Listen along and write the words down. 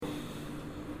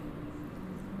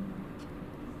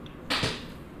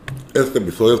Este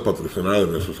episodio es patrocinado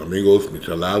de nuestros amigos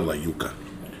Micheladas La Yuca.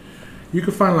 You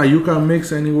can find La Yuca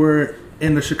Mix anywhere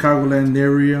in the Chicagoland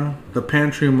area, the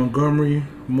Pantry in Montgomery,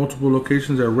 multiple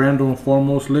locations at Randall and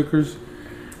Foremost Liquors.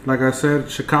 Like I said,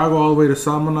 Chicago all the way to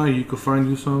Samana, you can find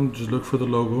you some, just look for the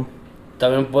logo.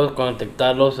 También puedes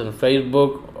contactarlos en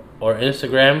Facebook o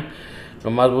Instagram.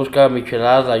 Nomás busca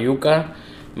Micheladas La Yuca.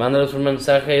 Mándales un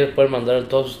mensaje y ellos pueden mandar en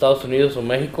todos Estados Unidos o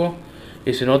México.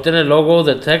 Y si no tiene el logo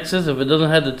de Texas, if it doesn't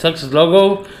have the Texas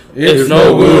logo, it's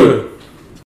no good.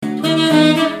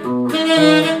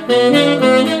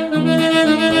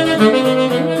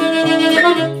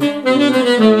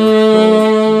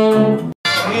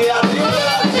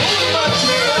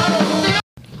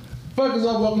 Fuckers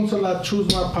up, welcome to La Choose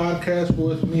My Podcast.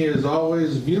 With me as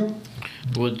always, Vito.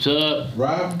 What's up?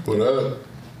 Rob. What up?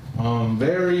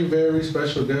 Very, very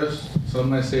special guest. Some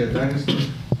might say a dynasty.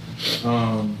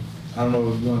 I don't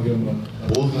know if you want to give him a...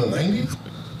 Bulls in the 90s?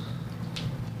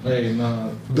 Hey, nah.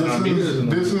 This is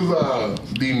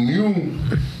the new,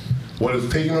 what is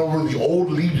taking over the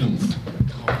old legions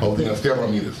of Dinastia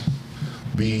Ramirez.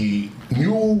 The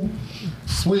new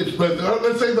switch,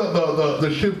 let's say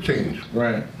the shift change.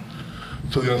 Right.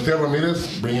 So Dinastia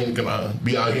Ramirez gonna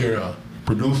be out here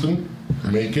producing,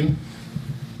 making,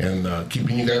 and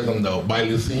keeping you guys on the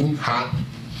baile scene hot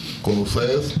con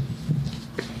ustedes,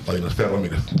 la Dinastia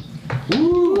Ramirez.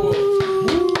 Woo!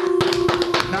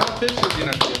 Now officially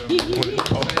Dinastia.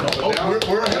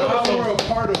 We're ahead of ourselves. We're a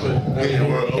part of it. Yeah,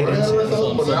 we're ahead of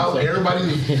ourselves, but now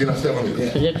everybody's Dinastia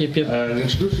Ramirez. Yep.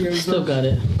 Introduce you guys. Still got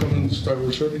it. Come and start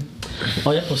with Shorty.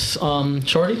 Oh yeah, pues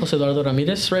Shorty, Jose Eduardo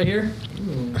Ramirez right here.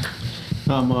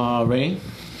 I'm Ray.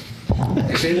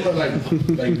 Say what, like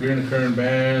you're in a current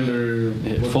band or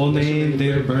full name,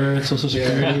 date of birth, social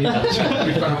security.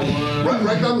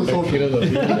 Right down the social.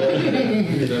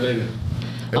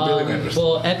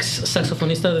 Well, ex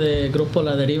saxofonista de Grupo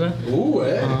La Deriva.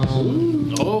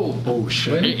 Oh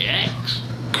shit. X.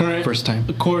 Current First time.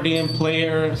 accordion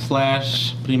player /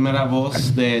 primera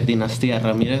voz de Dinastia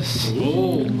Ramirez.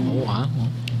 Oh, Wow.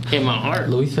 hit my heart.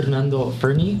 Luis Fernando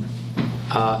Ferny,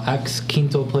 ex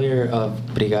quinto player of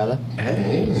Brigada.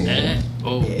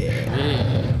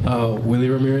 Willy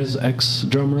Ramirez, ex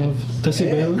drummer of Tessie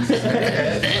Bailey.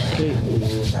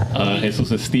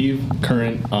 Jesus is Steve,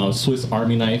 current Swiss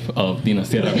Army knife of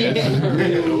Dinastia Ramirez.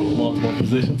 Multiple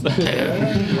positions.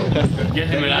 Ya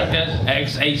se me la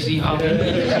ex-AC Hall.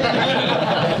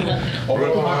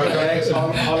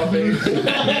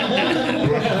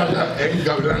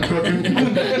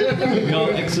 Y'all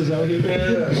exes out here.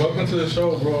 Welcome to the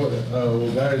show, bro.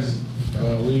 Well, guys,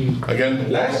 we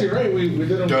Again, last year, right? We did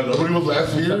them. nobody was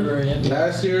last year.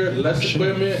 Last year, less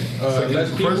equipment, less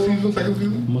people. First season, second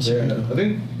season? Yeah, I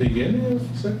think beginning of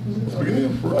second season. Beginning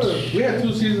of first. We had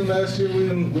 2 seasons last year. We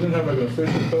didn't have like an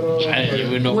official cutoff. I didn't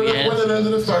even know When we it had.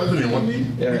 ended, it started the new one.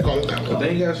 Yeah. We call it that But one.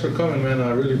 thank you guys for coming, man.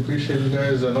 I really appreciate you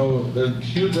guys. I know there's a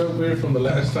huge upgrade from the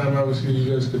last time. Obviously,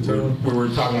 you guys could tell. We were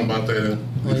talking about that.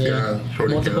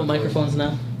 Shorty Multiple microphones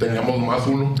now. Teníamos más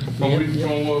uno. From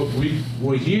what we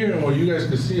were here and what you guys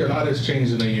could see, a lot has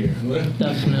changed in a year.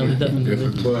 Definitely.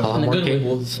 Yes, But, A lot In a more good way.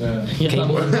 cables. yeah. Yeah. a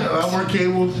lot more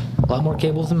cables. A lot more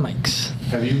cables than mics.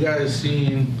 Have you guys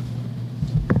seen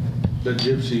the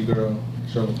Gypsy Girl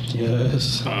show?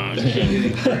 Yes.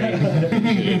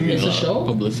 It's a show?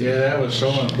 Publicity. Yeah, that was show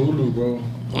on Hulu, bro.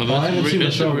 Well, I haven't seen the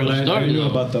that's a show, real but I story, knew though.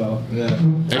 about the. Yeah.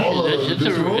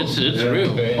 It's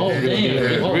real. Oh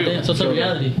damn! Oh damn! So it's a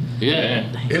reality. Yeah.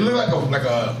 It looked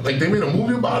like they made a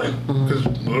movie about it because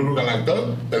Little got locked up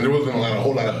and there wasn't a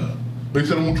whole lot of. They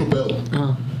said mucho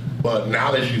pedo. But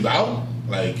now that she's out,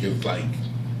 like it's like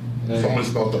someone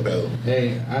smelled the pedo.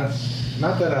 Hey,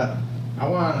 I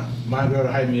want my girl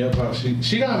to hype me up. How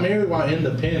she got married while in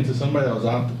the pen to somebody that was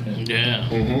out the pen. Yeah.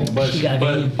 But She got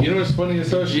game. you know what's funny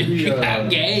as hell? She Got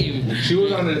game. She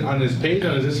was on his page,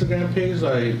 on his Instagram page,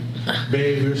 like,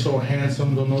 babe, you're so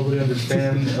handsome, don't nobody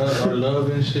understand our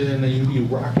love and shit, and then you be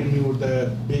rocking me with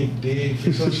that big dick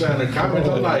or some shit. In the comments,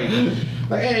 I'm like,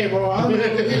 hey, bro, I don't know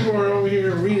if people are over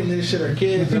here reading this shit, are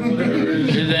kids and whatever.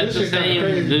 Is that This the shit kinda same?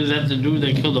 crazy. Is that the dude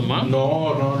that killed the mom?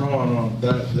 No.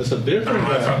 That's a different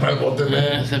guy.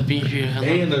 That's a pinche.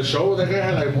 Hey, in the show, that guy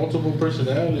had like multiple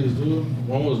personalities, dude.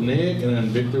 One was Nick, and then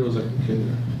Victor was like the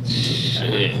killer.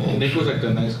 Shit. Nick was like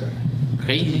the nice guy.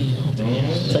 Crazy.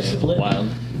 It's like split. Wild.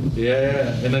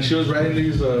 Yeah. And then she was writing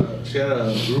these. She had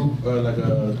a group, like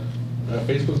a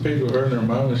Facebook page with her and her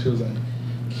mom, and she was like,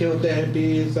 "Killed that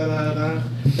bitch, da da da."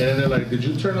 And then they're like, "Did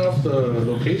you turn off the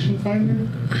location finder?"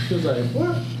 She was like,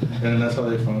 "What?" And then that's how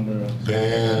they found her.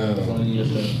 Damn. Funny as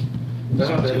hell. That's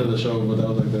not the end of the show, but that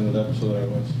was like the end of the episode that I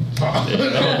was.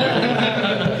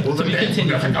 Was it that?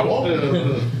 Ya se acabó.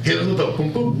 Hit us with a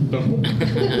pum pum.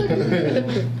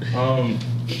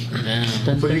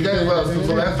 So you guys,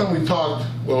 so last time we talked,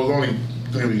 well, it was only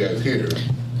 3 of you guys here.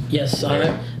 Yes,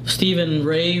 Steve and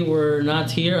Ray were not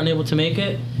here, unable to make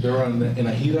it. They were in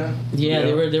a gira. Yeah,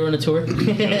 they were on a tour.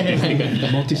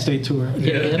 Multi-state tour.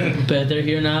 Yeah, but they're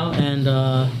here now, and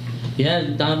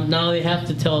now they have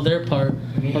to tell their part.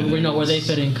 We know where they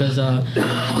fit in, because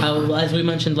as we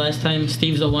mentioned last time,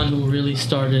 Steve's the one who really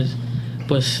started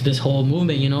with this whole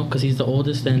movement, you know, because he's the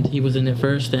oldest and he was in it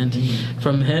first, and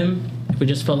from him we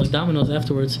just felt like dominoes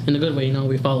afterwards, in a good way, you know.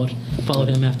 We followed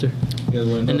him after,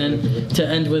 and then to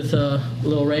end with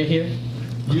little Ray here.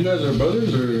 You guys are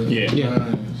brothers, or Yeah.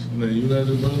 Nice. You guys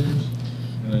are brothers.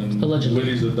 And Allegedly.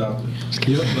 Willy's adopted.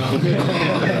 Who's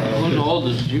the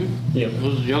oldest? You? Yeah.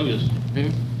 Who's the youngest?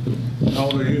 Me? How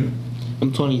old are you?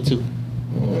 I'm 22.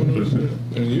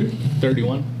 And you?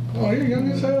 31. Oh, you're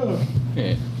young as hell.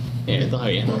 Yeah. Yeah,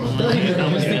 todavía.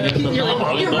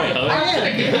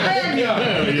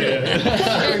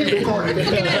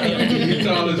 You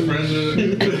tell his friends,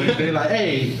 they like,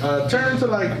 hey, turn to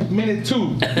like minute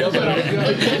 2.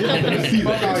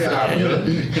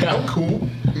 I'm cool.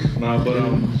 Nah, but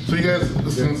So you guys,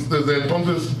 desde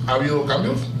entonces, ¿ha habido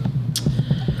cambios?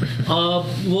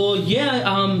 Well, yeah,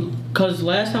 because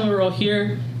last time we were all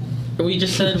here, we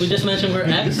just mentioned we're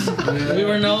ex. We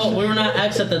were not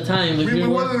ex at the time. Like, We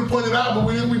wanted to point it out, but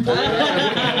we didn't point it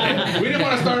out. we didn't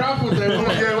want to start off with that.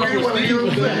 Yeah, we didn't want to get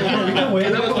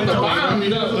Put the bomb, you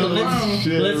know, put the bomb.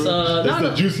 Let's That's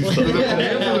the juicy stuff.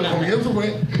 Comienzo,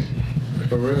 güey.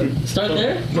 For real. start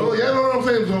there. No, yeah, no, I'm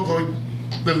saying. So,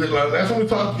 last time we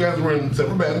talked, you guys were in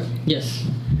separate bands, Yes.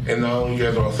 and now you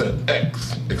guys are all set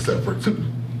X, except for 2.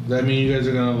 That mean you guys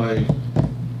are gonna like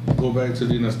go back to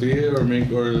Dinastia or make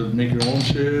your own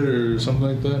shit or something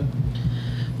like that?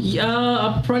 Yeah,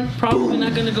 I'm probably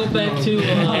not gonna go back to.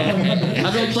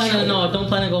 I don't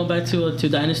plan on going back to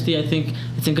Dynasty. I think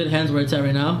it's in good hands where it's at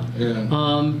right now. Yeah.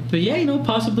 But yeah, you know,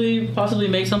 possibly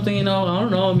make something. You know, I don't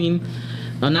know. I mean,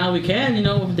 now we can. You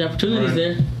know, the opportunity's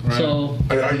there. Right. So.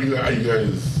 Are you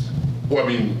guys? Well, I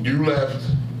mean, you left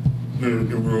your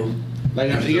group.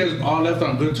 Like, you guys all left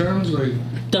on good terms, like.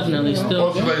 Definitely,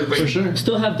 still For sure.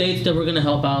 still have dates that we're gonna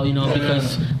help out, you know,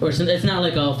 because it's not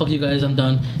like, oh, fuck you guys, I'm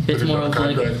done. It's more of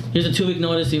like, here's a 2-week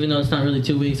notice, even though it's not really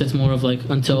 2 weeks. It's more of like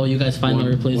until you guys find a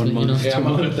replacement, you know. Yeah, I'm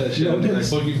gonna put that shit. Like,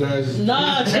 fuck you guys.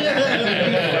 Nah,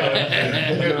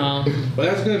 no, But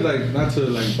that's good, like, not to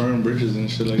like burn bridges and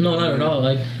shit like no, that. not at all.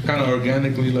 Like, Kind of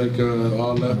organically, like,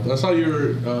 all left. I saw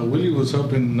your Willy was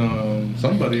helping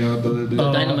somebody out the other day.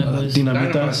 Dynamite Boys.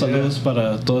 Dinamita, Dynamite, saludos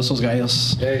para todos esos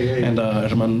gallos. Hey. And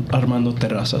Armando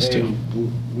Terrazas, Hey, too.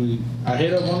 I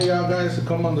hit up one of y'all guys to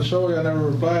come on the show. Y'all never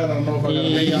replied. I don't know if I got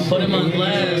Yeah, put him on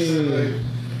blast.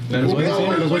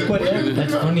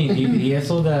 That's funny. He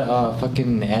also that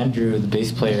fucking Andrew, the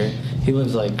bass player. He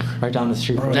lives like right down the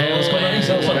street from us. Hey,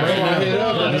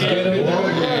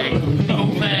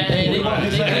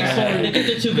 they think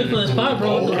they're too good for this spot,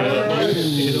 bro.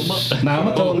 Nah, I'm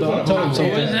gonna tell him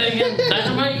something.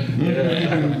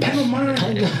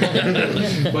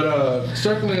 But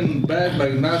circling back,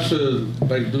 like not to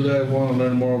like do that. I want to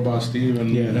learn more about Steve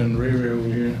and Ray over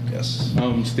here. Yes.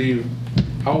 Steve,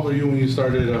 how old were you when you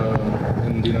started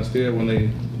in Dinastia when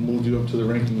they moved you up to the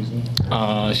rankings?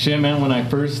 Shit, man. When I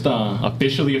first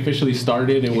officially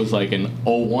started, it was like in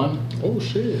 01. Oh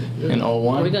shit! Yeah. In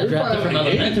 01. We got drafted from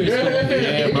elementary school.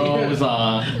 Yeah, bro. It was.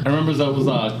 I remember I was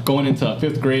going into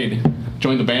 5th grade,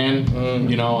 joined the band.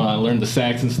 You know, learned the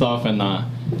sax and stuff, and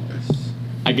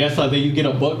I guess then you get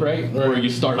a book, right, where you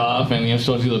start off and it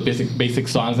shows you the basic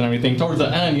songs and everything. Towards the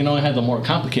end, you know, it had the more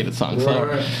complicated songs.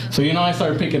 So you know, I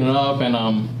started picking it up, and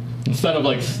instead of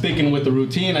like sticking with the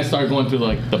routine, I started going through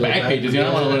like the back pages. You know,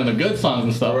 I want to learn the good songs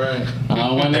and stuff.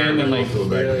 I went in and like.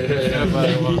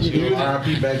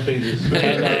 R.I.P. back pages.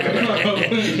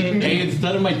 Hey,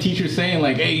 instead of my teacher saying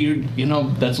like, "Hey, you know,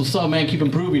 that's what's up, man. Keep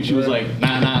improving," she was like,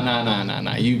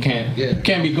 "Nah. You can't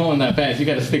be going that fast. You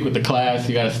got to stick with the class.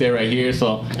 You got to stay right here."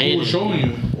 So, Who was showing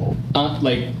you?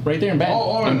 like right there in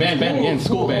band, in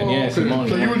school band, yeah. So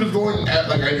you were just going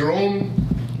at your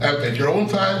own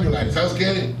time. You're like, "Sounds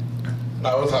scary."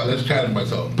 I was like, let's challenge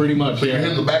myself. Pretty much. So you're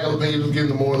hitting the back of the pages,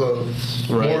 getting the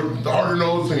harder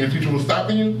notes, and your teacher was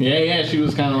stopping you. Yeah. She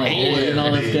was kind of like, you know,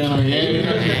 let's get on.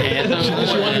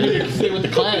 She wanted me to stay with the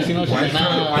class, you know. She's like,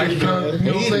 nah. You know what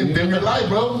I'm saying? Dim your light,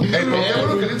 bro. Hey, bro,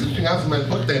 look at this shit. chingazo, man.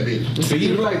 Fuck that bitch. Did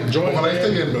you like join Ojalá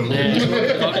esté bien, bro. Yeah,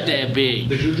 fuck that big.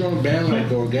 Did you join band like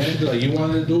organically, like you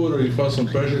wanted to do it, or you felt some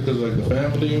pressure because like the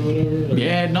family or whatever? Like,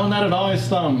 Yeah, no, not at all.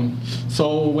 It's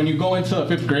so when you go into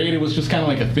 5th grade, it was just kind of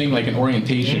like a thing, like an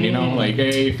orientation, you know, like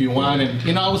hey, if you want it,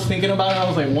 you know, I was thinking about it. I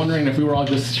was like wondering if we were all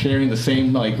just sharing the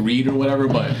same like read or whatever,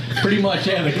 but pretty much,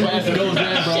 yeah, the class goes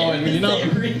in, bro, and you know,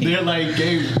 they're like,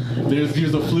 hey,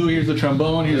 here's the flute, here's the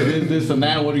trombone, here's this and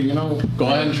that. What do you know? Go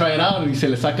ahead and try it out. And si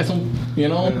le sacas un, you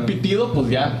know, pitido, pues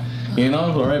ya. You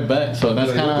know, alright, bet. So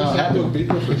that's kind of how it happened.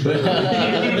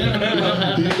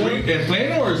 And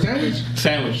plain or sandwich?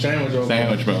 Sandwich, okay.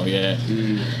 sandwich, bro. Yeah.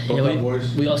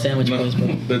 We all sandwich boys, bro.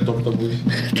 The torta boys.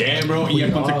 Yeah, bro. Y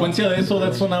en consecuencia de eso,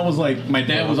 that's when I was like, my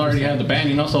dad was already had the band,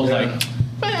 you know, so I was like,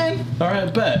 man,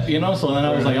 alright, bet, you know. So then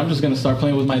I was like, I'm just gonna start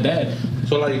playing with my dad.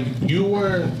 So like you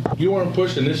weren't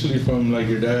pushed initially from like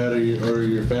your dad or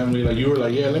your family. Like you were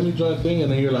like, yeah, let me join a thing,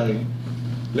 and then you're like,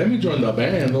 let me join the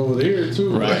band over there too.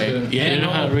 Right. Yeah, You know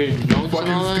how to read notes and all Fucking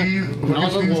that? Steve. No, Fucking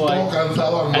Steve's well, all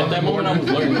cansado on At that Monday moment, I was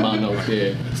morning. learning about notes,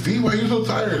 yeah. Steve, why are you so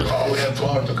tired? Oh, we had 2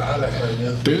 hours to call last night,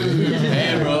 man. Dude,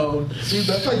 man, bro. See,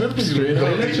 that's like good for you. Straight up.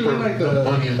 They let you in like the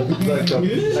money. like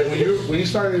when you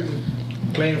started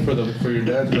playing for your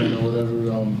dad's band or whatever.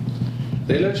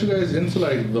 They let you guys into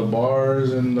like the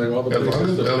bars and like all the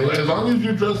places to play. As long as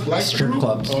you dress like Strip the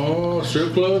clubs. Oh,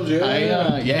 strip clubs, yeah.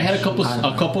 I had a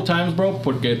couple times, bro,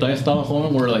 porque todavía estaba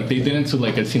joven, where like they did into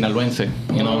like el Sinaloense,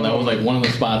 you know, that was like one of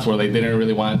the spots where they didn't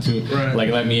really want to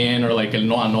like let me in, or like el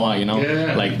Noa Noa, you know,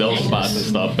 like those spots and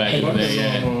stuff back in the day,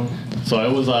 yeah. So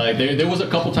it was like there was a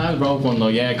couple times, bro, when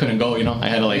I couldn't go, you know, I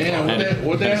had to like. Yeah,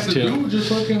 what they have to do? Just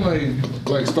fucking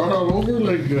like start all over,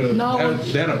 like No.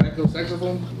 they had a backup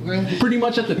saxophone. Pretty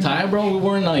much at the time, bro, we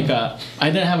weren't like I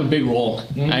didn't have a big role.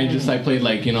 I played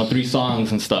like 3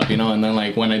 songs and stuff, you know, and then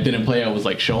like when I didn't play, I was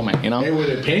like showman, you know. Hey, were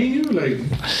they paying you? Like,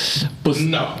 Pues,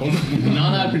 no. No,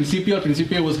 al principio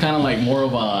it was kind of like more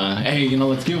of a hey, you know,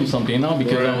 let's give him something, you know,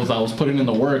 because I was putting in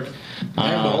the work.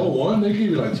 And the whole one, they give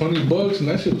you like $20 and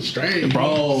that shit was straight.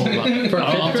 Bro, I'm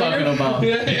talking about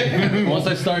once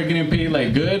I started getting paid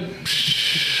like good,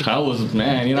 I was,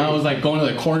 man, you know, I was like going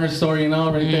to the corner store, you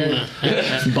know, right there.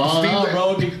 Balling out,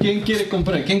 bro. ¿Quién quiere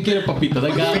comprar? ¿Quién quiere papitas?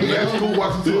 I got Steve it. at school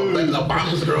walks into a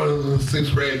bombs girl in the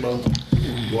 6th grade, bro.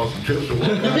 You want some chips or what?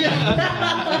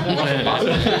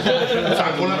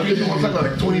 Taco la pizza one time,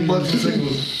 like $20 a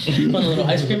single. On a little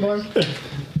ice cream bar.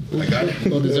 I got it.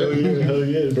 Little dessert. Hell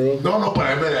yeah, bro. No, but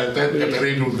I mean, at that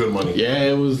age, it was good money. Yeah,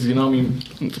 it was, you know, I mean,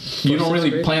 you don't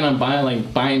really plan on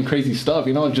buying crazy stuff,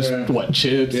 you know, just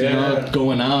chips, you know,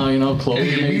 going out, you know, clothes,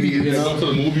 Yeah, maybe, you yeah, know. Go to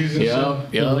the movies and Yeah,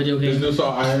 shit. yeah. Video This game. dude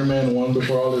saw Iron Man 1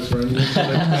 before all his friends.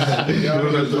 Yeah, I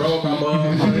was broke. I'm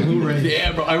on Blu-ray.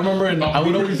 Yeah, bro. I remember, I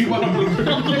would always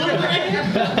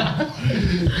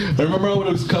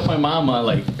cut my mama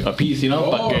like a piece, you know.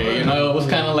 But you know, it was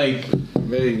kind of like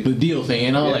the deal thing,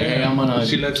 you know. Like, hey, I'm gonna.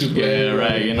 She lets you play. Yeah,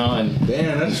 right. You know, and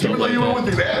Damn, that's Even though you went with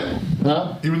your dad?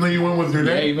 huh? Even though you went with your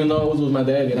Yeah, dad? even though it was with my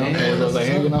dad, you know. Yeah, I was like,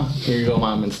 hey, you know, here you go,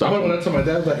 mom, and I stuff. remember that time my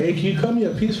dad was like, hey, can you cut me a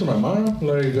piece for my mom?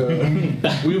 Like,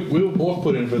 we were both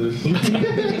put in for this. The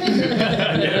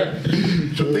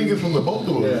thing is from the both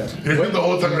of us. Yeah. The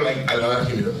whole time you're like, I'm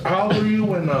asking you that. How were you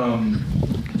when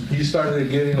you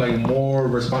started getting like more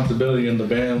responsibility in the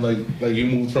band? Like you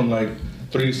moved from like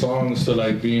 3 songs to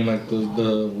like being like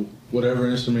the whatever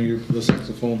instrument, the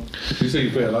saxophone. You say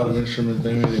you play a lot of instruments.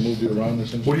 Maybe they moved you around or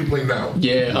something. What do you play now?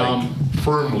 Yeah, Like,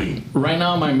 firmly. right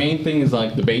now my main thing is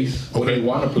like the bass. What do you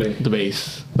want to play? The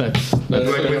bass. That's like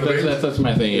the bass? that's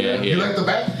my thing. Yeah, You yeah. like the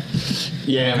back?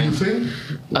 Yeah, Do you man. sing?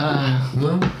 No,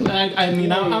 I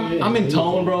mean, I'm in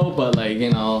tone, bro, but like,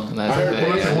 you know, that's I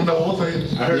heard yeah. segunda voz ahí.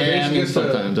 I heard Yeah, bass I mean,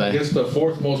 sometimes I- gets the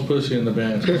 4th most pussy in the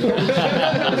band. It's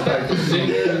like the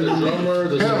singer, the drummer,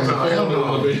 the Hell no, hell no.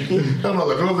 saxophone, the bass. Hell no,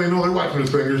 the girls, they know they're watching his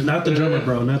fingers. Not the drummer,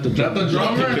 bro. Not the Not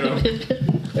drummer. the drummer.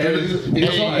 Hey,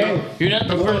 you're not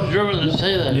the first drummer to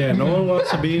say that. Yeah, no one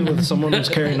wants to be with someone who's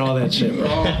carrying all that shit, bro.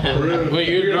 Oh, for real. Wait,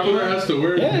 you're a gonna put drummer? her ass to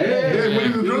work. Yeah, but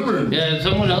he's a drummer. Yeah,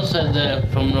 someone else said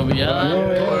that from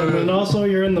Novillada. And also,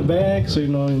 you're in the back, so you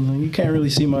know you can't really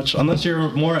see much unless you're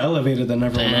more elevated than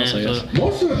everyone else, I guess.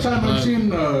 Most of the time I've seen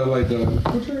what's your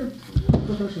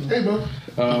profession? Hey, bro.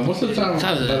 Most of the time,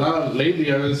 a lot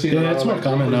lately I've been seeing a lot it's of more like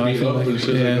common now, I beat feel up like. and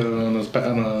shit Yeah. like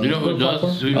on You know who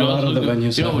does? A lot of the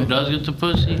venues You know who have it. does get the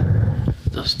pussy?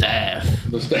 The staff.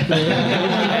 the staff. They're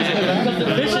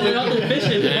out there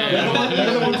fishing.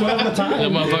 They're the ones who have the The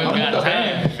time. motherfucker got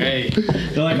time. Hey,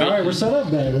 They're like, all right, we're set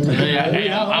up, man. hey,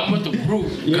 I'm with the group.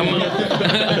 Come on.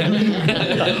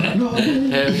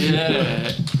 Hell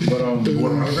yeah. But You want to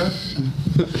run that?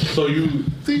 So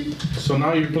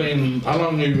now you're playing. How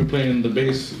long have you been playing the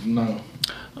bass now?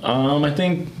 I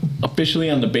think officially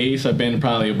on the bass, I've been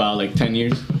probably about like 10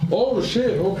 years. Oh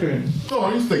shit! Okay. Oh,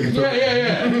 he's thinking.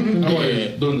 Yeah. I was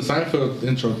doing the Seinfeld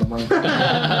intro. Is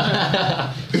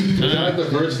that like the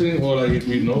first thing, or like if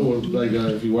you know, like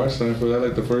if you watch Seinfeld, that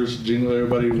like the first jingle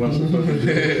everybody wants to fucking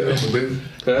Yeah, that's the bass.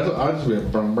 I'll just be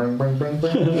like, bang, bang, bang, bang,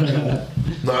 bang.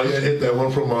 No, I hit that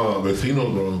one from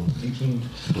Vecinos, bro.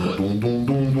 Dum, dum,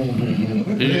 dum, dum,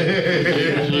 dum. Do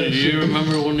you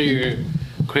remember one of your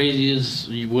craziest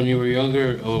when you were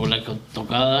younger, or like a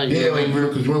tocada? Yeah, like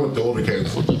because you went with the older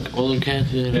cats. Older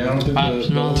cats, Yeah, I don't think pops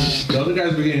and all that. the other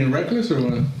guys be getting reckless or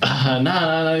what?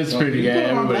 Nah, it's pretty.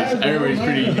 Yeah, everybody's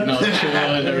pretty, chill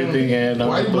and everything. Yeah, no,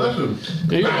 Why you blushing?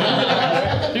 Your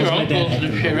uncles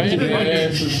and shit, right?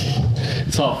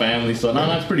 It's all family, so no,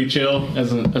 that's pretty chill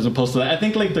as opposed to that. I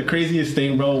think like the craziest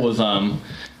thing, bro, was no,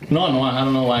 I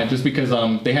don't know why. Just because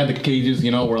they had the cages,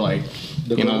 where like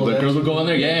the girls would go in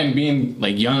there, and being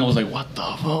like young, I was like, what the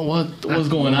fuck, what's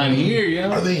going on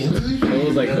here, Are they into this? It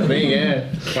was like the thing, yeah.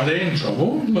 Are they in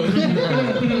trouble?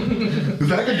 Is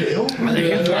that like a jail? Why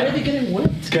are they getting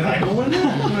whipped? Can I go in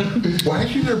there? Why is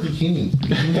she in her bikini?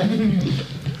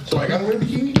 So I gotta wear a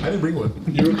bikini? I didn't bring one.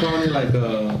 You were calling me like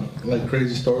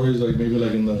crazy stories, like maybe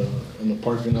like in the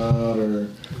parking lot, or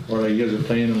like you guys are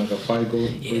playing and like a fight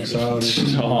breaks out.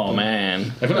 Oh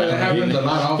man, I feel like that happens a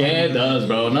lot often. Yeah, it does,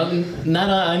 bro. Not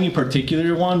any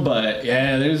particular one, but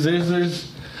yeah, there's been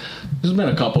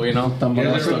a couple,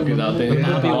 Tambora stuff is out there.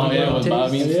 Bobby, With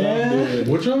Bobby and stuff.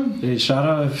 Which one? Hey, shout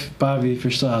out if Bobby if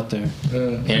you're still out there.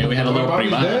 Yeah, we had a little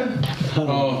Bobby's privada. dead?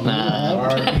 Oh,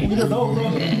 We don't know, bro.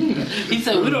 He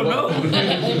said, we don't know.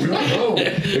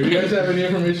 If you guys have any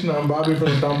information on Bobby from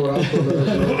the Tamborazo,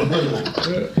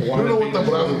 I don't know what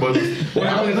Tamborazo, but what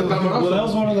happened at the Well, that Tamborazo?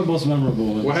 was one of the most memorable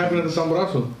ones. What happened at the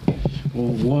Tamborazo?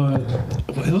 Well, what?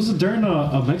 It was during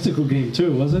a Mexico game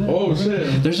too, wasn't it? Oh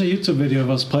shit! There's a YouTube video of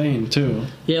us playing too.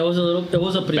 Yeah, it was a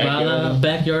privada,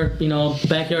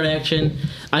 backyard action.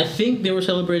 I think they were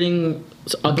celebrating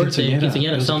a birthday,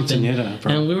 Quinceañera. It was a something. quinceañera,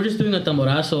 bro. And we were just doing a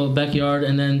tamborazo backyard,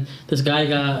 and then this guy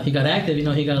got active, he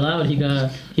got loud, he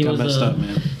Got was messed up,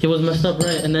 man. He was messed up,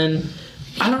 right? And then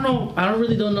I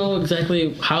really don't know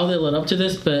exactly how they led up to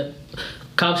this, but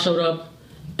cops showed up.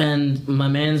 And my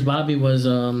man's Bobby was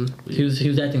he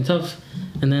was acting tough,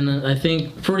 and then I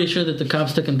think pretty sure that the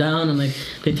cops took him down and like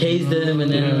they tased him, and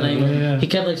then he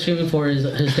kept like screaming for his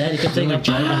dad. He kept saying like,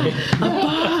 "Bye."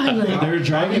 They were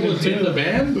dragging him Was in too. the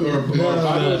band, or Bobby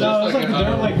was just like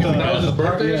that was his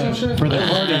birthday or some shit. For their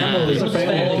party. He was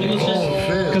family. He was just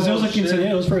Because it was a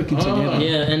quinceañera. It was for a quinceañera.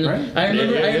 yeah, and Right? I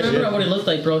remember what he looked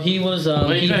like, bro. He was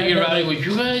Were you he trying to had get that, rowdy with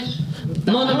you guys?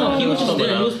 No, he was just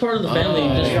there. He was part of the family.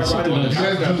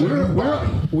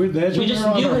 We're the edge. We just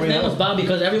on knew our his way name out. was Bobby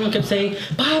because everyone kept saying,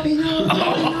 "Bobby, no,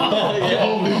 Bobby,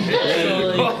 no."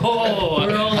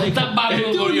 We're all like, "That Bobby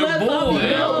was "Dude, your let boy." Bobby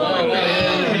go."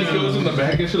 He goes in the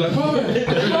back and shit like, "Oh."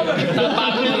 That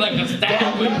Bobby was like a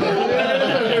stab.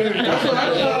 That's what I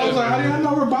thought. I was like, how do you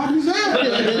know where Bobby's at?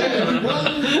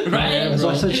 Right? So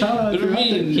I said, shout out. If you're out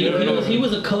there. He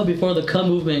was a cub before the cub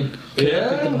movement.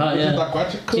 Yeah.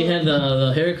 He had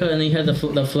the haircut and he had the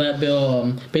flat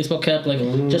bill baseball cap, like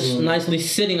just nicely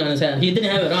sitting on his head. He didn't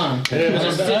have it on. He was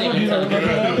just sitting. Yeah.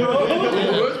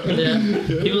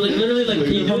 He was like literally like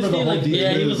he was like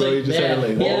he was like that.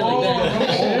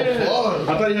 I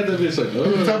thought you had to be like,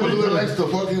 the type of dude that likes to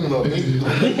fucking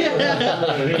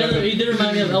He did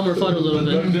remind me of Elmer Fudd a little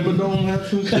bit.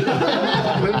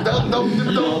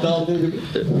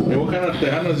 What kind of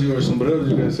tejanos you or sombreros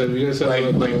you guys have? You guys have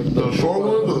like the short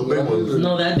ones or the big ones?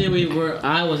 No, that day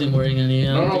I wasn't wearing any.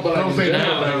 No, but Don't say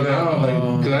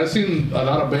that. because I've seen a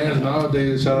lot of bands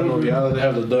nowadays. Shout out to Noviada, they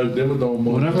have the Doug Dimmadome.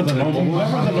 Whatever the normal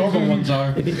ones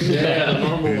are. Yeah, the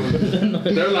normal ones.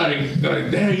 They're like,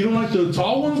 damn, you don't like the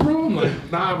tall ones, bro? I'm like,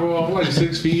 nah, bro, I'm like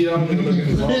 6 feet. I'm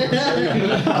looking tall.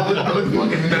 I look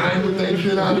fucking 9 with that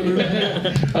shit out of me.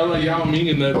 I'm like Yao Ming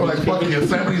in that. Or like fucking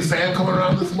Yosemite Sam coming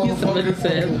around this motherfucker.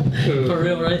 For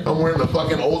real, right? I'm wearing the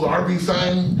fucking old RV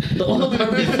sign. The old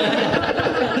Barbie.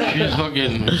 She just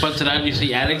fucking puts it out and you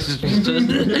see Alex is just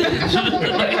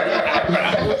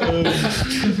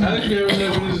I think they were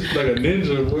just like a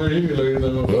ninja wearing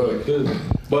him like this.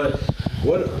 But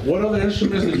what other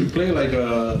instruments did you play like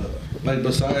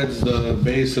besides the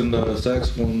bass and the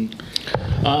saxophone?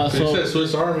 So You said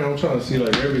Swiss Army. I'm trying to see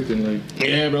like everything like.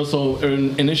 yeah, bro. So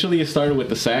initially it started with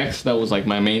the sax. That was like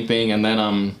my main thing, and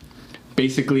then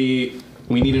basically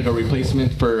we needed a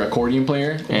replacement for accordion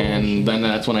player, and then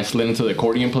that's when I slid into the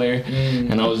accordion player,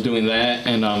 and I was doing that,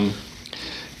 and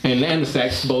and the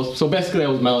sax both. So basically, I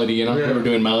was melody. You know, we were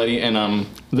doing melody, and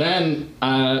then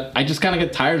I just kind of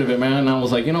get tired of it, man. And I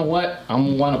was like, you know what? I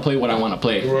want to play what I want to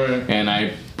play, Right. and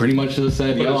I pretty much just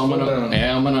said, yo, I'm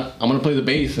gonna play the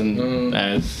bass, and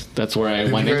that's where I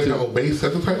went Did you guys into. have a bass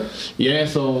at the time? Yeah,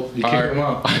 so You kicked him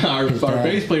out. our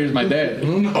bass player is my dad.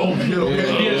 Oh shit!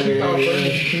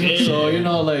 Okay. So you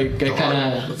know, like I kind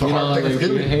of, It's a you know, hard like,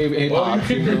 Thanksgiving. hey, Oh, you Pops,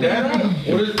 kicked your dad out?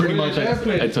 Pretty much, I took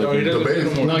he him. doesn't The play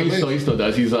bass. no No, more. he still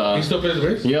does. He's He still plays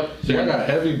bass? Yep. See, I got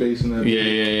heavy bass in that.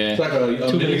 Yeah. It's like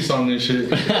a mini song and shit.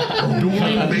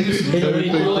 Dueling bass.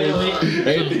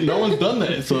 Hey, no one's done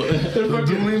that, so.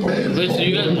 Dueling bass. Wait, so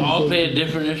you guys all play a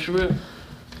different instrument?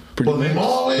 But them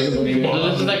all in. So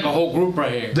this is like a whole group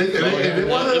right here. They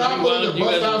want it out, but the You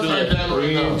bust guys do outside that. down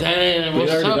right now. Dang,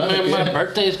 what's already up, done man? it, My yeah.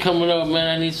 birthday's coming up, man.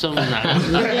 I need something now.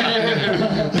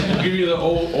 Give you the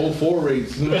old 04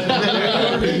 rates. Running.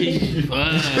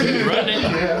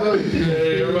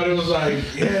 Everybody was like,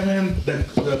 yeah, man,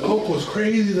 the Coke was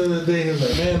crazy the other day. He was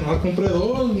like, man, I compré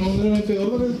dos, no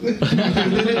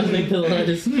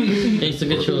 $20. They used to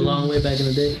get you a long way back in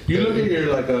the day. You look at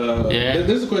your, like, Yeah.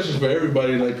 this is a question for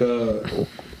everybody, like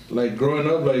growing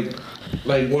up,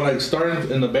 like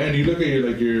starting in the band, you look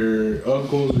at your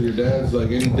uncles or your dads, like,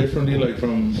 any differently, like,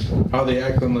 from how they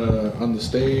act on the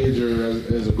stage or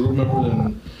as a group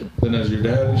member than as your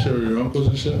dad and shit or your uncles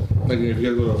and shit? Like, if you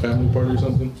guys go to a family party or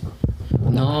something?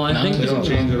 No, I think They don't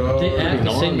change at all? they act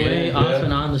the same way Yeah. off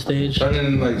and on the stage.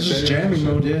 Starting like Just singing jamming and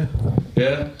mode, shit? yeah.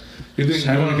 Yeah? You think Just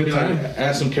you having want a to good like, time.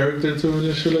 add some character to it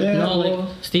and shit like Yeah. that? No, like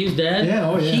Steve's dad. Yeah,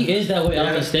 oh, yeah. He is that way off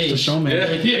Yeah. the stage. It's a showman. Yeah.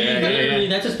 Like, literally,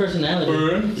 that's his personality. For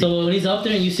real? So when he's up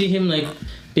there and you see him like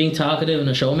being talkative and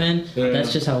a showman, Yeah.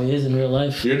 that's just how he is in real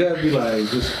life. Your dad be like,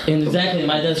 just, And exactly,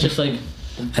 my dad's just like,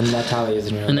 And that's how he is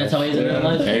in real and that's how he is in real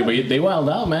life. Hey, but they wild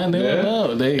out, man. They Yeah.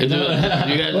 wild out. They, You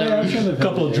guys ever,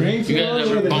 Couple of drinks. You guys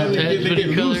ever bumped heads with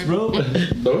each other? bro.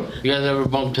 no? you guys ever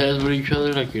bumped heads with each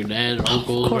other, like your dad,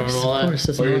 uncles, Of course, and all of that? course,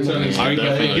 that's Or you're normal. telling me, Are you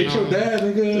hey, gonna get your dad,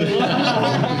 nigga.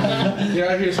 You're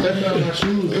out here stepping on my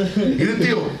shoes. Mire,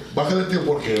 tío, bájale, tío,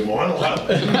 porque me voy a enojar.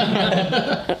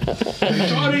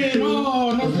 Shorty,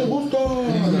 no te gusta.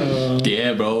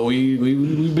 yeah, bro.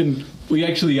 We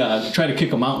actually tried to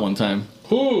him out one time.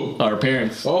 Who? Our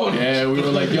parents. Oh, yeah. We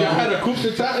were like, yo. Y'all had a coup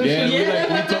d'etat and Yeah, shit?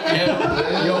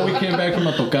 yo, we came back from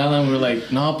a tocada and we were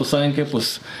like, no, pues saben que,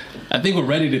 pues, I think we're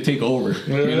ready to take over.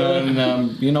 You know,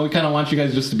 and you know, we kind of want you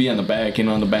guys just to be on the back, you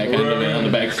know, on the back end of it, on the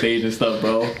backstage and stuff,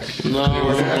 bro. No. It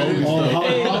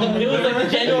was like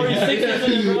January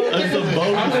 6th, bro. That's the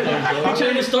bonus.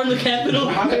 Trying to storm the Capitol.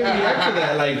 How they react to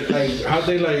that? Like, how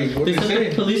they like, what They they said say?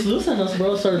 the police loose on us,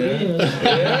 bro. Started beating us.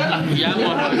 Yeah? Ya,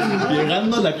 mo-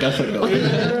 Llegando a la casa, cabrón.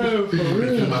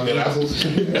 Manguerazos.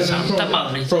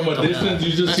 And then from a distance,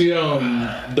 you just see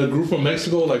the group from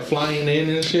Mexico like flying in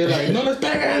and shit. Like, no, let's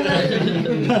back at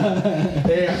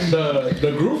Hey,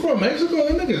 the group from Mexico,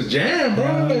 them niggas jam, bro.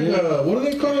 Like, what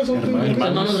do they call it? Something?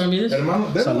 Hermanos Ramirez. Hermano,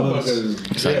 them Saludos. motherfuckers.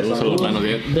 Saludos, hermano,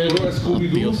 bien. They're, Puro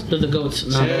Scooby-Doo. they're the goats.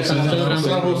 No, Yeah, San Jose Ramos.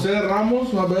 San Jose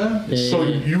Ramos, my bad. Yeah, So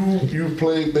yeah, yeah. you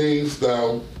play bass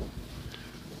now.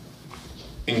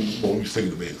 Well, you sing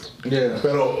the bass. Yeah.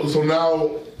 Pero, so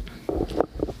now,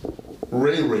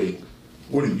 Ray,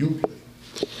 what do you play?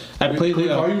 I play Are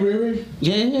the you Ray Ray?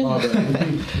 Yeah. Oh,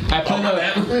 bad. I play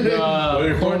the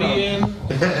accordion.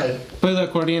 Play the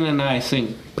accordion and I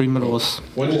sing primero voz.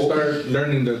 When did you start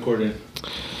learning the accordion?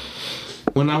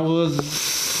 When I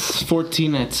was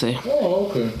 14, I'd say. Oh,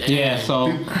 okay. Yeah,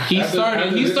 so he After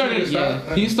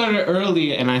started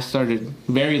early and I started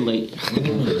very late.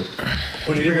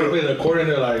 When you gonna play the accordion,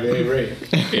 they're like, hey, Ray.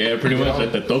 Yeah, pretty much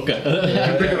like the toca.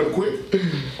 You pick it up quick?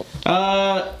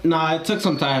 Nah, it took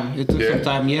some time.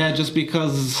 Yeah, just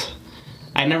because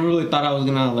I never really thought I was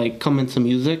gonna like come into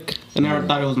music. I never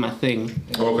thought it was my thing.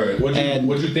 Okay.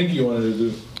 What'd you think you wanted to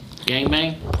do?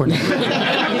 Gangbang?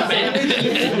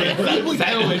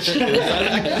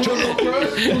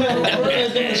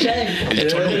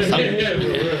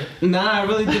 Nah, I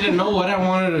really didn't know what I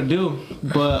wanted to do,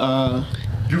 but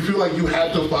Do you feel like you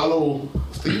had to follow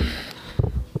Steve?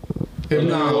 Him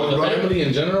No, the family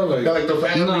in general, like. Yeah, like the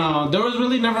family. no, there was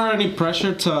really never any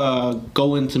pressure to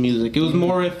go into music. It was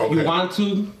more if Okay. you want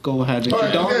to, go ahead. If All you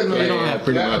right, don't, yeah, you don't have.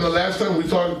 pretty And the last time we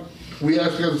talked, we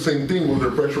asked you guys the same thing. Was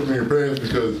there pressure from your parents?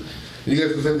 Because you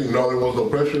guys the same thing. No, there was no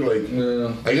pressure. Like,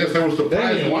 Yeah. I guess they were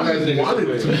surprised They you guys didn't wanted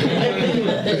want to.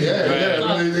 this Yeah.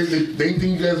 I mean, they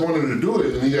think you guys wanted to do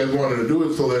it, and you guys wanted to do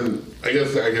it. So then, I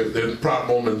guess there's prop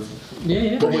moments.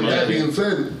 Yeah. But with that being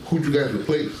said, who'd you guys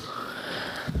replace?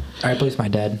 I replaced my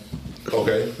dad.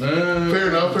 Okay. Fair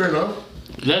enough.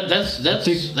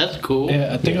 That's cool.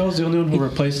 Yeah, I think I was the only one who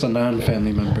replaced a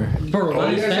non-family member. Bro, Oh,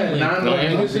 you his guys had family.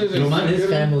 non-Romanes? His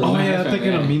family. Oh yeah, I'm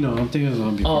thinking of Mino. I'm thinking of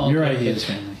Zombie. Oh, You're okay. right, he is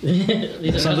family.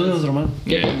 These are Saludos, Roman.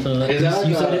 Yeah. So, Is that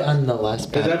You like said it on the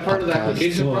last is that part of the podcast.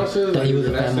 application Well, process? that he was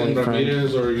your a last family name friend.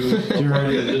 Ramirez, or you part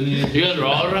of the lineage? You guys are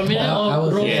all Ramirez? I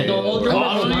was- the old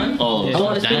Roman. Oh,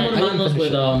 It's been one of mine was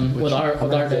with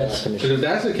our dads. Because if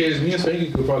that's the case, me and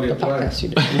Spanky could probably apply. Podcast you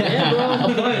did. Yeah, bro.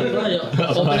 Apply.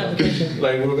 Open application.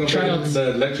 Like, we're going to Tryouts. play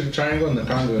the electric triangle and the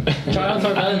conga. Tryouts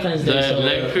for Valentine's Day. The so,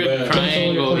 electric yeah.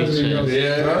 triangle, he said.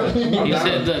 Yeah. He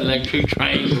said the electric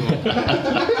triangle.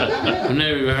 I've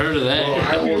never even heard of Oh,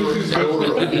 that. I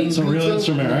ordered It's a real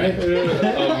instrument, right?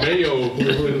 Mayo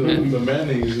with the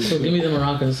mayonnaise. So give me the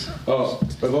maracas. Oh,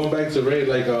 but going back to Ray,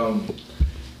 like,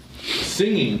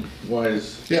 singing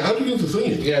wise, Yeah, how did you get to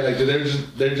singing? yeah, like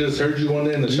they just heard you one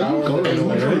day in the shower. And who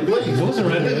was your replacement? It wasn't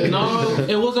right. No,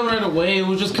 it wasn't right away. It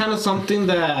was just kind of something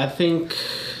that I think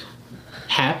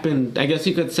happened. I guess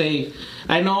you could say.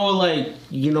 I know, like,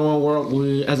 you know,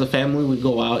 we as a family we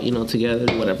go out, you know, together,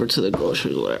 whatever, to the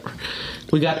grocery, whatever.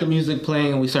 We got the music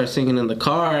playing and we started singing in the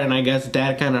car. And I guess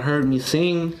Dad kind of heard me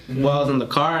sing while I was in the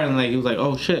car, and like he was like,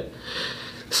 "Oh shit."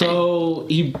 So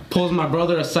he pulls my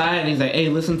brother aside and he's like, "Hey,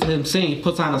 listen to him sing." He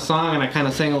puts on a song and I kind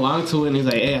of sang along to it, and he's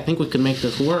like, "Hey, I think we could make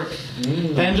this work."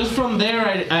 And just from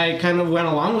there, I kind of went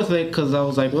along with it because I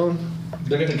was like, well,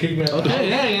 They're gonna kick me out. okay,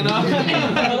 yeah, you know.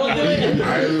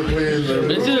 I was playing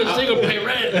This is a single pay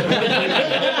rent.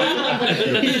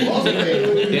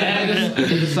 Yeah, I just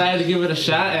decided to give it a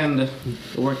shot and it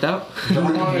worked out. How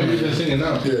long have you been singing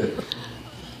now? Yeah.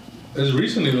 It's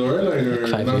recently though, right? Like, or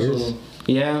 5 not years. So,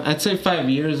 Yeah, I'd say 5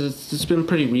 years. It's been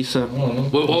pretty recent. I don't know.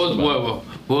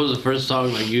 What was the first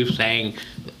song like you sang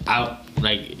out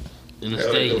like in the Yeah, like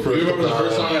stage? the Do you remember the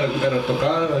first song at a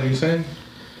tocada that you sang?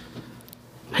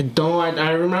 I don't.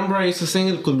 I remember I used to sing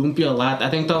El Columpio a lot. I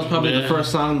think that was probably the Yeah.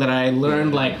 first song that I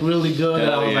learned like really good.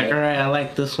 Hell I was yeah. like, all right, I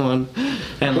like this one.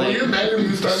 And Well, like, you imagine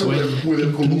you started with el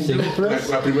columpio,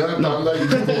 la primera tanda y you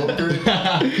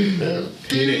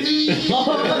go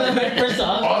up there. First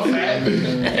off. All sad.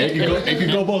 It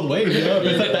could go both ways, you know. If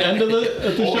it's at the end of the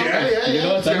show. Oh, yeah. You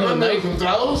know, it's Se the end of the llaman night. los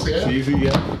entrados, yeah. Sí, sí,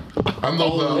 yeah. I'm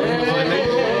those late night.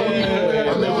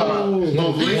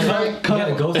 You got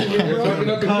a ghost in here, bro? Fucking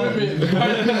up equipment. You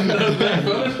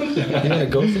got a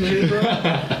ghost in here, bro?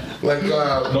 Like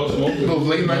No smoking. those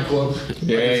late night clubs.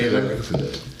 Yeah, I can see yeah. that. I can see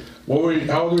that. What were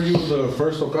you? How old were you the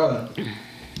first tocada?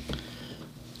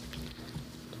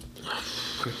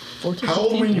 How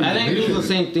old were you? I think it was the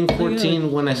same thing.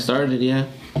 14 when I started. Yeah.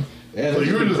 Yeah, So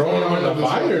you were just throwing throwing them in the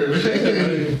fire.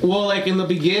 Well, like in the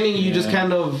beginning, you just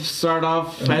kind of start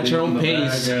off at your own In the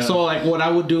pace. bag, yeah. So like what I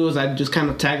would do is I'd just kind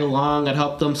of tag along. I'd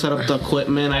help them set up the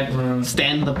equipment. I'd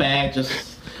stand in the back. Just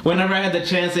whenever I had the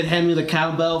chance, they'd hand me the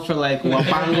cowbell for like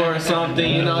wapango or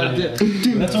something. You know. That's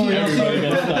what we all started.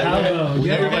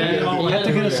 You have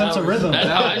to get a sense of rhythm. That's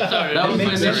how I started. That was my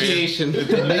Makes sense. initiation.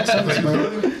 Makes sense,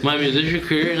 man. My musician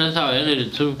career, and that's how I ended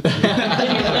it too.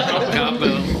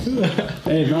 Cowbell.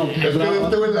 Hey, no, Es que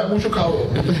te voy a dar mucho cabo.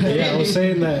 yeah, I was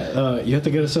saying that you have to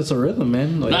get a sense of rhythm,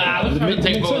 man. Like, Nah, I was trying to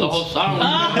take makes over the sense. whole song. I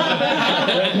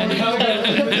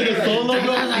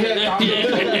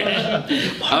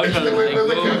was trying Este to güey take no se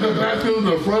over. queda atrás to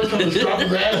the front from the strap of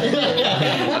that.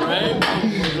 Right?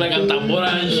 Like a tambora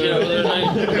and shit over there.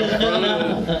 Like,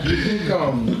 You think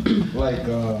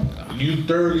you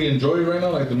thoroughly enjoy it right now,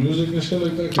 like the music and shit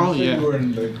like that? 'Cause Oh, you said yeah. You were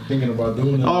like thinking about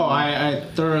doing it. Oh, I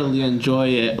thoroughly enjoy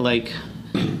it. Like,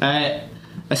 I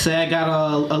say I got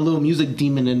a little music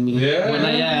demon in me. Yeah?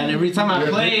 And every time I Yeah,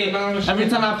 play deep down and it, shit? every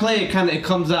time I play it, it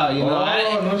comes out. You know.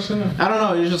 Oh, no shit. I don't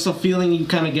know. It's just a feeling you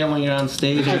kind of get when you're on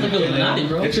stage. Sounds like Illuminati,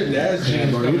 bro. It's your dad's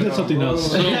jam, Bro, you did something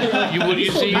else. so, what do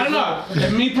you see? I don't know.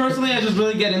 Me personally, I just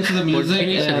really get into the music,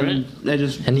 Kenny said, and I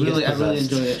just And he really, gets I really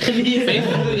possessed. enjoy it.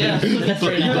 Basically, yeah. That's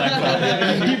right now.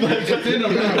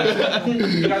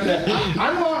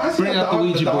 I know. I see Bring out the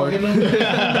Ouija board.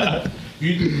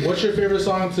 What's your favorite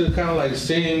song to kind of like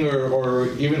sing or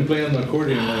even play on the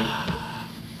accordion? Like,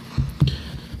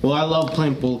 Well, I love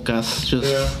playing polkas.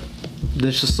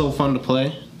 It's just so fun to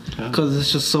play because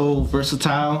it's just so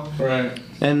versatile right.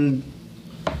 and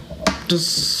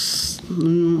just I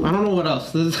don't know what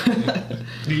else.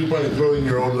 You probably throw in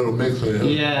your own little mix with it.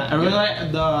 Yeah, I really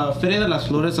like the Feria de las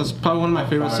Flores. That's probably one of my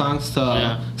favorite songs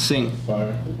to sing.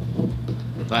 Fire.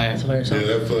 Fire. It's a fire song.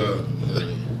 Yeah,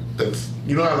 that's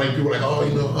you know how like people are like, oh,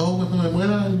 you know, oh, when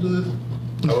I do this.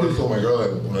 I always tell my girl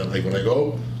that when I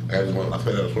go, I just want La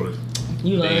Feria de las Flores.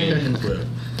 You lying. Yeah.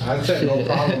 I said no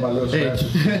problem, my little scratch.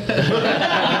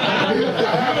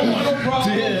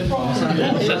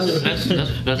 So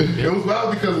It was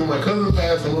wild because when my cousin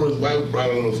passed, I remember his wife brought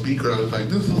a little speaker. I was like,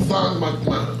 "This is a song my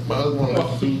husband wanted to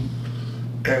listen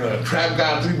to." And Trap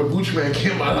God 3 by Gucci Man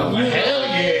came out. I was like, "Hell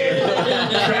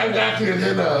yeah!" Trap God 3, and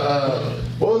then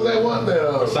what was that one? That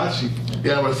Versace.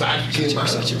 Yeah, Versace came out.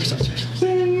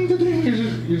 Ding, ding, ding.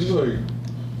 You're just like,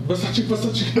 Versace.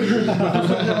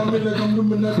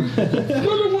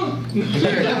 Another one.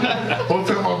 Yeah. Whole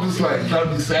time I'm just like trying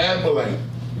to be sad, but like,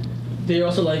 They're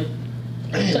also like,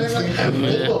 man, this thing has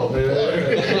rhythm.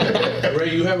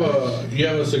 Ray, you have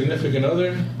a significant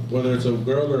other, whether it's a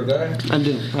girl or a guy. I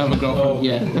do. I have a girlfriend. Oh.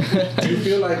 Yeah. Do you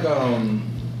feel like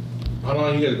how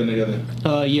long you guys been together?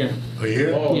 A year. A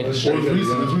year? Oh, Yeah. that's It's straight.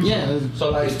 recent. Yeah.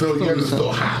 So like, Still together,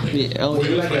 still hot. Yeah. Oh, were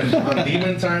you yeah. like on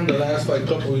demon time the last like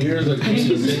couple of years, like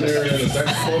being a singer and a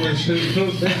saxophone and shit? You know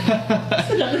what I'm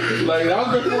saying? Like that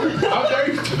was before. How dare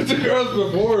you talk to girls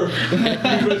before you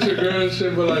met your girl and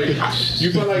shit? But like,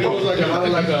 you felt like it was like a lot of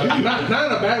like a not in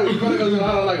a bad way. You felt like it was a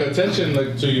lot of like attention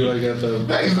like to you like at the.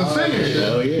 That is a singer.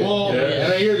 Hell yeah. Well, Yeah,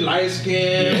 and then you're light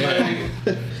skinned, like.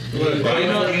 I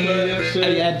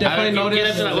definitely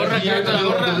noticed. The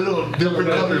little different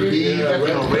color beads, that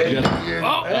kind of red.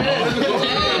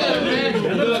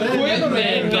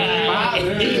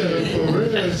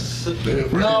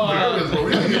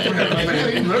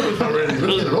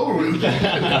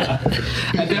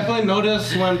 I definitely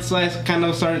noticed once I kind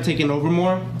of started taking over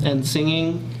more and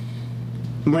singing,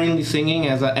 mainly singing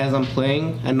as I'm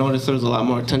playing. I noticed there was a lot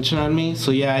more attention on me.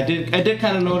 So yeah, I did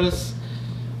kind of notice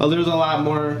there was a lot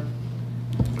more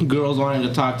girls wanting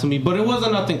to talk to me, but it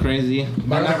wasn't nothing crazy.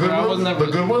 I was never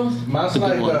The good ones? Mine's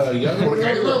like younger Porque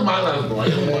girls. no es mala, bro.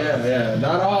 Yeah.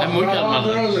 Not all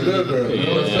girls are good girls. You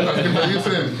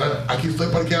dicen, aquí estoy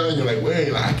parqueado, and you're like,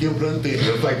 wait, aquí enfrente.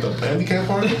 It's like the handicap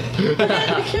park.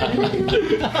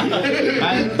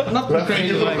 Nothing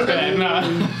crazy like that. Nah. La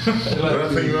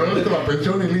señora con la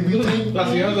pensión y límite. La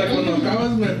señora, like, cuando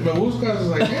acabas, me buscas,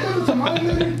 like, hey, what's the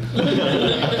matter?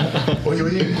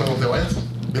 Oye, cuando te vayas.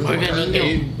 There's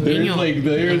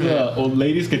old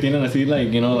ladies que tienen así,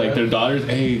 like, you know, like their daughters,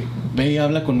 hey, ve,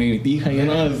 habla con mi hija, you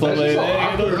know, stuff like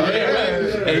that.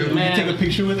 Hey, will you take a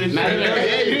picture with her? Not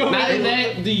only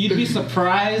that, you'd be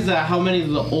surprised at how many of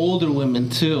the older women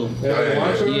too.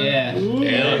 Yeah.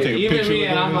 Yeah, take a Even picture me, with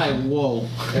and her. I'm like, whoa.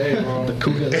 Hey, bro.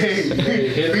 Hey,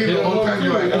 the whole time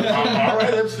you're like, all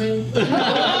right, MC.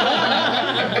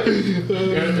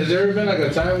 Has there ever been like a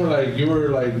time where like you were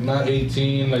like not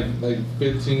 18, like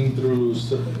 15 through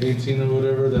 18 or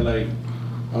whatever, that like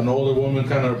an older woman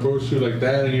kind of approached you like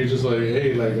that, and you're just like,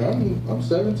 hey, like I'm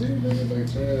 17, like,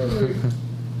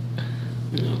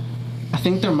 I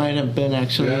think there might have been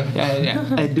actually. Yeah.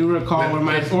 I do recall where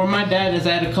my dad has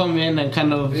had to come in and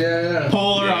kind of yeah.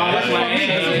 pull her off. Like,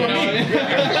 hey, you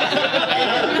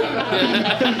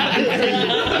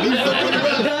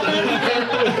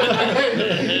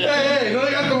Hey, no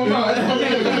digas como mamá, es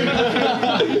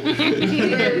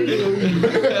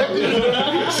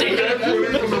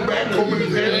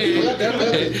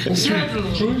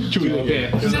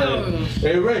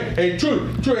Hey, Ray, hey, Troy,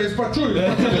 it's for Troy.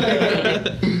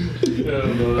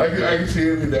 I can see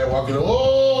his dad walking.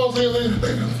 Oh,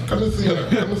 come and see her.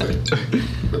 Come and see.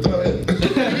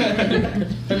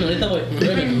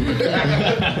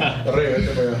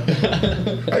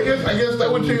 I guess that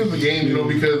would change the game, you know,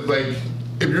 because like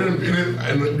if you're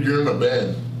in a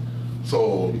band,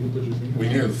 so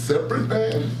when you're in separate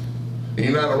bands and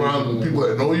you're not around people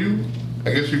that know you,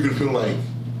 I guess you could feel like,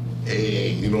 hey,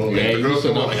 you know, like the girls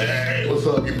come up, hey, what's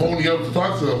up? You pony up to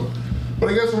talk to them. But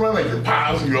I guess around like your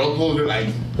pals, your uncles, they're like,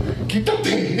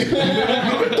 quítate, no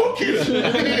me toques.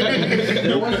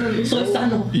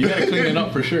 You gotta clean it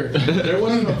up for sure. There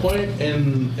wasn't a point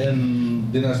in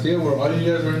Dinastia where all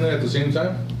you guys were in there at the same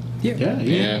time? Yeah.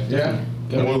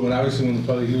 When obviously when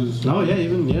probably he was. Oh yeah,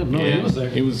 even yeah, no, he was there.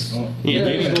 It was Yeah.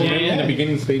 in the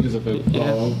beginning stages of it.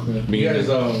 Oh, okay. You guys,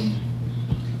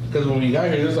 because when we got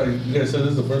here, this like you guys said, this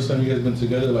is the first time you guys been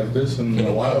together like this in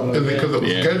a while. Is it because of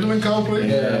scheduling conflict?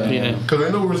 Yeah. Because I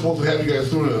know we were supposed to have you guys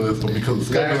sooner than this, but because of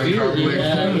scheduling conflict,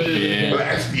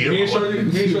 last year. Me and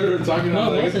Shorty were talking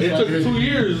about it. It took 2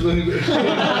 years.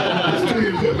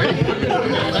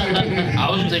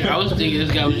 I was thinking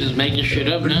this guy was just making shit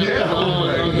up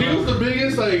now. He was the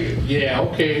biggest, like, yeah,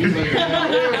 okay. He's like,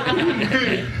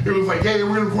 It was like, hey,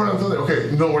 we're gonna record on Sunday. Okay,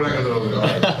 no, we're not gonna do it. All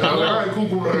right. And I was like, all right,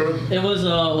 cool. It was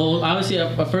well, obviously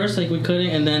at first like we couldn't,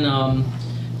 and then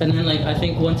like I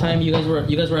think one time you guys were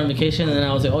on vacation, and then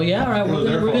I was like, oh yeah, all right,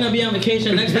 we're gonna be on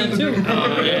vacation next time too.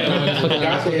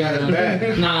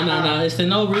 Nah. It's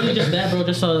no, really just that, bro.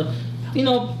 Just you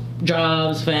know,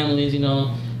 jobs, families, you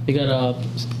know. We got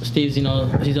Steve's, you know,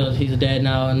 he's a dad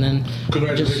now, and then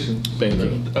Congratulations. Thank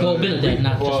you. well, been a dad,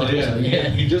 not just Well, a person.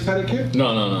 Yeah. You just had a kid? No.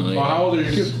 Oh, how old are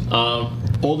your kids?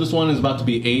 Oldest one is about to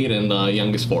be 8, and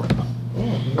youngest 4.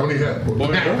 How many have? Boy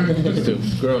and girl? 2,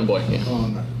 girl and boy. Yeah. Oh,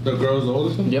 no. The girl's the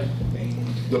oldest one? Yep.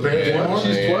 The parents want more?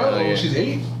 She's 12 Yeah. or she's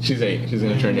 8? She's 8. She's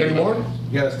gonna turn 8. Any more?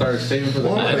 You gotta start saving for the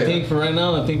More? I think for right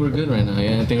now, I think we're good right now.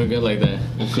 Yeah, I think we're good like that.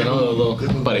 You know, a little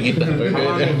parejita. We're How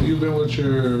long have good. you been with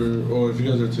your, or if you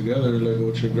guys are together, like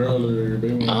with your girl or your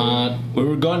baby? We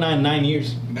were going on 9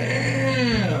 years.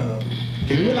 Damn.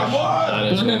 Give me la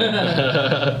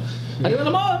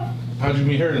How'd you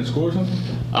meet her in school or something?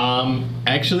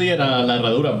 Actually at La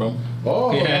Herradura, bro.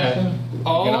 Oh, Yeah.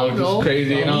 Oh, You know, just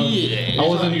crazy, you know. I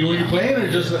wasn't. Were you playing or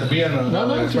just being a?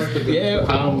 No, just, yeah.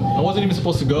 I wasn't even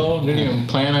supposed to go. Didn't even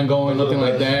plan on going. Nothing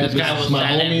like that. This guy Just was my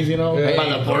standing homies, you know. Yeah. Hey, by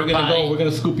the we're porta gonna potty. go. We're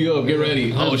gonna scoop you up. Get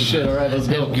ready. Oh shit! All right, let's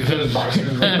go.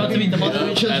 About to meet the mother of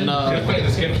your children. And Playing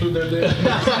the skin food that day.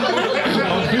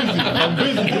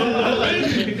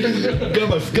 got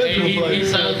my schedule He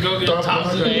saw his girl get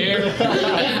tossed in the air.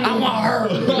 I want her.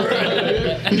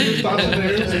 He's like,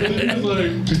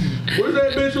 where's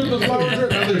that bitch with the flower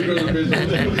dress? Other girl with the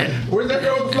bitch. Where's that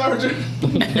girl with the flower dress?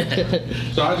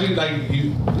 So how'd you like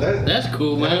you? That's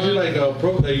cool, How'd you man.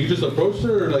 like you just approached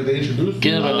her or like they introduced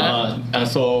Get you? him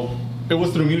So it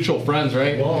was through mutual friends,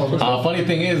 right? Wow. Funny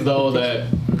thing is though that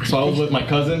so I was with my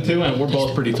cousin too, and we're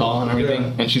both pretty tall and everything,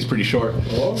 Yeah. and she's pretty short.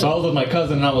 Oh. So I was with my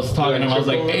cousin and I was talking to him. I was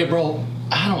like, "Hey, bro,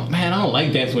 I don't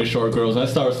like dancing with short girls." And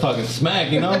I started talking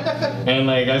smack, you know. And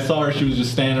like I saw her, she was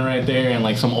just standing right there, and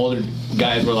like some older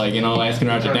guys were like, you know, asking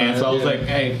her out to dance. So I was like,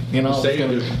 "Hey, you know, Saved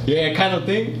let's her. go." Yeah, kind of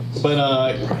thing.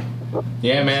 But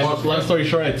yeah, man. Long story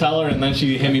short, I tell her, and then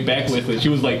she hit me back with it. She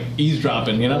was like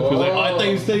eavesdropping, you know. She was like, "Oh, I thought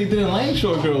you said you didn't like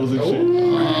short girls and shit." You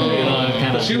know, it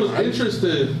kind But she of was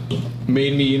interested.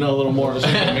 made me, you know, a little more.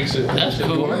 Makes it. That's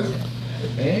cool.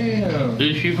 Damn.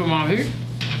 Is she from out here?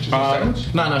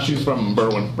 No, she's from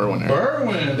Berwyn area.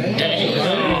 Berwyn. Damn.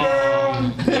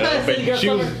 Damn. Yeah, but she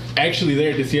was actually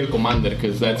there to see El Commander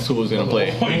because that's who was gonna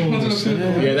play.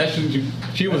 Yeah,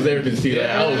 she was there to see that.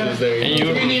 I was just there. And you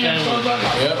were from Sandwich.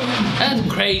 Yep. That's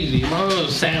crazy. My little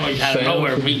sandwich out of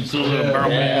nowhere meets little Berwyn.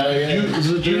 Yeah.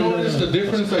 You notice the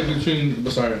difference, like between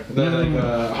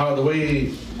how the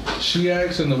way she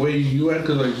acts and the way you act?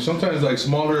 Cause like sometimes like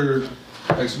small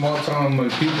town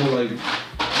like people like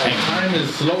time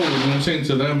is slow. You know what I'm saying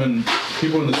to them and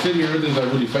people in the city, everything's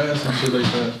like really fast and shit like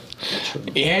that.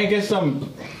 Yeah, I guess not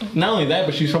only that,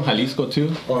 but she's from Jalisco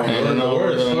too. Oh, And, the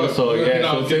worst. so yeah,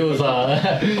 No, so it was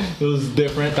it was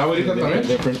different. Abuelita también?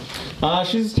 Different.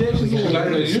 She's lighter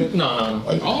than you? No.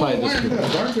 Oh, Probably my this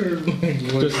God, darker.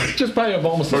 just probably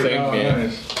almost the same. Oh, Yeah.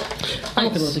 nice.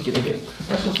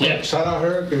 Yeah. Shout out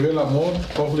her, que vive el amor.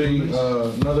 Hopefully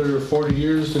another 40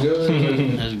 years together.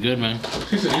 That's good, man.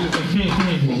 She said,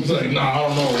 it's like, nah, I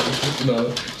don't know. No,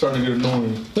 starting to get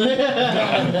annoying.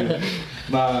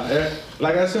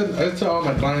 Like I said, I tell all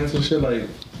my clients and shit, like,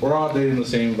 we're all dating the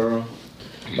same girl.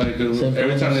 Like,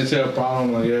 every time they say a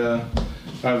problem, like, yeah,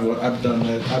 I've done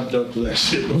that. I've dealt with that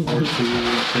shit before too.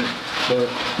 And shit. But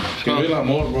que vive el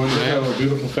amor, bro. You have a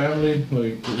beautiful family.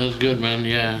 Like, That's good, man.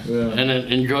 Yeah. Yeah. And then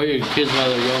enjoy your kids while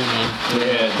they're young, man.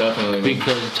 Yeah, definitely.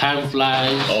 Because time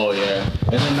flies. Oh yeah.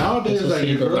 and then nowadays, like,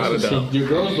 your Without a girls, doubt. your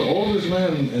girls the oldest,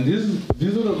 man. And these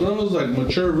little girls, like,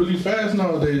 mature really fast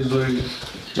nowadays. Like,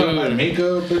 talking about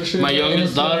makeup and shit. My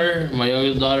youngest daughter,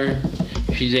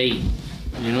 she's 8.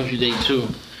 You know, she's 8 too.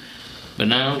 But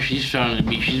now she's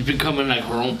becoming like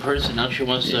her own person. Now she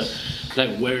wants to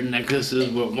like wear necklaces,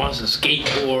 but wants to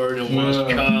skateboard and wants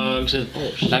chugs and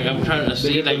like I'm trying to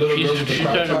see like she's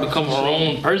trying to become her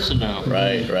own person now.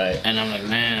 Right. And I'm like,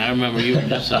 man, I remember you were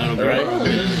just a little girl.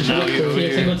 Now you're over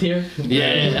Single here. tear.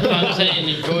 Yeah, that's what I'm saying.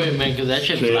 Enjoy it, man, because that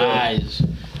shit flies.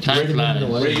 Time flies.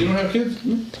 Ray, you don't have kids?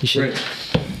 You should.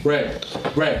 Ray.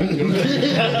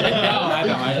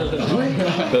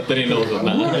 That he knows it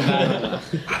now.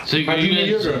 So How'd you meet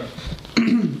your guys, girl?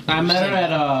 I met her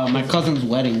at my cousin's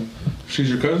wedding. She's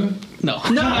your cousin? No. I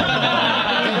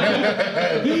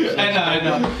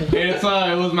know. It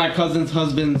was my cousin's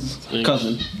husband's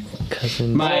cousin.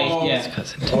 Cousin. Yeah.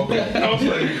 Cousin. Okay. I was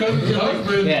like, your cousin's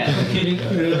husband?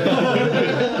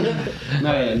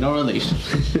 Yeah. No relation.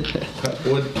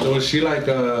 Was she like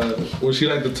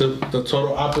the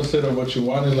total opposite of what you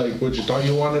wanted, like what you thought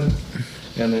you wanted?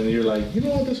 And then you're like, you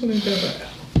know what, this one ain't that bad.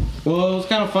 Well, it was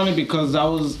kind of funny because I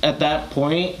was at that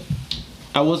point,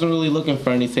 I wasn't really looking for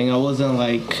anything. I wasn't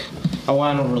like, I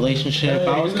wanted a relationship.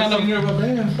 I was kind of, of a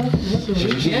band.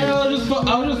 yeah, I was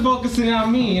just focusing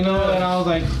on me, you know, and I was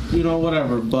like, you know,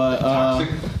 whatever. But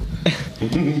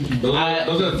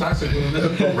Those are the toxic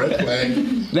ones. Red flag.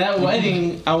 That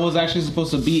wedding, I was actually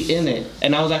supposed to be in it,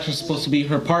 and I was actually supposed to be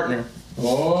her partner.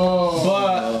 Oh.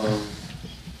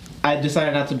 But I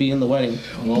decided not to be in the wedding.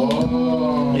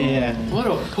 Oh. Yeah. What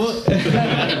a put.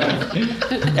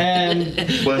 And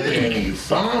But then you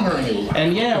saw her and you was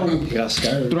like, yeah, You got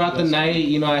scared. throughout the night,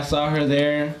 you know, I saw her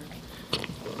there,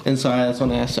 and so that's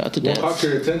when I asked her out to What caught dance.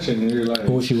 your attention? And you're like,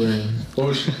 What was she wearing?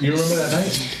 you remember that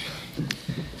night?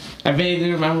 I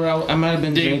vaguely remember I might have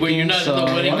been Dude, drinking. were you not so at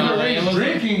the wedding? it was,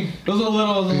 Drinking. it was a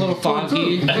little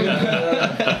foggy.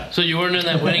 So you weren't in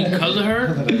that wedding because of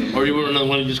her? Or you weren't in the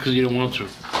wedding just because you didn't want to?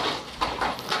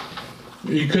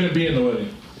 You couldn't be in the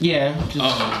wedding. Yeah, just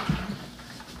Oh.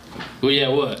 Well, yeah,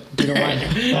 what?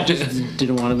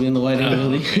 didn't want to be in the wedding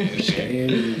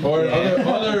really. Or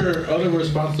other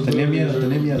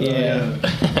responsibilities. Yeah.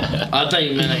 I thought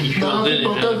you meant that you no, still did it.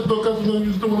 Huh? because you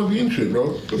just don't want to be in shit,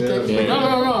 bro.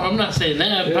 No, I'm not saying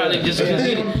that. Probably just because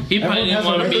he probably didn't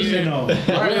want to be here. No.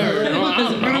 Whatever, no, I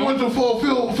don't You don't know. want to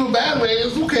feel bad, man.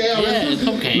 It's okay. Yeah, it's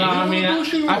okay. No, I mean,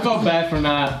 I felt bad for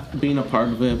not being a part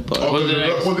of it, but Was it-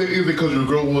 Is it because your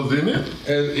girl was in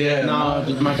it? Yeah. no,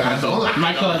 just my That's all. cousin.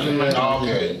 My cousin. Oh,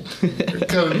 okay.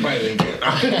 Cousin might ain't get.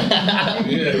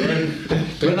 Yeah, right.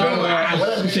 But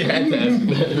no, She had to ask.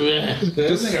 Yeah.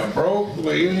 This nigga broke.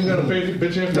 Like, you ain't gonna pay for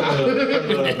bitch in for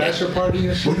the bachelor party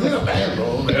and shit. Well, you're not bad,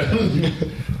 bro.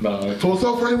 No. So what's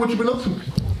up, Ferny? What you been up to?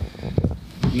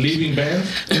 Leaving bands?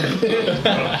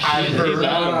 I heard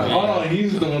that. Oh,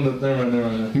 he's the one that. Never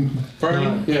mind.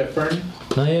 Ferny? Yeah, Ferny.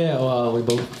 No, yeah, well, we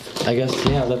both, I guess,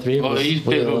 yeah, the three of Oh, us. he's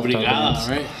we been left our obrigado, bands.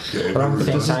 right? Around the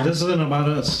same time. This isn't about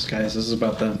us, guys. This is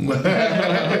about them.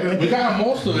 We got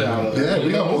most of it out of it. Yeah,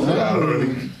 we got most of that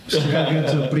already. We got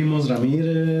into Primos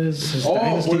Ramirez, his Oh,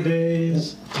 dynasty we're-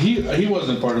 days. He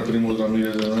wasn't part of Primo's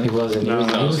Ramirez, right? He wasn't. No,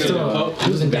 he was no. still.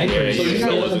 He was in diapers. So you Yeah,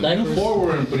 guys wasn't you four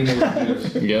were in Primo's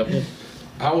Ramirez. Yep.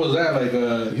 How was that?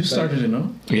 Like, You started it,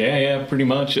 no? Yeah, pretty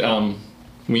much.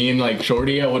 Me and like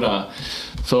Shorty, I would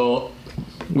so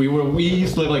we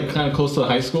used to live like kind of close to the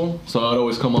high school, so I'd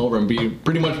always come over and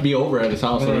pretty much be over at his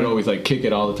house, and we'd always like kick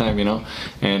it all the time, you know.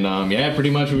 And yeah, pretty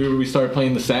much we started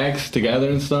playing the sax together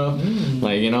and stuff.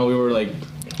 Like, you know, we were like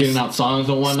getting out songs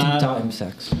and Steve whatnot. taught him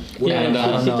sex. Yeah, And,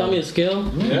 he taught me a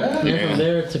skill. Yeah. And then from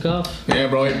there, it took off. Yeah,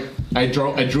 bro. I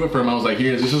drew it for him. I was like,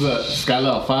 here, this is a scala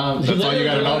of 5. That's all you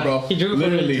gotta know, bro. He drew it for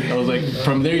Literally. I was like,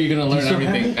 from there you're gonna learn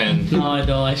everything. And No, I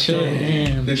don't. I should.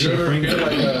 Damn. Did you ever feel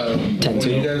like when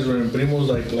you guys were in Primos,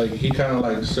 like he kind of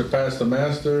like surpassed the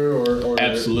master, or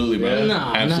absolutely, bro. Yeah. No,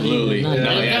 not Absolutely. even, not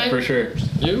No, even. yeah, for sure.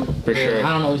 You? For sure. I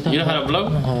don't know what he's talking You know how to blow?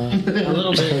 A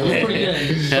little bit. I'm pretty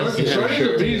good. Shorty's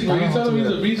a beast, but you tell him he's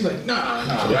a beast, like nah,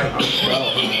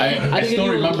 right? I still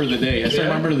remember the day. I still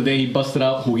remember the day he busted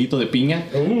out Juguito de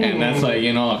Piña. Ooh. And that's like,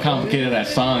 you know, a complicated ass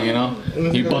song, you know.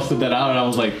 He busted that out and I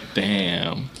was like,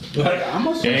 damn. Like I'm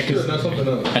a Yeah, shit, that's something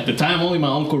else. At the time, only my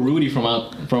uncle Rudy from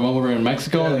over in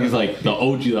Mexico, he's like the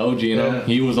OG, you know. Yeah.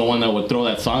 He was the one that would throw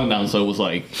that song down, so it was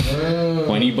like,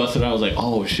 when he busted it, I was like,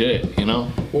 oh shit, you know.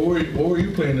 What were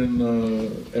you playing in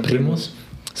Primos.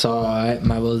 So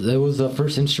it was the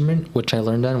first instrument which I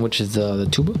learned on, which is the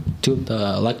tuba,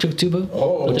 the electric tuba,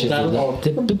 Oh, which is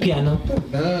the piano.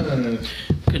 Nice.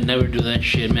 Could never do that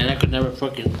shit, man. I could never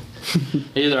fucking.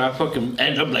 Either I fucking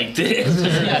end up like this.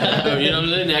 Or, you know what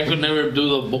I'm saying? I could never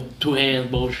do the two hands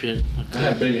bullshit. I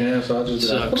had big hands, so I just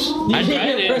Sucks. I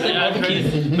tried it, man. I tried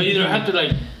it. But either I have to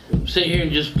like sit here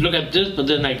and just look at this, but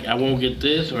then like I won't get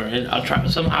this, or I'll try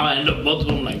somehow I end up both of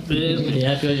them like this.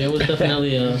 Yeah, I feel you. It was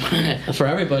definitely for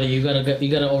everybody. You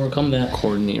gotta overcome that.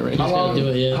 Coordinate, right? How long, do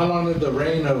it, yeah. how long did the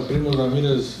reign of Primos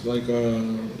Ramirez like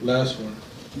last for?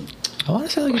 I want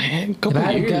to say like Man, if I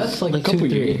had to guess, like a 2, couple 3.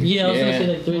 years. Yeah, I was gonna say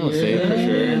like 3 I would years. say for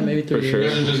sure. Yeah, maybe 3 For years. sure. You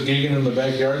guys are just gigging in the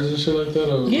backyards and shit like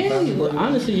that? Or Yeah, backyard?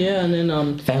 honestly, yeah, and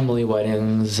then Family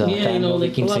weddings, yeah, you know,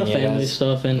 like a lot of family quinceañeras.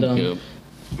 stuff, and Yep.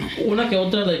 una que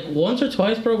otra, like once or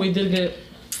twice, bro, we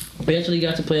actually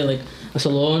got to play like a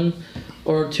salon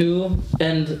or two,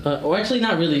 and or actually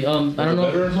not really. I don't know.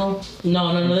 Veterans home?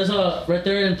 No. There's a right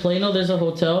there in Plano. There's a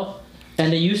hotel.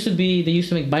 And they used to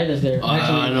make bailes there. Actually.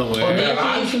 I know where. And they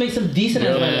actually used to make some decent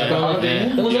ass bailes, bro. Like,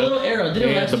 yeah. it was a little era. It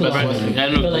didn't last the too best long. one. I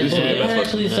know. But like, This they is had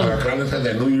actually some. Kind of had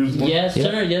that New Year's one.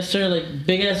 Yes, sir. Like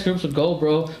big ass groups would go,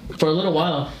 bro, for a little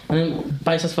while, and then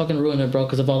Paisas fucking ruined it, bro,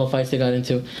 because of all the fights they got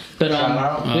into. But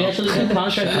we actually got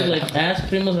contracted, like asked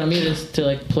Primos Ramirez to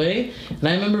like play, and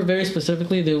I remember very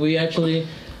specifically that we actually.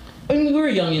 I mean, we were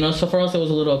young, you know, so for us it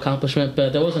was a little accomplishment.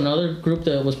 But there was another group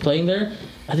that was playing there.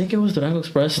 I think it was Durango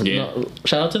Express. Yeah. No,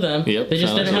 shout out to them. Yep, They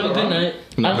just shout didn't out have a to good them. night.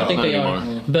 I No, don't think not they anymore.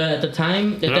 are. But at the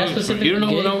time, at that specific You don't know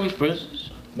gig, what always press?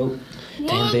 Nope.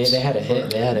 Damn, they had a hit.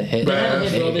 They had a hit.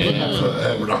 Bad. bro, they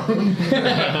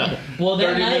Well, that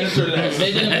 30 night minutes or less.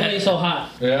 they didn't play so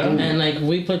hot. Yeah. And like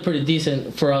we played pretty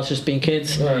decent for us just being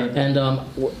kids. Right. And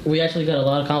we actually got a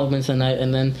lot of compliments that night.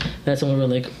 And then that's when we were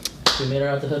like, we made her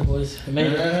out the hood, boys. We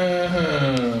made it.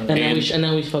 And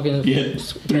then we fucking. Yeah.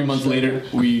 3 months later,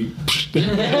 we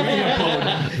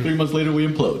implode. 3 months later, we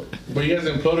implode. But you guys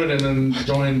imploded and then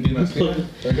joined Dinastia,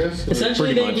 I guess.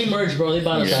 Essentially, Pretty we much. merged, bro. They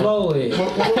bought us out. Slowly.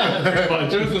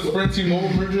 There's the sprint team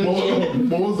over merger.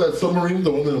 What was that submarine?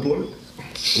 The one that imploded?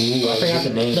 Ooh, I forgot the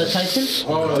name. The Titan?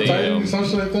 Oh, Damn. Titan,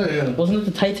 something like that, yeah. Wasn't it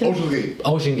the Titan? Ocean Gate.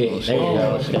 Ocean Gate. There you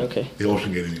Oh, go. okay. The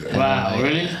Ocean Gate. You guys. Wow,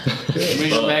 really?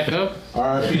 Bring it back up?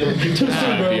 R.I.P. Too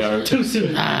soon, bro. Too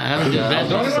soon. That was bad.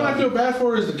 The only one I feel bad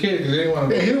for is the kid because they didn't want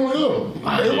to Yeah, go. he didn't want to go.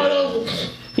 Everybody else.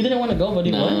 He didn't want to go, but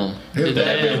he went. His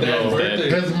dad, Dad's birthday.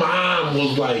 his mom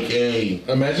was like, "Hey,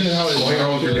 Imagine how his when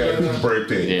was your mom dad's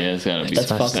birthday?" Yeah, it's gotta be. That's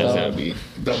fucked up. gotta be.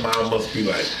 The mom must be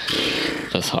like,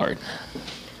 That's hard.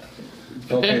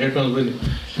 Okay, here comes Willy.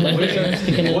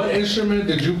 What instrument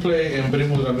did you play in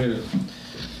Primos Ramirez?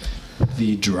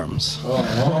 The drums. "He's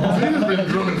been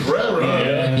drumming forever."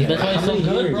 Huh? That's why he's so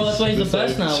good, bro. That's why he's the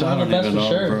best now. One of the best for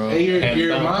sure. Hey,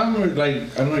 your mom, or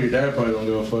like, I know your dad probably don't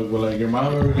give a fuck, but like, your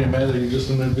mom ever get mad that you just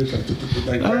in that bitch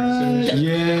like practicing?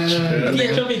 Yeah.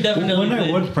 Yeah, Chubby definitely When I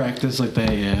did. would practice like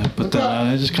that, yeah. But then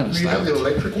I just kind of Do you have stopped. the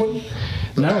electric one?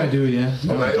 Now I do, yeah.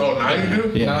 Oh, now you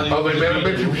do? Yeah. I was like, man, I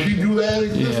bet you if she do that,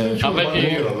 Yeah. I bet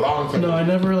you- a long time. No, I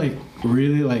never like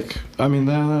really like. I mean,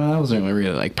 that wasn't really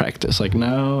like practice. Like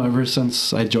now, ever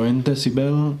since I joined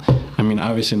Decibel, I mean,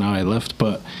 obviously now I left,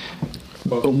 but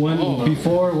when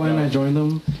I joined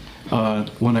them,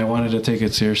 when I wanted to take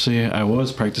it seriously, I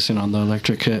was practicing on the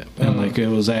electric kit, and like it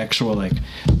was actual like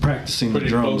practicing Pretty the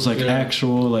drums, close, like yeah.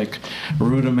 actual like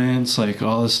rudiments, like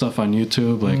all this stuff on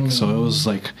YouTube, like so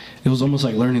it was almost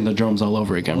like learning the drums all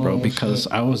over again, bro, because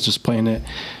I was just playing it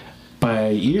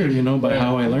by ear, by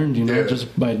how I learned, Yeah.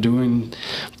 just by doing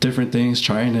different things,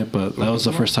 trying it. But that was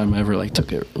the first time I ever like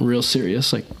took it real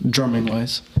serious, like drumming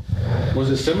wise. Was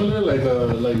it similar? Like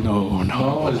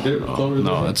No, it's different. Totally no,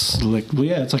 different? it's like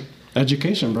it's like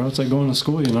education, bro. It's like going to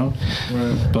school,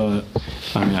 Right. But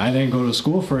I mean, I didn't go to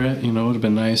school for it. It would have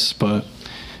been nice, but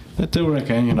I did what I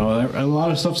can. A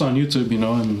lot of stuff's on YouTube,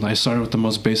 and I started with the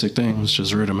most basic things,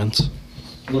 just rudiments.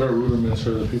 What are rudiments for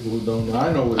the people who don't know?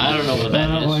 I know what it I don't know what that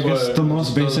Well, I is. guess But the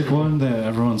most still- basic one that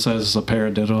everyone says is a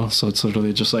paradiddle. So it's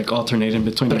literally just like alternating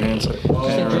between your hands.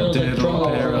 Paradiddle.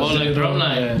 Oh, like drum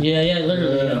line. Yeah,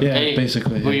 literally. Yeah, Hey,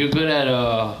 basically. Were yeah. you good at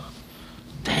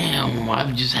damn,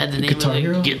 I just had the name Guitar of it.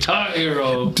 Hero? Guitar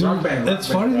Hero. Rock band, It's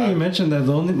rock funny band, that you rock. mentioned that.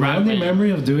 My Rock only band.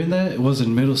 memory of doing that was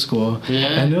in middle school. Yeah.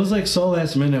 And it was like so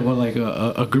last minute when like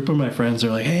a group of my friends are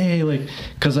like, hey, like,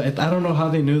 cause I don't know how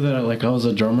they knew that I was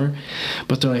a drummer,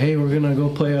 but they're like, hey, we're gonna go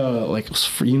play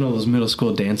those middle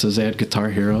school dances. They had Guitar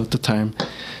Hero at the time.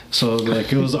 So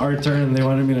like it was our turn and they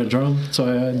wanted me to drum, so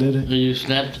I did it. You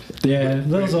snapped. Yeah,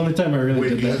 that was the only time I really Wait,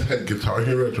 did you guys that. had Guitar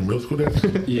Hero at your middle school dance?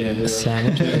 Yeah.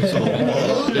 Sandwiches.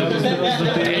 That was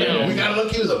the thing. Damn. We got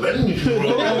lucky it was a vending machine,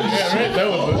 bro.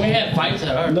 We had fights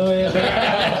at our. No, yeah,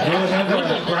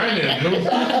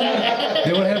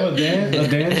 they would have a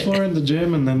dance floor in the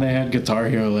gym, and then they had Guitar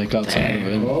Hero like outside of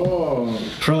it Oh.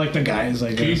 for like the guys.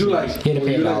 Like Can you do like, He had to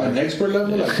pay you do $1. like an expert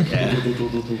level? Like,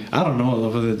 I don't know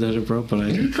if they did it, bro, but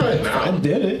You try it now. I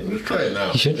did it. Just try it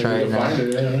now. You should try it now. find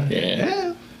it, yeah.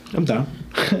 Yeah, I'm down.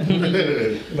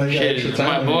 Like, Shit,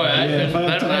 my boy, I Yeah, if I couldn't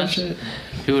have bet time, last. shit.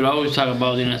 He would always talk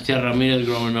about Dinastia Ramirez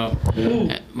growing up.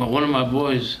 But one of my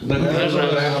boys. Like, that's what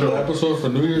I have the episode for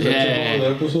New Year's. Yeah. The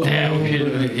episode. Damn, he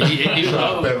would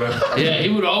always, Man. yeah, he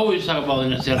would always talk about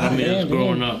Dinastia Ramirez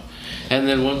growing up. And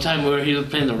then one time where he was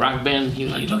playing the rock band, he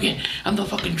was like, look, I'm the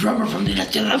fucking drummer from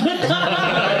Dinastia Ramirez.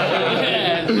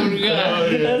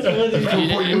 Yeah, That's funny.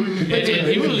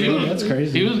 he was That's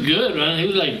crazy. He was good, man. He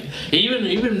was like,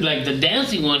 even like the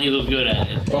dancing one, he was good at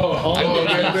it. Oh,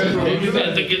 He was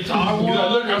at the guitar He's like,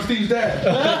 one. look, I'm Steve's dad.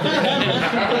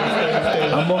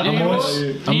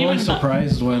 I'm always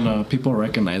surprised when people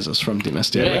recognize us from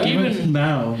Dinastia. Yeah, Like, even-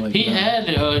 now, like He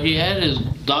had his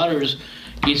daughter's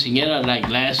quinceañera like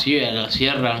last year at La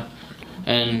Sierra,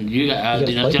 and you got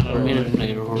You guys Dinastia played for Ramirez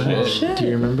played for him. Do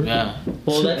you remember? Yeah,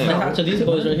 Well, that's to these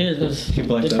boys right here because they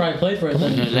blacked out. probably played for it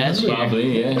then. last year.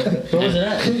 Probably, yeah. Where was it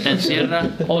at? La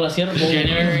Sierra. Oh, La Sierra.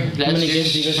 January, How last many year.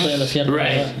 gigs do you guys play at La Sierra?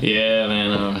 Right. Yeah,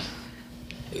 man.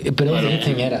 But it was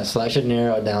quinceañera, so I should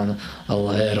narrow it down a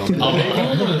little bit.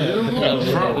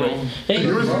 Hey, You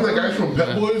ever seen the guys from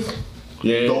Pet Boys?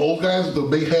 Yeah. The old guys with the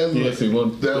big heads? Yes, he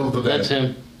was. That was the dad. That's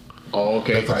him. Oh,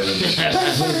 okay. That's how it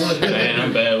is. Man,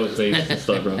 I'm bad with faces and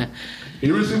stuff, bro.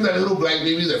 You ever seen that little black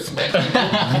baby that smacks you?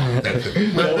 That's it.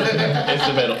 It's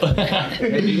the middle.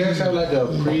 Hey, do you guys have like a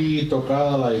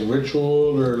pre-tocada like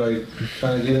ritual or like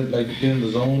trying to get in the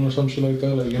zone or some shit like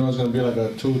that? Like you know it's gonna be like a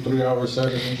 2-3 hour set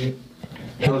or some shit.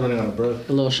 I was running out of breath.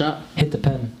 A little shot. Hit the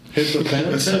pen. Hit the pen.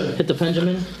 Hit the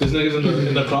Benjamin. This nigga's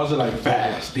in the closet like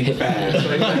fast, be fast.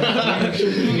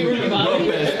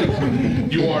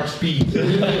 You are speed.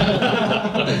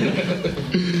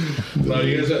 No,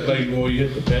 you guys have, like when you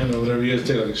hit the pen or whatever, you guys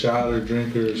take like a shot or a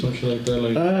drink or some shit like that.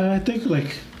 Like I think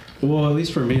like, well, at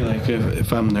least for me, like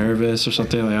if I'm nervous or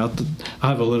something, like I'll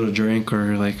have a little drink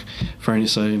or like Ferny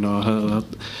said, you know, I'll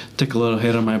take a little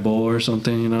hit on my bowl or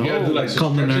something, you know. you gotta do like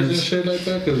calm the some stretches and nerves. shit like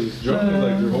that because drunk is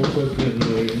like your whole foot getting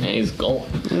like, And he's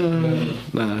going.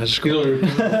 Nah, I just you know, you're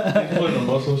putting the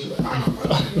muscles.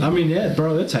 Like, I mean, yeah,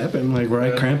 bro, that's happened. Like where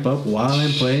I cramp up while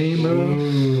I'm playing,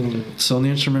 bro. It's the only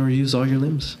instrument where you use all your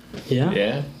limbs. Yeah.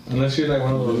 Yeah. unless you're like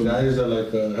one of those guys that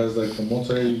like has like the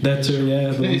multi. That too,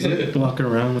 yeah. The ones that walking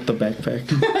around with the backpack.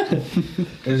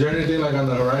 Is there anything like on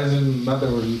the horizon? Not that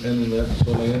we're ending the episode.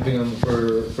 Like anything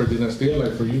for Dinastia,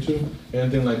 like for YouTube?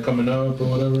 Anything like coming up or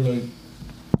whatever? Like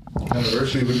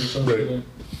anniversary or something? Like,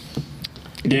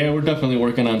 Yeah, we're definitely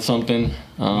working on something.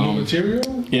 new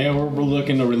material? Yeah, we're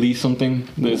looking to release something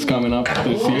that's coming up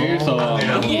this year. So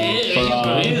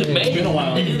it's been a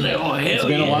while. It's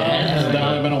been a while. It's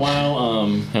definitely been a while.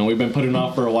 And we've been putting it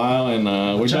off for a while, and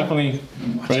we're definitely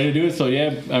ready to do it. So yeah,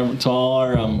 to all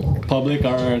our public,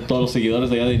 our todos los seguidores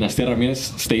de Dinastia Ramirez,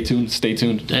 stay tuned. Stay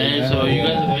tuned. And so you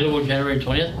guys available January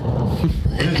 20th?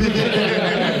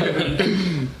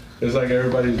 It's like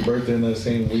everybody's birthday in the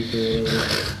same week or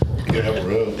whatever. Yeah,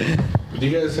 bro. Do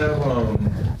you guys have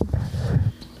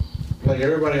like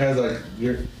everybody has like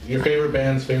your favorite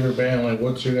band's favorite band? Like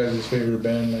what's your guys' favorite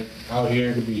band? Like out here,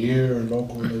 it could be here or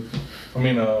local. Like, I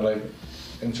mean, like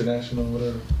international,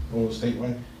 whatever, or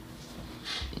statewide.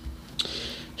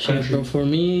 Shit, bro, for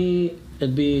me,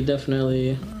 it'd be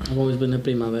definitely. I've always been a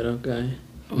Primavera guy.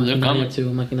 They're coming. Too.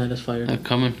 Maquinaria's fire. They're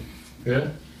coming. Yeah.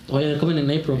 Oh yeah, they're coming in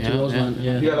April too. Yeah, Those yeah. one,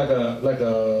 yeah. You got like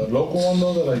a local one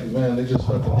though that like man they just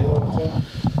fucking hit all the time.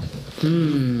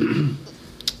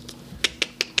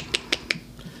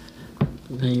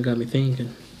 Then you got me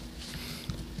thinking.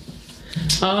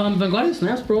 Vanguardia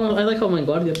snaps, bro. I like how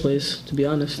Vanguardia plays, to be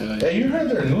honest. Hey, you heard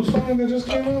their new song that just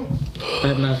came out? I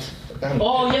have not.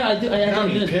 Oh yeah, I do. I Got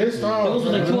me did. pissed off. Those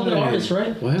were like two other artists,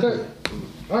 right? What happened?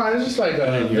 It's just like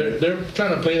they're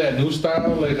trying to play that new style,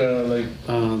 like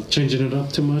Changing it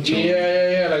up too much?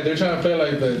 yeah. Like they're trying to play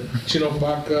like the Chino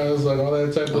Pacas, like all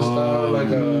that type of style, like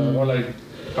or like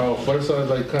how Fuerza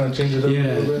like kind of changes it up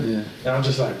a little bit. Yeah. And I'm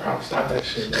just like, bro, stop that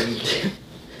shit. Dude.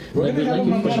 We're Like- gonna have like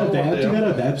them on you the show one day. You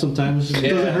gotta adapt sometimes. It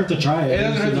doesn't hurt to try it. It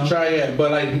doesn't hurt to try it, but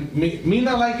like me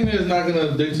not liking it is not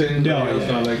gonna dictate anybody No, else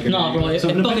yeah. not liking it. No, bro. It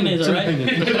fucking is,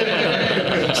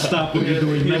 alright. Stop what you're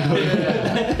doing now.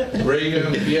 Ray, you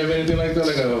have anything like that,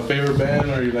 like a favorite band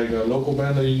or like a local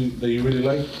band that you really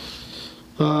like?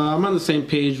 I'm on the same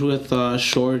page with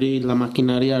Shorty, La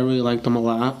Maquinaria. I really like them a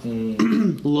lot.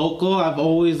 Local, I've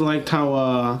always liked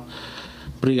how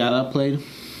Brigada played.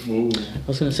 Ooh. I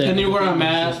was gonna say. Anywhere I'm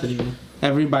at,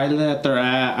 every baile that they're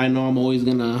at, I know I'm always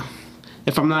gonna.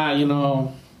 If I'm not,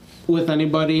 with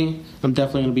anybody, I'm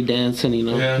definitely gonna be dancing.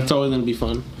 Yeah. It's always gonna be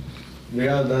fun.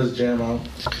 Yeah, does jam out.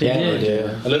 Yeah, did. they do.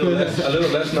 A little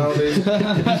less nowadays.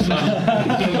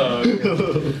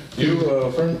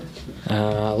 You, Fern?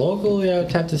 Locally, I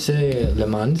would have to say Le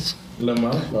Mans. Le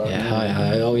Mans?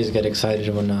 Yeah, I always get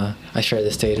excited when I share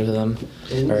the stage with them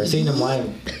or seeing them live.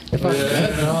 If I'm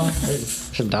good,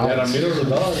 some Yeah, dogs. Ramirez the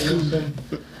dog. You know what I'm saying?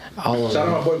 All of Shout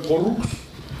out them. my boy Porux.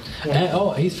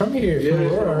 And, he's from here. Yeah, from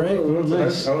Aurora, right? I went to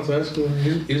high school.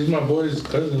 He's my boy's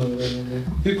cousin. Over there.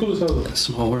 He's cool as hell. Though.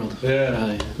 Small world.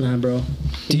 Yeah. Nah, bro.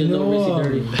 Do you know?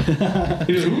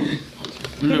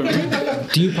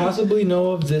 Do you possibly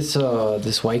know of this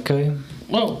white guy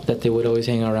Whoa. that they would always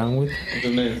hang around with? What's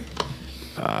his name?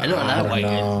 I know that white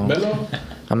guy. Mello?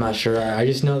 I'm not sure. I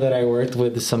just know that I worked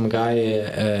with some guy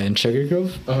in Sugar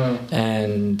Grove,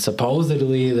 and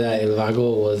supposedly that El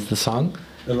Vago was the song.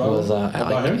 Was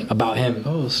About him? About him.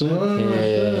 Oh, snap.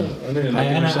 Yeah.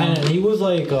 And he was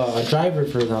like a driver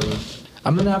for them.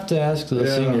 I'm gonna have to ask the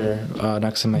singer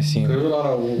next time I see There's him. a lot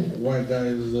of white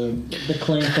guys The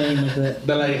claim fame of it.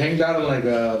 that like hanged out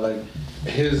in like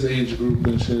his age group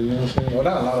and shit. You know what I'm saying? Well,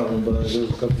 not a lot of them, but there was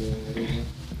a couple.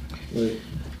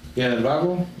 Yeah, El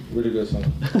Vago, really good song.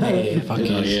 Hey, fuck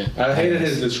yeah. I hated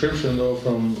his description though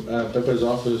from Pepe's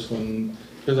office when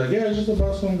he was like, "Yeah, it's just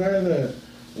about some guy that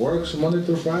works Monday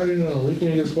through Friday, and on the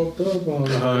weekend he gets fucked up.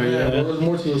 yeah. There's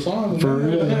more to the song. For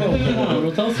real. Come on,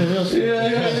 bro, tell us some real shit.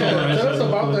 Yeah. Tell us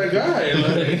about that guy.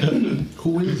 Like,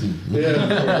 Who is he? yeah,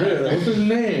 for real. What's his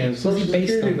name? What's he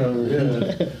based Security number.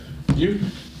 Yeah. You?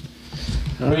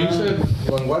 But you said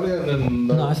Vanguardia and then...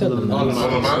 No, I said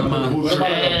Lemon. Who's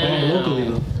that? Locally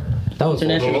though. That was The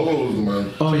International. logo was the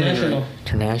man. Oh yeah. International.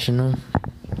 international.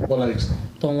 Well, like,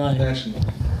 Don't lie. national.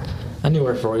 I knew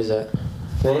where Freud's at.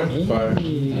 Freud? Fire.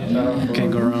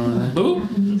 Can't go wrong with that.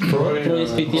 Who? Freud. Freud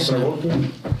is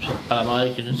 50.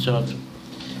 Mike, you just shut up.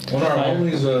 One of our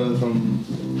homies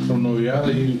from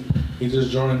Noviada, he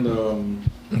just joined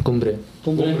Cumbre.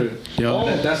 Cumbre. Yo.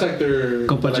 That's like their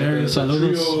Compa Jerry, the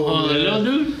saludos. trio. Oh, the little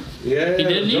dude? Yeah, He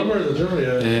did the drummer,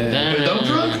 yeah. Yeah. Damn. The dump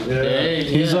truck? Yeah.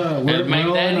 He's we're Mac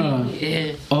all in Daddy?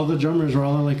 Yeah. all the drummers were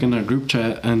all like in a group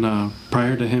chat, and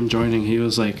prior to him joining, he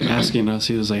was like asking us.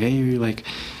 He was like, "Hey, like,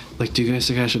 do you guys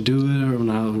think I should do it?" Or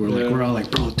now we're all like,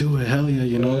 "Bro, do it, hell yeah,"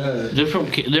 you know. Yeah. They're from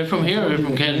here or they're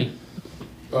from Cali?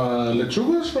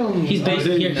 Lechuga's from... He's based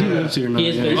He here. lives here now. He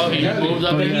is yeah. based Oh, he here. moved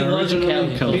up Oh, in He yeah, was in originally Cali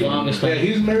for the Cali. longest Yeah, time.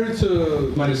 he's married to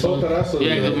Marisol Tarazo.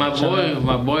 Yeah, 'cause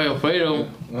my boy Alfredo,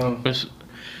 Oh. pues,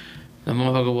 the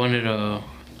motherfucker wanted to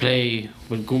play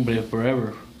with Cumbre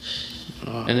forever.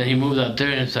 And then he moved out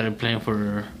there and started playing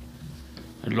for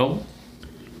El Lobo.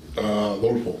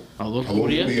 Adolfo. Adolfo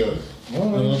Diaz. Diaz.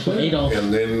 Oh, Adolf.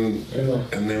 And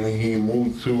then he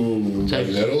moved to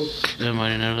Marineros. Yeah,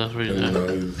 Marinero, that's where he's And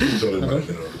at. he's still in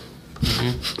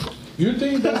Marineros. You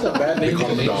think that's a bad name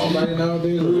to name somebody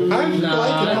nowadays?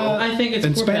 Nah, I think it's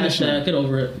In we're Spanish past that. now. Get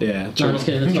over it. Yeah, No, I'm true. just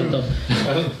kidding. That's fucked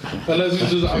up. Unless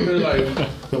it's just out there like...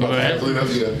 Yeah.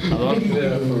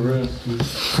 Yeah, for real.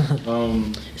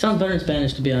 It sounds better in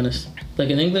Spanish, to be honest. Like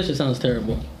in English, it sounds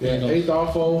terrible. Yeah,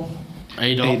 Adolfo.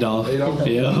 Adolf. Adolf.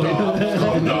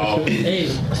 Yeah. No. Hey,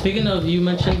 speaking of, you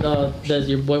mentioned that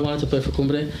your boy wanted to play for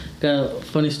Cumbre. Got a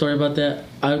funny story about that.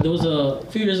 There was a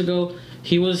few years ago,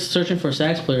 he was searching for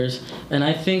sax players, and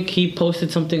I think he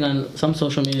posted something on some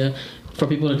social media for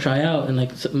people to try out and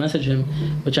like message him,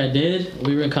 which I did.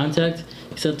 We were in contact.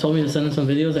 He told me to send him some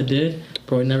videos. I did.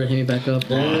 Bro, he never hit me back up.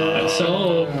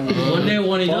 So one day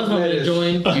when he does want me to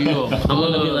join, I'm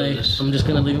gonna be like, I'm just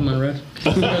gonna leave him on red.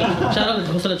 Shout out to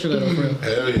Jose Lechuga, for real.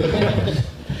 Hell yeah.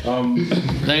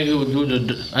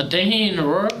 I think he in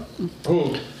Aurora.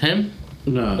 Who? Him?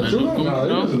 No. No, he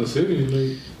was in the city.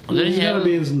 Like, Doesn't He's he gotta have,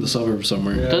 be in the suburbs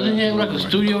somewhere. doesn't he have like a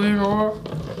studio here in Aurora?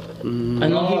 I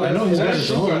know I know he's got That's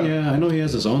his own. Sugar. Yeah, I know he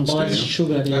has his own Oh, that's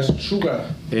studio. Sugar. Yeah. That's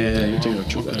Chuga. Yeah, you take a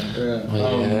Chuga.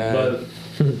 Yeah. But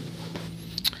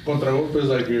Contragolpe is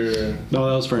like your... No,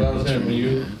 that was for That was him. him.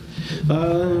 You...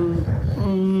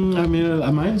 I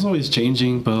mean, mine's always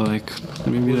changing, but like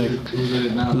maybe like Who's in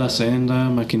it now? La Senda,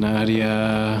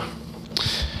 Maquinaria.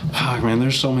 Fuck, man,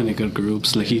 there's so many good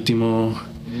groups. Legítimo.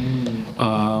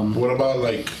 What about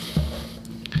like?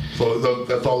 So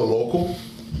that's all the local.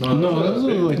 No, those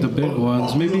are like the big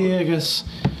ones. Maybe I guess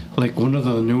like one of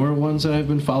the newer ones that I've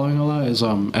been following a lot is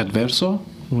Adverso.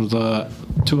 The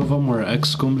two of them were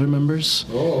ex-Cumbre members.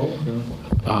 Oh,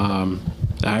 okay.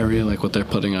 I really like what they're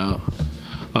putting out.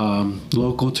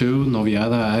 Local too,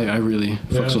 Noviada. I really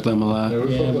fucks with them a lot. Yeah,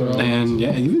 we fucked around. And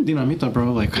yeah, even Dinamita,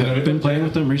 bro. Like I've been playing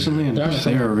with them recently, and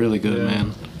they are really good,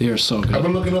 man. They are so I've good.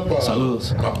 been looking up.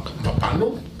 Saludos.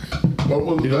 Mapano. What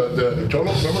was the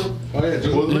Cholo? Remember? Oh, yeah,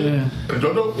 just... What was Yeah. it?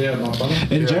 Jojo? Yeah,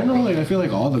 Mapano. In general, like I feel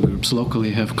like all the groups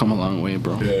locally have come a long way,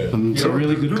 bro. Yeah. And it's a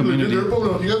really good community. You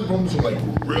guys are from some like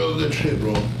real good shit,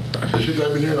 bro. The shit that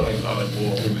I've been hearing, like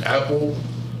well, in Apple,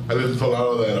 I listen to a lot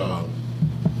of that.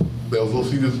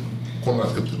 Those CDs con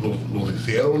las que los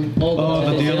hicieron. Oh,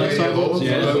 the DLX albums?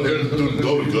 Yeah, Yeah.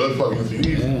 those are good fucking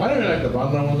CDs. I didn't like the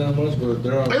banda one that much, but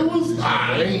they're all... It was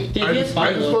I just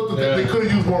thought that they could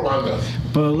have used more bandas.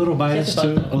 But a little bias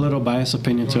too, a little biased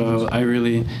opinion too. I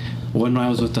really, when I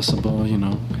was with Decibel, you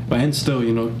know, and still,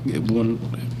 you know, when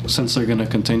since they're gonna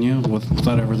continue with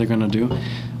whatever they're gonna do,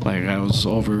 like I was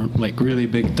over like really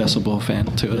big Decibel fan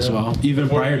too as well. Even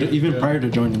prior to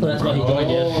joining Well, them. that's why he Bro.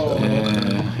 joined,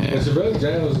 yeah. Yeah. It's a really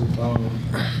jam was...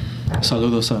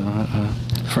 Saludos a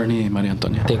Ferny y Maria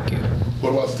Antonia. Thank you.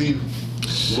 What about Steve?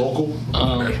 Local?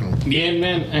 National? Yeah,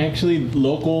 man. Actually,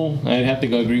 local. I'd have to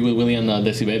go agree with Willy on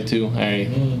Decibel too.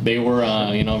 They were,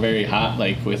 very hot.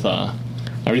 Like with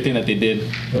everything that they did,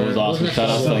 it was awesome. Shout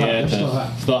out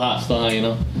to still hot. You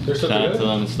know. They're still Shout out to together?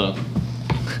 them and stuff.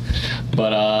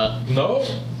 But No?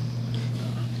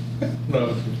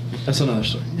 No. That's another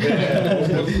story. Yeah,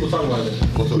 we'll talk about it.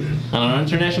 What's up? on an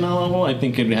international level, I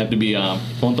think it'd have to be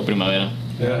Punto Primavera.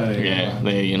 Yeah. Yeah,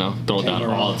 they throw down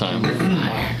all the time,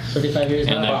 35 years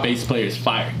and now. that bass player is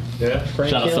fire. Yeah.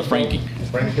 Shout out to Hill, Frankie.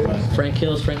 Frank Hills? Frank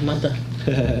Hills, Frank Mata.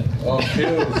 Oh,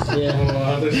 Hills.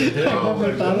 Yeah. Oh,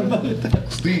 never thought about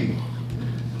it. Steve.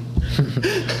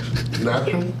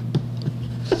 Natural?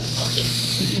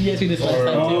 You asked me this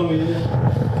last time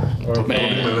too. Or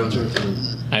Man.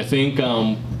 I think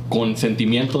con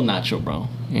sentimiento Nacho, bro.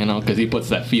 You know, because he puts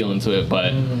that feel into it.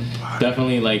 But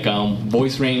definitely like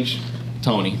voice range,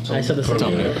 Tony. I said the same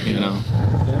Tony, thing. you know.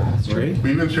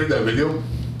 We even shared that video.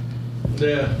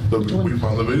 Yeah. We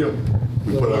found the video.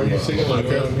 We put it on He's singing like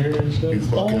podcast. here and shit. He's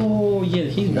fucking. Oh yeah,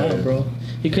 he's wild, bro.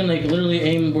 He can like literally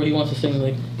aim where he wants to sing.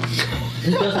 Like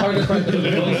he does hard to find the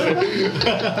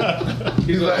voice.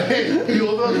 He's like, hey, he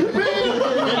goes on.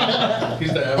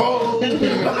 He's the Oh. He's a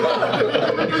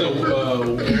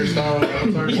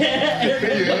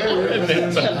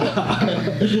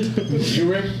hairstyle.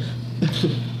 You Rick?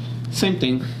 Same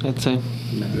thing, I'd say.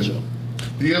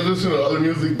 Do you guys listen to other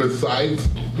music besides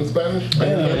in Spanish?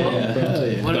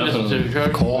 What do you listen to,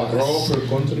 George? Rock or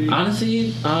country?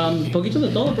 Honestly, poquito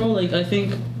de todo, bro. Like I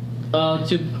think to.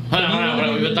 Hold on. I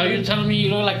thought you were telling me you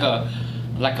look like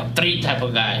a 3 type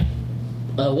of guy.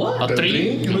 What? A 3?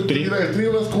 You look like a three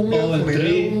of us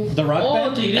cumbias. The rock Oh,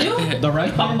 band? Trio? The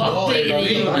rock band? Oh,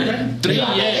 3,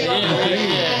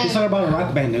 yeah. He's talking about a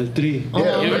rock band, El Tri.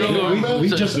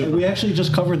 Yeah, We actually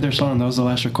just covered their song. That was the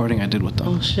last recording I did with them.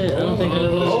 Oh shit! I don't think I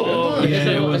know. I guess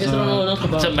I don't know enough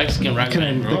about. It's a Mexican rock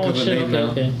band, bro. Oh shit!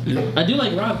 Okay. I do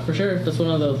like rock for sure. That's one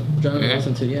of the genres I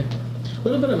listen to. Yeah. A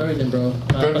little bit of everything, bro.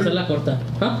 Pasar la corta.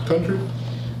 Huh? Country?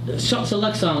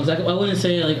 Select songs. I wouldn't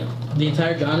say like the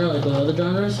entire genre, like with other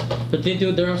genres, but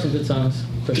there are some good songs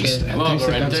for sure. Well,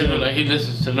 right there, like he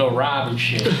listens to Lil Rob and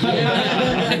shit.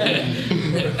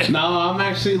 No, I'm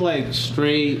actually like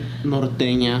straight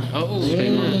norteña. Oh,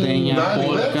 Straight norteña, Not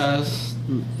polkas.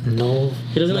 No.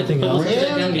 He doesn't like to put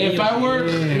If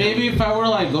I were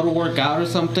like go to work out or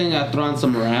something, I'd throw on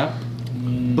some rap.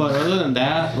 But other than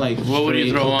that, like what would you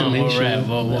straight throw on? What Nation. rap?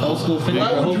 old school Why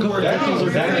Finnish. would you work out?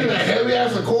 You're playing a heavy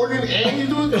ass accordion and you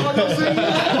doing cardio singing?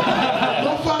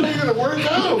 No fuck, you're gonna work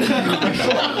out.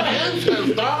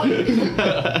 Stop.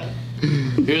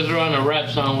 Here's around a rap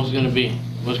song. What's gonna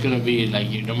be like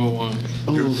your number one?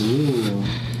 Ooh.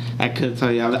 I could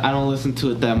tell you, I don't listen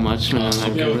to it that much, man. I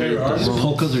Yeah, really artist? don't.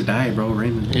 Polkas or Die, bro.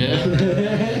 Raymond.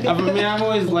 Yeah. I mean, I've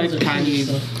always liked Kanye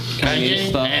stuff.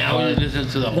 Man, I would listen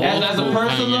to the whole. As a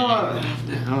person, Kanye. though, I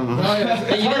don't know.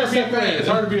 You gotta It's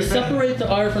hard to be a fan. separate the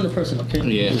art from the person, okay?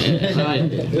 Yeah.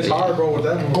 It's hard, bro, with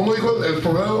that one. Como dijo el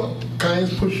Pharrell,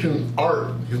 Kanye's pushing art.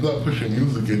 He's not pushing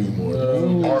music anymore.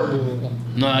 Art.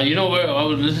 No, you know where I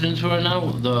was listening to right now?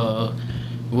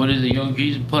 What is the Young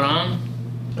Geese put on?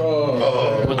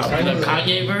 Oh, With the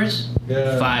Kanye verse?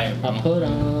 yeah. Fire. I put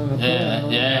on.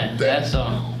 Yeah, that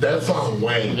song. That song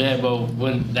Wayne. Yeah, but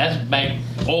when that's back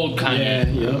old Kanye.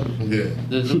 Yeah.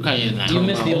 The new Kanye is not. You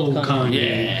missed the old Kanye.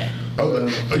 Yeah.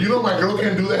 You know my girl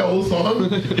can't do that whole song?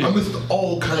 I miss the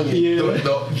old Kanye.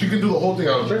 She can do the whole thing.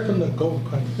 I was Straight from the gold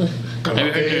kind. Have you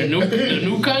heard the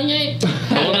new Kanye? The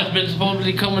one that's been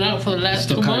supposedly coming out for the last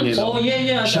 2 months? Oh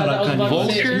yeah. Shout I out was about Kanye.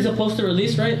 to say Vulture? he's supposed to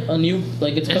release, right? A new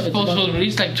like it's It's supposed to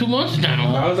release like 2 months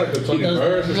now. I was like the 21st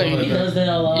or something He like does that.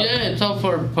 that a lot. Yeah, it's all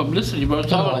for publicity, bro.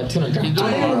 It's all, he's doing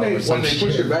I hate when they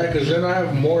push it back, because then I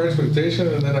have more expectation,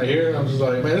 and then I hear it, and I'm just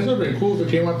like, man, this would have been cool if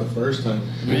it came out the first time.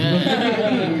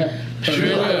 Yeah.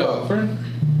 Straight up. Friend,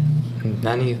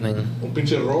 Anything. un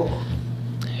pinche rock.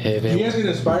 Do you Heavy. guys get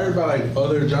inspired by like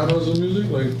other genres of music?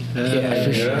 Like, Yeah,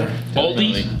 for sure.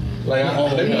 Oldies? like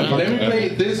let me play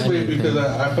it this way because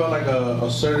I felt like a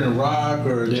certain rock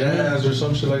or jazz or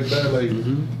some shit like that,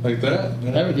 like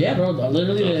that. Yeah, bro.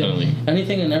 Literally, Definitely.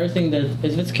 anything and everything that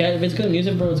if it's good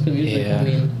music, bro, it's good music. Yeah. I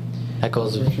mean, That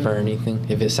goes for anything.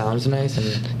 If it sounds nice and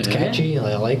it's catchy,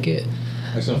 I like it.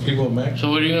 Like some Fleetwood Mac. So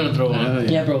what are you gonna throw on?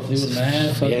 yeah, bro. Fleetwood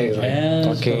Mac, fucking Yeah, jazz.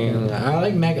 like fucking. I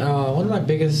like Mac. One of my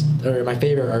biggest or my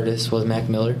favorite artists was Mac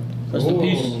Miller. Rest in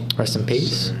peace. Rest in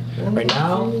peace. Right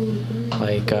now,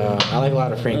 like I like a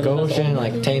lot of Frank Ocean,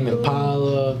 like Tame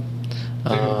Impala,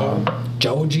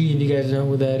 Joji. If you guys know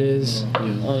who that is.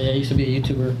 Oh yeah, he used to be a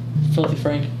YouTuber. Filthy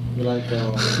Frank. You like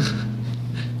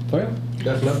What?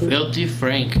 Def Leppard? Filthy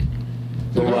Frank.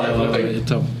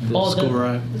 It's a Oh, school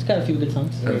rock. It's got a few good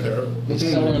songs. That's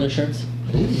Got one of their shirts.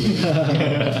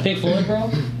 Pink Floyd, bro.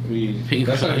 Pink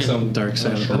That's like Floyd. some Dark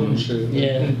Side of the Shoulder Moon. shit.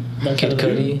 Yeah. Kid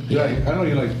Cudi. You like, I know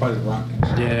you like probably rock.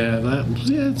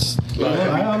 It's.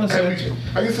 I honestly.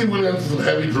 I can see Willie has some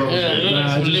heavy drums. Yeah,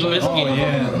 Nah, Limp just like, Bizkit. oh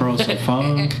yeah, bro, some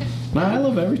funk. Nah, I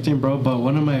love everything, bro. But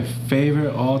one of my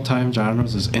favorite all-time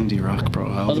genres is indie rock, bro.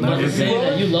 I was about to say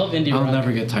that you love indie rock. I'll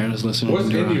never get tired of listening What's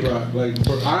to indie rock. rock? Like,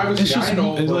 for obviously, It's just I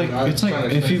know. it's but like I'm it's like trying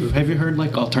to if you explain have you heard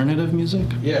like alternative music?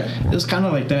 Yeah. It's kind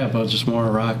of like that, but just more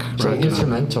rock. It's like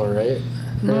instrumental, right?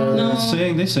 No,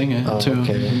 they sing it too.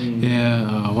 Okay.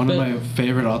 Yeah, one of my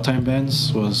favorite all-time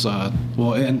bands was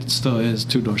and still is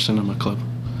Two Door Cinema Club.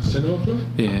 Cinema Club?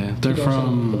 Yeah, they're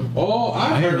from. Oh,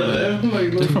 I've heard of them.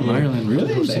 Like, They're from Ireland,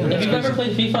 really? If you've ever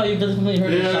played FIFA, you've definitely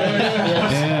heard of songs.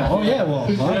 Yeah. Oh yeah. Well,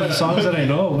 a lot of the songs that I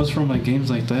know was from like games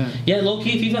like that. Yeah, low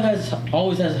key, FIFA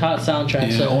always has hot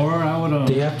soundtracks. Yeah. So. Or I would.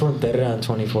 They have Frontera on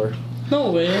 24. No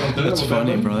way. That's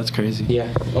funny, bro. That's crazy.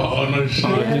 Yeah, Oh, no shit.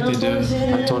 Oh, I think they do.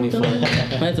 on 24.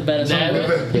 That's a bad song.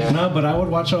 Yeah. No, but I would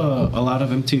watch a lot of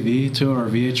MTV too or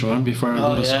VH1 before I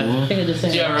go to I school. think I just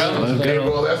sang Hey,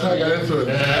 bro, that's how I got into it.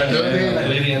 The other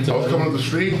day, I was coming up the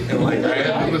street and like I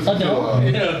had to listen to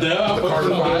the Carter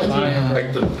Five,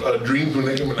 like the Dreams with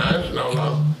Nicki Minaj, and I was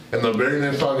like, and the very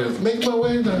next song is "Make My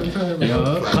Way Downtown."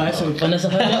 Yeah, classic. Vanessa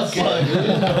Hudgens.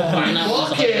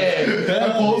 Fuck it! I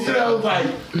posted. I was like,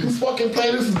 "This fucking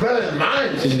playlist is better than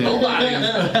mine." Nobody. I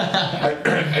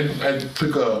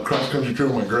took a cross country trip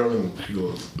with my girl, and she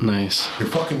goes, Nice. "Your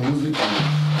fucking music is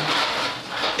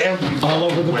every All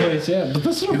over the way." place, yeah. But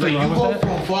there's He's nothing like, wrong you with go that.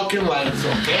 from fucking like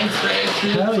some gangsta ass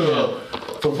shit Hell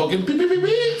to fucking beep beep beep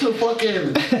beep to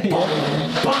fucking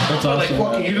that's awesome, like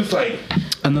fucking you just like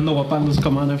And then the Wapandas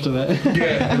come on after that.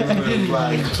 yeah, and then it's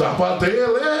like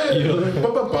Zapatele.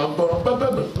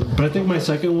 But I think my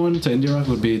second one to indie rock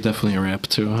would be definitely a rap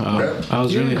too. Rap? I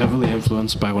was really heavily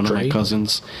influenced by one of my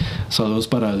cousins. Saludos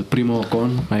para el primo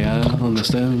Con allá donde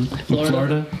está in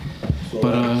Florida.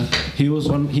 But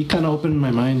he kind of opened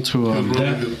my mind to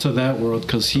that world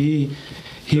because he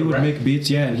would make beats,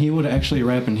 yeah, and he would actually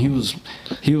rap, and he was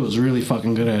really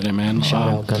fucking good at it, man. Shout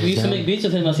out, Guns We used to Down. make beats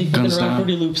with him. I see fucking Guns around Down.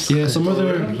 Fruity Loops. Yeah, some of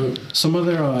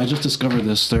their I just discovered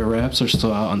this. Their raps are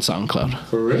still out on SoundCloud.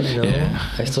 For real? Yeah.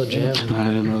 I still jam. I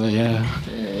didn't know that. Yeah,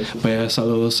 but yeah,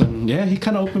 saludos, and yeah, he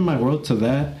kind of opened my world to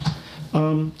that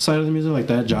side of the music, like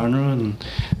that genre, and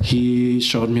he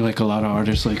showed me like a lot of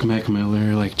artists like Mac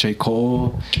Miller, like J.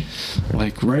 Cole,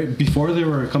 like right before they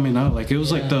were coming out, like it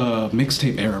was like the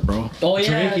mixtape era, bro. Oh,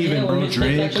 yeah, Drake even, yeah, bro, when mixtapes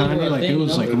Drake, actually were Kanye, a like thing, it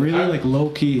was no? like really like low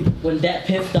key. When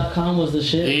datpiff.com was the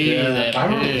shit. Yeah, I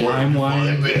remember.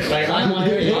 LimeWire. Like,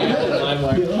 LimeWire, yeah.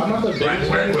 I'm not the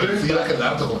biggest. See, I can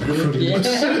have the computer. Yeah.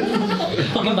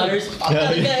 Fucking batteries.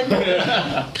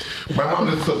 My mom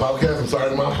listens to a podcast. I'm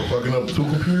sorry, mom, for fucking up 2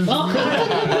 computers.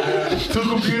 Two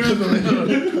computers and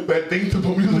then that thing to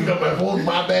put music on my phone.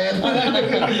 My bad.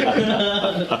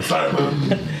 Sorry, mom.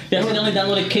 You accidentally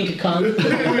downloaded King Kong.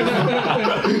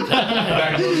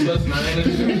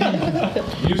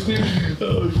 You, Steve?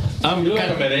 You're like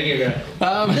a merengue guy.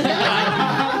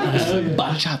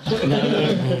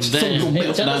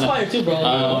 Hey, Chella's fire too, bro.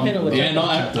 I'm hitting with Yeah,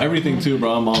 Chella. no, everything too,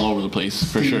 bro. I'm all over the place,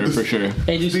 for sure.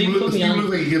 Hey, dude, Steve put me Steve on. looks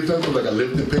like he gets into like a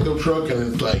lifted pickup truck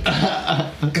and it's like,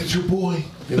 it's your boy.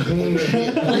 It's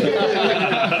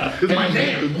my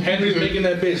name. Henry's making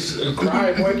that bitch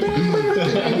cry, boy.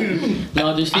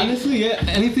 No, dude, Steve. Honestly, yeah,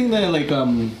 anything that like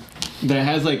that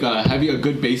has like have you a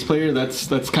good bass player, that's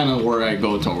kind of where I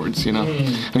go towards, you know.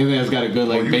 Anything that's got a good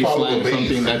like you bass follow line the or bass.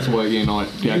 something, that's what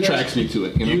attracts me to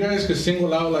it, you know. You guys could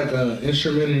single out like an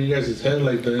instrument in you guys' head,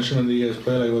 like the instrument that you guys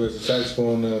play, like whether it's a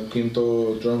saxophone, a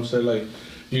quinto, drum set, like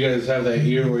you guys have that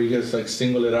ear where you guys like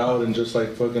single it out and just like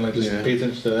fucking like just pay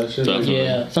attention to that shit. Like,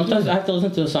 Yeah, sometimes I have to listen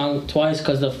to a song twice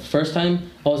because the first time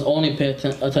I was only paying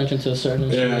attention to a certain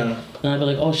instrument. Yeah. And I'd be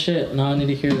like, oh shit, now I need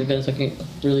to hear it again so I can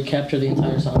really capture the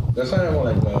entire song. That's how I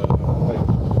want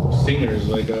like singers.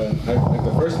 Like like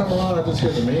the first time around I just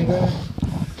hear the main guy,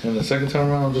 and the second time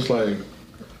around I'm just like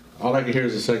all I could hear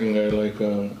is the second guy. Like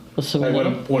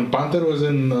when Panther was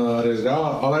in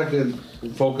Arriesgado, all I could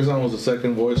focus on was the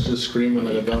second voice just screaming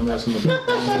like a dumbass in the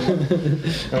background.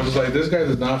 I was like, this guy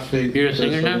does not fit. You're a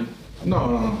singer now?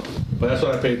 No. But that's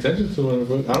what I pay attention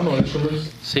to. I don't know instruments.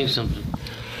 Sing something.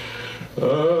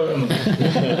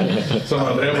 Some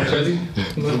Andrea Bocelli.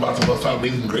 This is about to bust out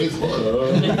Amazing Grace.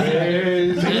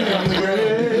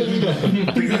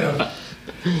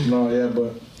 No, yeah,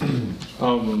 but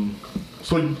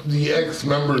So the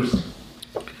ex-members,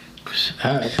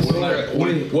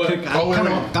 what? I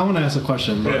want to ask a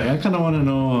question. Bro. Yeah. I kind of want to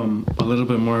know a little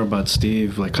bit more about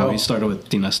Steve, like how he started with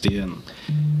Dinastia, and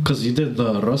because you did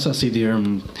the Rosa CD,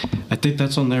 and I think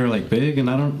that's when they were like big. And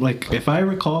I don't like, if I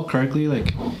recall correctly,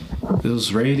 like It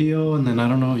was radio, and then I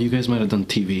don't know. You guys might have done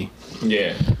TV.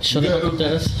 Yeah. Shut up,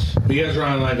 Dennis. You guys were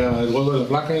on like what was it,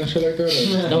 Blanca and shit like that?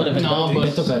 Or? That would have been No,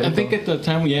 but I think at the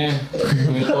time, yeah.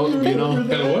 You know.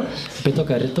 And what? Pito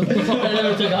Carrito. I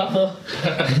never took off though.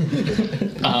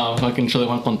 Fucking Chile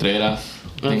Juan Contreras.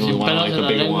 I think we won like the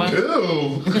big one.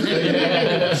 Ew.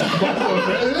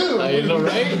 I know,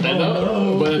 right? I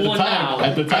know. But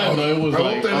at the time, though, it was I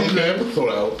like. hope they leave the episode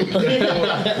out.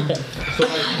 So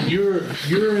like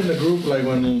you're in the group like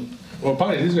when. Well,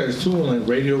 probably these guys too. When like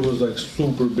radio was like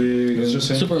super big. It was just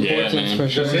him. Super Yeah, important man. for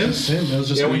sure. Just him? It was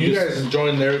just Yeah, when him. you guys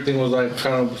joined, everything was like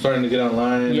kind of starting to get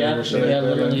online. Yeah, or shit like that.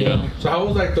 literally. Like, Yeah. so how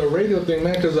was like the radio thing,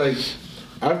 man? Because like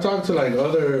I've talked to like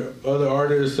other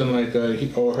artists and like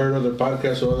or heard other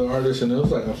podcasts or other artists, and it was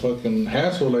like a fucking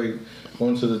hassle, like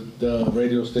going to the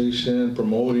radio station,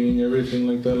 promoting everything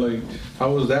like that. Like, how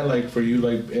was that like for you?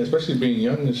 Like, especially being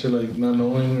young and shit, like not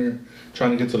knowing or trying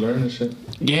to get to learn and shit.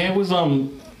 Yeah, it was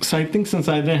So I think since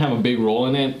I didn't have a big role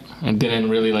in it, I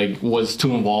didn't really like was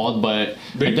too involved. But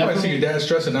But you probably see your dad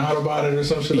stressing out about it or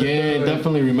some shit like that. yeah, I like,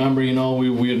 definitely remember. You know,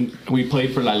 we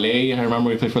played for La Ley. I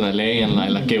remember we played for La Ley and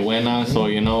La Que Buena. So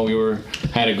you know,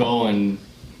 had to go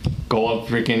up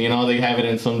freaking. You know, they have it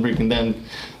in some freaking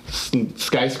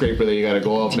skyscraper that you got to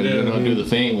go up and do the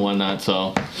thing and whatnot.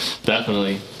 So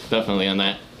definitely on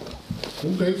that.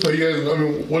 Okay, so you guys, I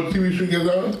mean, what TV show you guys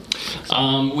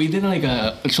on? We did like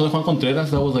a Chile Juan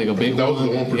Contreras. That was like a big That one. was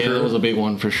the one for yeah, sure. that was a big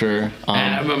one for sure.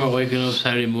 I remember waking up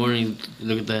Saturday morning,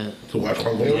 look at that. To watch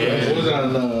Juan What was it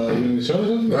on Univision or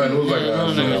something? No, it was like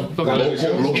local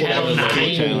Channel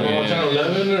 9. Channel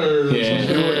 11 or Yeah.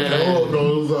 No, it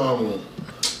was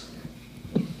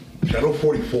Channel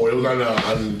 44. It was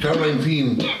on Channel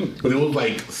 19, but it was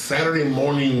like Saturday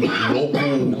morning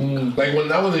local. Like when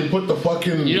they put the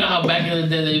fucking. You know how back in the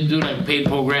day they do like paid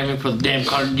programming for the damn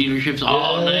car dealerships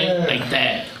all night? Like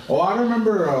that. Oh, I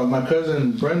remember my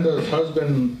cousin Brenda's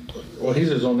husband. Well, he's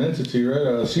his own entity,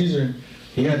 right? Caesar.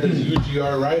 He had this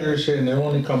UGR writer shit, and they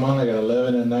only come on like at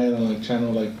 11 at night on like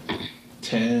channel like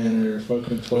 10 or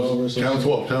fucking 12 or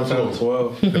something. Channel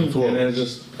 12. And then it's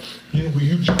just, you know,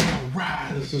 UGR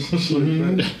rise or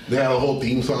something like that. They had a whole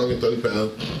theme song and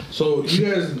stuff. So you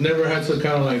guys never had to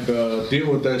kind of like deal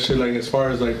with that shit, like as far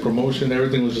as like promotion,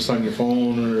 everything was just on your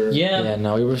phone or. Yeah,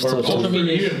 no, we were Or still. poster, you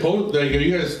didn't post, like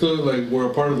you guys still like were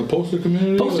a part of the poster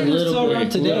community? Posters Like, are still around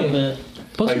today. like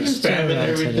Posters are still spamming around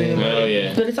everything. today. Oh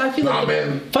yeah. But I feel Nah, like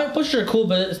man. posters are cool,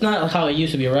 but it's not how it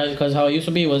used to be, right? Because how it used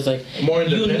to be was like More you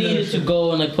independent needed to shit.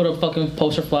 go and like put a fucking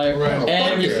poster flyer Right.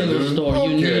 every Fuck yeah, single dude. store. Fuck You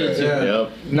needed to. Yeah.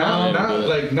 Yep. Now,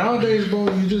 like nowadays,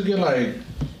 bro, you just get like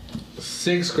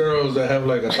 6 girls that have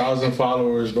like 1,000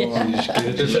 followers, bro. Just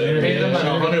pay them like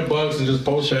 $100 and just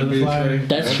post that bitch.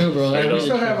 That's true, bro. Like, That's we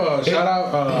still really have a shout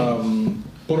out,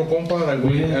 Puro Compa. Like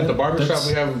we at the barbershop,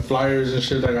 we have flyers and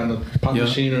shit like on the pop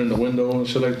machine or in the window and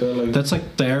shit like that. Like That's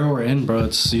like the era we're in, bro.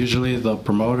 It's usually the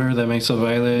promoter that makes a the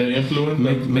violet,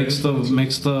 influence.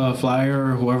 makes the flyer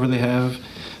or whoever they have.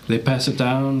 They pass it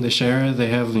down, they share it. They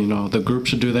have, you know, the group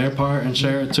should do their part and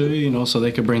share it too, you know, so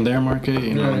they could bring their market,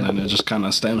 you know, and then it just kind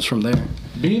of stems from there.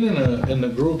 Being in the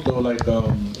group though, like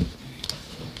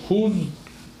who's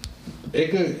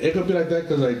it could be like that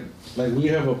because like we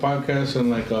have a podcast and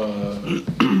like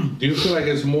do you feel like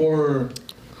it's more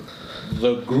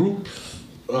the group's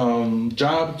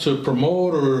job to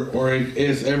promote or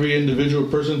is every individual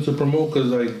person to promote because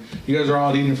like you guys are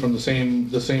all eating from the same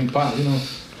pot, you know?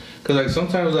 Because like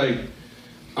sometimes like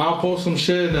I'll post some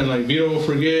shit and then like Vito will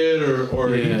forget or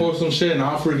he posts some shit and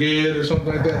I'll forget or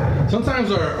something like that. Sometimes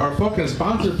our fucking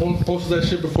sponsor posts that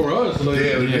shit before us. Like,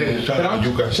 Shout out to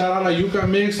Yuka. Shout out to Yuka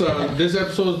Mix. This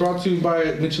episode is brought to you by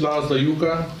Micheladas La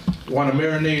Yuka. Want to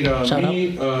marinate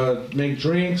meat, make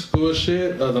drinks, good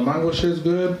shit. The mango shit's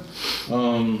good.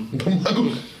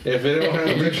 If it don't have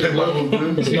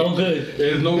It's no good.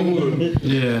 it's no good.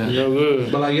 Yeah. Yo,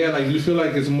 good. But like like you feel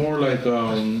like it's more like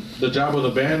the job of the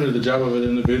band or the job of an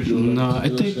individual. No,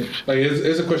 Like, I think- like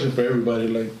it's a question for everybody.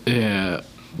 Like Yeah,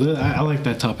 I like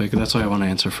that topic. That's why I want to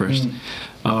answer first.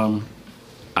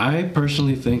 I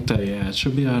personally think that, it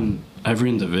should be on every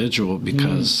individual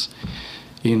because,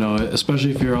 you know,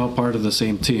 especially if you're all part of the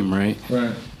same team, right?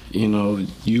 right. You know,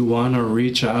 you want to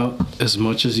reach out as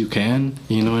much as you can,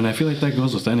 you know, and I feel like that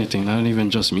goes with anything, not even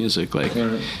just music. Like,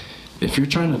 Right. if you're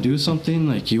trying to do something,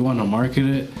 like you want to market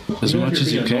it as Even if much you're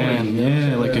as you being can. annoying,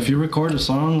 Yeah, like if you record a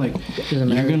song, like you're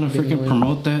gonna freaking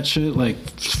promote that shit like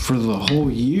for the whole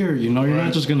year. You know, you're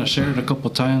not just gonna share it a couple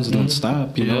times and then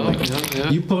stop. You know,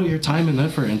 like you put your time and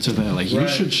effort into that. Like you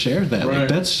should share that. Like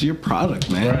that's your product,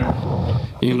 man.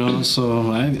 You know,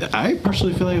 so I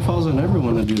personally feel like it falls on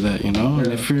everyone to do that. You know, and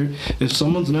if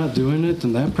someone's not doing it,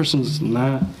 then that person's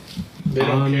not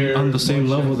on the same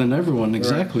level than everyone.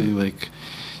 Exactly, like.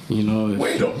 You know,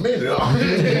 wait a minute.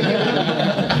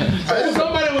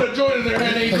 Somebody would have joined in there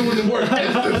and they ain't doing the work.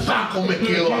 It's not gonna make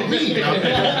it on me.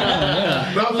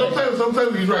 Now,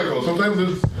 sometimes he's right though. Sometimes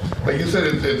it's like you said,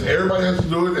 it's everybody has to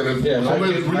do it, and it's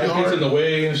sometimes it's really hard. In the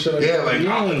way and shit. Like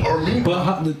or me.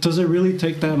 But does it really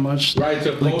take that much? Right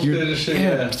to post it and shit.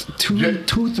 Yeah,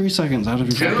 2-3 seconds out of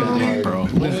your fucking day, bro.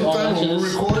 Most of the time when we're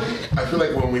recording, I feel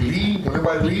like when we leave, when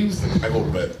everybody leaves, I go to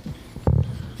bed.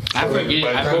 I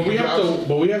forget.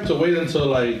 But we have to wait until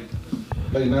like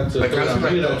not to like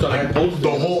I post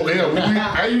the whole.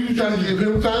 I usually try to give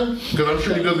him time because I'm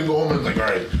sure he doesn't go home and it's like,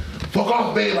 all right, fuck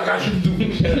off, babe. Like I should do.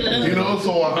 You know,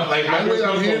 so like I wait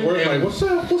out here and like, what's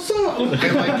up? And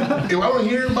like if I don't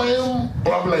hear it by him,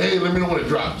 or I'll be like, hey, let me know when it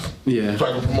drops. Yeah. So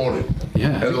I can promote it.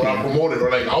 Yeah. And then I'll promote it, or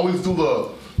like I always do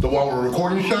the while we're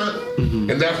recording shot, and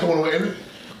that's the one we end.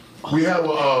 We have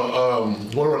one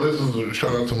of our listeners,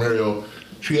 shout out to Mario.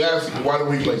 She asked, why don't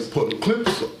we like put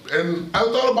clips? And I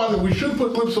thought about it. We should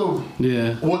put clips of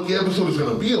what the episode is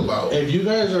going to be about. If you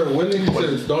guys are willing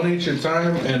to donate your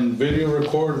time and video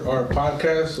record our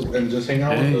podcast and just hang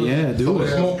out with us, do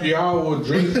it. Smoke you out with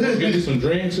drinks, we'll give you some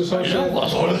drinks or something.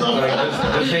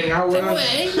 Just hang out with us.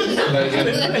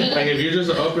 Like if you're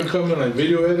just an up and coming like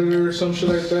video editor or some shit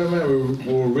like that, man,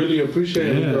 we'll really appreciate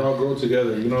it. We can all grow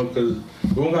together, you know, because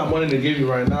we don't got money to give you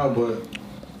right now, but.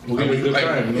 We'll give you a good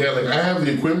time. Yeah, like I have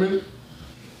the equipment.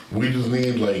 We just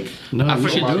need like. No, I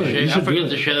forget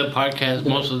to share the podcast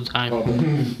most of the time.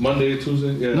 Monday,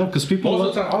 Tuesday. Yeah. No, because people most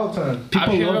of the time, all the time.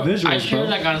 People love visuals. I share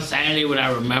like on Saturday when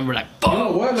I remember like. You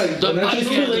know what? Like the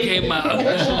podcast came out.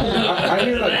 I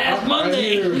hear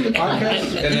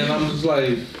podcasts and then I'm just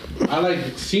like, I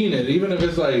like seeing it, even if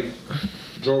it's like.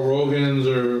 Joe Rogan's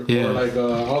or like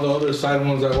all the other side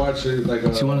ones I watch. Like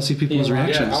you want to see people's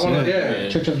reactions. I want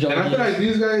to. Church of Joe. And I feel like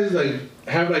these guys like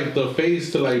have like the face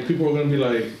to like people are gonna be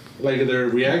like their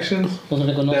reactions.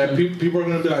 That people are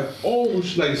gonna be like, oh,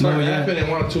 like start laughing and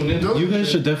want to tune in. You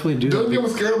guys should definitely do that. Don't get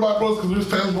scared about us because we're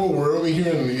fans, bro. We're over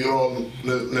here and you know,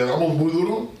 le damos muy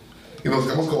duro. Y nos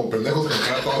quedamos como pendejos con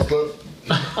cada stuff.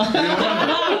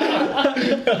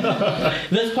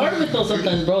 That's part of it though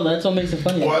sometimes, bro. That's what makes it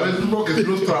funny. Well, this is bro,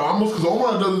 because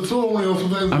Omar does it too. You know,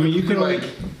 sometimes I mean, you could like.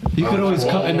 You could always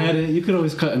cut and edit. You could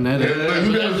always cut and edit. Yeah,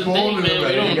 you got his phone and we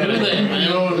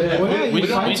don't do that, man. We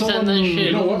send that shit.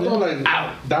 You know what though? Like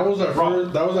that was our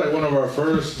first. That was like one of our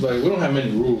first. Like we don't have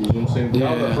many rules. You know what I'm saying?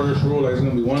 That was our first rule. Like it's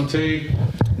gonna be one take.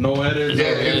 No edits. Yeah,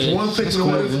 it's one thing.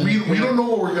 We don't know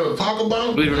what we're gonna talk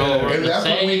about. We don't know what we're gonna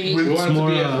say. We want it to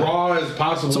be as raw as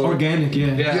possible. It's organic,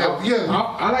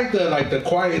 I like the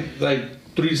quiet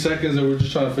 3 seconds that we're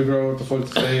just trying to figure out what the fuck to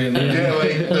say. And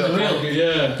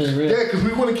because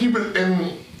we want to keep it.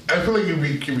 And I feel like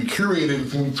it can be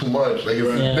curated too much. Like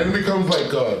then it becomes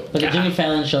like a Jimmy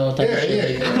Fallon show type of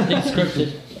shit. It's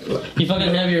scripted. You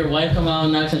fucking have your wife come out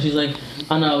next and she's like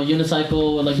on a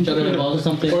unicycle like juggling balls or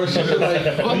something. Or something like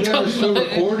you guys still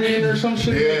recording or some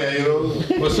shit. Yeah, you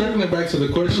know. But circling back to the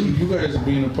question, you guys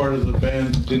being a part of the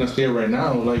band Dinastia right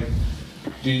now, like,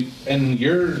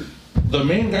 the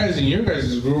main guys in your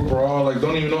guys' group are all like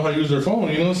don't even know how to use their phone.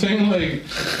 You know what I'm saying? Like,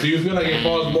 do you feel like it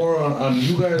falls more on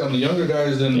you guys, on the younger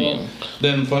guys than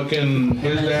fucking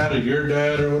his dad or your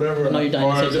dad or whatever? No,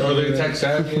 or are they tech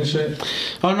savvy and shit?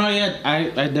 Oh no, yeah,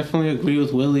 I definitely agree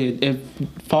with Willy. It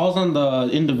falls on the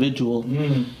individual.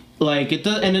 Like it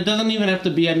does, and it doesn't even have to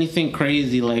be anything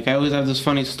crazy. Like I always have this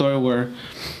funny story where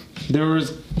there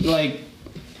was like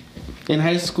in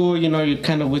high school, you know, you're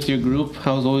kind of with your group.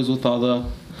 I was always with all the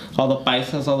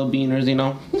paisas, all the beaners, you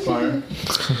know. Fire.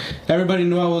 Everybody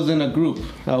knew I was in a group.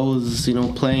 I was, you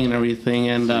know, playing and everything,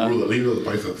 and leader of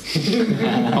the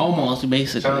paisas. almost,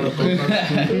 basically.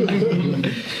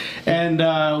 And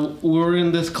we were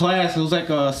in this class. It was like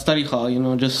a study hall, you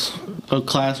know, just a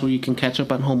class where you can catch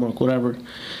up on homework, whatever.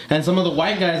 And some of the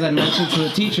white guys I mentioned to the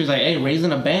teachers, like, hey,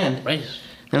 raising a band.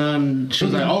 And she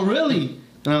was like, oh, really?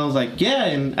 And I was like, yeah.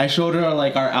 And I showed her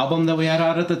like our album that we had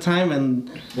out at the time. And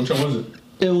which one was it?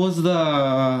 It was the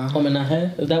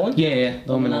Homenaje. Is that one? Yeah,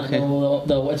 the Homenaje.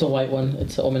 No, it's a white one.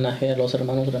 It's Homenaje a los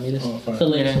hermanos Ramirez. It's the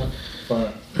latest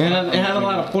one. And it had a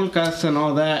lot of polkas and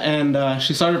all that. And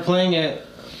she started playing it.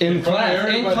 in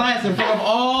class, in front of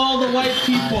all the white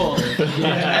people. And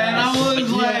I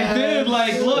was like, dude,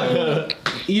 like, look,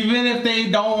 even if they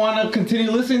don't want to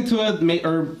continue listening to it,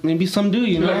 or maybe some do,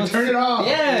 you know? Like, turn it off.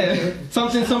 Yeah,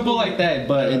 something simple like that,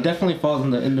 but it definitely falls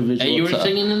in the individual. Hey, you were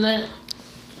singing in that?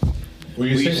 Were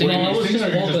you singing? No, I was just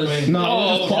vocals.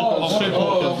 No, straight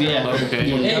vocals, yeah. Okay.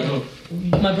 Hey,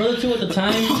 my brother too at the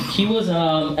time, he was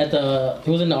he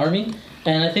was in the army,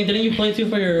 and I think didn't you play too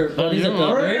for your buddies at the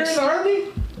You're in barracks? the army?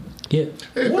 Yeah.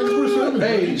 Hey, thanks for serving.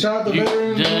 Hey, shout out to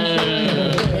veterans.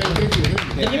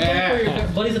 Did you play for your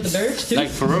buddies at the barracks too? Like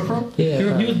for real?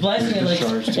 Yeah. He was blasting it like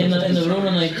in the room,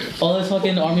 and like all his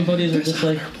fucking army buddies were just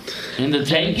like In the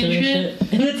tank and shit?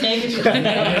 in the tank and shit.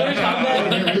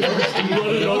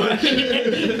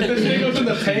 This thing goes in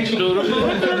the tank.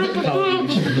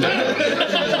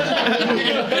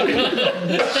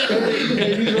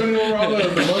 Hey, he's running over all the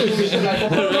muscles and shit like,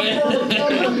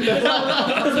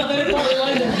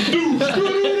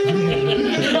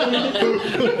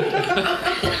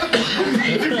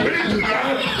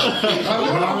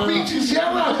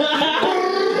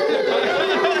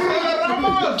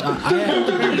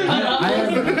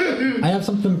 I have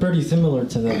something pretty similar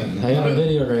to that. I got a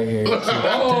video right here. It's a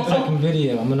 10-second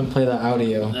video. I'm gonna play the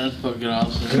audio. That's fucking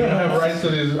awesome. we don't have rights to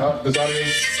this audio.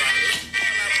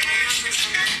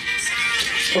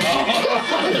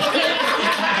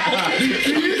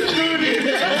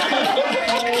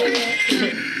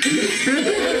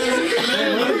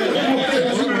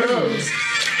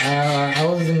 I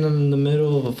was in the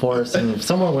middle of a forest in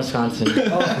somewhere in Wisconsin.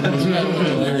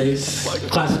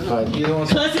 Classified. You know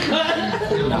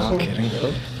No, I'm kidding.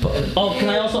 Oh, can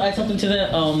I also add something to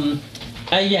that?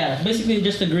 Yeah, basically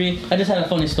just agree. I just had a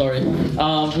funny story.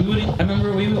 I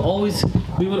remember we would always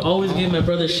give my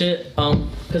brother shit,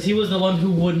 because he was the one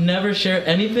who would never share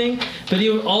anything, but he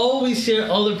would always share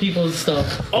other people's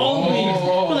stuff. Always.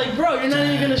 We're like, bro, you're not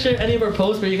even gonna share any of our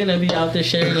posts, but you're gonna be out there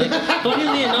sharing. Like,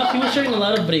 funnily enough, he was sharing a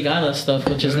lot of Brigada stuff,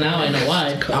 which is now I know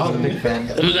why. I was a big fan.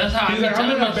 Dude, that's how I He's be like, I'm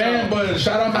telling in a band, myself. but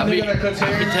shout out my nigga that cuts I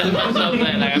be hair. telling myself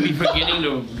that, like, I be forgetting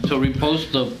to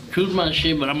repost the Choose My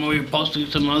shit, but I'm over here posting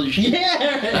some other shit.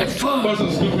 Yeah. Like, fuck. Post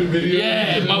some stupid video.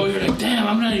 Yeah, I'm over here like, damn,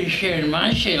 I'm not even sharing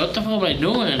my shit. What the fuck am I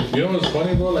doing? You know what's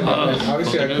funny though? Like,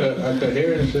 obviously I cut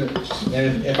hair and shit.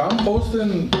 And if I'm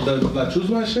posting the Choose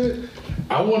My shit,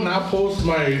 I will not post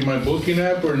my booking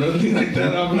app or nothing like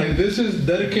that. I'm like, this is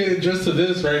dedicated just to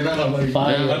this right now. I'm like,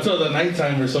 until the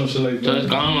nighttime or some shit like that. So it's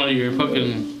gone on your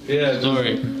fucking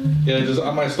story. Yeah, just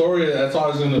on my story, that's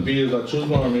all it's gonna be is I choose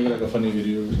one or maybe like a funny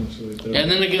video or something like that. And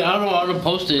then again, I don't know how to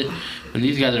post it when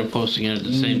these guys are posting it at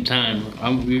the same time.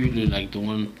 I'm usually like the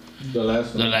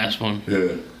last one.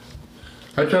 Yeah.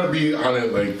 I try to be on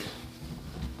it like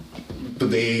the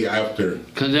day after.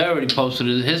 Cause they already posted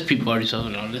it. His people already saw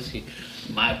it. Let's see,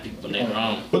 my people, they're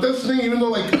wrong. But that's the thing, even though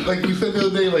like you said the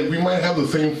other day, like we might have the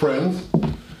same friends,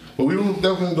 but we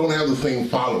definitely don't have the same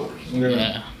followers.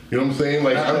 Yeah. You know what I'm saying?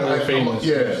 Like We're famous.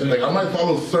 like I might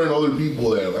follow certain other people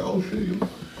that are like, oh shit, you know?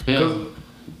 Yeah.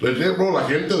 Legit, bro, like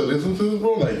gente that listen to this,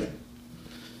 bro, like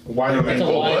Why Like, It's a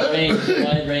wide range.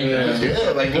 Wide range. yeah,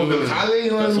 like los del Cali,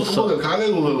 you know, los del Cali,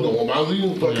 los más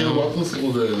bien, fucking vatos,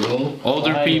 you know.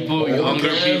 Older people, younger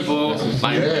people.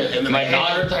 Yeah, My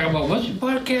daughter talking about what's your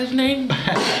podcast name?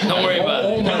 Don't worry about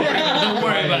it. Don't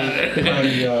worry about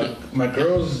it. My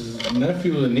girl's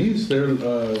nephew and niece, they're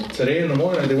today in the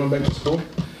morning they went back to school,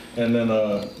 and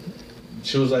then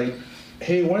she was like,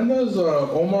 "Hey, when does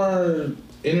Omar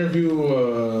interview?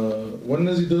 When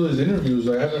does he do his interviews?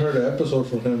 I haven't heard an episode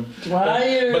from him."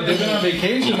 Why? But they've been on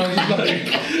vacation. I'm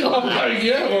like,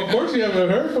 yeah, well, of course you haven't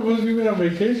heard from us. You've been on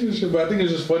vacation and shit. But I think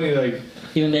it's just funny, like.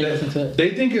 Even they listen to it.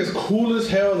 They think it's cool as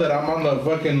hell that I'm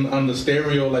on the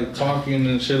stereo like talking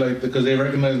and shit like because they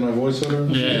recognize my voice or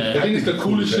whatever. Yeah. They think it's the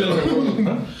coolest shit in the world.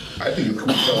 Huh? I think it's cool.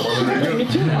 Me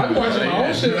too. I'm watching my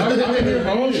own shit. I'm hearing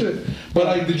my own shit. But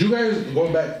like, did you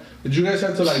guys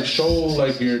have to like show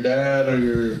like your dad or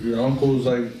your uncles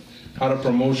like how to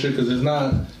promote shit? Because it's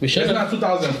not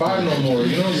 2005 no more.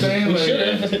 You know what I'm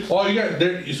saying?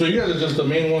 So you guys are just the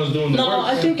main ones doing the work. No,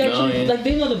 I think actually, like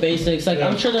they know the basics. Like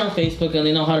I'm sure they're on Facebook and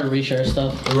they know how to reshare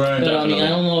stuff. Right. But I mean, I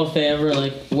don't know if they ever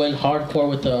like went hardcore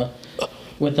with the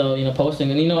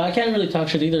posting. And I can't really talk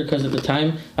shit either because at the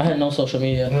time I had no social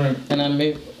media. Right. And I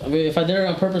mean, if I did it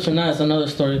on purpose or not, it's another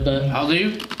story. But How old are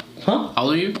you? huh? How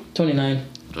old are you? 29.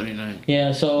 29.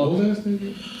 Yeah. So Old ass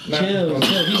nigga? chill.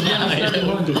 He's young.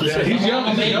 Yeah, he's young.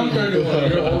 He's a young 31.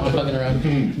 You're old. I'm fucking around.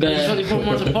 But It's 24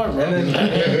 months apart, bro.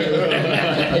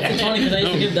 it's funny because I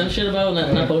used to give them shit about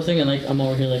not posting, and like I'm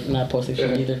over here like not posting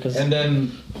shit either. Cause And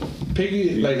then,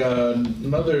 Piggy, like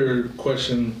another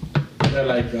question that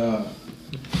like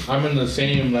I'm in the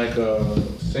same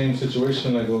same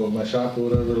situation like with my shop or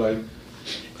whatever. Like,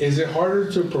 is it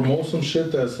harder to promote some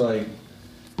shit that's like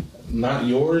not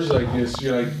yours? Like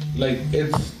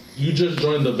it's you just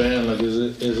joined the band. Like,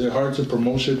 is it hard to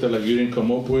promote shit that like you didn't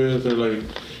come up with, or like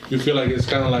you feel like it's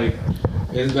kind of like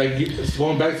it's like it's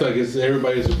going back to like it's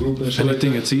everybody's a group and shit. I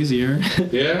think it's easier.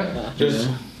 Yeah, just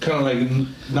kind of like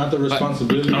not the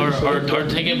responsibility. Or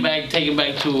take it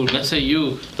back to, let's say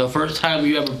you, the first time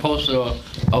you ever posted a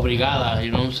Obrigada, you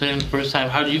know what I'm saying? First time,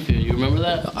 how did you feel? You remember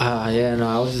that? Yeah, no,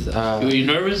 I was. Were you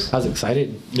nervous? I was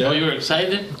excited. Yeah. Oh, you were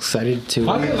excited? Excited to.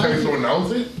 How to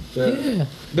announce it? Yeah.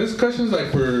 This question's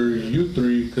like for you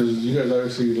three, because you guys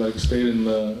obviously like stayed in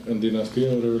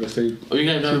Dinastia or whatever. Like stayed. Oh, you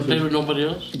guys never played with nobody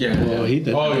else? Yeah. Well, he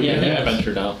did. Oh, Yeah. I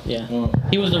ventured out. Yeah. Oh.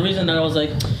 He was the reason that I was like,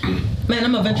 man,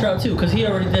 I'm gonna venture out too, because he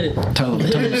already did it. Tell him,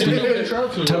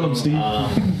 Steve. Tell him, Steve.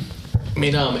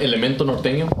 Made Elemento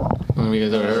Norteño. I don't know if you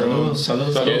guys ever heard of them.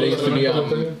 Saludos. Yeah, they used to be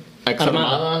Ex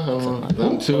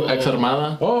Armada. Ex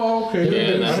Armada. Oh,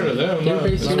 okay. Yeah, I heard of them. They're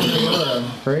based here in Aurora,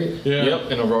 right? Yeah.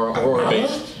 Yep, in Aurora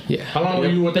based. Yeah. How long were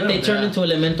you with But them? they turned into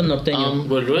Elemento Norteño.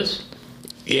 With Luis?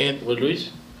 Yeah, With Luis?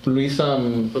 Luis,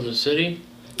 From the city?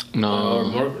 Or no.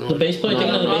 more? The bass player,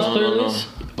 thinking of the bass player, Luis?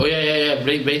 Oh, yeah,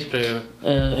 bass player.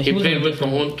 He was played with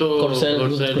different. Conjunto.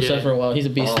 Corcel yeah. for a while. He's a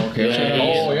beast. Oh, okay. Yeah,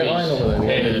 Oh, yeah, I know that.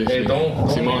 Hey, don't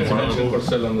Simon, even mention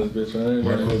Corcel on this bitch,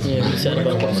 right? Yeah, we said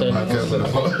about Corcel.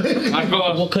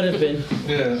 Marcos. What could have been?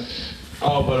 Yeah.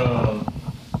 Oh, but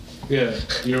yeah,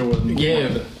 you're with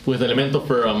Yeah, with Elemento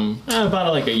for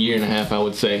about like a year and a half, I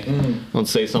would say. I would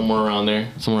say somewhere around there,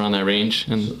 somewhere around that range.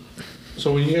 And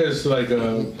So when you guys like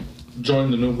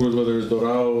joined the new group, whether it's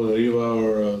Dorado, Deriva,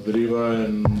 or Deriva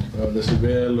and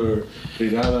Decibel or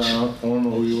Brigada, I don't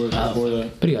know who you were before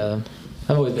that. Brigada.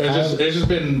 It's just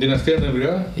been Dinastia and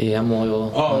Brigada? Yeah, I'm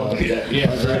loyal. Oh, yeah.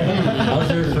 I was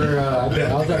there for.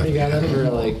 I was at Brigada for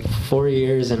like 4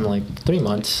 years and like 3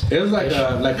 months. It was like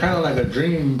kind of like a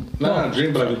dream, not a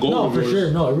dream, but like a goal. No, of for yours.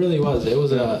 sure. No, it really was. It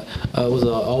was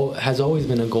has always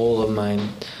been a goal of mine.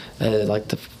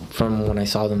 From when I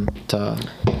saw them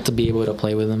to be able to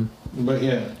play with them. But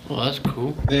yeah. Well, that's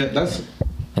cool. Yeah, that's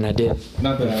And I did.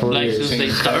 not that. For Like years. since they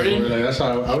started? Like, that's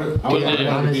how I would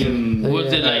honestly, be in.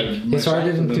 Was it like... It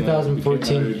started in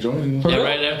 2014. Yeah,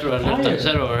 right after I left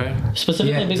Tancero, right?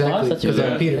 Specifically Yeah, Big exactly. Boss? That's Because your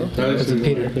of Peter. Because of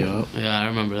Peter. Yeah. Yeah, I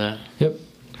remember that. Yep.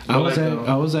 I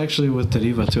was actually with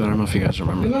Deriva too. I don't know if you guys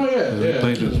remember. No,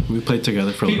 yeah. We played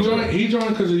together for a little bit. He joined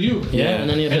because of you. Yeah, and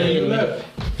then he And then you abandoned me. left.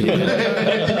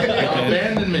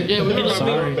 Abandonment. Yeah, we did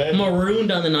Sorry.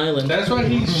 Marooned on an island. That's why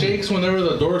he shakes whenever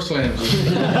the door slams.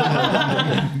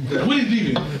 Who is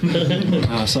leaving?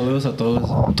 Saludos a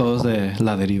todos de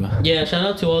La Deriva. Yeah, shout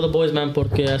out to all the boys, man,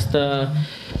 porque hasta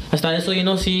eso, you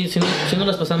know, sí nos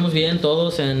las pasamos bien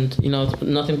todos, and, you know,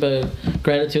 nothing but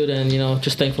gratitude and, you know,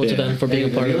 just thankful to them for being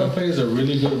a part of Deriva it. plays a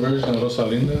really good version of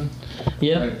Rosalinda.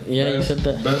 Yeah, Like, yeah, you best- said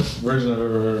that. Best version I've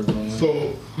ever heard. Bro.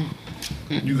 So,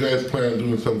 you guys plan on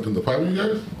doing something, the 5 of you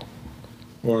guys?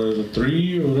 Or the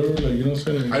 3 or whatever, like, you know what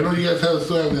I'm saying? I know you guys still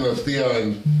have Dinastia,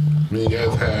 and I mean, you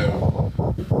guys have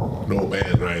no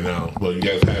band right now, but you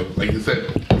guys have, like you said,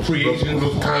 free agents,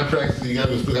 those contracts you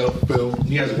guys still got to fulfill.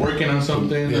 You guys working on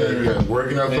something? Yeah, or- you guys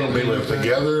working on something, maybe like that?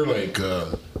 together, like, you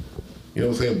know what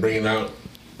I'm saying, bringing out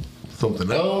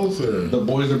something else, or... The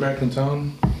boys are back in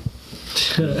town?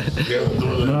 Yeah,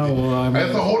 No, well, I mean-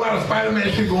 There's a whole lot of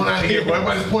Spider-Man shit going on here, but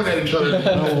everybody's pointing at each other.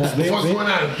 What's going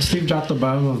on? Steve dropped the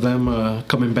bomb of them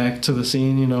coming back to the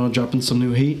scene, you know, dropping some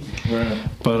new heat. Right.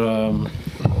 But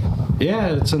yeah,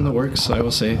 it's in the works. I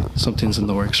will say something's in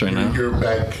the works right now. You're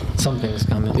back. Something's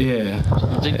coming. Yeah.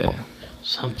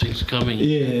 Something's coming.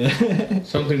 Yeah.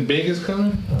 Something big is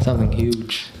coming? Something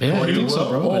huge. Yeah, I think so,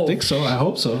 bro. Oh. I think so. I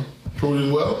hope so. Troy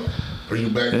as well? Are you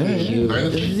back Yeah, in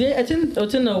Dynasty? Yeah, it's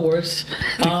in the works.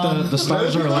 The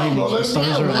stars are aligning. The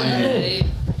stars are aligning.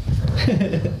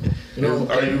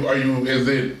 Are you, is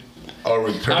it a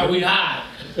return? Are we hot?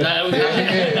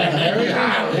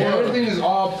 Everything is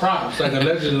all props. Like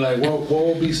allegedly, like what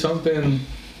will be something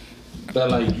that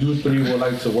like you three would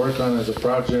like to work on as a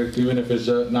project, even if it's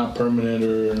not permanent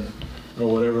or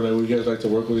whatever. Like, would you guys like to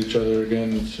work with each other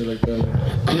again and shit like that?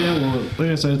 Yeah, well,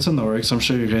 like I said, it's in the works. I'm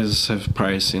sure you guys have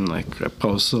probably seen like I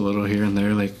post a little here and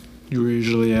there. Like you were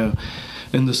usually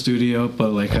in the studio,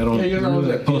 but like I don't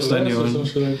really post anyone.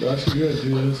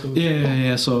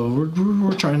 Yeah. So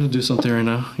we're trying to do something right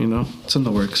now. You know, it's in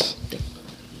the works.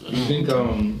 You think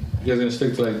you guys gonna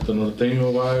stick to like the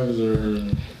norteño vibes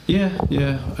or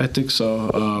Yeah, I think so.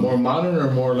 more modern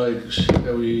or more like shit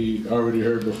that we already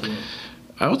heard before?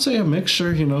 I would say a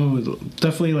mixture, you know,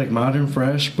 definitely like modern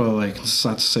fresh, but like it's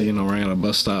not to say, you know, we're gonna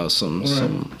bust out some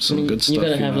good stuff. You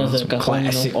gotta have some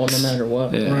classics, no matter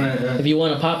what. Yeah. Right. If you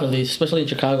want to pop at least, especially in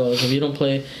Chicago, like if you don't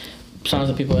play songs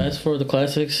that people ask for, the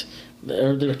classics,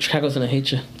 Chicago's gonna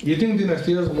hate you. You think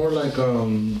Dinastia is more like a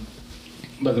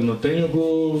norteño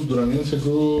group, duranguense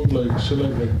group, like shit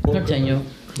like Norteño.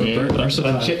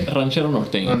 Ranchero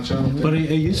norteño. But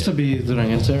it used to be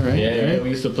Duranguense, right? Yeah, we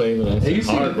used to play with Hey, you that.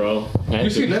 see- Hard, bro. You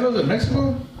see Leno's in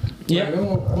Mexico? Yeah.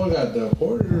 Like, one got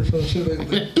deported or some shit like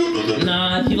that.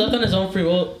 Nah, he left on his own free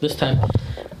will this time.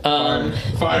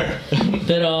 Fire.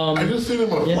 That I just seen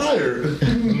him on Yeah. fire.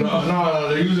 No,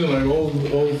 they're using like old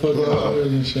fucking fires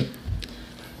and shit.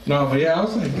 No, but yeah, I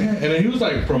was like, man. And then he was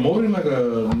like promoting like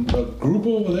a group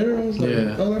over there. I was like,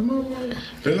 Yeah. motherfucker.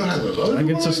 They don't have a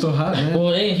Duranguense is still hot, man.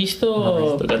 well, hey, he's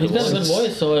still he's got a good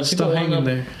voice. So if Still people hanging want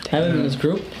to there. have him in his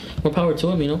group, more power to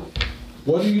him, you know.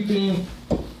 What do you think?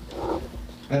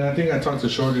 And I think I talk to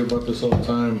Shorty about this all the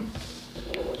time.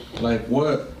 Like,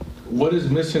 what is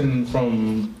missing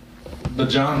from the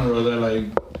genre that like?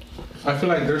 I feel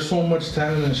like there's so much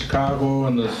talent in Chicago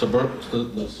and the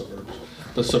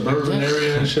suburban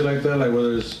area and shit like that. Like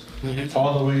whether it's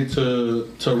all the way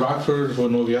to Rockford for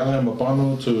Noviala and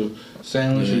Mapano to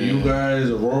Sandwich with you guys,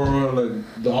 Aurora,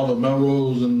 like all the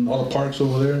Melrose and all the parks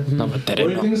over there. What do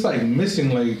you think is like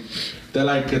missing, like that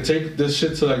like could take this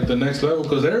shit to like the next level?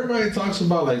 Because everybody talks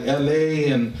about like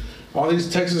LA and all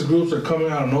these Texas groups are coming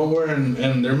out of nowhere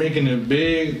and they're making it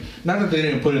big. Not that they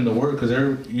didn't put in the work, because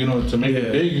they're, you know, to make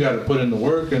it big you got to put in the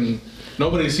work, and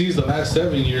nobody sees the last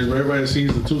 7 years, but everybody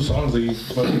sees the 2 songs that you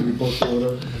fucking reposted or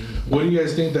whatever. What do you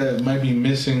guys think that might be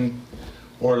missing,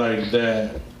 or like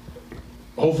that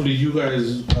hopefully you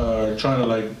guys are trying to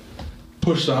like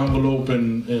push the envelope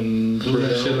and do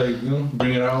that shit, like, you know,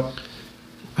 bring it out?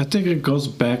 I think it goes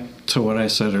back to what I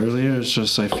said earlier. It's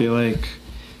just I feel like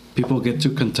people get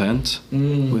too content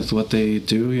with what they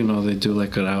do. You know, they do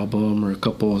like an album or a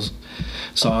couple of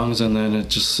songs, and then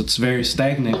it's very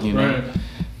stagnant, you know. Right.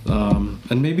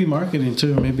 And maybe marketing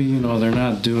too. Maybe, you know, they're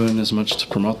not doing as much to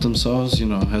promote themselves, you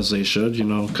know, as they should, you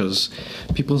know, because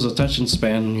people's attention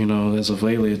span, you know, as of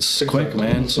lately, it's quick,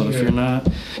 man. So if you're not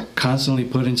constantly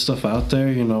putting stuff out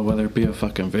there, you know, whether it be a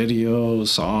fucking video,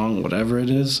 song, whatever it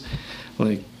is,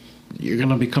 like, you're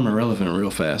gonna become irrelevant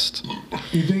real fast.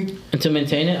 You think? And to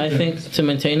maintain it, I think to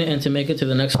maintain it and to make it to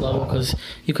the next level, because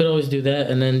you could always do that,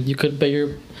 and then you could, but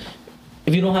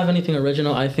if you don't have anything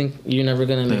original, I think you're never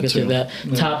gonna make it to that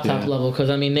top level. Because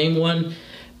I mean, name one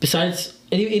besides,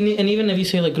 and even if you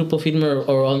say like Grupo Firme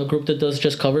or on the group that does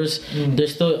just covers,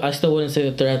 I still wouldn't say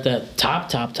that they're at that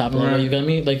top level. Right. You got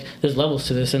me? Like there's levels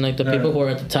to this, and like the people who are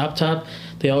at the top,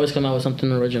 they always come out with something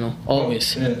original.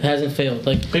 Always. It hasn't failed.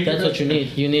 Like that's what you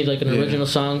need. You need like an original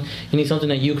song. You need something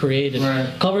that you created. Right.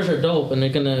 Covers are dope, and they're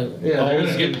gonna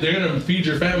they're gonna feed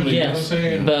your family. Yes, You know what I'm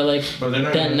saying? but like But they're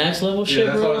not that gonna- next level shit,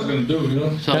 that's bro. all it's gonna do, you know?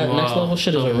 That next level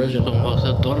shit is original.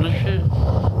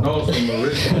 No, some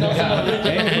original.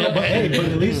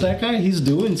 But at least that guy, he's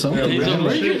doing something. He's man.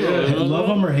 original. Love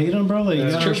him or hate him, bro. Like, you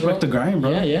gotta respect the grind,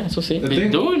 bro. Yeah, so see.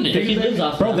 He's doing it. He lives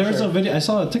off Bro, that, there's sure. a video. I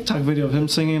saw a TikTok video of him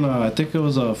singing. I think it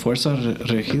was a Fuerza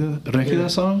Regida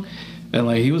song, and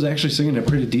like he was actually singing it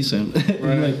pretty decent.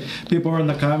 And, like people were in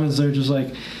the comments, they're just like,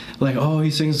 oh,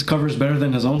 he sings covers better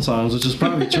than his own songs, which is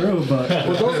probably true. But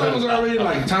Well, those songs are already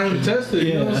like time tested.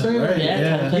 You know what I'm saying? right,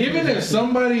 Yeah. Even if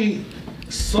somebody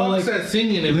sucks at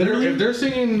singing, if they're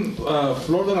singing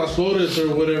Flor de las Flores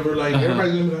or whatever, like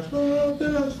everybody's gonna be like, Flor de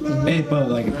las Flores. hey, but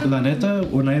like la neta,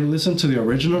 when I listened to the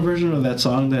original version of that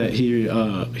song that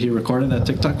he recorded that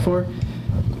TikTok for,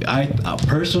 I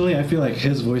personally I feel like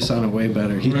his voice sounded way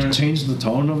better. He changed the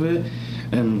tone of it,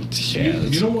 and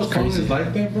You know what song is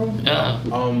like that, bro?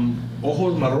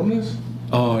 Ojos Marrones.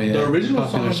 Oh yeah. The original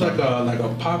song Popular is like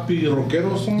a poppy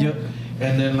rockero song. Yep.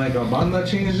 And then like a banda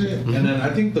changed it, and then I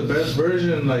think the best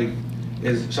version like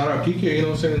is shout out Kike. You know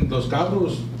what I'm saying? Those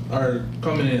cabros are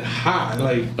coming in hot.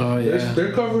 Like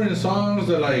they're covering songs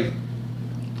that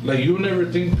like you would never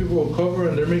think people will cover,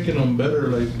 and they're making them better.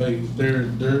 Like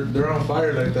they're on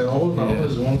fire like that. Always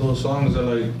Marrones is one of those songs that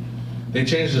like they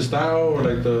changed the style or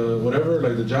like the whatever,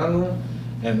 like the genre,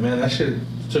 and man, that shit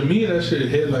to me that shit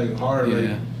hit like hard,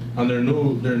 like on their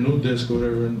new disc or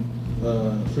whatever.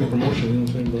 Free promotion, you know what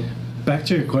I'm saying, bro? Back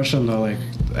to your question though, like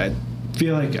I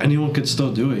feel like anyone could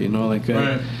still do it, you know, like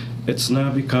it's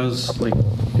not because like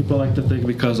people like to think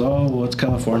because it's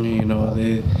California, you know,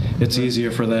 it's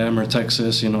easier for them, or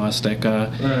Texas, you know,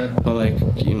 Azteca, but like,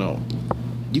 you know,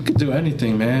 you could do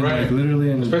anything, man, like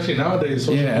literally, and especially nowadays.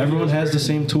 Everyone has the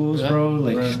same tools, bro.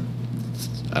 Like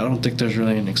I don't think there's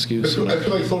really an excuse. I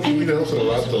feel like social media helps it a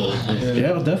lot, though.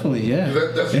 Yeah, definitely, yeah.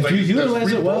 That's if like- you that's utilize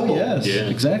free it well, promo. yes, Yeah.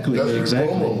 exactly, That's free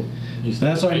exactly. promo.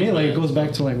 That's what I mean. Like it goes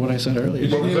back to like what I said You earlier.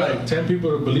 just need like 10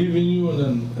 people to believe in you,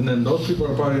 and then those people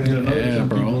are probably gonna need another Yeah, 10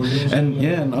 bro. people. You know, And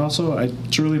yeah, and also I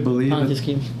truly believe Ponzi it,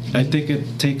 scheme. I think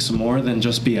it takes more than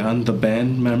just beyond the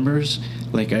band members.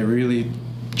 Like I really,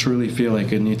 truly feel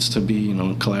like it needs to be, you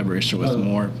know, collaboration with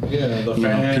more. yeah, the you know,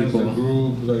 fans, people. the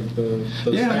group, like the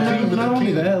Yeah, staff. not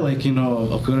only that, like you know,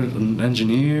 a good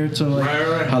engineer to like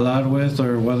Right. halad with,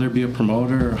 or whether it be a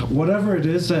promoter, or whatever it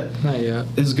is that Not yet.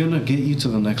 is gonna get you to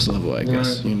the next level. I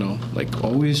guess Right. you know, like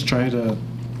always try to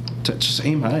just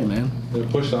aim high, man. They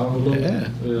push the envelope. Yeah.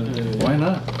 Yeah. Why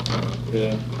not?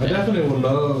 Yeah. I definitely would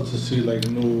love to see like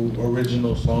new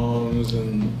original songs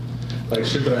and like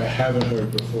shit that I haven't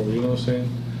heard before. You know what I'm saying?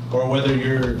 Or whether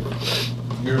you're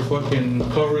fucking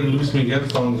covering Luis Miguel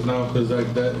songs now, because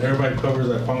like that everybody covers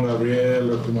like Juan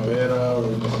Gabriel or Primavera or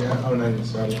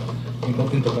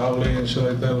Intocable and shit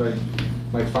like that.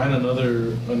 Like find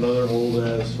another old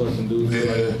ass fucking dude.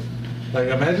 Yeah. Like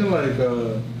imagine like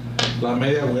La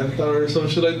Media Vuelta or some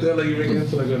shit like that. Like you make it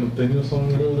into like a Norteño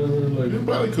song or whatever. You Like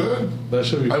probably could. that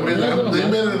should be. I mean, fun. they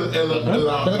made it in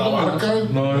La Barca.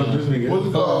 No, no, Luis Miguel. What's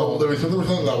it called? The Vicente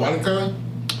Fernández La Barca?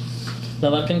 La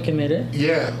Vacan que mire.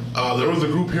 Yeah. There was a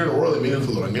group here in the world that made it to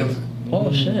the Ramirez.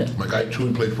 Oh shit. My guy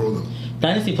Chewy played for them.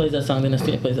 Dynasty plays that song.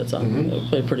 Dinastia plays that song. Mm-hmm. They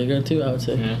play pretty good too, I would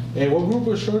say. Hey, what group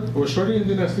was Shorty in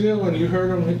Dinastia when you heard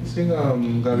him sing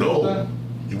Gaviota? No.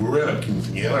 We were at a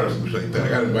quinceañera or something like that. I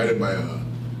got invited by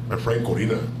my friend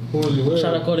Corina. Who was he with?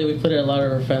 Shout out Cody. We played at a lot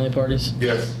of our family parties.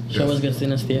 Yes. Show was yes.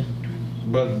 against Dinastia.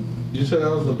 But you said that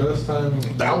was the best time.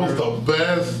 That was the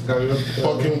best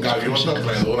fucking gaviota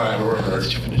playadora I ever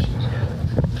heard.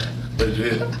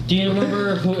 Legit. Do you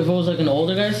remember if it was like an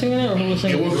older guy singing it or who was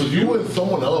It singing was you and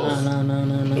someone else.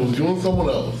 No. It was you and someone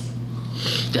else.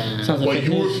 Sounds But like it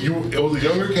was a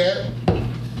younger cat.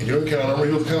 A younger cat. I remember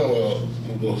he was kind of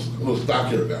a little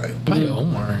stockier guy. Probably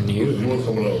Omar and It was you you. and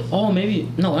someone else. Oh,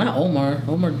 maybe. No, not Omar.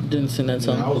 Omar didn't sing that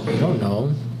song. I was I don't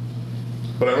know.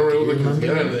 But I remember it was like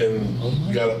quinceañera and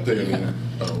you got up there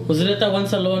and Was it at that one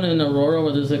salon in Aurora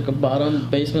where there's like a bottom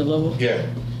basement level? yeah.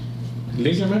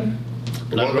 Lisa, man?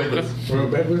 Royal Banquets. Royal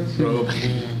Banquets? We were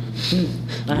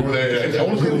there. I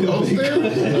want to say it was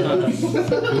upstairs.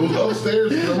 It was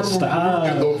upstairs. Remember Stop.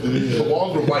 and the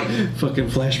walls were white. Fucking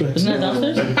flashbacks. Isn't that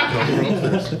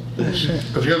downstairs?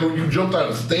 Because you jumped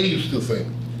on stage to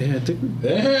sing. Yeah, I think.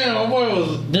 Damn, my boy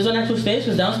was. There's an actual stage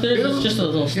because downstairs it's just a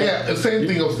little step. Yeah, the same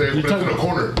thing upstairs, but it's in a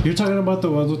corner. You're talking about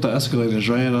the ones with the escalators,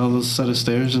 right? And all those set of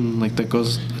stairs, and like that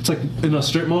goes. It's like in a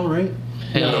strip mall, right?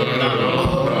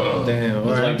 Damn.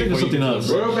 All right, I'm thinking of something else.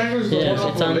 Royal Banquets? is the Yes,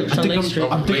 one it's off on- of it's on Lake Lake Street.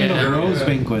 I'm thinking Yeah. of Rose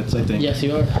Banquets, I think. Yes,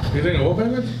 you are. You think of what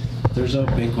banquet? There's a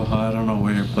banquet hall, I don't know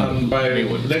where, but By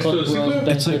next to the Secret?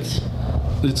 It's like-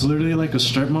 it's literally like a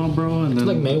strip mall, bro. And It's then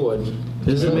like Maywood.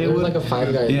 Is it There's Maywood? like a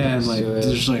Five Guys. yeah, and next like to it.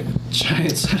 there's like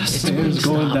giant set of stairs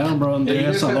going Stop. down, bro. And they Yeah, have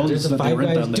you guys have- salons There's a that they Five rent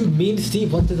Guys. down there. Dude, me and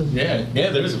Steve went to the. Yeah,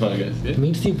 there's a Five Guys. Yeah. Me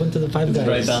and Steve went to the Five Guys.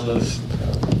 Right down this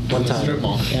One time. strip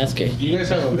mall. Yeah, that's gay. You guys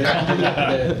have a venue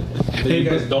that you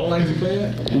guys don't like to play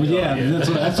at? Well, yeah, that's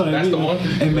what I That's mean. the one?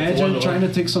 Imagine trying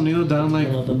to take Sonino down like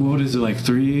what is it, like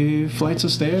 3 flights of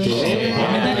stairs? I mean,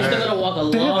 then you still gotta walk a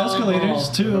long They have escalators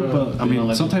too, but I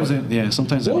mean sometimes they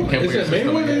sometimes they Is it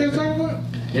Maywood that you're talking about?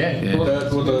 Yeah.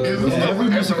 With the Is this Yeah, every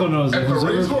at musical the- knows it. At the Was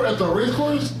there- race course? At the race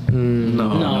course?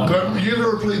 No. No. You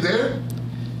ever played there?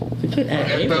 We played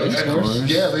at At a the, race course.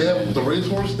 yeah, they have the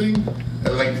racehorse thing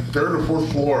at like the 3rd or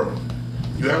 4th floor.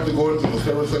 You have to go into the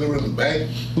service center in the back.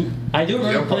 I do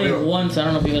remember Yeah, playing yeah. once. I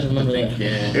don't know if you guys remember that.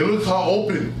 Yeah. It looks all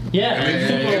open. Yeah.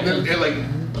 And then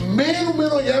like, man,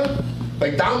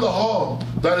 like down the hall,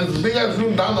 that is big ass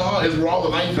room down the hall is where all the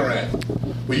lights are at.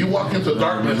 When you walk into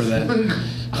darkness.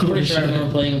 I'm pretty sure I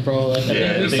remember playing pro. Like, I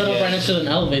think we set up right next to the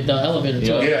elevator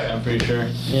too. Yeah. I'm pretty sure.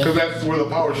 Because that's where the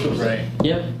power shifts at.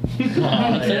 Yep. Makes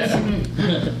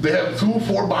sense. They have 2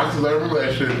 4 boxes. I remember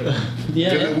that shit.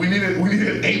 Yeah. And we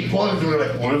needed 8 plugs, and we're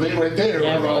like, what are they right there?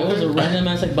 Yeah, bro. It was a random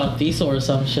ass like Bautizo or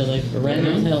some shit. Like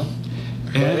random as hell.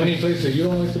 Any place that you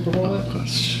don't like to perform at?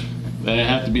 It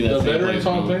have to be that The same Veterans place.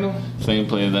 on Plano? Same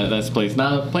place. That's place.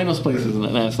 Nah, Plano's place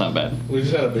isn't. That's not bad. We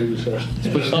just had a baby shower.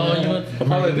 Oh, you went I'm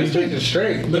like, this place is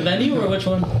straight. the venue or which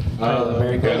one?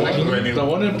 The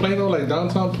one in Plano, like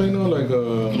downtown Plano, like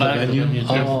Oh, that new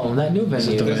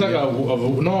venue. it's like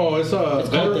no, it's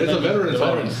a veterans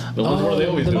hall. The ones where they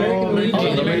always the do. American Legion.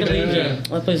 Oh, The American yeah. Legion.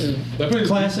 That place is. That place is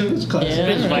Classic. It's classic.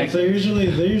 Yeah. They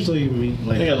usually meet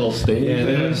like. They got a little stage. Yeah,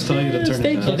 they always tell you to turn it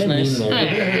Stage down. looks nice.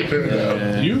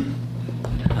 Yeah. You?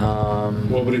 I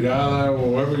Well, Brigada or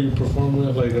whoever you perform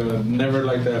with, like, never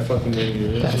like that fucking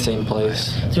venue. That same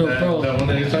place. Dude, bro. That one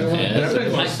that you're talking about? Yeah, That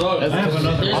place must suck. I have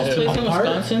another There's this place in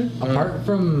Wisconsin. Apart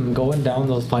from going down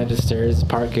those flight of stairs,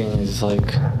 parking is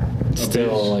like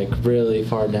still like really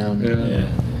far down. Yeah.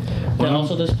 And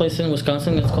also this place in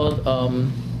Wisconsin, it's called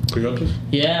Coyotes?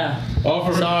 yeah. Oh,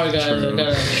 for Sorry guys, I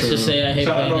gotta just say I hate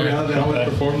Shout out playing there. Noviada, they always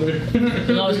perform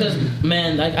there. No, it's because,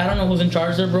 man, like, I don't know who's in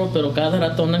charge there, bro, pero cada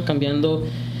rato andan cambiando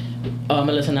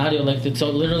el escenario. Like, it's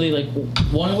so literally, like,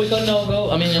 1 week on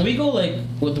no-go. I mean, and we go, like,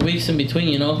 with weeks in between,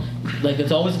 you know? Like,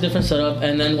 it's always a different setup.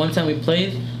 And then one time we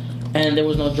played, and there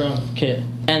was no drum kit.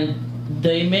 And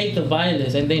they make the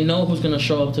violas, and they know who's going to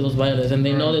show up to those violas. And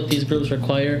they know that these groups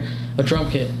require a drum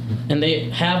kit. And they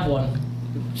have one.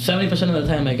 70% of the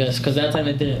time, I guess, because that time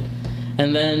they did.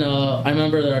 And then I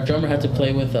remember that our drummer had to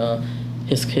play with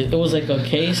his kit. It was like a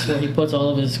case where he puts all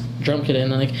of his drum kit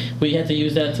in. And like we had to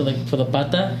use that to like for the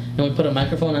pata, and we put a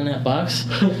microphone on that box,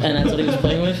 and that's what he was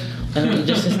playing with. And then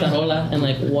just his tarola and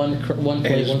like one plate,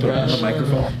 one crash. The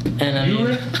microphone. And I mean,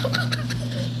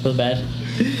 it was bad.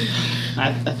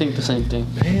 I think the same thing.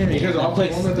 Damn, you guys all play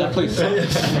that place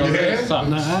sucks. Yeah. Sucks.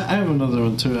 No, I have another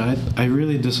one too. I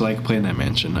really dislike playing that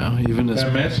mansion now. Even as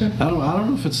That mansion? I don't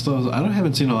know if it's still.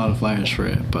 haven't seen a lot of flyers for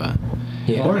it, but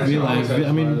Yeah. or V Live.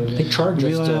 I mean, They charge us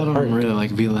V Live. I to don't park. really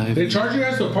like V Live. They charge you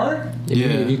guys to park?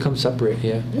 If you come separate,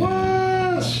 yeah.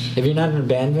 What? If you're not in a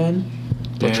band van,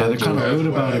 they'll Yeah, they're charge kind you. of rude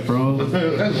about it, bro.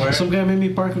 That's whack. Some guy made me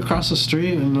park across the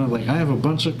street, and like I have a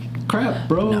bunch of crap,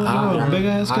 bro. Big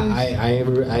ass guys. I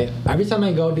every time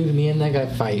I go, dude, me and that guy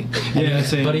fight. Yeah,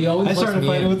 same. But he always I lets started me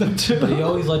fighting in. with them too. But he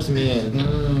always lets me in,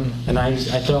 and I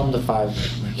throw him the 5.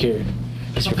 Here,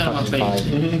 it's your fucking 5.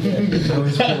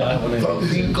 Son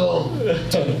cinco.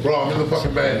 Bro, I'm in the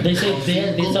fucking band. They say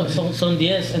son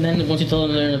 10, and then once you tell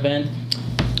them they're in a band,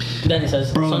 then it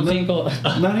says Bro, son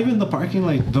 5. Not even the parking,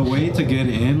 like the way to get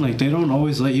in, like they don't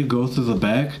always let you go through the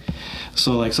back.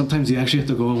 So like sometimes you actually have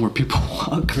to go in where people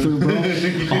walk through, bro,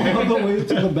 all the way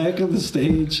to the back of the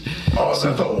stage. Oh,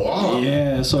 that's a walk.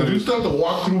 Yeah, so You still have to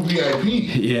walk through VIP.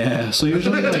 yeah, so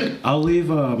usually like I'll leave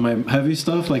my heavy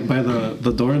stuff like by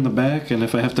the door in the back, and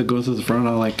if I have to go through the front,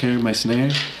 I'll like carry my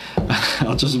snare.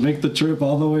 I'll just make the trip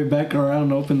all the way back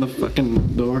around, open the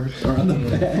fucking door around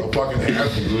the back. A fucking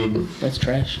hassle, dude. That's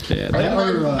trash. Yeah, I that or,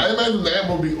 imagine that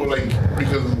will be like,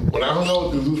 because when I hung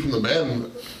out with the dudes from the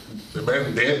band,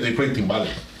 they played timbales.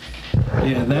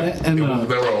 yeah, that and It was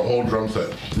never a whole drum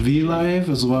set. V Live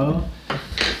as well,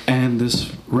 and this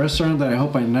restaurant that I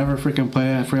hope I never freaking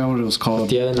play. I forgot what it was called.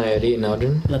 Tía de Nayarit in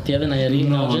Elgin. La tía de Nayarit,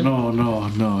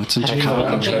 No, it's in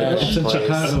Chicago. trash. It's in Place.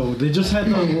 Chicago. They just had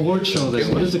the award show there.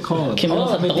 What is it called? Que me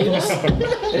los todos.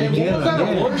 Hey, what was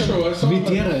that award show? I saw Mi that.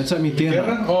 Tierra. It's at Mi Tierra.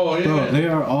 Tierra? Oh, yeah. Bro, they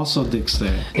are also dicks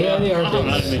there. Yeah, they are.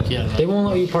 They won't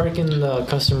let you park in the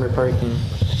customer parking.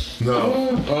 No.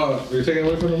 Oh, you're taking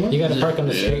away from the money? You gotta park on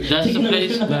the street. That's the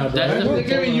place. That's They're the,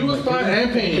 giving you a spot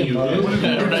and paying you.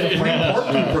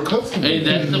 Parking for customers. hey,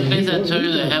 that's the place I told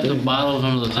you that have the bottles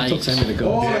on the nights.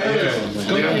 Oh,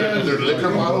 yeah. Their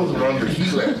liquor bottles are under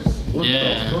heat lamps.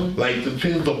 Yeah. Like to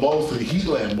change the bulbs to the heat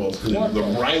lamp bulbs, to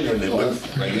the brighter and it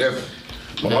looks like yes.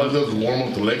 My boss does warm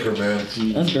up the liquor, man.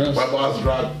 That's gross. My boss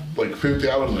dropped like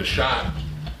 $50 a shot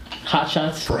Hot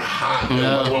shots. for hot.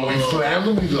 Yeah. And when we slammed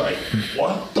him, he's like,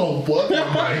 "What the fuck?"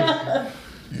 I'm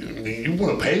like, "You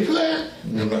want to pay for that?"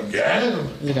 And I'm like, "Yeah."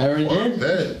 Like I already Fuck did.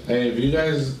 that. Hey, if you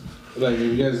guys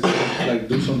like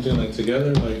do something like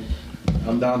together, like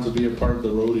I'm down to be a part of the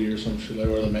roadie or some shit, like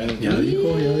or the manager.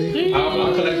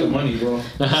 I'll collect the money, bro.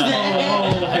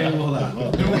 Okay, hold on.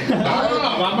 I don't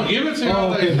know. I'm gonna give it to you.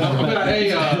 I'm gonna be like, hey,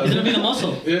 It's gonna be the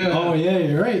muscle. yeah. Oh yeah,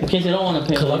 you're right. In case you don't want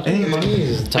to pay. Collecting money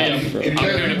is tough. Hey, If you I'm guys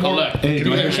here to need more- collect. Hey, if do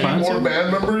you I guys have need more sponsor?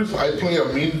 band members, I play a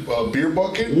mean beer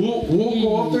bucket. We'll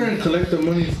go up there and collect the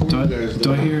money for you guys.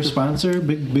 Do I hear a sponsor?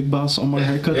 Big Boss Omar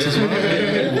Haircuts as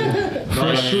well.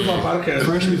 No, shoot my podcast.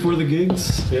 Fresh before the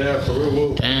gigs. Yeah, for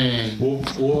real. Dang.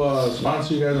 We'll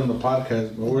sponsor you guys on the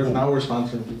podcast, but we're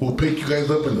sponsoring people. We'll pick you guys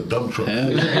up in the dump truck.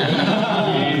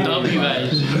 Dumb you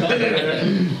guys.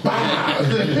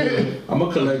 I'm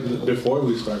gonna collect before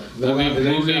we start. We'll get,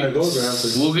 we'll get, Go there after.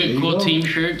 we'll get cool team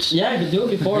shirts. Yeah, you can do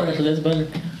it before. Actually, that's better.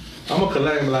 I'm gonna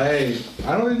collect. I'm like, hey,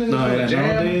 I don't even No, know yeah, jam.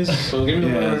 nowadays, So give me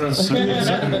the money right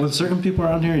yeah, now. with certain people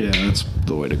around here, yeah, that's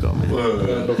the way to go,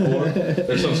 man. Before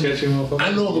there's some sketchy motherfucker.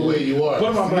 I know the way you are. Put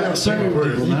 'em on blast. Certain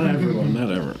people, not everyone.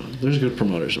 There's good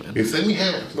promoters, man. It's any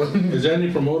hat. Is there any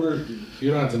promoter?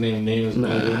 You don't have to name names, but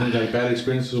any like bad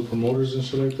experiences with promoters and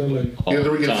shit like that. Like, You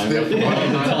ever get sniffed for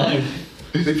money?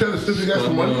 They try to sniff you guys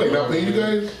for money, like not paying you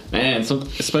guys? Man, so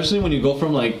especially when you go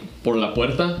from like por la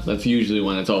puerta, that's usually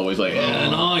when it's always like,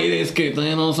 no, es que,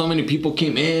 you know, so many people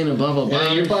came in and blah, blah, blah.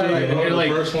 Yeah, you're probably like, you're like,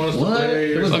 first ones to what?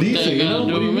 play. It was Fuck decent, that you gotta know?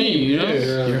 do What do you with me, mean? you know?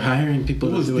 Yeah. You're hiring people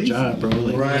to do a job, bro.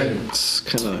 Like, Right. It's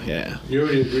kind of, yeah. You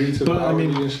already agreed to But the I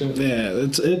mean, hourly and shit.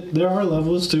 yeah, there are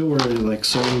levels too where like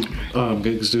some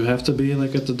gigs do have to be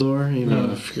like at the door, you know,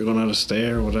 if you're going on a stay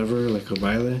or whatever, like a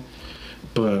baile.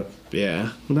 But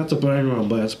yeah, not to put anyone on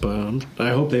blast, but I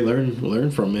hope they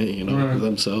learn from it, you know, Right.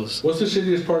 themselves. What's the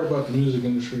shittiest part about the music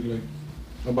industry? Like,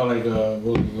 about like the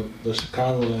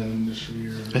Chicagoland industry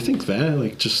or I think that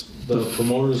like just the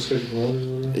promoters, sketch promoters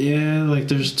or whatever? yeah, like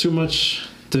there's too much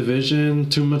division,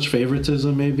 too much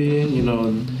favoritism, maybe, you know.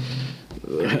 And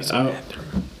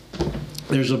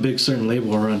there's a big certain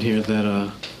label around here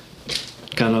that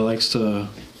kind of likes to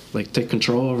like take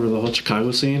control over the whole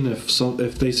Chicago scene. If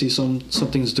they see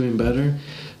something's doing better,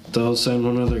 they'll send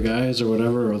one of their guys or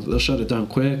whatever, or they'll shut it down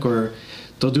quick, or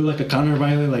they'll do like a counter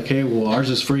violate, like, hey, well, ours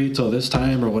is free till this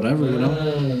time or whatever, you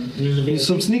know.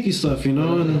 Some sneaky stuff, you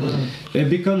know, and it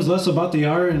becomes less about the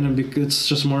art and it's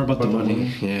just more about the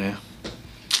money. Yeah.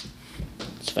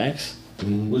 It's facts.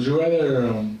 Would you rather,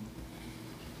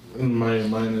 in my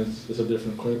mind, it's a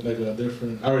different question, like a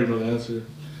different, I already know the answer.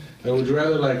 Like, would you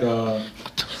rather like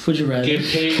Would you rather? get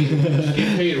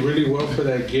paid really well for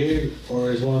that gig,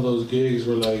 or is one of those gigs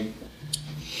where like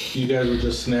you guys were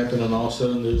just snapping on all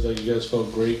cylinders, like you guys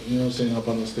felt great, you know what I'm saying, up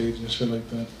on the stage and shit like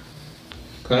that?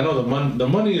 Cause I know the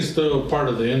money is still part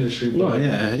of the industry, but Well,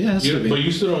 yeah, but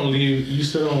you still don't leave, you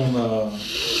still don't,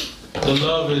 the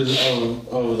love is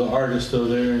of the artist still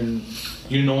there, and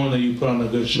you knowing that you put on a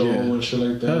good show and shit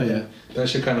like that. Oh, yeah. That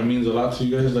shit kind of means a lot to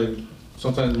you guys, like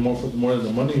sometimes more than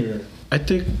the money, or I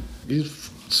think,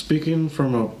 speaking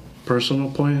from a personal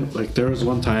point, like there was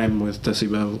one time with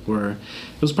Decibel where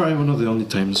it was probably one of the only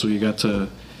times we got to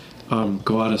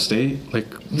go out of state. Like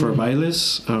for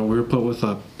bailes, we were put with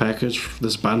a package,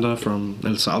 this banda from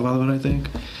El Salvador, I think.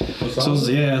 So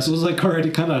it was like already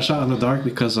kind of a shot in the dark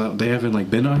because they haven't like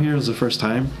been out here. It was the first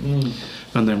time,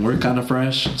 and then we're kind of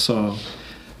fresh. So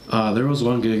there was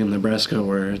one gig in Nebraska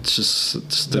where it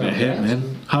just didn't hit,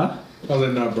 man. Huh? I was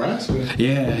in Nebraska.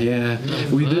 Yeah.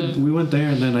 We went there,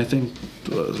 and then I think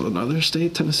another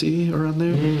state, Tennessee, around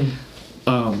there.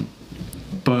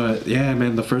 But yeah,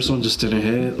 man, the first one just didn't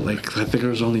hit. Like I think there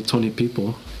was only 20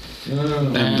 people,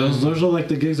 and those are like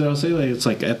the gigs that I'll say, like it's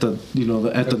like at the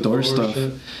at the door stuff.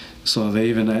 Shit. So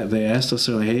they asked us,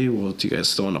 they're like, hey, well, do you guys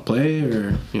still want to play,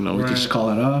 or we could just call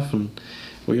it off, and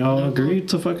we all agreed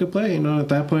to fucking play. You know, at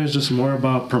that point, it's just more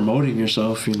about promoting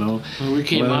yourself. You know, We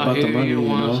came What out about here, the money, you you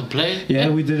want know? us to play? Yeah,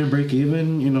 we didn't break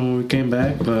even. You know, we came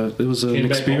back, but it was an Came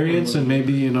back experience, home. and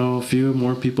maybe a few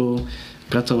more people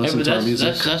got to Yeah, listen but to our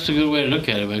music. that's a good way to look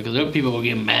at it, man. Because there are people who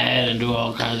get mad and do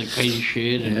all kinds of crazy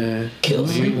shit. And Yeah. Kill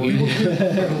someone. you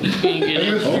can't get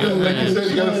Like you said,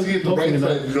 you gotta see it the right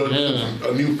side. You know, Yeah. it's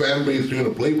a new fan base you're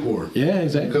gonna play for. Yeah,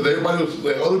 exactly. Because everybody was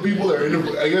like other people that are in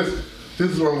it. I guess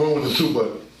this is where I'm going with it too.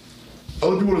 But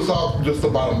other people that saw just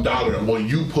about $1 of what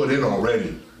you put in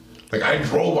already. Like I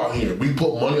drove out here, we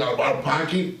put money out of our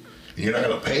pocket, and you're not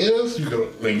gonna pay us. You gonna,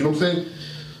 like, you know what I'm saying?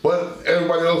 But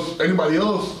anybody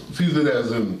else sees it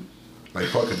as in, like,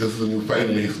 fuck it, this is a new fan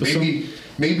base.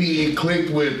 Maybe it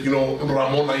clicked with,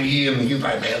 Ramon ahí, and he's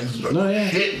like, man, this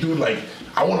is shit, dude. Like,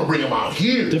 I want to bring him out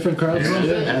here. Different crowds. You know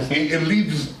what I'm saying? And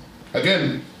leads,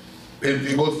 again,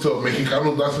 it goes to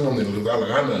Mexicanos dancing donde les da la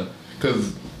gana.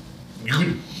 Because you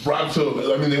could rock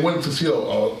to, they went to see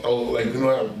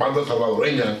banda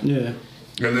salvadoreña. Yeah.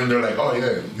 And then they're like, oh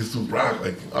yeah, this dude rock.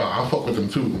 Like, I'll fuck with him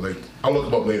too. Like, I'll look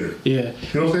him up later. Yeah.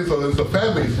 You know what I'm saying? So it's a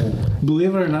fan base move.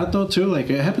 Believe it or not, though, too,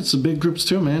 like, it happens to big groups,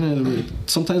 too, man. It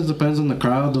sometimes depends on the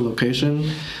crowd, the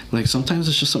location. Like, sometimes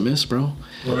it's just a miss, bro.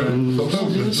 Right. And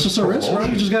Sometimes it's just a risk, bro.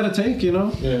 You just gotta take, you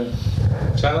know? Yeah.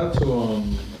 Shout out to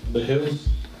the Hills.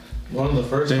 One of the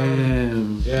first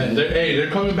times. Damn. Yeah, they're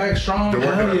coming back strong. They're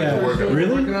working on it. yeah. They're working on it.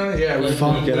 Really? Working on it. Yeah,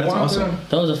 Fuck, yeah, that's want awesome. them.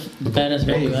 That was a badass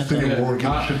venue. I City thought. War,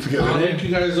 get shit together. I'll link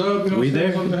you guys up. You know We what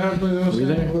I'm saying? there. Something happens. You know what I'm We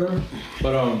saying? there. Whatever.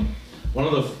 But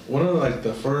one of like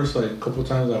the first couple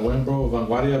times I went, bro,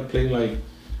 Vanguardia played like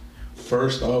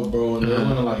first up, bro, and there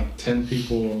were like 10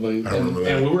 people, like, I remember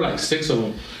that. and we were like 6 of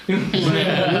them. You know what I'm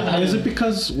saying? Is it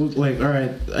because, like,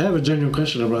 alright, I have a genuine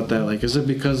question about that. Like, is it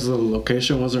because the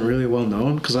location wasn't really well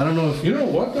known? Because I don't know if You know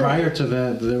what? Though? prior to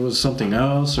that there was something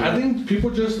else. Or, I think people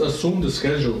just assume the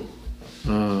schedule.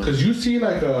 Because you see,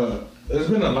 like, there's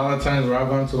been a lot of times where I've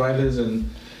gone to bailes and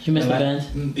You missed the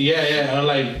and band.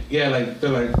 like they're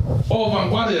like, oh,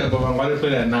 Vanguardia, but Vanguardia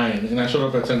played at 9, and I showed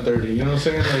up at 10:30. You know what I'm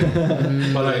saying?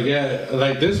 Like, but like, yeah,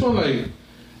 like this one, like,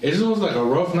 it just was like a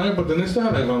rough night, but then they still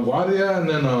had like Vanguardia, and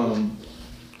then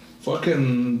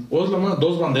fucking, what was the one?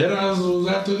 Dos Banderas was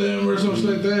after them or something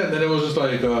like that. And then it was just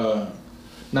like,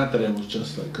 not that it was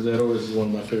just like, because Edois is one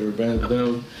of my favorite bands. But then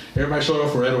it was, everybody showed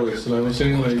up for Edois. So like, I'm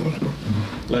saying,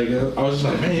 like I was just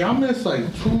like, man, y'all missed like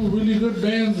 2 really good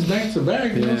bands back to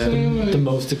back. You know what I'm saying? Like, The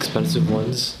most expensive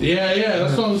ones. yeah,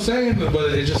 that's what I'm saying.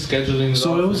 But it's just scheduling.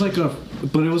 So it was like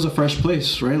but it was a fresh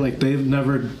place, right? Like they've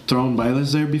never thrown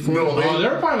bailes there before. No, they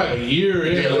were probably like a year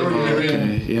in. Yeah, they were a year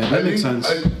in. Okay, yeah, that makes sense.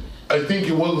 I think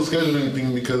it was a scheduling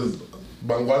thing because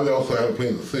Banguale also had to play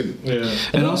in the city. Yeah.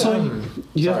 And also,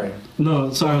 Sorry.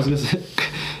 No, sorry, I was gonna say.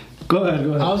 Go ahead.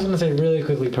 I was gonna say really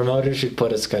quickly, promoters should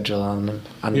put a schedule on them.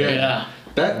 Yeah.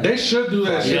 That they should do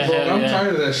that shit, bro. I'm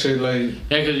tired of that shit. Like,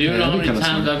 Yeah, because you know how that'd be many kinda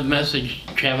times smart. I've messaged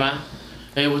Chema,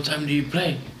 hey, what time do you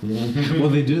play? Well,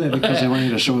 they do that because they want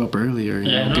you to show up earlier, you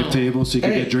Yeah, know, I know. get tables so you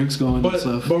can Hey, get drinks going and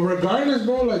stuff. but regardless,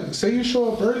 bro, like, say you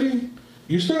show up early,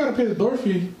 you still gotta pay the door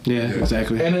fee. Yeah,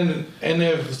 exactly. And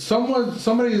if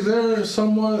somebody is there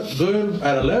somewhat good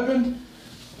at 11,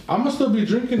 I'm gonna still be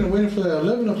drinking and waiting for that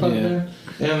 11 o'clock, Yeah. man.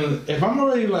 And if I'm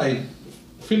already like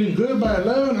feeling good by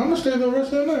 11, I'm gonna stay the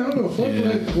rest of the night. I don't give a fuck, Yeah.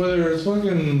 like, whether it's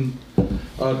fucking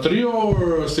a trio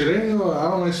or a sireno.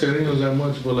 I don't like sirenos that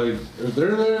much, but like if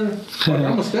they're there, fuck, I'm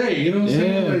gonna stay. You know what I'm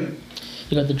saying? Yeah. Like,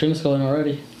 You got the drinks going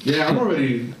already. yeah, I'm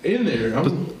already in there.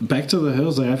 Back to the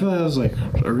hills, like I feel like that was like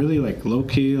a really like low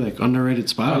key, like underrated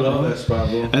spot. I love bro. that spot,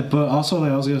 bro. But also,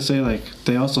 like I was gonna say, like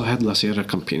they also had La Sierra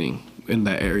competing in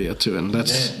that area too, and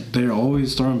they're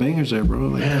always throwing bangers there, bro.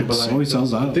 Like Man, it but like, always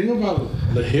sells out. The thing about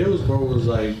the hills, bro, was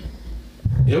like,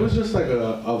 it was just like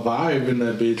a vibe in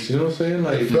that bitch. You know what I'm saying?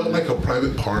 Like, It felt like a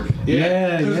private party.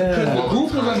 Yeah, Cause the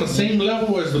group was on the same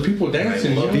level as the people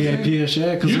dancing. You know what I'm saying? VIP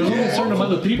shit, because You there's only a can certain walk amount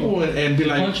to of the people and be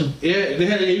like, Punch 'em.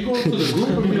 you go to the group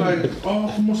and be like,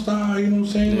 oh, ¿cómo está? You know what I'm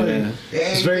saying? Yeah. Like,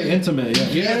 It's very intimate.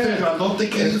 Yeah. yeah. No te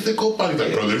quedes de copa. He's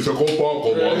like, brother, it's a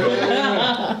copa.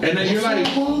 Yeah. And then you're like,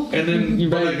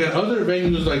 but like at other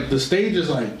venues, like the stage is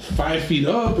like 5 feet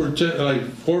up or like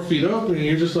 4 feet up, and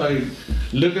you're just like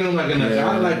looking at them like in a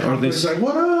godlike Or they it's like,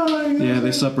 what up? You know Yeah, what I'm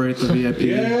they saying? separate the VIP.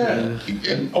 Yeah.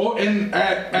 And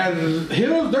at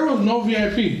Hills, there was no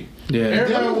VIP. Yeah.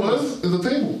 Everybody Yeah, it was. was. It's a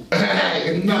table.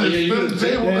 No, yeah, you It's a didn't-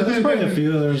 table. Yeah, there's probably a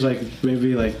few. There's like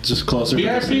maybe like just closer. to the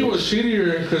VIP stage. was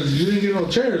shittier because you didn't get no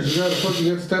chairs. You got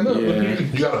to stand up. Yeah.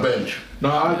 You got a bench. No,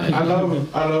 I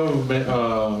love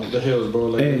the Hills, bro.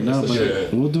 Like, Hey, it's no, the but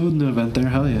shit. we'll do an event there.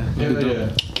 Hell yeah. Yeah, yeah.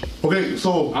 Okay,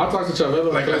 so I'll talk to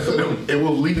Chavelo. like I said, it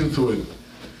was leading to it.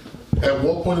 At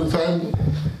what point in time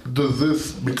does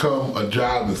this become a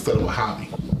job instead of a hobby?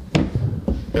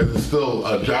 Is it still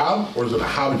a job or is it a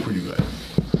hobby for you guys?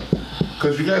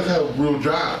 Because you guys have real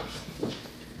jobs.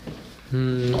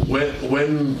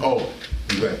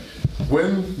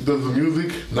 When does the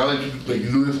music, now that you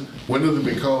do this, when does it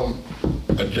become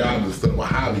a job instead of a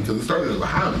hobby? Because it started as a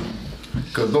hobby.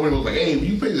 Because nobody was like, hey, if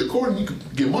you pay the accordion, you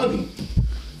could get money. You know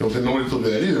what I'm saying? Nobody told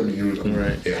you that either. I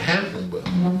mean, it happened, but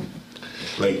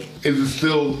like, is it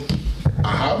still a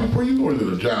hobby for you or is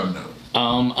it a job now?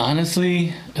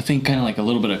 Honestly, I think kind of like a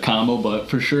little bit of combo, but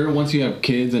for sure, once you have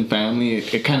kids and family,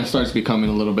 it kind of starts becoming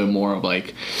a little bit more of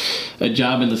like a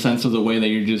job in the sense of the way that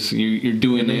you're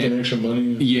doing Making it. extra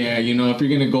money. Yeah, you know, if you're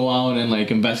gonna go out and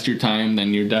like invest your time,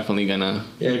 then you're definitely gonna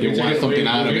If want something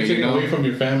out of it. You're You know, away from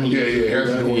your family. Yeah, it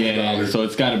has to go yeah. So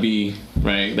it's got to be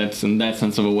right. That's in that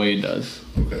sense of a way it does.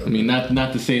 Okay. I mean, not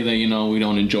to say that we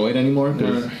don't enjoy it anymore,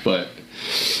 Right. but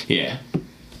yeah.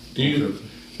 Do you,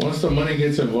 once the money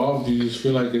gets involved, do you just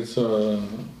feel like it's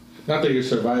not that you're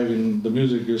surviving the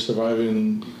music, you're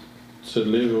surviving to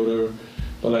live or whatever,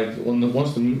 but like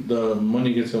once the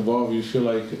money gets involved, you feel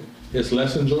like it's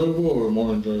less enjoyable or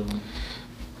more enjoyable?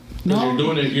 No.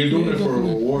 You're doing it for a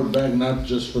reward back, not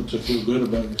just to feel good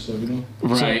about yourself, you know?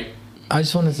 Right. I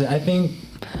just want to say, I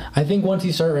think once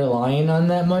you start relying on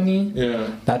that money, Yeah.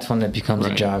 that's when it becomes a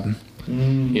Right. job.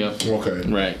 Yep. Okay.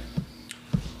 Right.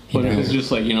 But if it's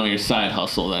just like your side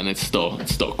hustle, then it's still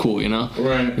cool, you know.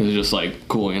 Right. It's just like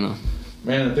cool, you know.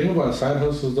 Man, the thing about side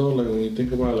hustles though, like when you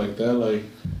think about it like that, like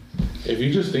if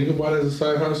you just think about it as a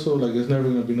side hustle, like it's never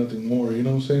gonna be nothing more. You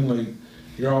know what I'm saying? Like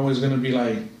you're always gonna be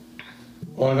like,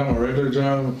 oh, I got my regular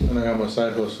job and I got my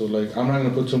side hustle. Like I'm not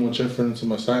gonna put too much effort into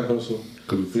my side hustle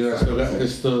because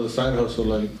it's still the side hustle.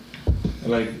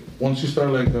 Like once you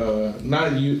start like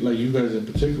not you guys in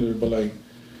particular, but like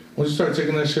once you start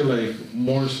taking that shit like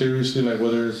more seriously, like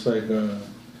whether it's like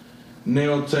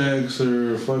nail techs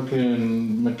or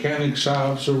fucking mechanic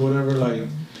shops or whatever, like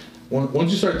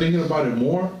once you start thinking about it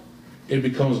more, it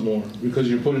becomes more because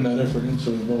you're putting that effort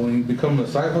into it. But when you become a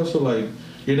side hustle, like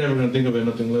you're never gonna think of it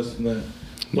nothing less than that.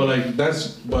 But like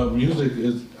but music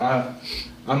is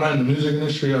I'm not in the music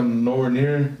industry. I'm nowhere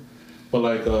near But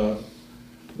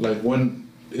like when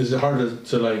is it hard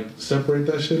to like separate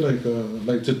that shit? Like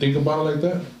to think about it like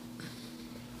that?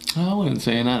 I wouldn't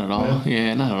say not at all.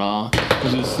 Yeah, not at all.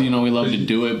 It's just, we love to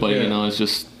do it, but it's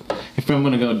just, if I'm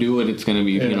gonna go do it, it's gonna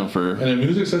be for. And the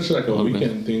music's such like a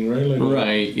weekend thing, right? Like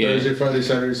right. Yeah. Thursday, Friday,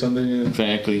 Saturday, Sunday. Yeah.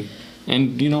 Exactly.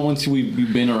 And once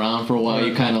we've been around for a while,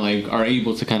 you kind of like are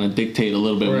able to kind of dictate a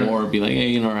little bit more. Be like,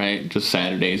 hey, all right, just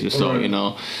Saturdays or so. It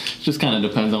just kind of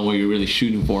depends on what you're really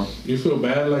shooting for. You feel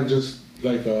bad, like just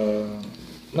like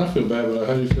not feel bad, but like,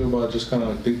 how do you feel about just kind of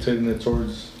like dictating it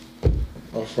towards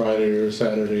a Friday or a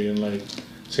Saturday, and like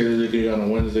say there's a gig on a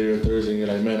Wednesday or Thursday, and you're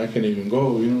like, man, I can't even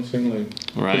go. You know what I'm saying? Like,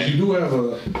 right? Because you do have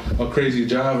a crazy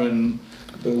job, and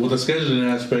with the scheduling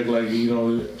aspect, like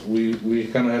we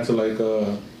kind of had to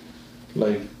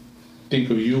like think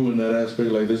of you in that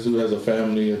aspect. Like this dude has a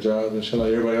family, a job, and shit.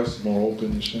 Like everybody else is more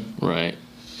open and shit. Right.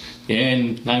 Yeah,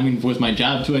 and I mean with my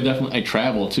job too, I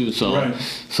travel too. So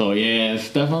so yeah, it's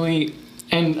definitely.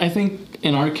 And I think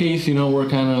in our case, we're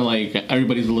kind of like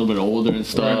everybody's a little bit older and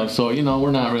stuff. Right. So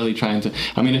we're not really trying to.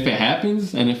 I mean, if it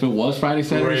happens and if it was Friday,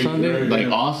 Saturday, Sunday,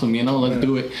 awesome. Let's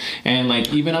do it. And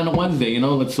like even on a Wednesday,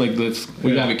 let's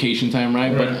we got vacation time,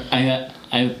 right? But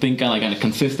I think on a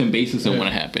consistent basis it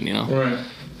wouldn't happen, Right.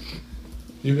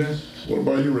 You guys? What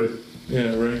about you, Ray?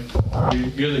 Yeah, Ray.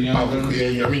 You're the young gun.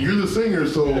 Yeah, I mean, you're the singer,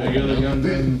 so... Yeah, you're the young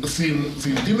gun. Sin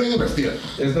Dinastia.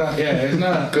 It's not, it's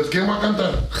not... Because ¿quién va a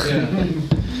cantar?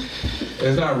 Yeah.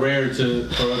 It's not rare for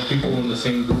people in the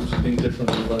same groups to think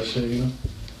differently about shit,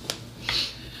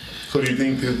 So do you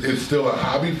think it's still a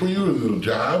hobby for you? Is it a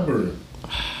job, or...?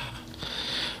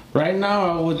 Right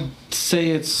now, I would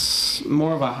say it's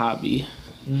more of a hobby.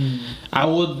 I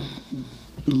would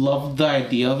love the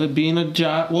idea of it being a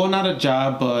job. Well, not a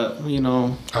job, but a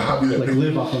hobby that Like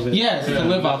live off of it. yes, to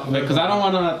live off of it. Because I don't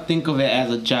want to think of it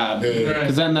as a job.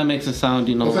 Because then that makes it sound,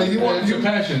 Like you want your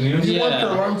passion, You want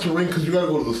your alarm to ring because you got to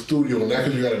go to the studio, not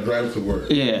because you got to drive to work.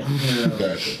 Yeah.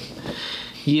 Gotcha.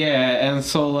 Yeah, and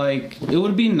so like it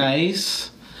would be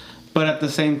nice, but at the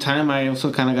same time, I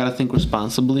also kind of got to think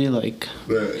responsibly. Like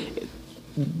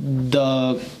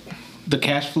the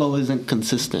cash flow isn't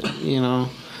consistent,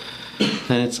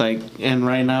 And it's like, and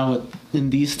right now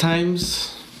in these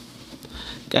times,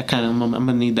 I'm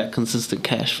gonna need that consistent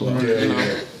cash flow.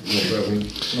 Yeah.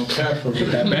 No cash flow.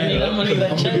 I'm gonna need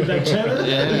that cheddar.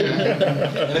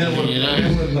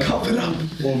 Cup it up.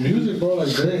 Well, music, bro, like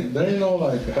there ain't no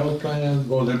like health plans.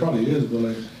 Well, there probably is, but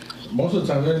like most of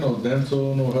the time there ain't no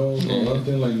dental, no health, no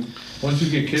nothing. Like once you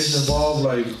get kids involved,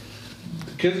 like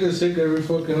kids get sick every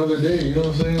fucking other day. You know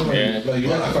what I'm saying? Like you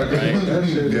have to start doing that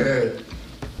shit. Yeah.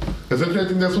 Because I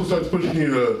think that's what starts pushing you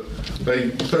to,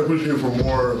 start pushing you for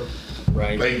more,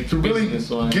 like, to really get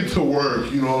to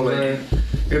work,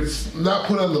 it's not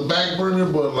put on the back burner,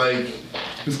 but, like,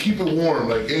 just keep it warm.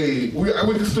 Like, hey, we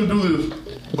can still do this,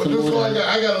 but this one,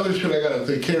 I got other shit I got to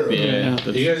take care of. Yeah.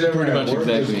 You guys ever at work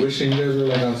just wishing you guys were,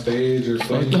 like, on stage or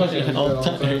something? All the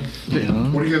time. Yeah.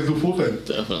 What do you guys do full time?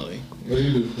 Definitely. What do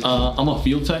you do? I'm a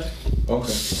field tech. Okay.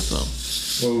 So.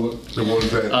 What is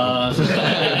that? I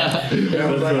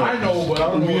know, but I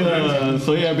don't know.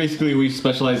 So yeah, basically we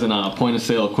specialize in point of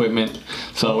sale equipment.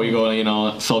 So we go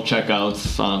to self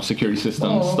checkouts, security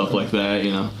systems, stuff like that.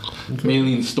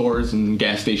 Mainly in stores and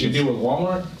gas You stations. deal with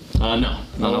Walmart?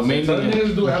 No. Mainly. Some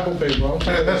niggas do Apple Pay, bro.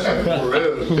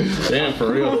 Damn,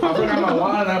 for real. I forgot my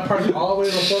line. I parked all the way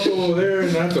the fuck over there,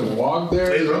 and I have to walk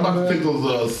there. Hey, I'm about to take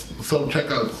those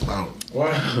self-checkouts out.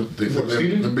 Why? They said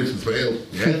them bitches failed.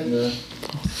 Yeah.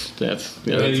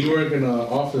 And you work in an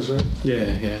office, right?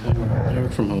 Yeah. I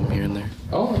work from home here and there.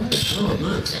 Oh,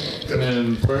 nice.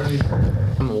 And Ferny?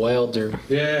 I'm a welder.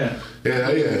 Yeah. Yeah.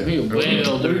 What do you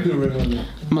do regularly?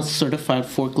 I'm a certified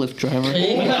forklift driver. We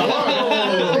didn't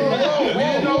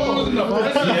know it was in the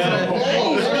bus.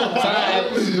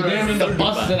 The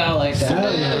busted out like that.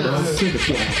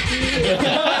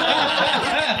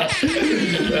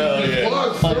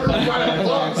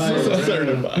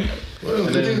 Certified.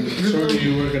 And then, Shorty,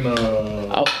 you work in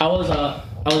I was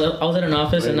at an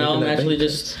office, and now I'm actually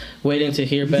just waiting to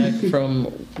hear back from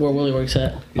where Willy works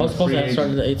at. I was supposed to have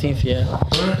started the 18th,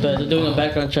 but they're doing a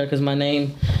background check because my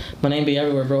name be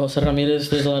everywhere, bro. S3E13 Ramirez.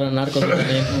 There's a lot of narcos with my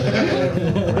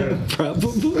name.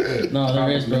 Probably. No, there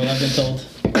is, bro. I've been told.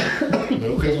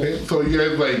 Okay. So you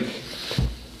guys like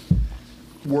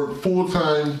work full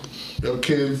time, you have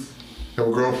kids, you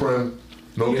have a girlfriend,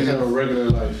 no you kids. have a regular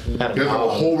life. You guys have a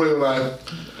whole regular life.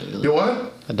 You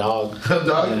what? A dog. A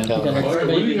dog? Yeah.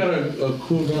 Willy got a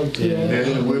cool dog too.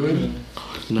 Yeah, Willy.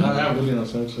 No. I have Willy on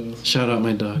Snapchat. Shout out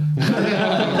my dog.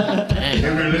 If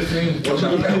you're listening, what's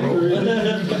up, bro?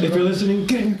 If you're listening,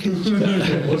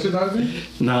 What's your dog's name?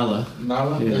 Nala.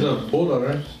 Nala? Yeah. It's a bulldog,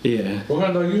 right? Yeah. What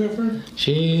kind of dog you have, friend?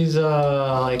 She's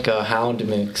like a hound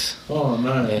mix. Oh,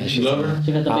 nice. Yeah, she's Love her?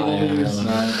 She got the big Oh, yeah, ears. I love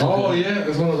Nice. Oh, yeah,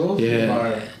 it's one of those? Yeah.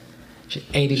 Fire. She's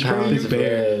 80 pounds Big of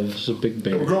bear. ribs. She's a big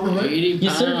bear. Girlfriend, right? 80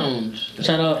 Yes, sir. pounds.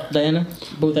 Shout out Diana.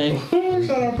 Boothang. Oh,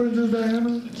 shout out Princess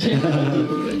Diana.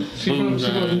 She from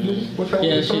What's up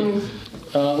Yeah, with the she- tunnels?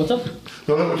 What's up?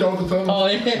 No, no, what's up with the tunnels? Oh,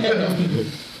 yeah.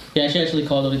 Yeah, she actually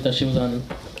called Olita. She was on.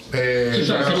 Hey, She was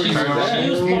part of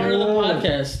the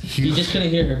podcast. You just couldn't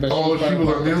hear her, but Oh, she she was was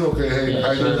part on of there? Okay, hey. Yeah, I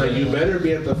she was Like, you better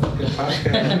be at the fucking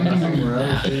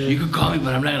podcast. You can call me,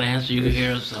 but I'm not gonna answer. You can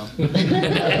hear us, so.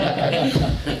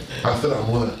 I said I'm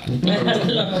one.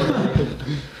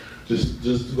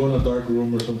 Just go in a dark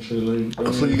room or some shit. Like,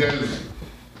 So you guys,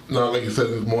 no, like you said,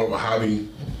 it's more of a hobby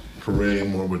for Ray,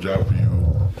 more of a job for you.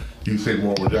 You say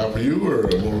more of a job for you, or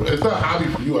more, it's not a hobby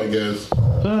for you, I guess.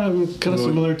 Kind of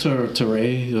similar to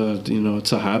Ray. You know,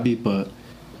 it's a hobby, but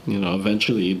you know,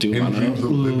 eventually you do In want to dreams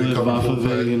of live becoming off of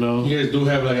full-time. it. You know, you guys do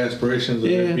have like aspirations of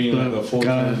it being like a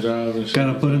full-time job and shit.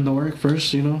 Gotta put in the work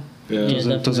first. You know,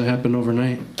 Yeah. doesn't happen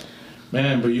overnight.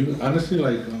 Man, but you honestly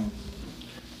like,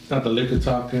 it's not the liquor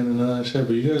talking and all that shit,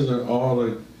 but you guys are all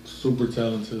like super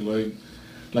talented.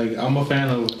 Like I'm a fan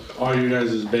of all you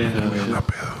guys' band.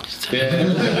 Yeah.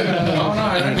 Oh no,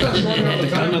 I ain't just going all the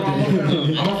time, bro.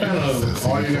 I'm a fan of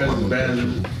all you guys'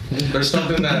 band. There's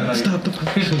something that like stop the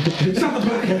podcast.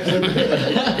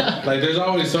 Like there's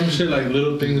always some shit like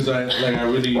little things I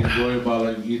really enjoy about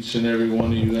like each and every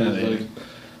one of you guys.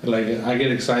 Like I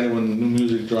get excited when new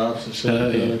music drops and shit.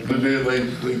 Like that. But then, like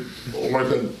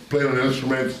that, playing an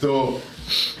instrument still,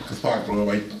 it's fuck, bro.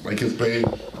 Like his paid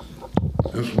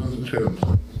instruments and shit.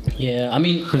 Yeah, I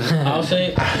mean, I'll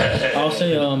say,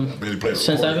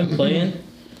 since I've been playing,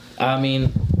 I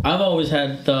mean, I've always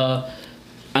had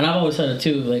and I've always said it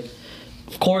too, like,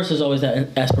 of course there's always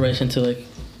that aspiration to make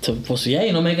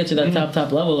it to that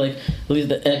top level, like, at least,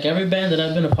 like, every band that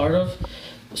I've been a part of,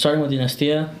 starting with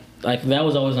Dinastia, like, that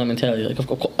was always my mentality, like, of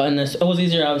course, and it was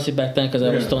easier, obviously, back then, because I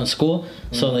was still in school,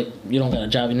 so, like, you don't got a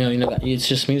job, it's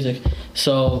just music,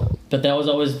 so, but that was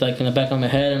always, like, in the back of my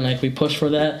head, and, like, we pushed for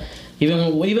that.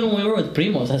 Even when we were with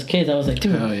Primos as kids, I was like,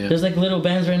 dude, there's like little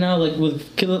bands right now, like with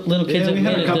little kids. Yeah, we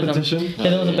had a it. competition.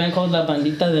 There was a band called La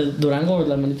Bandita de Durango or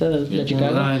La Bandita de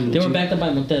Chicago. They were backed up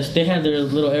by Montes. They had their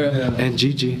little era. And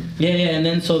Gigi. Yeah, and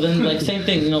then like same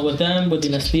thing, with them, with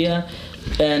Dinastia,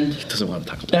 and He doesn't want to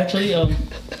talk about actually, with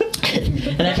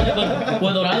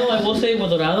Dorado, I will say with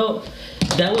Dorado,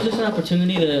 that was just an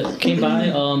opportunity that came by.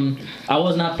 I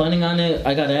was not planning on it.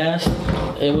 I got asked.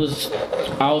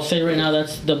 I'll say right now,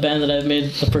 that's the band that I've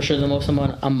made for sure the most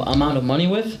amount of money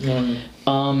with.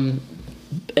 And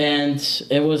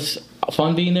it was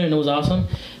fun being there, and it was awesome.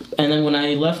 And then when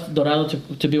I left Dorado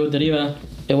to be with Deriva,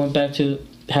 it went back to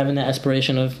having that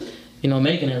aspiration of,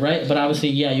 making it, right? But obviously,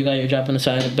 yeah, you got your job on the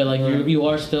side, but like you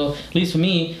are still, at least for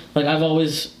me, like I've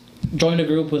always joined a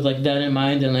group with like that in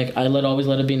mind, and like I always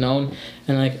let it be known,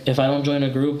 and like if I don't join a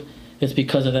group, it's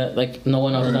because of that, like no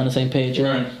one else is on the same page.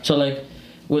 Right. So like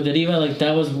with Deriva, like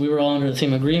we were all under the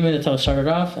same agreement. That's how it started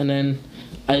off, and then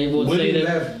I would say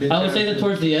that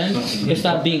towards the end, it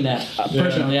stopped being that.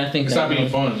 Personally, I think it stopped being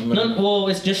fun. No,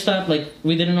 it's just stopped. Like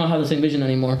we didn't know how the same vision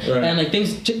anymore, and like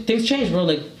things change, bro.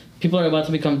 Like people are about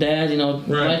to become dads.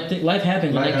 Life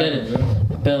happens. I get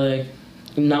it, but like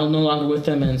now no longer with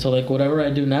them, and so like whatever I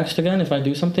do next again, if I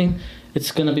do something,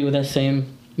 it's gonna be with that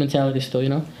same mentality still.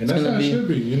 And that's how it should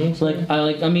be.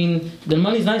 I mean, the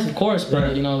money's nice, of course,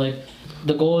 but like.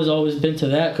 The goal has always been to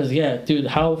that, because dude,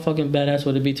 how fucking badass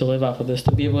would it be to live off of this,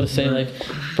 to be able to say like,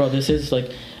 bro, this is like,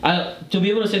 to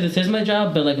be able to say this is my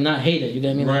job, but like not hate it, you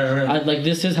get me? Like,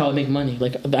 this is how I make money.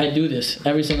 Like I do this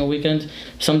every single weekend,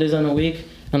 some days on a week,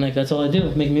 and like that's all I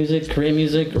do, make music, create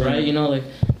music, right? Like,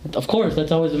 of course,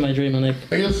 that's always been my dream, and like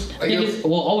I guess it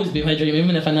will always be my dream,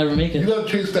 even if I never make it. You gotta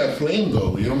chase that flame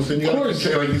though. You know what I'm saying? You gotta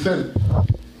chase, like you said.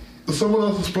 Someone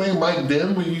else's flame might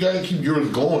dim, but you gotta keep yours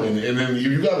going, and then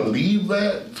you gotta leave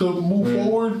that to move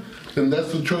forward. And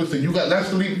that's the choice that you got. That's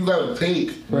the leap you gotta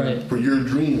take for your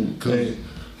dream, because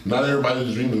not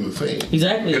everybody's dream is the same.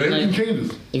 Exactly. And everything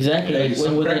changes. Exactly. Hey,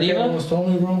 some with crackhead almost told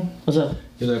me, bro. What's up?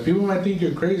 He's like, people might think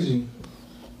you're crazy,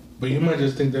 but you might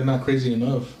just think they're not crazy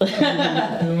enough. You know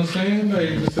what I'm saying?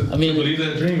 Like, to believe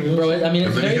that dream. Bro, I mean,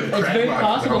 it's very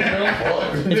possible, bro.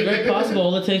 It's very possible.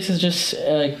 All it takes is just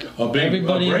like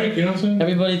everybody, a break, you know what I'm saying?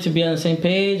 Everybody to be on the same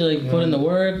page, like put in the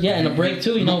work. Yeah, and a break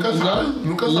too.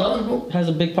 Love has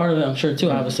a big part of it, I'm sure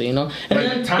too. Obviously, And like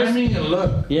then timing and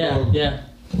luck. Yeah.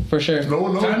 For sure.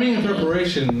 No. Timing and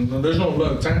preparation. There's no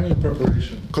luck. Timing and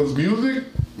preparation. Because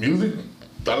music,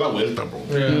 da la vuelta, bro.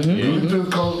 Yeah. Music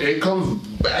just comes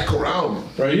back around.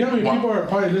 Right, you know how many people are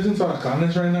probably listening to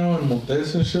Alcanes right now and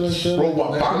Montes and shit like that? Bro,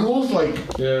 Guapangos, like,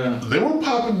 yeah. they were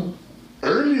popping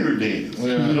earlier days.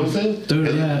 Yeah. You know what I'm saying? Dude,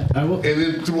 and, I will. And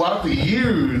then throughout the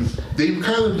years, they've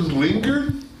kind of just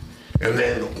lingered. And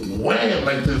then wham,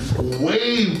 like this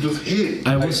wave just hit.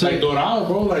 I would Like say. Dorado,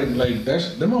 bro, like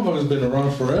that's them motherfuckers been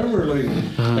around forever, like,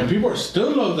 and people are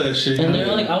still love that shit. And they're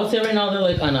like, I would say right now they're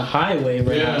like on a high wave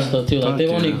right now still too. Like they've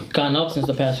Fuck only yeah. gone up since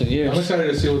the past few I'm years. excited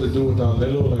to see what they do with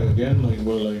Lelo, like again, like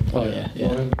we're like. Oh yeah.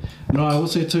 No, I would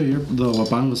say too. What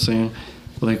Bang was saying,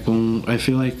 like when I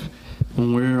feel like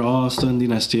when we're all still in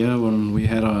Dinastia, when we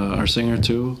had our singer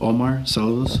too, Omar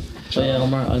Saludos. Oh yeah,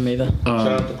 Omar Almeida. Shout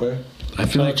out to Quay. I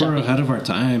feel like we're ahead of our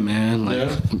time, man. Like,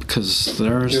 because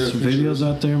there's videos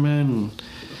out there, man.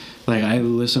 Like I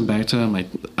listen back to them, like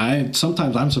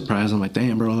sometimes I'm surprised. I'm like,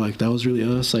 damn, bro, like that was really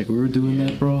us. Like we were doing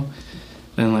that, bro.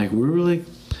 And like we were like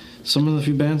some of the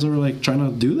few bands that were like trying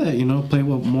to do that, you know, play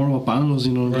more Wapangos,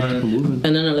 you know, and get people moving.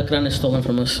 And then Alacran is stolen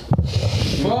from us.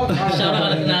 Shout out, shout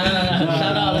out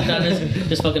Alacran,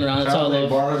 just fucking around. It's all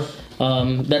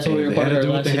love. That's what we recorded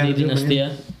our last CD,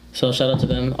 Dinastia. So shout out to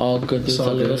them, all good dudes. They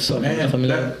stood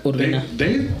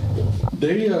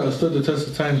the test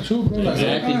of time too, bro. Like,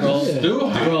 Exactly, bro.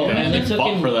 Bro, and it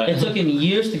took him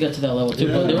years to get to that level too,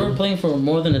 bro. They were playing for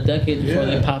more than a decade before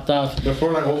they popped off.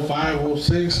 Before like 05,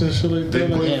 06 and shit like that. They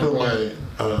played for my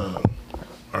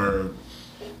our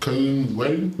cousin's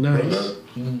wedding, Nice.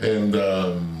 and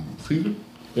Caesar.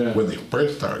 Yeah. When they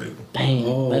first started.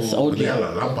 Dang, that's OG. They had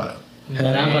La Lámpara. And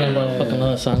I'm gonna fucking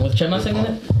love that song. With Chema singing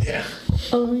it? Yeah.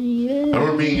 Oh yeah. I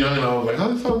remember being young and I was like,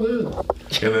 oh, that sounds good.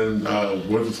 And then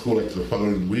went to school like the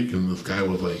following week and this guy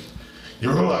was like, you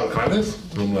ever heard of Alcanes?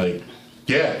 And I'm like,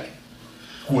 yeah.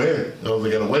 Where? And I was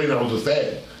like, at a wedding I was just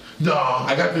at. No,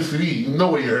 I got this CD.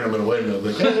 No way you heard him at a wedding. I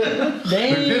was like, yeah.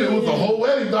 Damn. It was the whole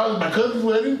wedding, dog. My cousin's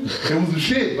wedding. It was the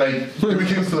shit. Like, it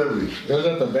became celebrity. It was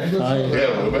at the banquet?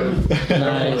 Yeah, the wedding.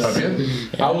 Nice.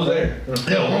 I was there.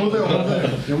 Yeah, I was there.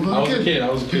 I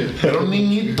was a kid. Era un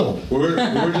niñito. We were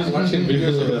just watching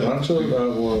videos of the rancho.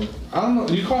 Well, I don't know.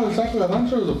 You call it exactly a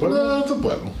rancho or the pueblo? No, it's a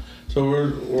pueblo. So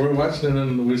we're watching it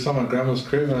and we saw my grandma's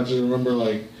crib and I just remember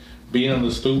like being on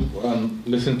the stoop and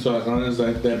listening to Alcanes,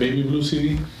 like that Baby Blue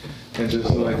CD and just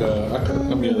like I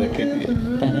couldn't be that kid.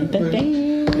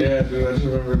 Yeah, dude, I just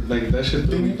remember like that shit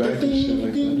threw me back and shit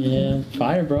like that. Yeah,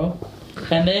 fire, bro.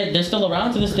 And they're still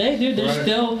around to this day, dude. They're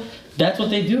still. That's what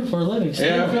they do for a living. Still.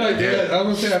 Yeah, I feel like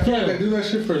I feel like they do that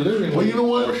shit for a living. Well, you know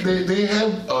what? They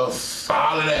have a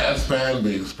solid ass fan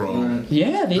base, bro. Right.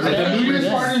 Yeah, they Like, the New Year's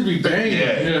parties be banging.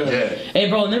 Yeah. Hey,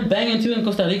 bro, and they're banging too in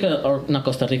Costa Rica, or not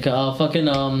Costa Rica, fucking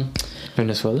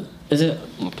Venezuela? is it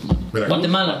Veracruz?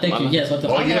 Guatemala? Thank you. Yes,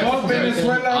 Guatemala. Oh, yeah. Fuck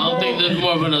Venezuela, I don't bro. think there's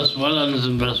more Venezuelans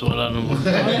than Venezuela no more.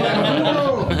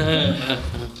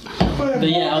 But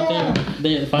yeah, out there,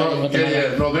 they're fighting No, Guatemala.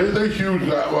 yeah. No, they're huge.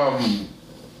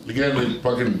 Again, like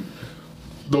fucking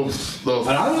those And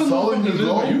I don't know solid if they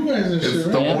go. do you guys and It's shit,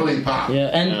 the right? more they pop. Yeah,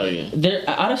 and Hell yeah. they're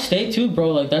out of state too,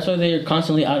 bro. Like that's why they're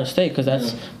constantly out of state because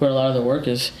that's where a lot of their work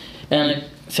is. And like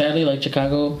sadly, like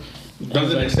Chicago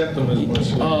Doesn't accept them as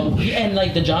much. and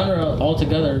like the genre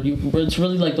altogether, it's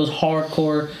really like those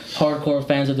hardcore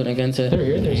fans that don't against it. They're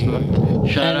here, there's none.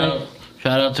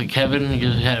 Shout out to Kevin, he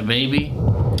just had a baby.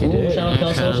 Ooh, shout out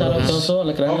Kelso, shout out Kelso,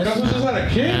 like Oh, Gus just had a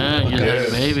kid? Yeah, he just had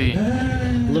a baby.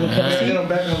 little Can I get Kelsey, him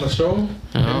back on the show? Him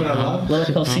and Alan?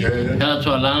 little Kelsey. Yeah. Shout out to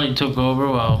Alan, he took over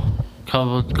while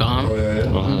Calvo was gone.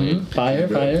 Oh, yeah. Fire. I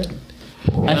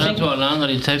Shout out think. to Alan that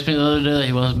he texted me the other day that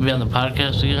he wants to be on the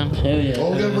podcast again. Hell yeah.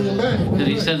 Oh, we gotta bring him back. Because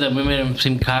he said that we made him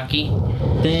seem cocky.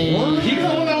 Damn. He's the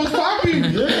one that was talking.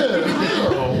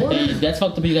 Yeah. Hey, that's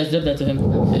fucked up. You guys did that to him.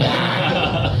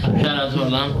 Shout out to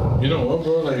Alan. You know what,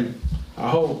 bro? Like,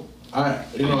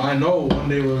 I know one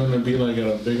day we're gonna be like at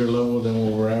a bigger level than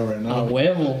where we're at right now. A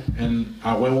huevo. And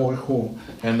a huevo.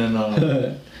 And then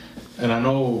and I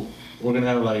know we're gonna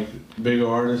have like bigger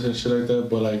artists and shit like that,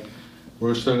 but like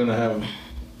we're still gonna have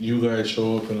you guys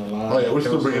show up in a lot. Oh, yeah, we're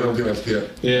still bringing them to that. Yeah.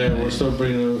 Yeah, we're still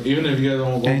bringing them. Even if you guys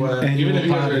don't go by that, And even if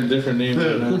you guys Annual are a different name right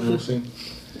now, you know what I'm saying?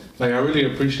 Like I really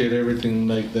appreciate everything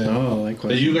like that. Oh,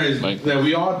 likewise. That you guys, that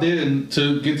we all did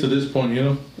to get to this point, you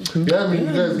know? Yeah, I mean,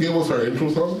 you guys gave us our intro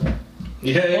song.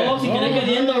 Yeah. Oh, you get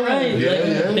the end though, right? Yeah, like,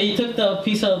 yeah. They took the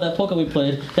piece of that polka we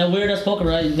played, that weird ass polka,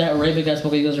 right? That Arabic ass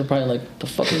polka. You guys are probably like, the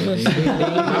fuck is this?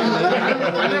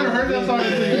 I never heard that song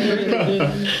until you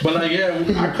did. But like, yeah,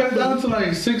 I cut it down to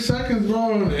like 6 seconds,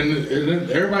 bro, and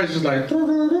then everybody's just like,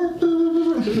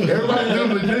 Everybody does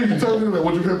legit. You tell me like,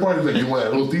 what's your favorite part? He's like, you want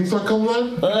that little theme song comes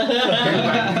on?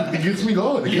 Like, it gets me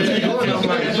going. It gets me going. I'm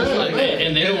like,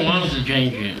 and they don't want us to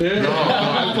change it. no,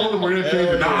 I told them we're gonna change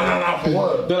it. No, for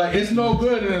what? They're like, it's no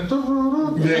good, and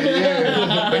then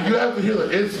Yeah. Like you have to hear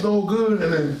like, it's no good,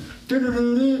 and then.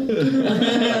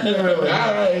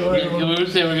 Alright, whatever. We were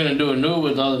saying we're gonna do a new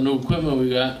with all the new equipment we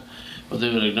got, but they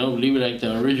were like, no, leave it like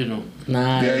the original.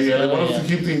 Nice. Yeah, they want us to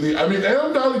keep things. I mean, and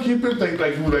I'm down to keep it like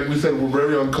we said, we're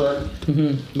very uncut.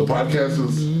 The podcast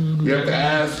is. You have to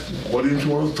ask, what did you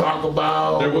want to talk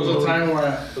about? there was a time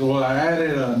where I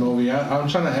added Novia. I'm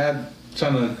trying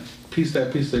to piece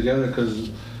that piece together because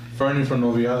Ferny from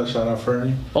Noviada, shout out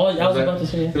Ferny. Oh, I was about to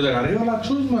say. He was like, "Arriba la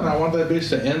chus, man." I want that bitch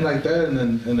to end like that,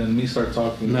 and then me start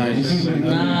talking. Nice.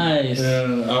 Nice.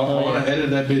 Yeah, I want to edit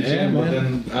that bitch in, but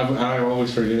then I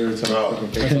always forget every time. I'll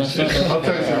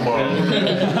text you tomorrow.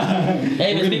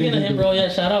 Hey, but speaking of him, bro, yeah,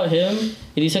 shout out him.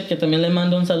 Y dice que también le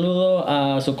mando un saludo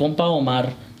a su compa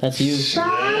Omar. That's you.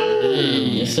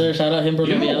 Yes, sir. Shout out him, bro.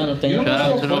 Noviada You know Norteño. Shout out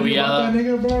what's to so funny about that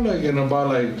Noviada. nigga, bro? Like, and about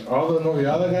like all the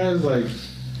Noviada guys,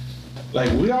 like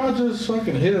we all just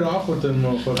fucking hit it off with them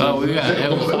motherfuckers. Oh, we got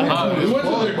it. We went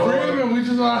to their crib and we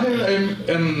just all hit it.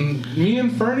 And me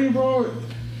and Ferny, bro,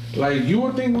 like you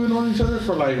would think we've known each other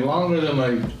for like longer than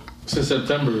like since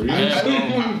September. You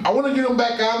know? I want to get him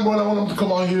back on, bro. I want him to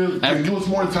come on here and give us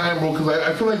more time, bro, because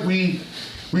I feel like we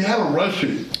had to rush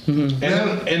it. And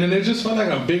then it just felt like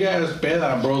a big ass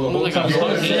peda, bro, the whole Like time. a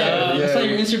fucking- I saw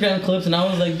your Instagram clips and I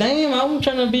was like, damn, I'm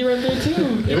trying to be right there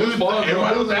too. It was fun,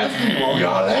 Everybody bro. was asking, bro,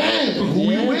 y'all at?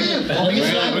 Who you with? We're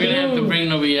gonna have to bring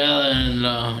Noviada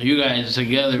and you guys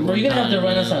together. Bro, you're gonna have to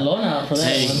run a salon out for that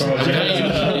Hey, one,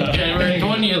 bro. January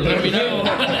 20th, let me know. We're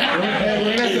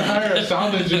gonna have to hire a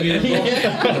sound engineer,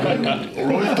 bro.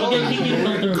 Roy's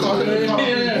calling.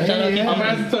 I'm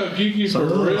asking to Kiki for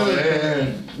real.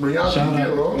 Man, bring out Kiki,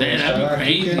 bro. Man, that'd be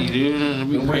crazy, dude. That'd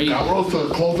be Bring crazy. Cabros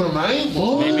to close the night.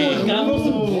 Maybe.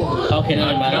 Okay,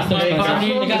 never mind. That's the expensive.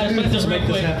 You gotta explain this real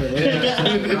quick.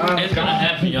 It's gonna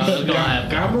happen, y'all. It's gonna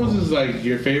happen. Cabros is like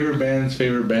your favorite band's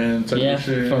favorite band. Type Yeah, of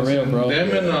shit. for real, bro.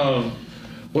 Them and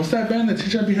what's that band that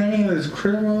teacher be having at his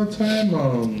crib all the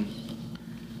time?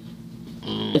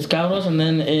 It's Cabros and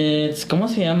then it's. ¿Cómo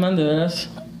se llaman de veras?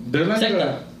 They're like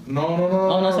Secta. No.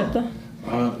 Oh, no secta?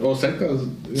 Secta.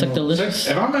 Sectalicious?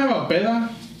 If I'm gonna have a peda,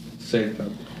 Secta.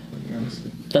 Like,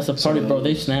 honestly. That's a party, bro.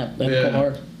 They snap. They go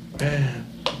hard. Man,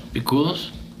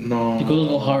 Picudos? no. The girls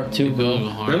go hard too, Picudos go bro.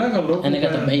 They're hard. like a local And they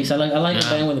got the band. bass. I like a Yeah.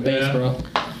 band with a bass, Yeah. bro. I like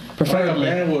a Preferably.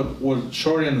 band with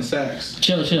Shorty and the sax.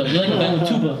 Chill. You like a band with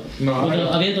tuba? No, I With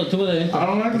like- the abierto tuba de I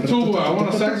don't like the tuba. I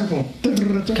want a saxophone.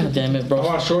 God damn it, I bro.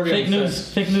 want Shorty Fake on the news.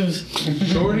 sax. Fake news.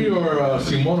 Shorty or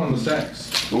Simone on the sax.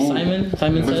 Ooh. Simon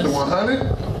Mr. says. 100?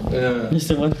 Yeah.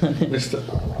 Mr. 100. Mr.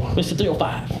 Mr.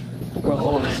 305. Bro.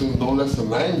 Oh, no less than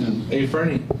 90. Hey,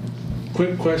 Ferny,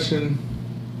 quick question.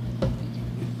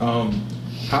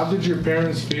 How did your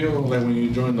parents feel like when you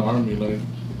joined the army? Like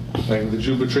did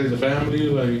you betray the family?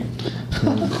 Like,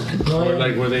 or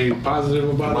like were they positive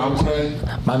about Mom it? saying?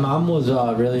 My mom was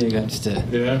really against it,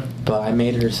 Yeah. but I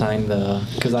made her sign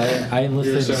because I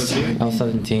enlisted. You were 17? I was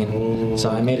 17, Oh.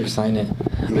 so I made her sign it.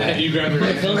 Yeah, you grabbed your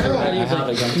Like, hand. those are I already had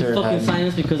like, a gun to you her fucking head. sign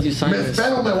this because you signed Miss this.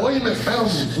 Spellman, what you Miss Spellman?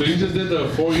 So you just did the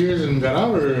 4 years and got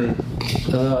out, or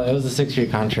It was a 6-year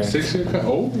contract. 6 year?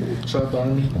 Oh, shout out the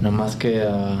army. No más que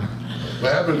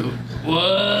What happened?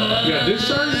 What? You got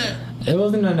discharged? it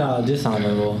wasn't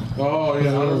dishonorable. Oh It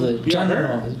yeah. was a You got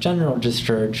hurt? general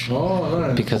discharge Oh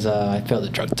nice. because I failed the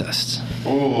drug test.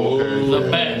 Oh, okay. The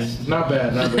best. Not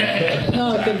bad, not bad.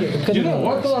 No, it could You know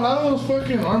what though? A lot of those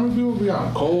fucking army people be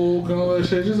on coke and all that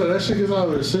shit. Just like that shit gets out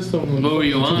of their system. What were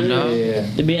you on, dog? Yeah.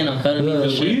 They be an amphetamine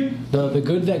and shit. Weed? The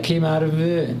good that came out of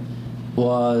it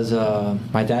was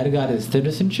my dad got his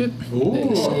citizenship. Ooh.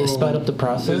 It sped up the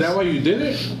process. Is that why you did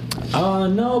it?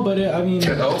 No, but I mean,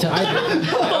 No.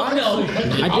 Oh no. I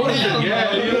did. Yeah,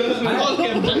 I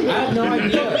had no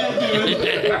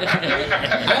idea.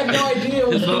 I had no idea it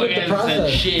was This sped little up the guy said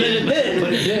process. shit.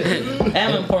 But it did.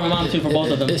 And for my mom too, for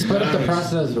both of them. It sped up the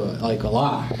process like a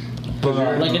lot.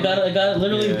 But Like it got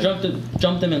literally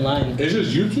jumped them in line. It's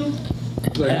just YouTube?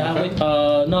 Like,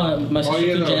 No, my sister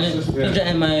yeah, too, no, Janet, sister,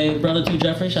 and my brother too,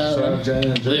 Jeffrey. Shout shout out. out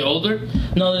Janet. Are they older?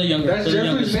 No, they're younger. That's They're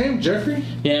Jeffrey's youngest. name? Jeffrey?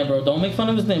 Yeah, bro. Don't make fun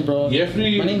of his name, bro.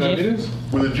 Jeffrey My name's Jeff. Ramirez?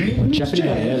 With a G? Jeffrey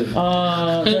Daniel.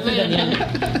 Jeffrey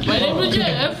Daniel. My name is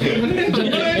Jeff. Hey,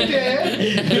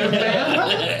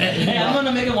 I'm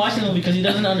gonna make him watch it because he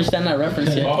doesn't understand that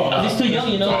reference yet. He's too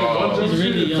young, you know. He's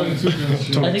really young. I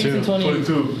think he's in 20.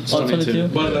 22. Oh, 22.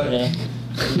 But, Yeah.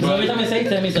 So every time I say it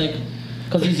to him, he's like,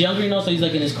 Cause he's younger, you know, so he's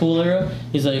like in his cool era.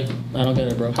 He's like, I don't get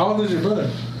it, bro. How old is your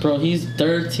brother? Bro, he's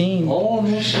 13. Oh,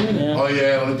 no shit. Yeah. Oh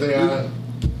yeah, only thing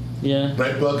Yeah.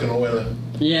 Night Buck and Oela.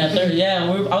 Yeah,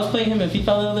 I was playing him in FIFA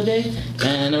the other day,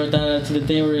 and I never done to the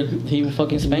day where he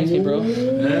fucking spanks me, bro.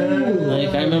 Like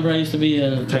I remember, I used to be.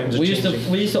 We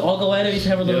used to all go at it. We used to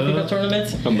have our little FIFA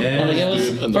tournaments. And like it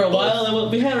was for a while.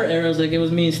 We had our eras. Like it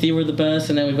was me and Steve were the best,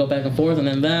 and then we go back and forth, and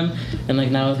then them, and like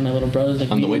now it's my little brothers.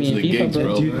 Like on the way me to and the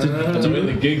FIFA, gigs, bro.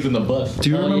 The gigs in the bus. Do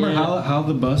you remember yeah. how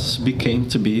the bus became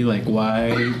to be? Like why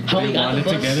How they we got wanted the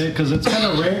to bus? get it? Because it's kind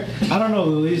of rare. I don't know. At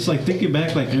least like thinking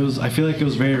back, like it was. I feel like it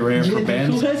was very rare for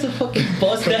bands. Who has a fucking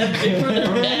bus that big for their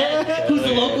band? Who's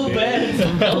the local band?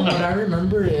 From what I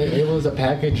remember, it was a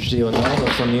package deal, no? The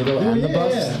sonido and the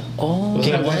bus. Oh, Was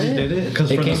that why they did it? Because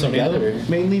They for the came together. sonido,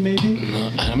 mainly, maybe.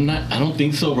 I don't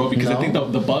think so, bro. Because I think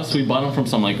the bus we bought them from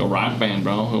some like a rock band,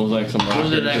 bro. It was like some rock.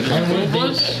 Was it like a tour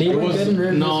bus? They were getting rid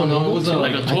of No, it was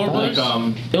like a tour bus?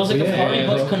 it was like a party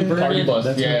bus Party converted.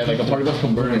 bus. Yeah, like a party bus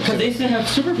converted. Because they used to have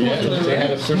Super Bowl in They had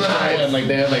there. a Super Bowl and like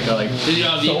they had like a Did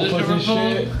y'all leave the sofas and Super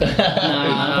Bowl? shit.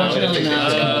 Nah, unfortunately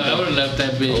not. I would have left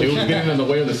that It bitch. was getting in the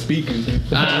way of the speakers.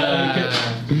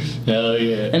 Hell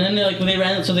yeah. And then like when they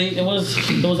ran, so there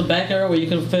was a back area where you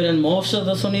could fit in most of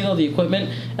the sonido, the equipment,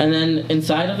 and then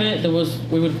inside of it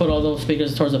we would put all those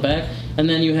speakers towards the back, and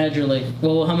then you had your like,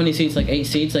 well, how many seats? Like 8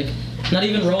 seats, like not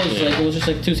even rows, like it was just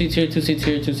like 2 seats here, 2 seats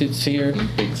here, 2 seats here,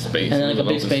 Big space. and then like a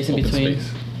big space in between,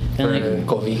 and like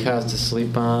For cobijas to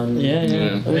sleep on.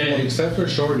 yeah. Hey, except for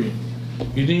Shorty.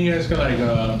 You think you guys could like,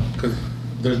 cause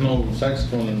there's no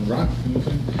saxophone in rock, you know what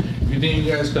I'm saying? You think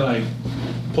you guys could like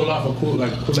pull off a cool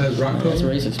ass rock That's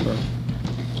cover? racist, bro.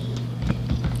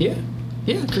 Yeah,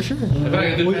 for sure. I feel like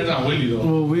it depends on Willy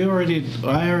though. Well,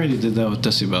 I already did that with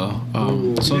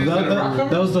Decibel. So You guys did a rock cover?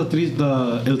 that was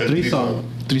the El Tri song,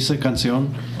 Triste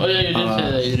Canción. Oh yeah, you did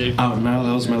say that. You did. Out now,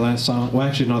 that was my last song. Well,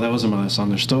 actually, no, that wasn't my last song.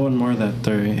 There's still one more that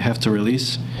they have to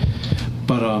release.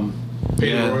 But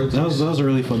yeah, that was a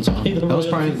really fun song. That was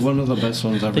probably one of the best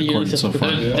ones I've recorded so far.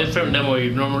 It's different than what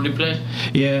you normally play.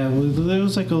 Yeah, there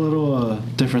was like a little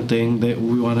different thing that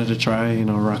we wanted to try,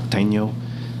 rockteño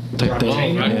type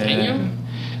thing. Rockteño?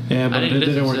 Yeah, but I it didn't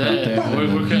didn't listen work to out that. there.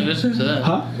 Where can I listen to that?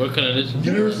 Huh? Where can I listen?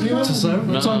 You never seen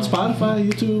it? It's on Spotify,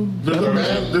 YouTube. There's a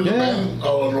everywhere. band, a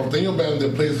norteño band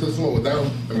that plays System of a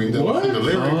Down. I mean, they What? the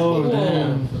lyrics. Oh, but-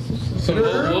 damn.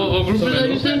 What group was that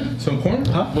you said? Some corn?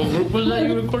 Huh? What group was that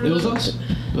you recorded? It was us.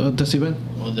 Decibel.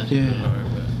 Oh, that's Yeah.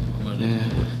 alright, Yeah.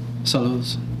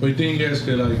 Saludos. But you think you guys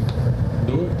could like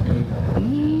do it? Like,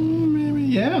 Maybe,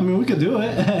 yeah, I mean, we could do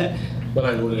it. but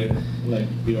like would it like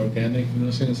be organic? You know what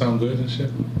I'm saying? Sound good and shit.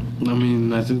 I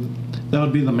mean, I think that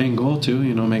would be the main goal too.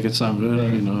 Make it sound good.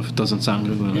 Right. If it doesn't sound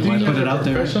good, You then think why you put guys it are out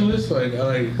there? professionalists?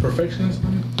 Like perfectionists?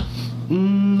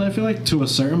 I feel like to a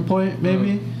certain point,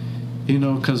 maybe.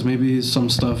 Because maybe some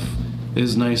stuff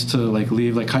is nice to like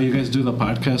leave, like how you guys do the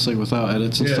podcast, like without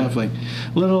edits and Yeah. stuff, like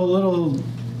little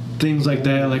things like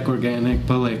that, like organic,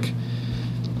 but like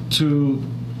to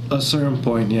a certain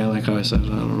point, yeah, like how I said, I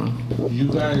don't know. You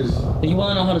guys. You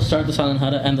want to know how to start the song and how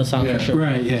to end the song Yeah. for sure.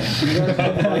 Right, yeah.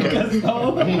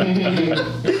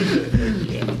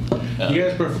 You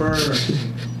guys prefer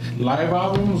live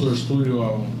albums or studio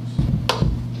albums?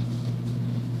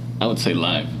 I would say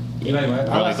live. You like live?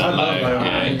 I like love live,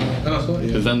 albums. yeah. That's what-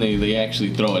 Because then they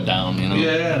actually throw it down,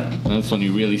 Yeah. And that's when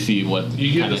you really see what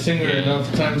You give kinda- the singer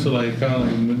enough time to like kind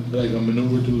of like a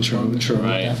maneuver to the song. True.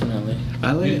 Right. Definitely.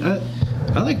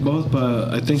 I like both,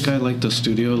 but I think I like the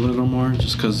studio a little more,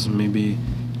 just because maybe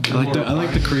I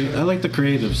like the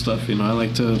creative stuff. I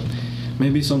like to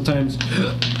maybe sometimes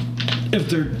if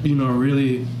they're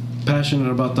really passionate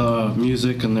about the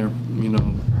music and they're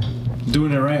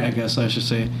doing it right, I guess I should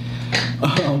say.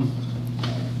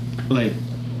 Like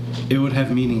it would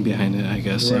have meaning behind it, I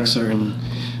guess, Right. like certain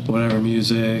whatever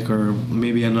music or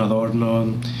maybe an adorno,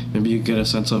 and maybe you get a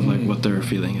sense of like what they're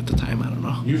feeling at the time. I don't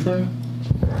know. You friend?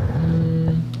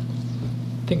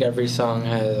 I think every song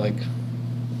has like,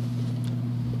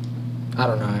 I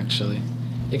don't know actually.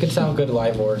 It can sound good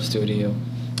live or studio.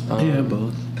 Yeah,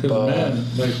 both. Cause But- man,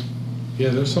 like, yeah,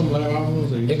 there's some live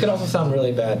albums. That It could also sound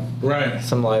really bad. right.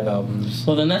 Some live albums.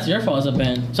 Well, then that's your fault as a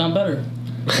band. Sound better.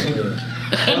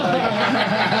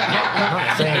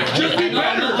 Just be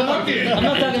better, fuck it. I'm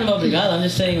not talking about Brigada. I'm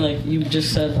just saying, like you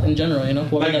just said in general.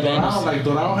 Whoever Like that band is.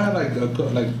 Dorao had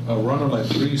like a run of like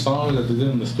 3 songs that they did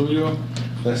in the studio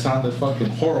that sounded fucking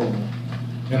horrible,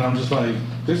 and I'm just like,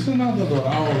 this is not the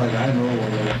Dorao like I know.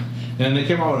 Like, and then they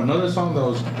came out with another song that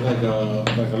was like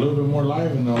a little bit more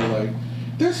live, and I was like,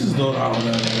 this is Dorao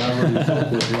that I really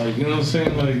fuck with. Like, you know what I'm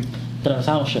saying? Like,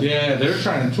 Trazao shit. Yeah, they were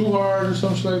trying too hard or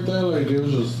something like that. Like, it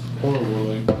was just horrible.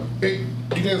 Like, Hey,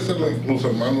 you guys said like Los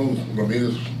Hermanos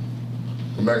Ramirez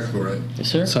from Mexico, right? Yes,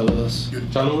 sir. Saludos.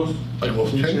 saludos. Like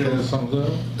Los Yeah, Chencos? something like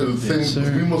that. Is it the Yes, same,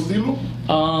 sir. mismo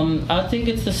estilo? I think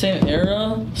it's the same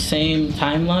era, same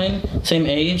timeline, same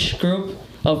age group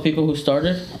of people who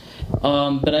started.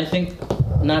 But I think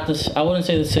not this. I wouldn't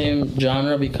say the same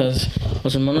genre because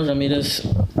Los Hermanos Ramirez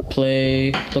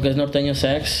play lo que es norteño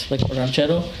sax, like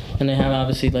ranchero, and they have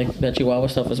obviously like that Chihuahua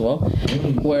stuff as well.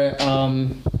 Where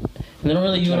they don't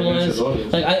really utilize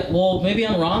maybe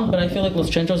I'm wrong, but I feel like Los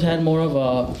Chenchos had more of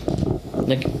a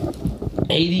like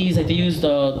 80s, like they used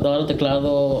the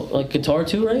teclado like guitar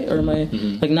too, right? Or am I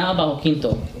like not bajo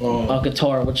quinto,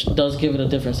 guitar, which does give it a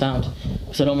different sound.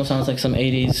 So it almost sounds like some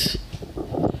 80s.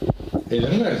 Hey,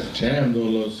 them guys jammed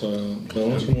though, the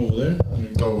ones from over there.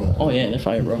 Oh yeah, they're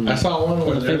fire, bro. I saw one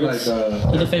where they're like,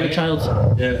 They're the favorite child's.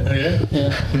 yeah. Yeah.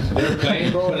 They were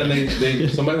playing, bro, and then they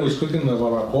somebody was cooking the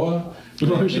barbacoa,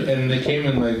 and they came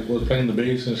and like was playing the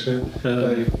bass and shit.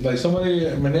 Like somebody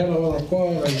menea la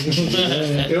barbacoa.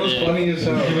 Like, it was funny as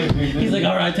hell. He's like,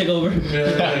 all right, take over.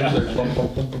 Yeah, he was like, bum, bum,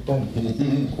 bum, bum,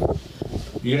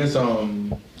 bum. You guys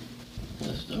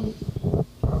That's dope.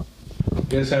 you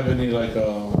guys have any like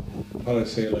how do I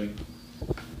say like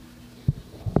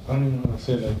I don't even know how to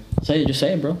say like. Say it, just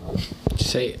say it, bro.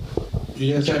 Say it.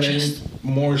 You guys have any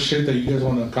more shit that you guys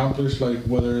want to accomplish, like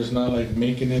whether it's not like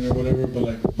making it or whatever, but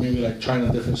like maybe like trying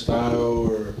a different style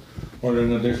or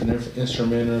learning a different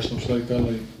instrument or something like that,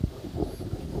 like.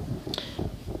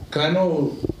 Cause I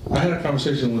know I had a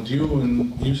conversation with you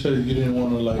and you said you didn't want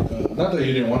to like not that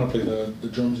you didn't want to play the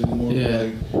drums anymore, Yeah.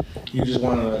 but like you just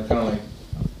wanted to kind of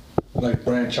like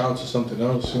branch out to something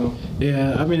else, you know.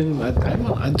 Yeah, I mean,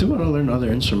 I do want to learn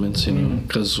other instruments, you know,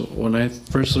 because when I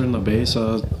first learned the bass,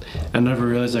 I never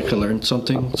realized I could learn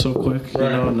something so quick, you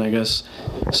know, and I guess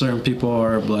certain people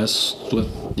are blessed with,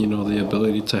 you know, the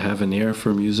ability to have an ear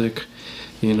for music,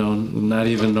 you know, not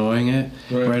even knowing it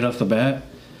right off the bat.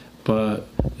 But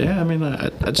yeah, I mean, I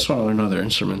just want to learn other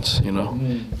instruments, you know.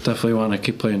 Definitely want to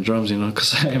keep playing drums, you know,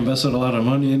 because I invested a lot of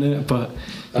money in it, but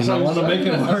you know, I want to make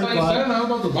it work. That's how you said I'm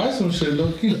about to buy some shit,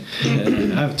 low key. Yeah,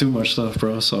 I have too much stuff,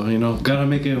 bro. So you know, gotta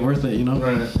make it worth it, you know.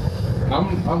 Right.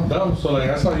 I'm dumb, so like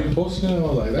I saw you posting it, I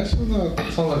was like, that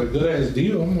sounds like a good ass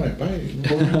deal. I'm like, buy it.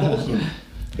 What were you posting?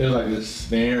 It was like a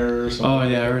snare or something. Oh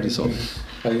yeah, I already sold it.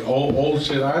 Like old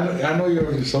shit. I know you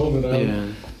already sold it. Yeah.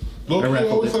 Look, I I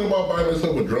always thought about buying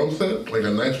myself a drum set, like a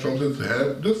nice drum set to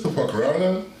have, just to fuck around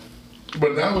on.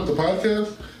 But now with the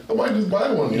podcast, I might just buy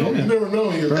one, you know? You never know.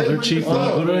 Bro, they're cheap.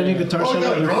 Go to any guitar shop,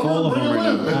 they're full of them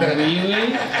right now.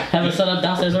 Really? Have it set up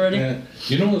downstairs already? Yeah.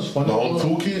 You know what's funny? The whole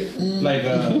toolkit?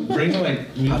 Like bringing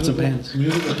like Pots and pans.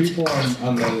 music to people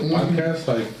on the podcast,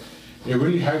 like it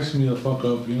really hypes me the fuck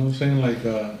up. You know what I'm saying?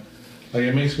 Like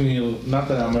it makes me, not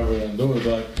that I'm ever gonna do it,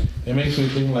 but it makes me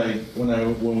think like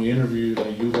when we interview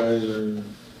like you guys or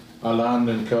Alan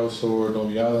and Kelso or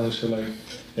Noviada and shit, like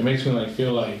it makes me like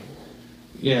feel like,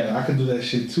 yeah, I can do that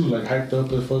shit too, like hyped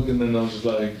up as fuck, and then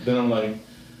I'm like,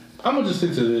 I'm gonna just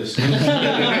stick to this.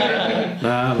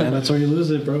 Nah, man, that's where you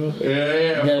lose it, bro.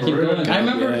 Yeah, You gotta keep going. I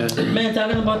remember, man,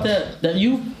 talking about that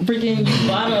you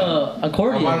bought a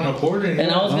accordion. I bought an accordion.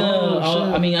 And I was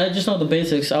gonna, I mean, I just know the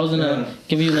basics. I was gonna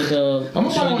give you like I'm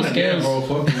gonna buy one again, bro.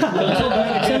 Fuck you.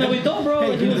 Except that we thought, bro.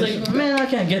 Like, he was like, man, I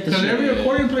can't get this Because every shit.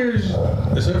 accordion player,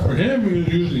 except for him,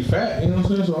 he's usually fat. You know what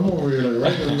I'm saying? So I'm over here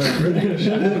like regular, like regular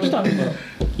shit. What you talking about?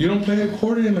 You don't play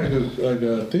accordion like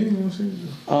a thing. You know what I'm saying?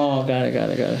 Oh, got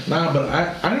it. Nah, but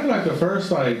I know like the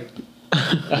first like.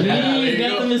 Please,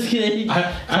 got the misconnect. I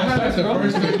had like the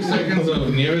first 30 seconds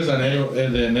of Nieves and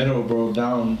then Nero broke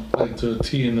down like to a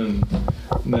T, and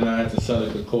then I had to sell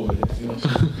it to COVID. You know what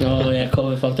I'm saying? Oh yeah,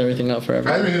 COVID fucked everything up forever.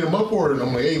 I even hit him up for it.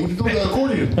 I'm like, hey, what you doing with that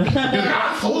accordion? He's like,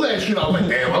 I sold that shit. I was like,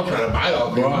 damn, I'm trying to buy it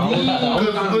off, bro.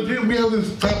 Because legit, we have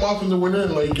this time off in the winter,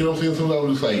 and like, you know what I'm saying? Sometimes I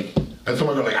was just like, and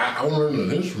somebody go like, I want to learn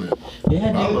an instrument.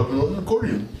 Yeah, I dude. love to learn an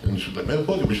accordion. And she's like, man,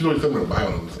 fuck it. But she's always telling me to buy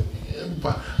one. I'm like, yeah,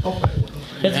 I'll buy one.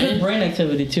 It's good brain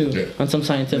activity too, Yeah. on some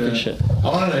scientific shit. I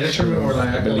wanted an instrument where like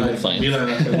I could like be like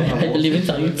I believe in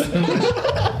science.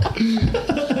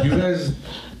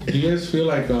 Do you guys feel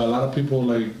like a lot of people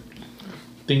like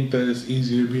think that it's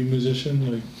easy to be a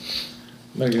musician,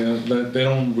 like that they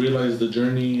don't realize the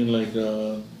journey and like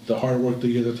the hard work that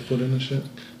you guys have to put in and shit?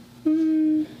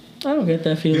 I don't get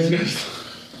that feeling.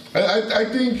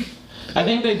 I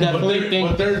think they definitely think.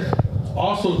 But they're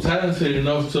also talented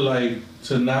enough to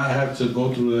not have to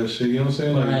go through that shit. You know what I'm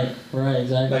saying? Like, Right,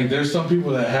 exactly. like there's some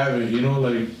people that have it. You know,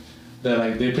 like that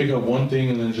like they pick up one thing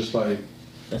and then just like,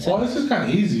 That's oh, it. this is kind of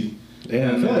easy.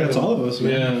 Yeah, I feel like it's all of us,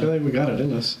 man. Yeah. I feel like we got it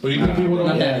in us. But you think people don't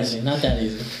Not that easy. Not that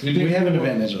easy. You think We have an people-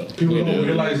 advantage, though. People don't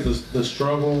realize the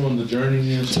struggle and the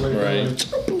journey and stuff like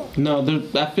that. No,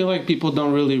 I feel like people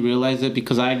don't really realize it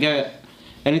because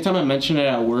anytime I mention it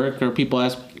at work or people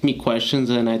ask me questions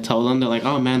and I tell them, they're like,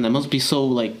 oh man, that must be so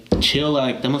like chill,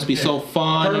 like that must be so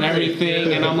fun and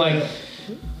everything. And I'm like,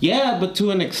 yeah, but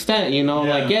to an extent, you know,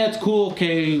 like, yeah, it's cool,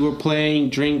 okay, we're playing,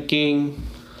 drinking,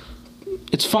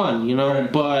 it's fun, you know,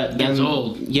 but then, It's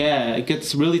old. yeah, it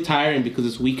gets really tiring because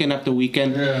it's weekend after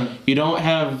weekend. Yeah.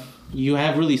 You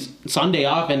have really Sunday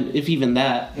off, and if even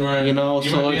that, Right. you know,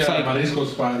 so it's like, Marisco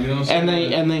spot, you know what I'm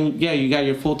and saying? then yeah, you got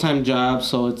your full-time job,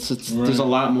 so it's there's a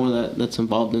lot more that's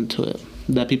involved into it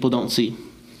that people don't see.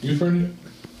 You Ferny?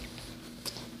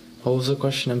 What was the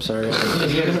question? I'm sorry.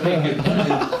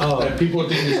 That people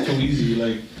think it's too easy,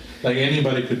 like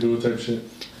anybody could do it type shit.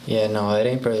 Yeah, no, it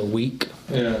ain't for the weak.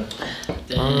 Yeah.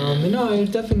 No,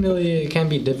 it definitely can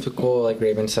be difficult, like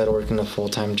Raven said, working a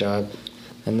full-time job.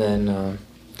 And then,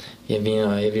 if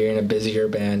you're in a busier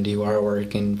band, you are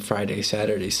working Friday,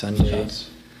 Saturday, Sunday,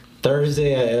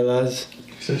 Thursday at Elas,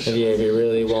 if you're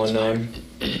really well known.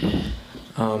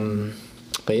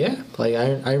 But yeah, like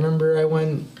I remember I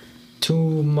went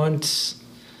 2 months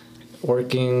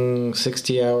working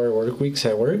 60-hour work weeks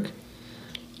at work.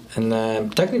 And then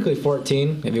technically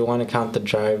 14 if you want to count the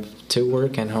drive to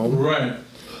work and home. Right.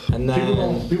 And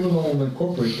then People don't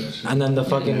incorporate that shit. and then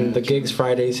the gigs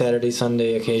Friday, Saturday,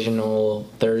 Sunday, occasional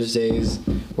Thursdays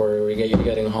where you're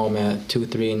getting home at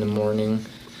 2-3 in the morning.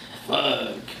 Fuck.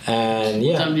 And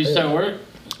yeah. What time do you start work?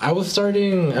 I was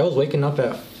waking up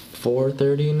at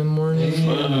 4:30 in the morning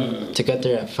to get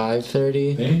there at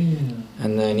 5:30. Damn.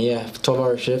 And then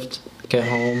 12-hour shift, get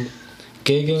home,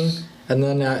 gigging. And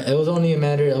then it was only a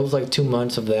matter, it was like 2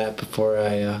 months of that before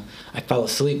I fell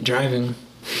asleep driving.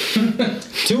 We've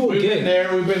been there,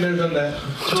 done that.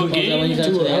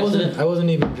 I wasn't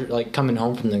even like coming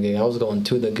home from the gig. I was going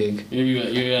to the gig. You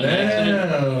got an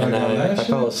accident? And I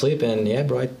fell asleep and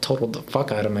bro, I totaled the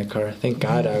fuck out of my car. Thank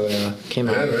God I came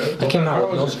out. I came out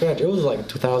with no scratch. It was like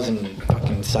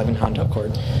 2007 Honda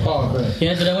Accord. Oh, man.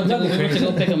 Yeah, dude, we went to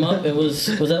go pick him up. Was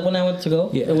that when I went to go?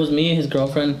 Yeah. It was me, his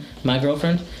girlfriend, my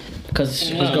girlfriend. Because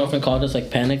his girlfriend called us, like,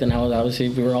 panicked, and we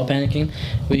were all panicking.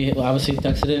 We obviously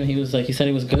texted him. He said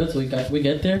he was good, so we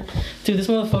get there. Dude, this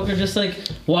motherfucker just, like,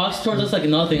 walks towards us like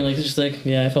nothing. Like, he's just like,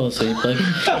 yeah, I fell asleep. Like,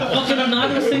 fucking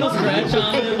not a single scratch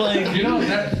on it. Like, You know,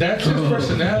 that's his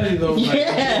personality, though. Like,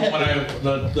 Yeah.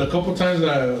 When the couple times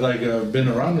that I've been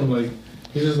around him, like,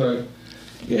 he's just like,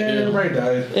 yeah, everybody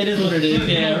died. it is what it is.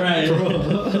 Yeah, right. It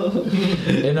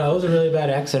was a really bad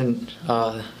accident.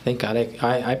 Thank God.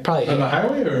 I probably On the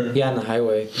highway, or? Yeah, on the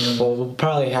highway. Well, what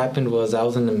probably happened was I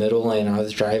was in the middle lane. I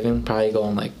was driving, probably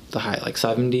going like the high, like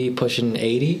 70, pushing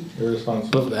 80.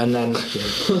 Irresponsible. And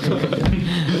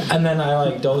then I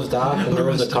like dozed off, and there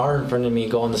was a car in front of me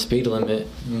going the speed limit.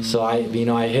 So I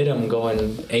hit him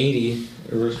going 80,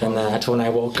 and then that's when I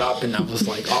woke up and I was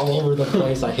like all over the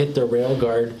place. I hit the rail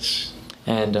guard,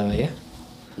 and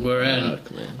We're at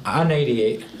on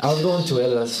 88. I was going to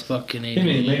Elas. fucking He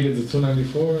didn't make 88. it to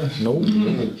 294. Nope.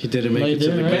 He didn't make it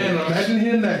to the right? Man, imagine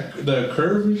hitting the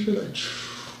curve and shit. Like,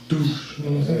 douche. You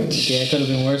know what I'm saying? Yeah, it could have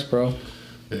been worse, bro.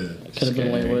 Yeah. It could have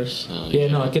been way worse. Yeah,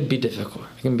 no, it could be difficult.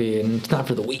 It can be, and it's not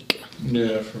for the weak.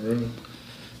 Yeah, for real.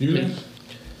 You guys?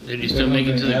 Did you still make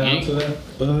it to the Add on gig? to that?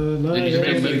 No, Did you You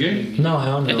still made make it to the it? gig? No,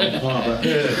 hell no. Oh,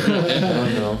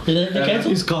 Hell no. Did they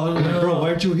cancel? he's calling me, bro, why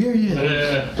aren't you here yet?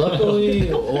 yeah.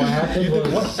 Luckily, what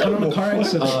happened was, Put him in a car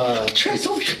accident. so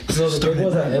the gig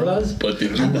was at Elas. But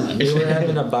did you? We were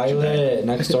having a baile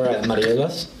next door at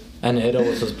Marielas, and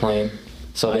Eros was playing.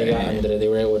 So they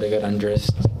were able to get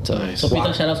undressed to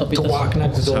Sopita, shout out to Sopita. walk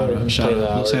next door and Shout play the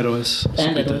out. Los hour. Héroes.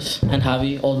 And Edwards. And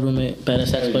Javi, old roommate, better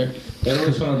sex player.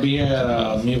 Everyone's gonna be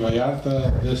at Mi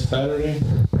Vallarta this Saturday.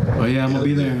 Oh yeah, I'm gonna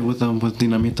be there with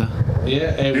Dinamita.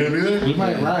 Yeah, hey, You gonna be there? we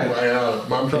might ride.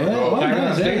 I'm trying to Yeah, go. why Back on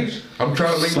not? stage? I'm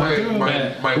trying to link my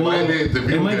Well, baile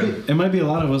debut again. it might be a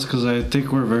lot of us because I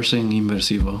think we're versing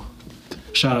Inversivo.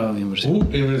 Shout out Inversivo. Ooh,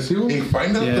 Invencible? Hey,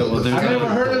 find out Yeah, the well, there's- I never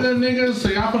heard of them niggas, so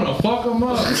y'all gonna fuck them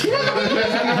up. Shout out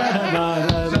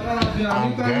to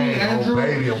I'm gang, Andrew, I'm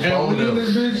baby, I'm and we phone in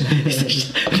this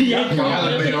bitch. Y'all the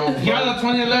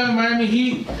 2011 Miami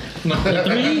Heat. No.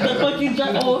 Three, the fucking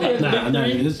Nah,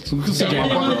 three. it's on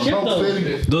the chip,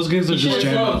 though. those gigs are just should've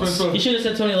jam known. outs. You should have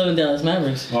said 2011 Dallas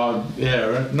Mavericks. Yeah,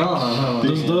 right? No.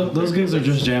 Those gigs are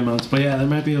just jam outs. But yeah, there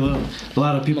might be a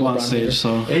lot of people on stage.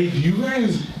 So Hey, you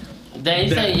guys. They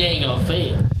say you ain't gonna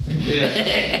fail.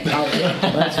 Yeah.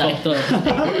 That's fucked up.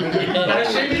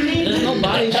 There's no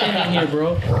body shaming here,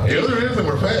 bro. Yeah, there is, and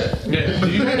we're fat. Yeah. Do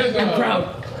you guys, I'm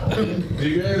proud. Do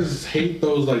you guys hate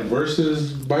those like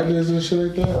versus bailes and shit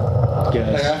like that?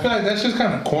 Yes. Like, I feel like that's just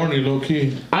kind of corny, low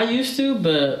key. I used to,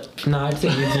 but No, I'd say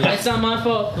easy. it's not my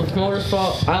fault. The promoter's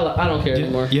fault. I don't care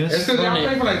anymore. It's Yes. because y'all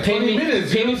play for like 20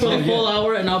 minutes. Pay me for the Yeah. full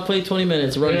hour, and I'll play 20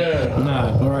 minutes. Run it. Yeah.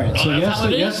 Nah, all right. So that's how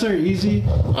it yes, is? they're easy.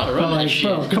 Oh, But run that like, shit.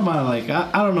 bro, come on, like I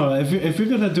don't know. If you're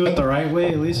gonna do it the right way,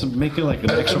 at least make it like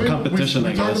an actual competition,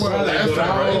 I guess. About Like, last time,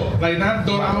 right? like not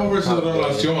Dorado versus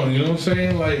Relación, you know what I'm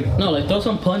saying? Like, No, like throw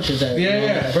some punches at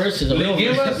yeah. versus. Like,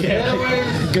 give us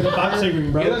Héroes. Good boxing ring,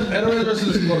 Give bro. us Héroes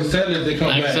versus Morcel if they come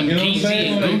Like back. some You know what I'm Keezy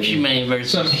saying? and Like, Gucci Mane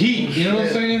versus. some heat, you know what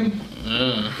I'm saying?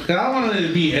 Cause I wanted it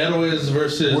to be Héroes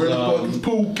versus Where the fuck is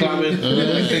Pooh? Clave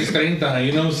S3E13,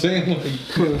 you know what I'm saying?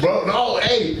 Like, Bro, no,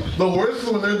 hey, the worst is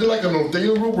when they're doing like a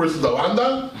norteño group versus the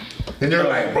banda, and you're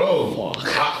like, bro,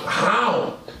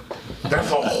 how? That's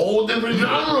a whole different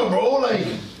genre, bro. Like,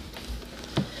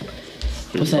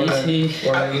 What's that? or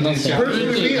like Dinastia.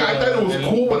 personally, me, I thought it was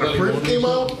cool when it first came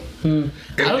out. And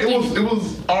it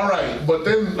was alright, but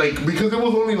then like because it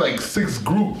was only like 6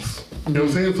 groups, you know what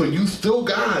I'm saying? So you still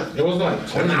got It was like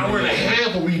 20 an hour and a minutes.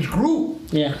 half of each group.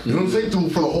 Yeah. You know what I'm saying?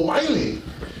 For the whole island.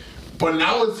 But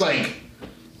now it's like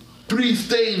 3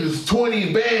 stages,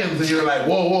 20 bands, and you're like,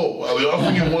 whoa, are we all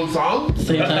singing one song?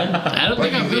 Same time. I don't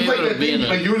Like, think I'd be it's like able that to be thing, in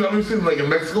like a. you were saying, like in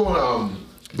Mexico,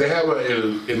 they have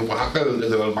in Oaxaca,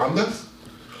 is it las bandas?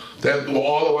 That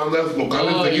all the bandas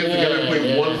locales, Oh, they get together and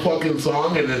play yeah. one fucking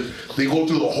song, and then they go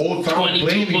through the whole song 22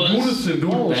 playing in bucks. unison, dude.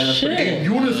 Oh, shit. In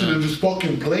unison and just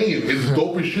fucking playing. It's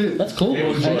dope as shit. That's cool. Hey,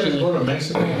 would you guys Actually. go to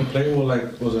Mexico and play with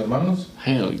like, was it hermanos?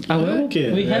 Hell I will. Heck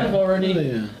yeah. We have already.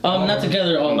 Yeah. Not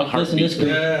together. All like this in this group.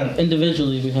 Yeah.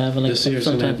 Individually, we have like This year's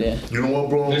sometimes. gonna- Yeah. You know what,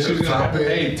 bro? This is gonna happen.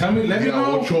 Hey, tell me, let me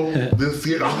know. Ocho this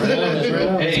year.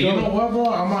 Hey, you know what, bro?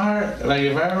 I'm gonna hire, like,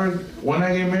 if I ever, when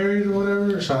I get married or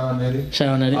whatever, shout out Eddie. Shout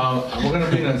out Eddie. We're gonna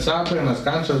be in El Sape and Las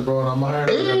Canchas, bro, and I'm gonna hire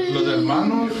los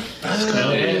hermanos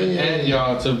and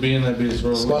y'all to be in that bitch,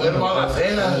 bro.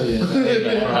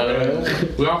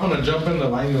 We're all gonna jump in the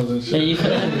baños and Yeah,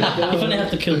 shit. you're gonna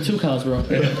have to kill 2 cows, bro.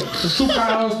 2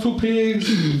 cows, 2 pigs,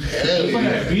 we're gonna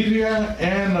have birria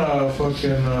and fucking.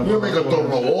 We're gonna make a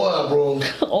tornoboda, bro.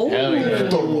 Oh,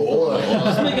 Tornoboda.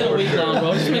 just make it a week long,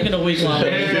 bro. Just make it a week long.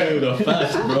 Yeah,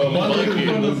 fast, bro. we're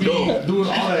gonna be doing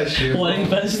all that shit. Wedding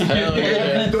fest. Hey,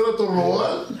 you done a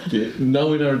tornoboda? No,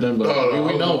 we never done, but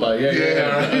we know about it.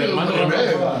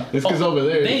 Yeah. It's because over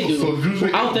there. They do. So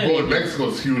usually, Out there. bro, in Mexico,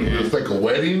 it's huge. It's like a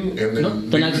wedding, and then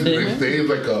The next day, is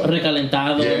like a.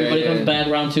 Recalentado. Yeah, Everybody yeah. comes back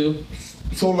round 2.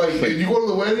 So like, you go to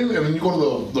the wedding, and then you go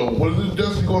to the what is it?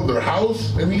 Just you go to their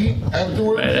house and eat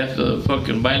afterwards, Right after the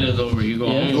fucking baile's over, you go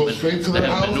Yeah. home. You go with- straight to they the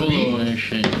have house, menudo eat. and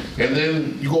shit. and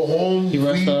then you go home, You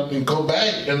rest sleep, up. and come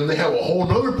back, and then they have a whole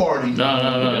nother party.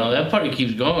 No. That party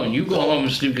keeps going. You go home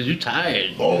and sleep because you're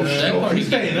tired. Oh That shit! party He's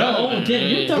staying up. Oh, damn,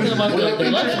 you're talking about the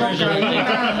deluxe version.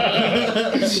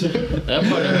 That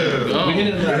party keeps going.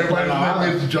 Everybody's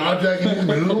like jaw jacking in the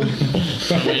middle.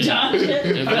 John, shit.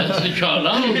 If that's what y'all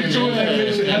know.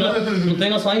 No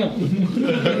tengo sueño.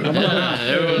 Yeah,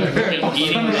 everyone's fucking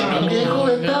eating. Viejo,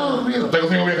 está durmiendo. Tengo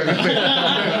 5 viejas que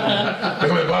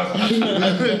déjame en paz.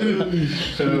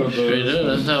 Straight up,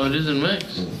 that's how it is in Mex.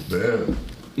 Damn.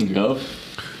 Yup.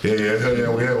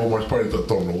 Yeah. We had Omar's party at the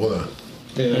tornoboda.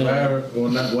 Yeah, if I ever,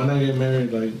 when I get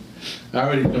married, like, I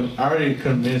already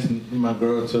convinced my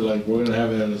girl to, like, we're gonna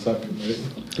have it at a supper, right?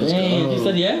 Hey, you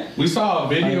said yeah? We saw a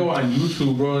video on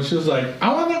YouTube, bro, and she was like,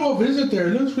 I wanna go visit there,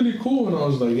 it looks really cool. And I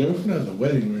was like, yeah, we're gonna have the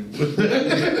wedding ring.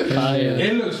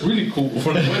 It looks really cool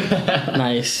for the wedding.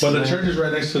 Nice. But the church is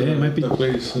right next to Yeah, it might be- the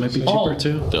place. Might be Oh, cheaper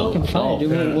too. fucking fire,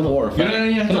 dude. Yeah. What- You don't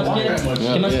even have ¿Qué to más walk that quieres? much.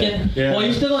 ¿Qué más quieres? Yeah. Well,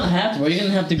 you're still gonna have to, bro. You're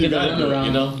gonna have to get the runaround.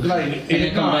 You know? Like,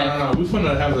 then come back. no. We're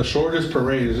gonna have the shortest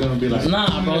parade. It's gonna be like,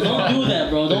 Nah, bro, don't do that,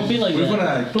 bro. Don't be like we're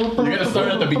that. gonna You gotta start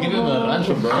at the beginning of the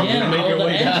rancho, bro. Yeah, Make bro, your the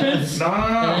way down. entrance. No.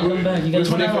 And then come back. You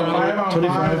gotta We're gonna have a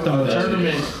 5-on-5 $25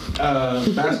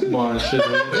 tournament basketball and shit.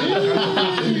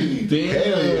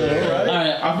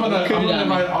 Alright, I'm gonna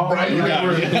invite all Right, you got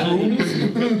it.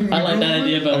 I like that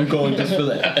idea better. I'm going just for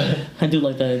that. I do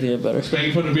like that idea better.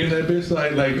 Spain for to be in that bitch,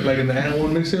 like in the animal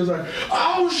mix, it was like,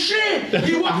 oh shit,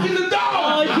 he walking the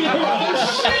dog. Oh, yeah.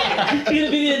 Oh shit, You're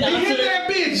gonna be the he hit announcer. that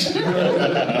bitch.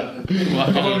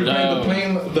 I'm gonna be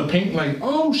playing the paint like,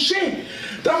 oh shit,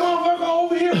 that motherfucker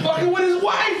over here fucking with his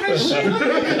wife and shit.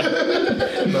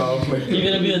 No, I'm playing.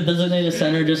 You're gonna be a designated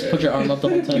center. Just put your arm up the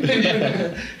whole time.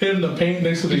 Hitting the paint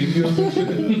next to the Indians and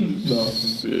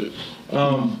shit.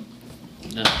 No.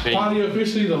 That's crazy. Probably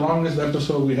officially the longest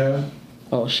episode we have.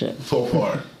 Oh shit. So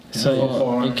far. So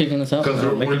far. you're kicking us out. Because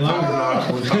we're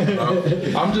talking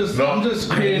about. I'm just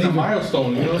creating a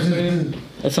milestone, you know what I'm saying?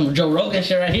 That's some Joe Rogan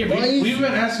shit right here, boys. We've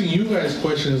been asking you guys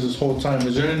questions this whole time.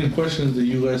 Is there any questions that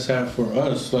you guys have for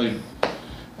us? Like,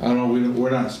 I don't know,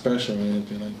 we're not special or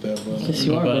anything like that, but Yes,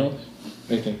 you are, bro.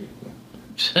 Hey, thank you.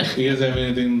 You guys have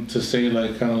anything to say,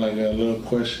 like, kind of like a little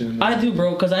question? I do,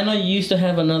 bro, because I know you used to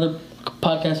have another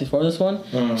podcast before this one.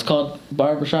 It's called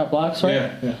Barbershop Blocks,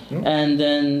 right? Yeah. And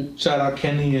then Shout out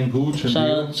Kenny and Gooch and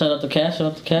shout out the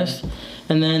cast.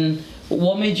 And then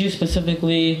what made you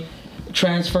specifically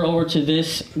transfer over to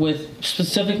this with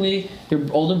specifically your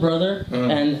older brother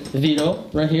and Vito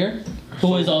right here,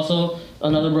 who is also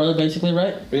another brother, basically,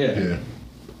 right? Yeah.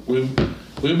 We've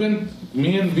been,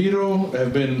 me and Vito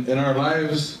have been in our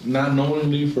lives not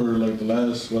knowingly for like the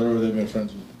last whatever they've been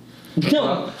friends with. No.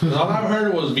 All I've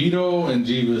heard was Vito and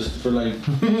Jeebus for like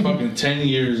fucking 10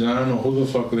 years, and I don't know who the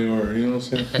fuck they were, you know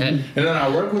what I'm saying? And then I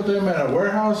worked with them at a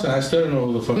warehouse, and I still didn't know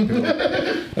who the fuck they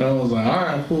were. And I was like,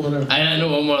 alright, cool, whatever. I didn't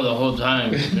know Omar the whole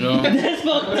time, you know? That's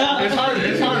fucked up.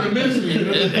 It's hard to miss me, you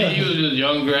know? He was just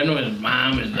younger. I know his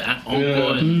mom, his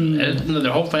uncle, and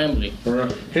their whole family.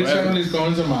 His family's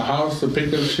going to my house to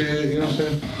pick up shit, you know what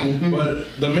I'm saying? But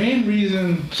the main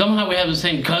reason... Somehow we have the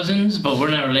same cousins, but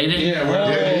we're not related. Yeah,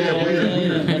 we're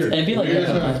It'd be like that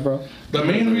sometimes, bro. The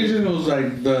main reason was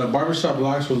like the Barbershop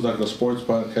Blocks was like a sports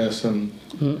podcast, and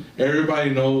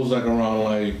everybody knows like around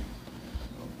like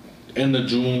end of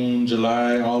June,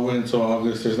 July, all the way until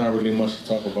August, there's not really much to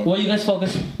talk about. Well, you guys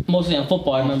focus mostly on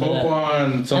football, I remember football that.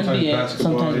 and sometimes NBA,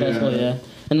 basketball. sometimes basketball, yeah.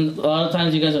 And a lot of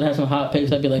times you guys would have some hot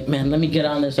picks. I'd be like, man, let me get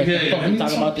on this so I can fucking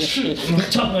talk about this shit.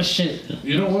 Talk about shit.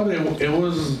 You know what? It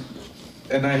was,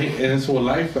 and it's with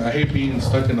life. I hate being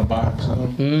stuck in a box. You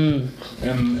know?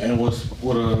 And with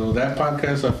that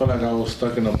podcast, I felt like I was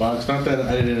stuck in a box. Not that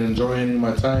I didn't enjoy any of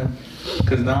my time,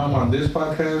 because now I'm on this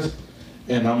podcast.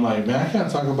 And I'm like, man, I can't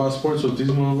talk about sports with these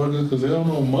motherfuckers because they don't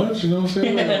know much, you know what I'm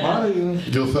saying? Like, about it, you know?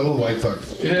 You'll sell White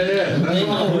Sox. Yeah. That's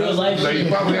what real life Like, shit.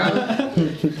 you probably got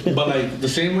it. But like the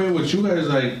same way with you guys,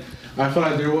 like I feel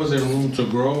like there wasn't room to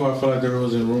grow. I feel like there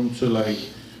wasn't room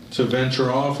to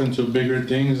venture off into bigger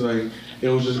things. Like it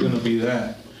was just gonna be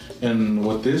that. And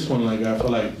with this one, like I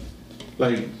feel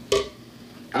like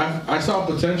I saw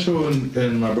potential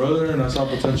in my brother, and I saw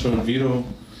potential in Vito.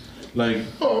 Like,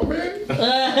 Oh, man. no,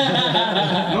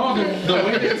 the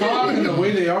way they talk and the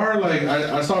way they are, like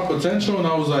I saw potential, and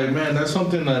I was like, man, that's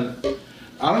something that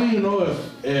I don't even know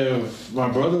if my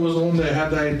brother was the one that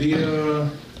had the idea.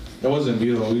 It wasn't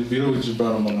Vito. Vito just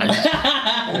brought him along.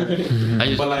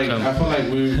 But like I felt like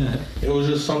it was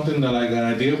just something that like an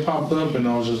idea popped up, and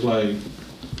I was just like,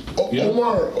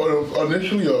 Omar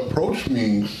initially approached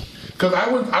me. Cause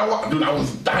I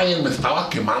was dying, me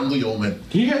estaba quemando yo, man.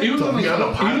 He was To on be on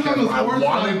a podcast, I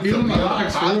wanted to be on a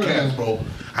podcast, podcast, bro.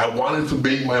 I wanted to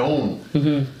make my own,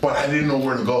 but I didn't know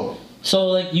where to go. So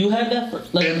like you had that,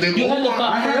 And then you had the Omar,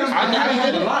 thought first, and then you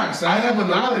had it. I have a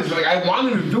knowledge. Like I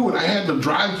wanted to do it. I had the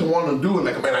drive to want to do it.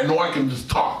 Like man, I know I can just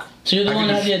talk. So you're the I one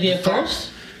can that had the just idea talk. first?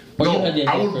 Or No, you had the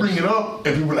idea I would first? bring it up,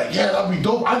 and people were like, "Yeah, that'd be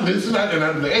dope." I listen, and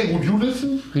I'd be like, "Hey, would you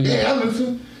listen?" Yeah, I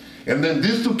listen. And then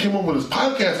this dude came up with his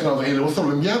podcast, and I was like, "Hey, what's up,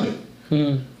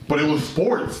 Lembiane?" But it was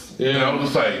sports, and I was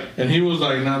just like, and he was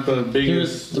like not the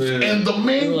biggest. and the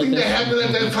main thing that happened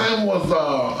at that time was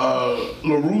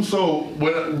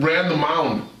LaRusso ran the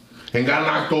mound and got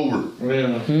knocked over,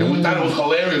 and we thought it was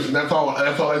hilarious, and that's all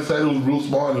I said. It was real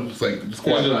small, and it was like just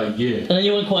quiet. Like yeah. And then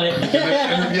you went quiet.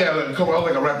 And yeah, like, come on, I was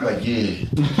like a rapper, like yeah.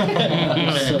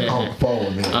 I'm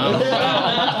falling,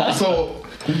 man. So,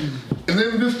 and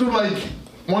then this dude, like,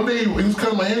 one day he was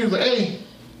cutting my hair. He was like, "Hey,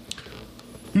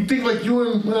 you think like you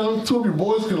and two of your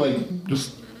boys could like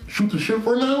just shoot the shit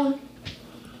for an hour?"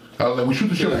 I was like, "We shoot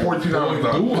the shit for 14 hours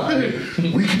now.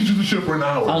 We can shoot the shit for an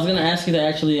hour." I was gonna ask you that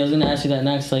actually. I was gonna ask you that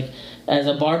next. Like, as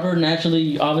a barber,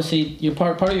 naturally, obviously, your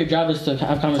part of your job is to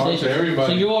have conversations.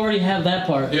 everybody. So you already have that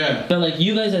part. Yeah. But like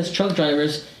you guys as truck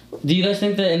drivers, do you guys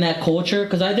think that in that culture?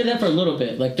 Because I did that for a little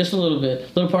bit, like just a little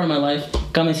part of my life.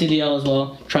 Got my CDL as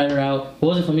well. Tried it out. It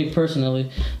wasn't for me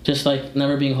personally. Just like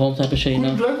never being home type of shit, you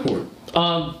Who know. did you drive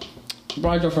for?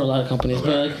 I drove for a lot of companies,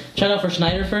 but like tried out for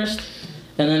Schneider first,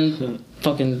 and then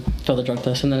fucking failed the drug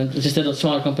test, and then just did the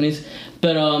smaller companies.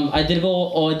 But I did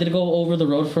go over the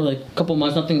road for like a couple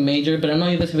months, nothing major. But I know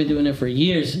you guys have been doing it for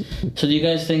years. So do you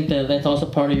guys think that that's also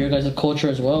part of your guys' culture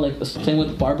as well? Like the same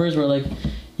with barbers, where like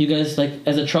you guys like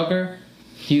as a trucker,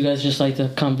 do you guys just like to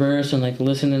converse and like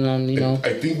listening on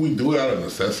I think we do it out of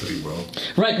necessity, bro.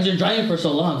 Right, because you're driving for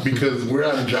so long. Because we're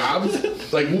on jobs.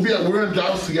 Like we're on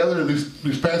jobs together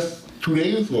these past 2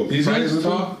 days. Well, These Friday guys this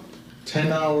talk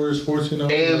 10 hours, 14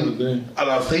 hours a day. And a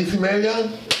las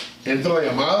 6:30, enter la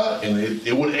llamada, and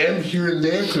it would end here and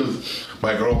there because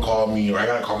my girl called me, or I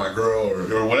gotta call my girl,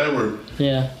 or whatever.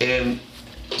 Yeah. And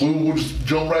we would just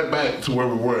jump right back to where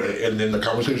we were, and then the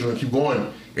conversation would keep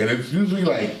going. And it's usually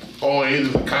like, oh, hey,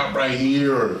 there's a cop right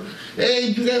here, or hey,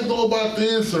 you guys know about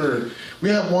this, or we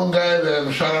have one guy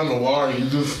that shot on the wall, and he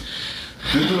just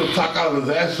gonna talk out of his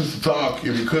ass just to talk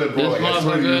if he could, bro. This Like,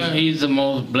 motherfucker, he's the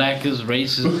most blackest,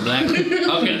 racist black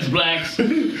against blacks.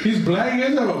 He's black. You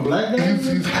guys have a black guy?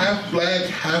 he's half black,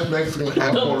 half Mexican,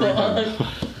 half Puerto Rican.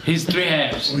 He's three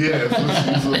halves. Yeah,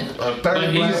 he's a third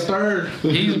But black. Third.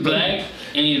 He's black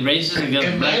and he's racist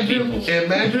against black people.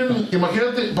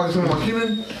 Imagínate, para que se lo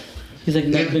imaginen, He's like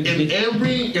in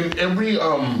every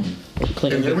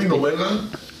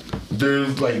novela,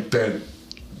 there's like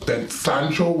that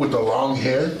Sancho with the long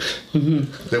hair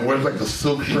that wears like the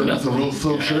silk shirt. It's a real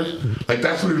silk shirt. Like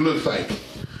that's what he looks like.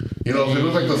 You know, so he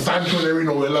looks like the Sancho in every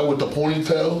novela with the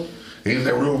ponytail. And he's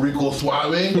that real rico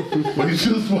suave, but he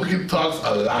just fucking talks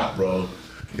a lot, bro.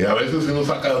 Yeah, a veces si no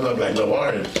saca una like the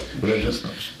bar, but they just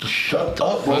shut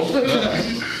up, bro. And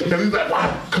he's like,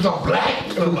 why? Cause I'm black.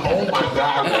 And I'm like, oh my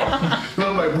god, bro.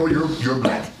 And I'm like, bro, you're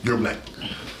black.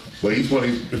 But he's funny.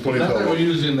 It's funny. Not that we're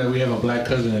using that we have a black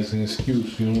cousin as an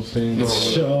excuse. You know what I'm saying?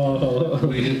 Sure.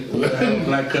 We have a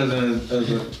black cousin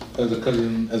as a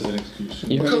cousin as an excuse.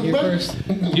 You heard it here first.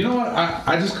 You know what?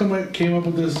 I just came up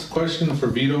with this question for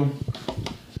Vito.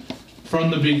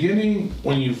 From the beginning,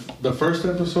 when the first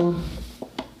episode,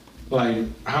 like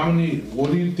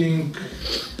what do you think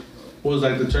was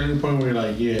like the turning point where you're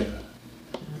like, yeah,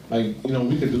 like, you know,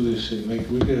 we could do this shit. Like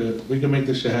we could make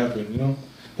this shit happen, you know?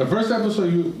 The first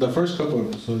episode, the first couple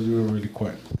episodes, you were really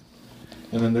quiet.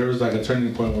 And then there was like a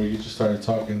turning point where you just started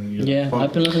talking and you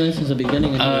I've been listening since the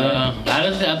beginning.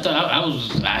 Honestly, I thought I was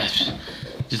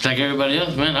just like everybody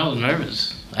else, man. I was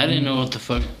nervous. I didn't know what the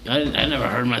fuck. I never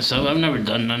heard myself. I've never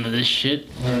done none of this shit.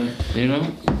 Right. You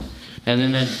know?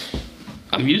 And then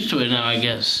I'm used to it now, I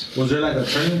guess. Was there like a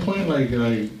turning point, like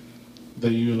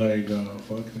that you like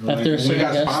fucking like, After a when we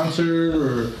got certain guest? sponsored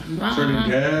or certain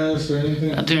guests or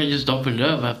anything? I think I just opened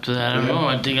up after that. I don't know.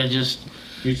 I think I just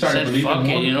You started said, believing fuck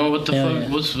more? it, you know, what the Yeah, fuck?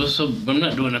 yeah. What's up? I'm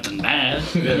not doing nothing bad.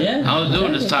 Yeah. I was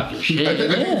doing is talking I shit.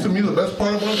 think to me the best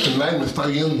part about it is nadie me está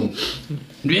viendo.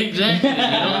 Yeah, exactly. You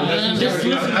know? Just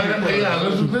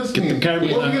listen. Listening. camera.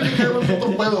 Well, get the camera es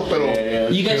otro pedo, pero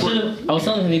You guys should. I was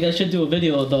telling him you guys should do a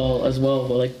video though as well,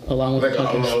 like along with like, the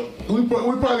podcast. we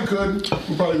probably could.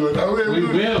 We probably would. We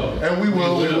will. And we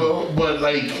will. But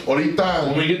like, ahorita,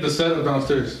 When we get the setup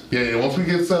downstairs. yeah, once we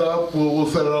get set up, we'll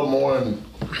set it up more. And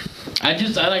I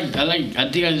think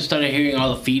I just started hearing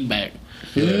all the feedback.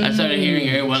 I started hearing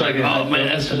everyone like, oh man,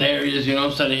 that's hilarious, you know.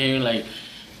 I started hearing like,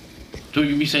 dude,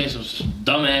 you be saying some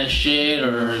dumbass shit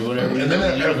or whatever. and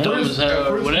then you're at dumb first, as hell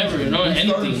or whatever, you know, we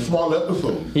started anything. small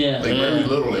episodes. Yeah. Like very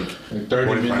little, like 30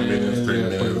 45 minutes, 30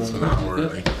 minutes, minutes, an hour.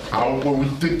 Like, when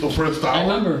we did the first hour,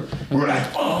 remember. we were like,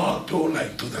 oh, dude,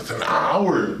 that's an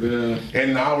hour. Yeah.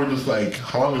 And now we're just like,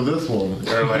 how long is this one?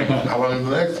 Or like, how long is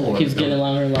the next one? Keeps getting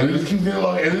longer and And it longer. just keeps getting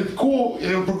longer. And it's cool.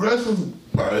 It progresses.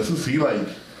 It's to see, like,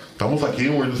 almost like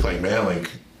him, we're just like, man, like,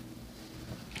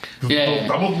 Yeah.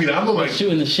 estamos mirando, like,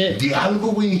 Shooting the shit. di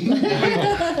algo, güey.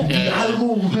 Di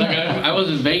algo. Like I was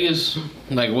in Vegas,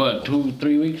 like what,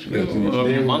 2-3 weeks ago, or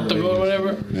a month ago or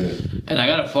whatever, Yeah. and I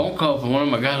got a phone call from one of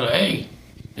my guys. Like, hey,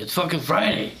 it's fucking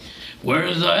Friday.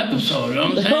 Where's the episode? You know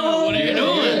what I'm saying? What are you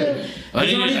doing?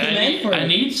 There's already demand for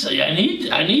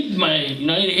it. I need my, you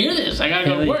know, I need to hear this. I gotta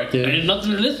go to work. Dude. There's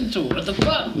nothing to listen to. What the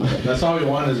fuck? That's all we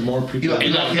want is more people. Y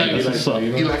la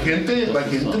gente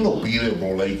lo pide, bro.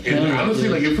 Like, and honestly,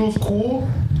 like, it feels cool,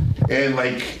 and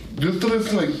like, just to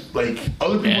listen, like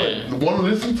other people that want to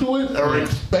listen to it are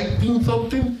expecting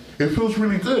something. It feels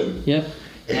really good, Yep.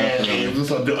 and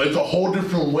it's a whole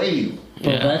different wave.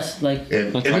 Well, that's like.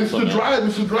 And it's the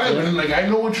drive. And like, I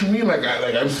know what you mean. Like,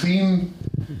 I've seen.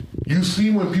 You see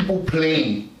when people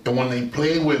play, and when they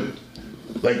play with,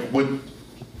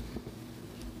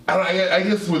 I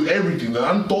guess with everything.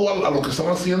 Dan todo a lo que están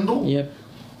haciendo. Yep.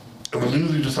 And the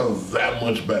music just sounds that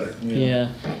much better. Yeah.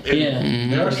 Yeah.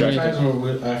 There are some times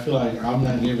where I feel like I'm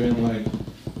not giving like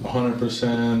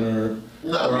 100% or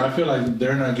I feel like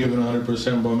they're not giving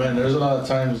 100%. But man, there's a lot of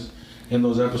times in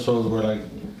those episodes where like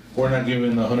we're not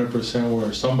giving 100%,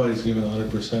 where somebody's giving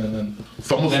 100%, and then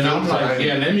I'm like,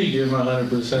 yeah, let me give my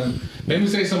 100%. Let me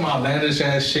say some outlandish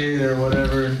ass shit or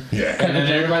whatever. Yeah. And then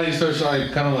everybody starts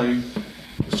like kind of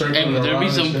like circling Hey, but there'll be around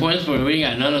and some shit. points where we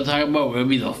ain't got nothing to talk about. Where it'll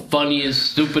be the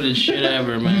funniest, stupidest shit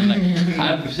ever, man. Like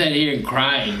I've sat here and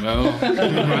cried, bro.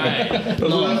 Cried. Those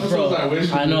No, are episodes bro, I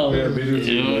wish I know. we had videos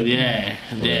Dude, of. yeah.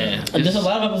 There's a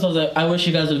lot of episodes that I wish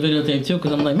you guys would videotape too,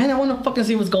 because I'm like, man, I want to fucking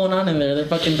see what's going on in there. They're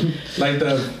fucking. Like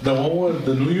the one with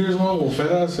the New Year's one with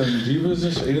Fedas and Jeebus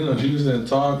and shit. Even though Jeebus didn't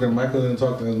talk and Michael didn't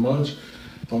talk as much.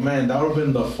 But man, that would have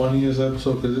been the funniest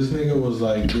episode because this nigga was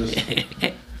like just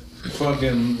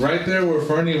fucking right there where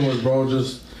Ferny was, bro.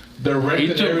 Just directing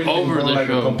He took everything, over bro, the like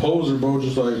show. a composer, bro.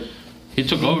 Just like He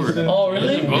took over. Oh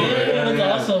really? He took over. Yeah,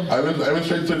 that's awesome. Ivan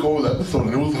straight took over the episode,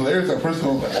 and it was hilarious. At first, I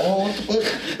was like, "Oh, what the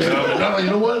fuck?" And I was like, "You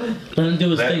know what? Let him do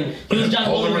his That- thing. He was John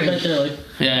hold the Williams right reins. there, like.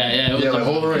 Yeah. It was Yeah, like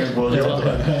hold the reins, bro."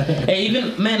 Hey,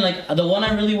 even man, like the one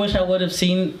I really wish I would have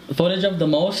seen footage of the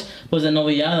most was the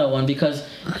Novillada one because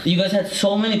you guys had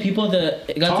so many people that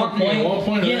it got Talking to a at point. one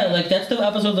point, Yeah, right? like that's the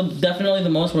episode definitely the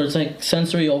most where it's like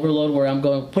sensory overload where I'm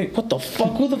going, wait, what the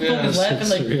fuck? Who the fuck is laughing?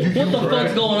 Like, what the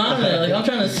fuck's going on there? Like I'm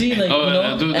trying to see like Oh, you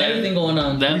know dude, that- everything going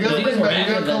on. that- We You gotta, guys were we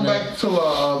active gotta that come night. back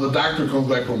till the doctor comes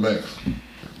back from Mex.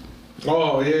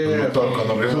 oh yeah.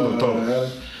 Cuando regresa el doctor.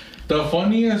 The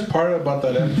funniest part about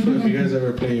that episode, if you guys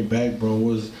ever play it back, bro,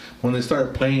 was when they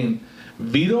started playing.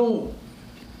 Vito,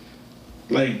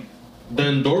 like, the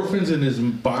endorphins in his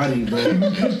body, bro,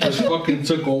 just fucking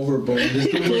took over, bro.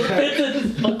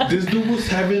 This dude was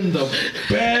having the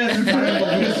best time of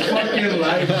his fucking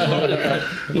life, bro.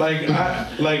 Like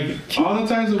all the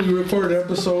times that we recorded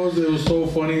episodes, it was so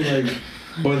funny, like,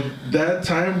 but that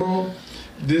time, bro,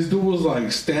 this dude was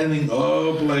like standing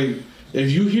up, like, if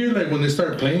you hear like when they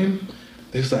start playing,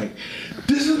 it's like,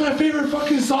 this is my favorite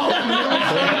fucking song.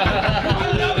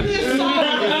 I love this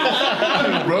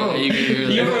song, Bro,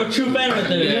 You were a true fan right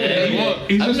there. Well,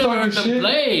 He's I've just never talking heard them shit.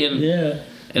 play, and Yeah.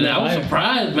 I was Fire.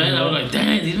 surprised, man. I was like,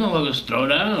 dang, these motherfuckers throw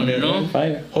down, you know?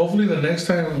 Fire. Hopefully the next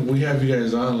time we have you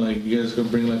guys on, like you guys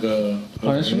could bring like an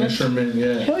instrument,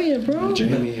 yeah. Hell yeah, bro.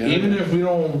 Even if we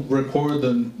don't record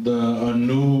a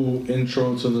new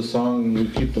intro to the song, we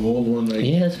keep the old one. Like,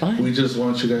 Yeah, it's fine. we just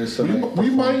want you guys to like we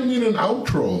might need an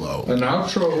outro though. an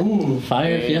outro. Ooh,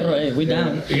 Fire, yeah, right. We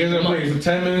down. you guys gonna play for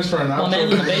 10 minutes for an My man in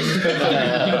the outro? basement.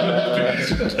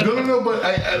 No, but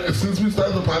I since we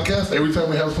started the podcast, every time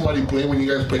we have somebody play when you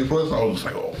guys play for us, I was just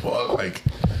like, oh fuck, like,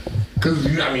 cause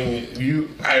you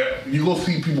go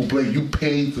see people play, you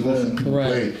pay to go see people Right.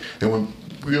 play, and when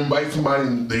you invite somebody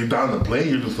and they're down to play,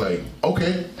 you're just like,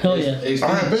 okay, Hell yeah. Hey, all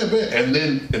right, Steve, bet. And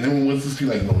then we went to see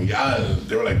like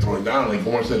they were like throwing down, like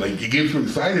Omar said, like it gets you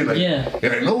excited, like, Yeah.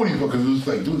 and I know what he's because it was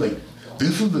like, dude, like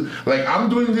this is the like I'm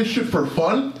doing this shit for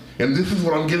fun. And this is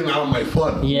what I'm getting out of my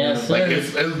fun. Yes, Like sir.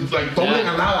 it's like don't make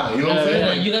a nada, you know what I'm saying? Yeah,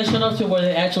 Like, you guys showed up to where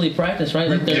they actually practice, right?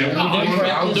 Like Yeah, we did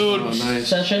practice Dude,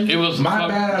 session. it was my fuck-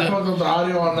 bad. I fucked up the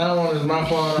audio on that one. It's my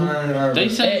fault. All right. They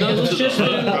sent Hey, it us was to the just-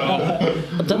 hood,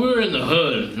 bro. We were in the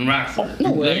hood in Rockford.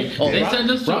 No way. Like, Oh, they Rock-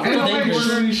 sent us to Ain't the nobody dangerous.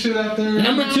 murdering shit out there.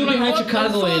 Number 2 behind What the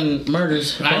Chicago fuck? in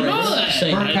murders. I know that.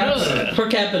 Same. I know that. Per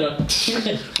capita.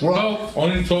 Bro,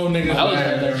 Only 12 niggas I was-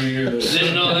 die every year.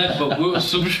 didn't know that, but we were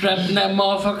super strapped in that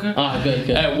motherfucker. Ah, good.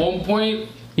 At one point,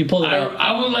 You pulled it out.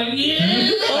 I was like, yeah.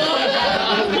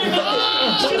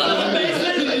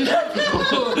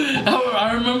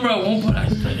 I remember at one point I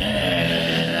was like,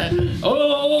 yeah.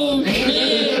 Oh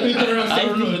shit. I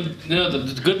don't know. You know,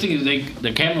 the good thing is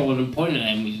the camera wasn't pointing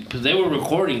at me because they were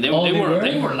recording. They were live. They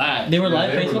were live, they were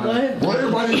Facebook live. Live? well,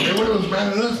 everybody was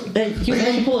mad at us. Hey, you Like,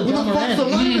 can pull it who the down fuck's the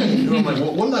around. live? You know, I'm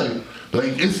like, what live?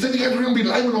 Like, instead you guys were gonna be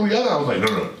live on the other. I was like,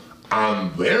 no.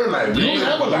 I'm there live. We don't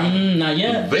have a live. Not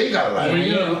yet. They got a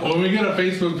live. When we get a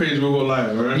Facebook page, we'll go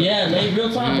live, right? Yeah, like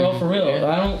real talk, bro, for real.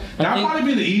 I That'd think probably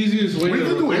be the easiest way We to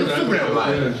could do record Instagram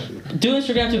episodes. live. do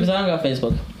Instagram too, because I don't got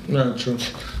Facebook. Yeah, no, true.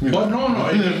 But no.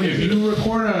 If you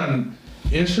record on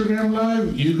Instagram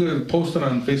live, you could post it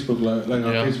on Facebook live, like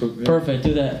on Yeah. Facebook. Yeah. Perfect,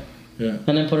 do that. Yeah.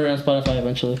 And then put it on Spotify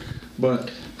eventually. But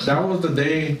that was the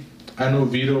day I know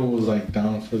Vito was like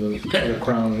down for the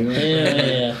crown. You know?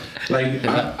 Yeah. Like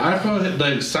I felt it,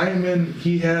 the excitement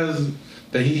he had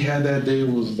that day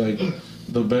was like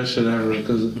the best shit ever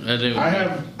because I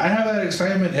have that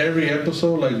excitement every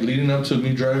episode like leading up to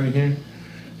me driving here,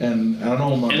 and I don't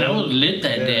know my And I was lit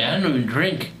that day. I didn't even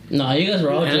drink. No, you guys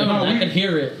were all Yeah, drinking. no, I could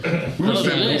hear it. We were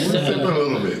sipping a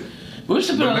little bit. We were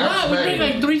sipping a But not lot. We drank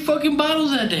smacking. like 3 fucking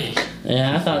bottles that day.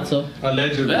 Yeah, I thought so.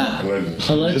 allegedly. Yeah.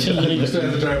 Allegedly. We still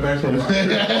have to drive back from.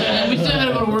 And we still had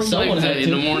to go to work Someone like that had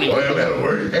in the to. morning. Oh yeah, that'll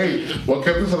work. Hey, what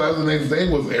kept us alive the next day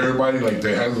was everybody like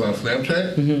they had us on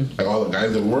Snapchat, like all the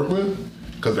guys that we work with,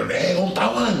 Because they're like, hey, ¿cómo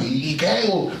estaban? ¿Y qué?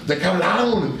 ¿De qué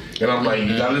hablaron? And I'm like,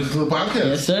 you gotta listen to the podcast.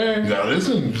 Yes, sir. You gotta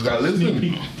listen. You just gotta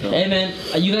listen. Hey man,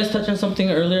 you guys touched on something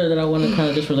earlier that I want to kind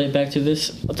of just relate back to this,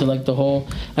 to like the whole.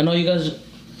 I know you guys,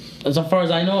 as far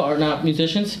as I know, are not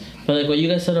musicians, but like what you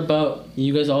guys said about,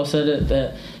 you guys all said it,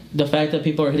 that the fact that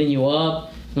people are hitting you up,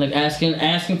 like asking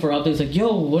for updates, like,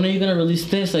 yo, when are you gonna release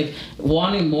this? Like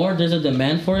wanting more, there's a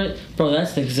demand for it, bro.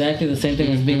 That's exactly the same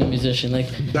thing as being a musician. Like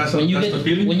when you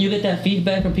get that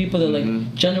feedback from people that like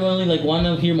genuinely like want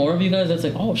to hear more of you guys, that's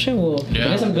like, oh shit, well, I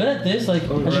guess I'm good at this. Like I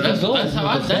should just go. That's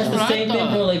the same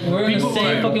thing, bro. Like we're in the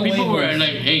same fucking way. People were like,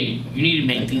 hey, you need to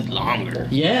make these longer.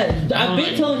 Yeah, I've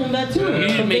been telling him that too. You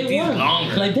need to make these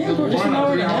longer. Like damn, bro, just an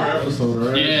hour and a half. Episode,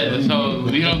 right? Yeah, so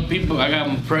you know, people. I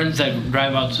got friends that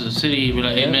drive out to the city and be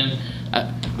like, hey man,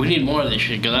 we need more of this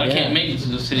shit because I can't make it to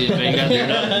the city if I got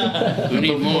there. We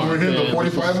need more. Over here, the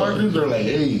 45 markers, they're like,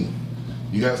 hey,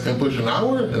 you guys can push an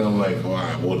hour? And I'm like, all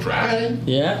right, we'll try.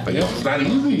 Yeah. Like, it's not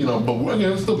easy, you know, but we're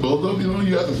going to still build up, you know,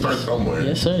 you have to start somewhere.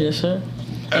 Yes, sir. Yes, sir.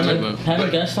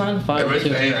 Having guests on, 5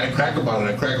 2. I crack about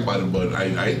it, but I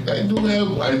do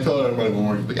have, I tell everybody when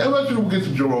we're working. Eventually we'll get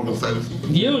to Joe Rogan status.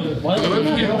 Dude, why not?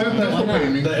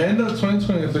 The end of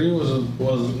 2023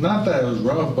 was not that it was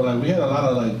rough, but like we had a lot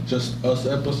of like just us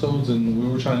episodes, and we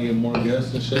were trying to get more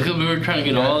guests and shit. Because we were trying to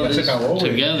get all of this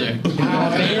together.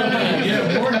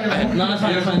 No,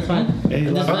 it's fine.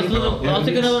 I'll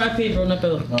take another IP, bro. No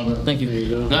pedo. Thank you.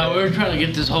 No, we were trying to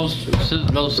get this whole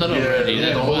setup ready.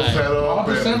 The whole setup.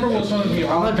 December was going to be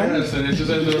all guests, and it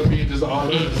just ended up being just all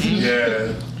guests.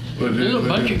 Yeah. There's a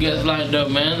bunch of guests lined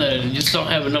up, man, that just don't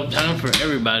have enough time for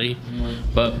everybody.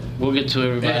 But we'll get to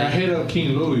everybody. Yeah, I hit up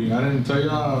King Louis. I didn't tell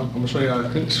y'all. I'm going to show y'all a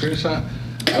quick screenshot.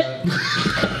 You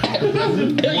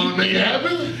want to make it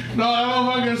happen? No,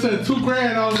 I fucking said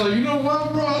 $2,000. I was like, you know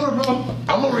what, bro? I don't know.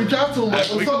 I'm going to reach out to him. Like,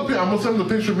 what's up, I'm going to send him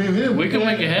the picture of me and him. We can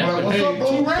make it happen. Like, what's up,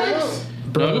 bro? $2,000?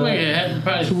 No, we can make it happen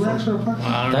probably $2,000 for a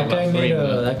podcast?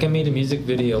 That guy made a music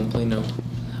video in Plano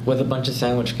with a bunch of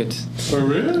sandwich kids. For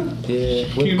real? Yeah.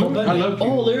 King Louis? I love King.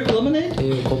 Oh, Lyric Lemonade?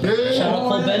 Yeah, Cole Yeah. Shout out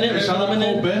Cole Bennett. Shout out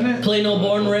Cole Bennett. Plano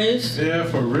born raised. Yeah,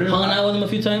 for real. Hung out with him a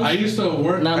few times. I used to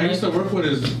work with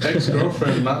his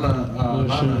ex-girlfriend, Nana.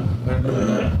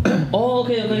 Oh,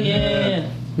 okay, yeah.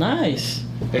 Nice.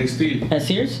 Hey, Steve. At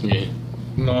Sears? Yeah.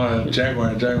 No,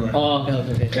 Jaguar. Oh,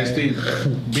 okay. Hey, Steve.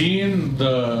 Being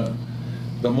the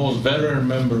most veteran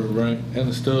member, right?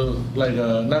 And still, like,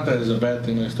 not that it's a bad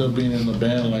thing, like, still being in the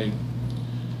band, like...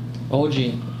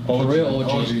 OG. For real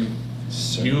OG.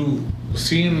 You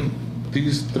seen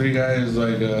these three guys,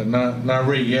 like, not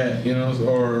right yet, you know,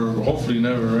 or hopefully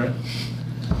never, right?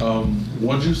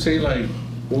 What'd you say, like,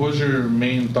 what was your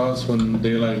main thoughts when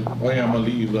they, like, oh yeah, I'm gonna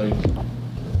leave, like,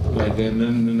 and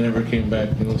then they never came back,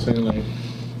 you know what I'm saying, like...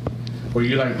 Where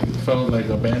you like felt like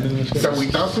abandoned and shit? So we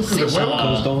thought this was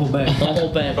Don't hold back. Don't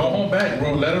hold back. Don't hold back,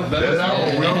 bro. Let it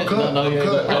out. We don't cut.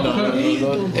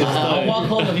 I'll walk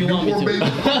home if you want me to.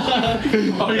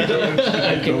 Oh, you don't.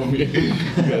 You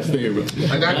gotta stay, bro.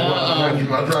 I got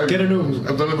you. I'll drive you. Get an Uber.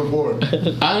 I've done it before.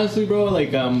 Honestly, bro,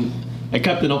 like I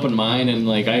kept an open mind and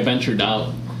like I ventured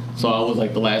out, so I was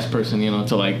like the last person, you know,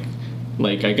 to like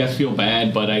I guess feel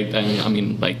bad, but I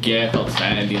mean like yeah, I felt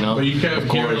sad, you know. But you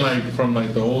kept hearing like from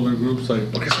like the older groups like,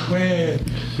 okay, so where?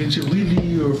 Get you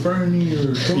Willy or Ferny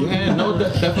or Shorty? Yeah, no,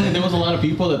 definitely there was a lot of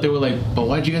people that they were like, but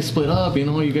why'd you guys split up? You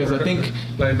know, you guys, I think.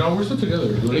 Like no, we're still together.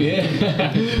 Like, Yeah,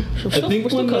 I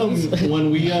think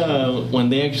when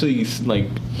they actually like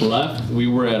left, we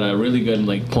were at a really good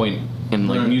like point in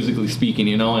like musically speaking,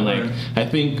 you know, and like I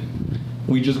think.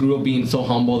 We just grew up being so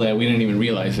humble that we didn't even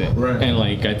realize it. Right. And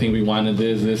like I think we wanted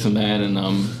this and that and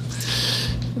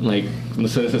like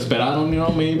se desesperaron, you know,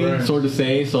 maybe sort of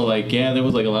say. So like yeah, there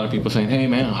was like a lot of people saying, hey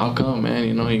man, how come, man?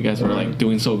 You know, you guys were like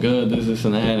doing so good, this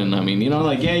and that, and I mean, you know,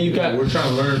 like yeah, you got. We're trying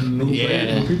to learn new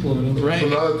people. You know? Right. So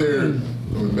now that they're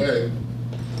coming back.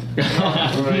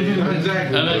 Not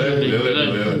exactly.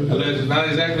 Allegedly. Not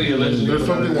exactly allegedly. There's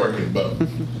something working, but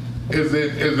is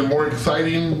it more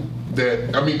exciting?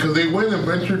 That I mean, because they went and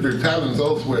ventured their talents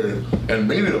elsewhere and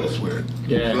made it elsewhere.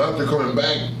 Yeah. So now they're coming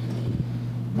back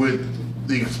with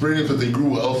the experience that they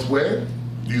grew elsewhere.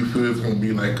 Do you feel it's going to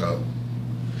be like a?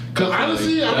 Because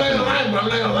honestly, I'm not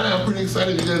gonna lie. I'm pretty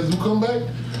excited you guys do come back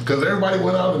because everybody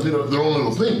went out and did their own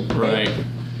little thing. Right.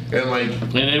 And like.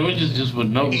 And it was just with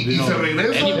no. You know,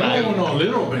 Anybody. No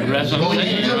little band. That's what I'm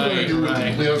saying.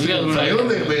 Right. You guys were like,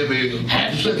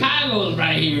 half Chicago's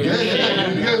right here.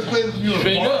 Yeah. You guys played,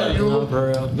 Straight up.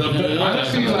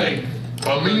 Honestly, like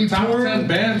top 10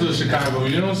 bands of Chicago.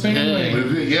 You know what I'm saying? Like,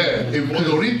 yeah.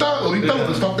 Ahorita lo que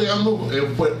está pegando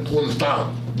fue cuando está.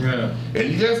 Yeah.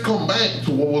 And you guys come back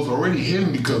to what was already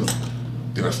in because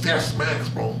Dinastia smacks,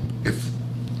 bro. It's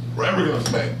forever gonna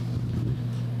smack.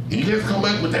 And you guys come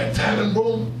back with that talent,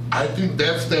 bro. I think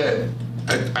that's that.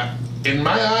 In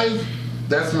my eyes,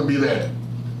 that's gonna be that.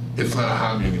 It's not a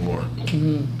hobby anymore.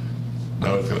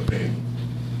 Now it's gonna pay.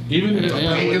 Even if I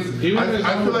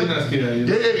feel like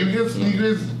if you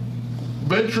guys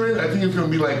venture in, I think it's gonna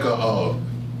be like a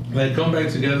like come back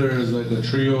together as like a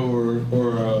trio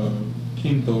or a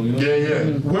quinto, you know? Yeah.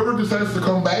 Whoever decides to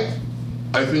come back,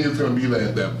 I think it's gonna be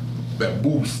that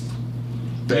boost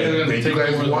that you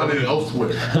guys wanted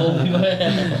elsewhere.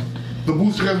 The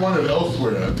boost you guys wanted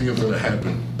elsewhere, I think it's gonna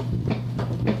happen.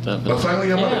 La sangre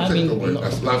llama al éxito,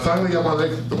 güey. La sangre llama al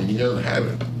éxito, and you guys have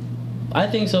it. I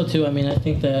think so too. I mean, I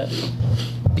think that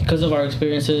because of our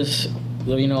experiences,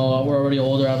 you know, we're already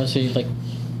older, obviously, like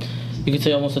you could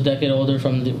say almost a decade older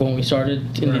from when we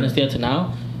started in Dinastia to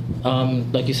now.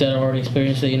 Like you said, I've already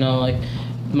experienced it, you know, like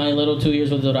my little 2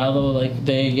 years with Dorado, like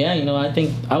you know,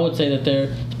 I would say that they're,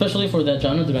 especially for that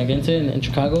genre, the Magente in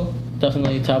Chicago,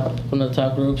 definitely one of the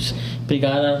top groups.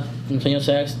 Brigada, Norteño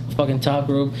Sax, fucking top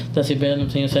group. Decibel,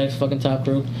 Norteño Sax, fucking top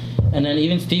group. And then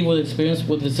even Steve with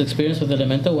his experience with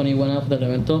Elemento, when he went out with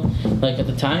Elemento, like at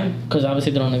the time, because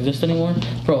obviously they don't exist anymore,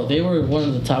 bro, they were one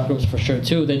of the top groups for sure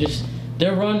too.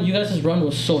 Their run, you guys' run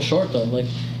was so short though. Like,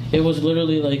 it was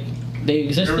literally like, they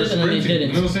existed and then they didn't.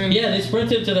 You know what I'm saying? Yeah, they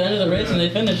sprinted to the end of the race and they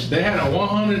finished. They had a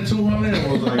 100, 200,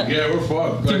 and was like, yeah, we're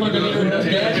fucked. 200 meter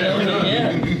dash,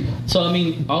 yeah. So, I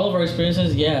mean, all of our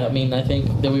experiences, I mean, I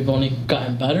think that we've only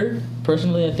gotten better,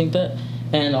 personally, I think that.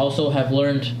 And also have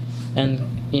learned and,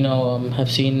 you know, have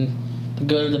seen the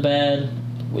good or the bad,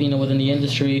 you know, within the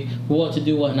industry, what to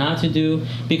do, what not to do.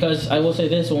 Because I will say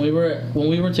this, when we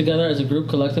were together as a group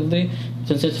collectively,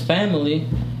 since it's family,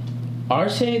 our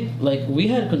side, like, we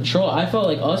had control. I felt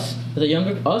like the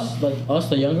younger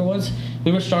ones,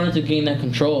 we were starting to gain that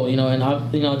control, you know, and,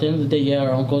 you know, at the end of the day,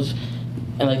 our uncles,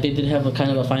 and like they did have a kind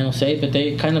of a final say, but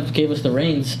they kind of gave us the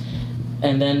reins.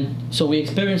 And then, so we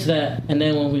experienced that, and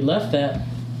then when we left that,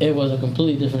 it was a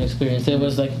completely different experience. It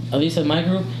was like, at least in my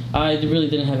group, I really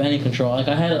didn't have any control. Like,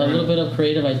 I had a little bit of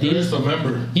creative ideas. You're just a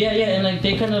member. Yeah, and like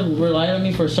they kind of relied on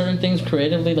me for certain things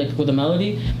creatively, like with the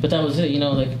melody, but that was it, you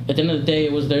know, like at the end of the day,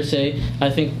 it was their say. I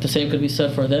think the same could be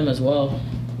said for them as well.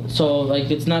 So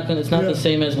like, it's not the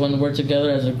same as when we're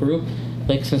together as a group.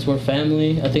 Like, since we're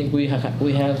family, I think we have,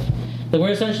 like,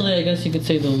 we're essentially, I guess you could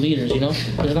say, the leaders, you know?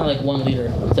 There's not like one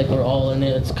leader. It's like we're all in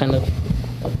it. It's kind of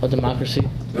a democracy.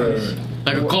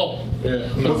 Like a cult. Yeah.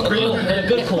 What's crazy Like a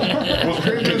good cult. What's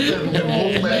crazy is that in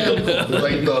most bands,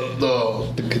 like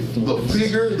the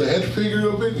figure, the head figure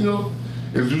of it, you know,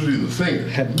 is usually the singer.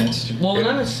 Headmaster. Well,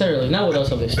 not necessarily. Not with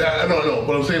us, at least. I don't know,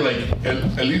 but I'm saying, like,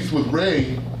 at least with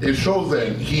Ray, it shows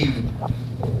that he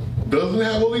doesn't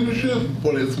have a leadership,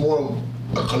 but it's more of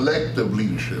a collective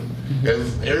leadership.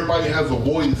 As everybody has a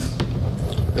voice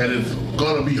that is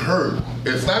gonna be heard.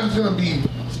 It's not just gonna be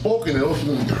spoken, it's also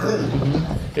gonna be heard.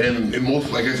 And in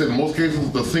most, like I said, in most cases,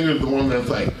 the singer is the one that's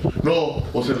like, no,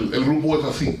 o sea, el grupo es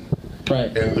así.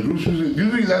 Right. And the groups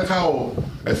usually that's how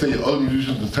I say other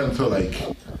musicians tend to like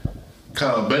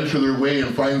kind of venture their way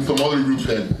and find some other group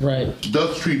that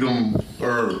does treat them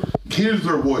or hears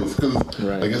their voice. Because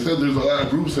like I said, there's a lot of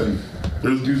groups and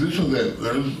there's musicians that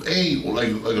there's like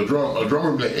a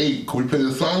drummer be like, hey, can we play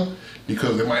this song?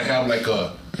 Because they might have like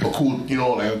a cool, you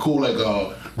know, like a cool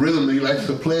rhythm that he likes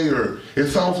to play, or it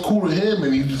sounds cool to him,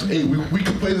 and he just, hey, we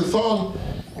can play this song.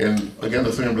 And again,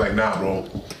 the singer be like, nah, bro,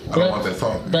 I don't want that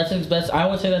song. That's I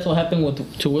would say that's what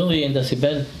happened to Willy and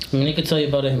Decibel. I mean, he could tell you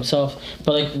about it himself.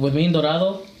 But like with me and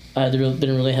Dorado, I didn't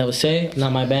really have a say.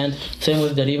 Not my band. Same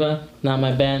with Deriva. Not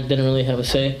my band. Didn't really have a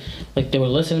say. Like, they would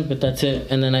listen, but that's it.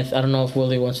 And then I don't know if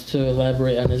Willy wants to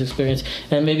elaborate on his experience.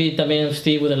 And maybe también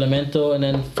Steve with Elemento, and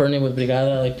then Ferny with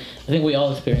Brigada. Like, I think we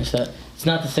all experienced that. It's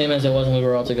not the same as it was when we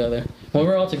were all together. When we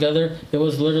were all together, it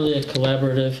was literally a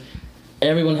collaborative.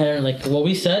 Everyone had, like, what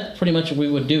we said, pretty much we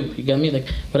would do. You got me? Like,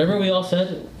 whatever we all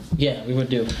said, yeah, we would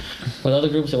do. With other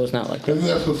groups, it was not like that. I think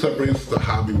that's what separates the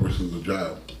hobby versus the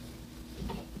job.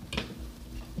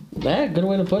 Yeah, good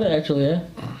way to put it, actually, yeah.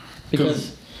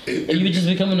 Because you could just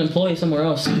become an employee somewhere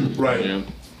else. Right. Yeah.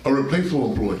 A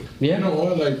replaceable employee. Yeah. You know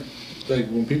what? Like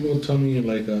when people tell me,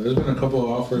 like, there's been a couple of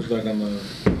offers, like,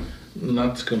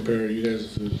 not to compare you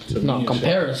guys to me. No,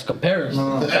 compare us.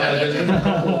 No, there's been a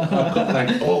couple,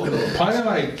 like, probably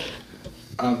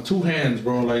like, two hands,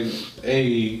 bro. Like,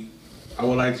 hey, I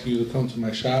would like you to come to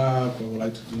my shop. I would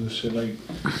like to do this shit, like,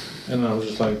 and I was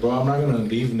just like, bro, I'm not gonna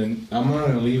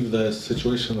leave the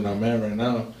situation that I'm at right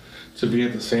now to be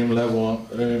at the same level,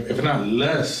 if not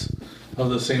less of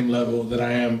the same level that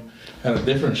I am at a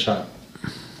different shop.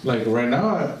 Like right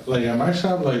now, like at my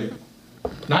shop, like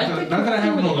Not that I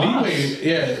have no leeway.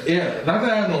 Yeah. Not that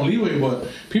I have no leeway, but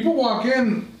people walk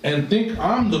in and think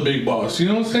I'm the big boss. You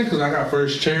know what I'm saying? Because I got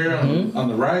first chair on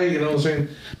the right. You know what I'm saying?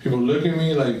 People look at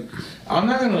me like I'm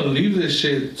not gonna leave this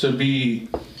shit to be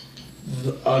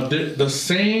the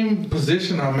same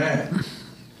position I'm at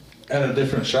a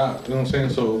different shop. You know what I'm saying?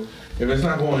 So if it's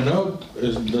not going up,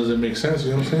 does it make sense?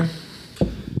 You know what I'm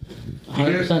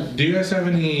saying? Do you guys have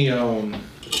any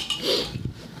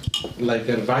like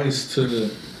advice to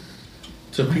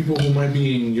people who might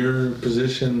be in your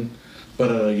position but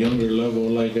at a younger level,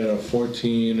 like at a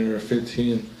 14 or a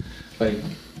 15, like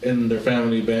in their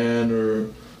family band or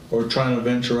trying to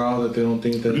venture out that they don't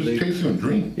think that they chasing a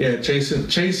dream? Yeah, chasing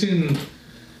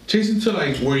to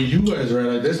like where you guys are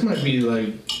at. Like this might be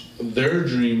like their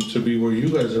dream to be where you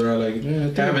guys are at, like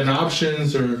having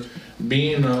options or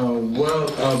being a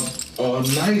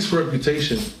nice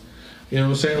reputation. You know what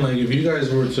I'm saying? Like if you guys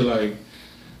were to like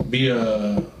be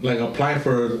apply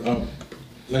for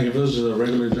like if it was just a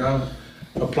regular job,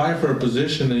 apply for a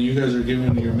position and you guys are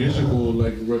giving your musical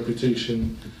like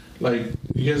reputation. Like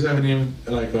you guys have any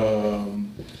like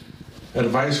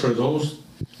advice for those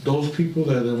people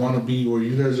that want to be where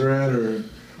you guys are at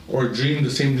or dream the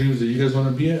same dreams that you guys want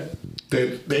to be at?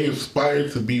 That they aspire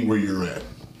to be where you're at.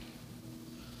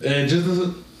 And just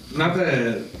not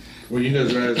that where you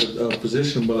guys are at as a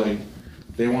position, but like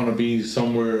they want to be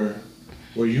somewhere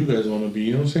where you guys want to be.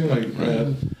 You know what I'm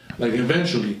saying? Like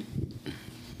eventually.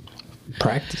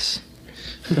 Practice.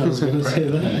 I was gonna say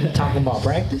that. Talking about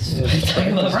practice?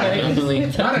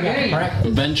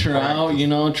 Venture out, you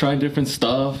know, try different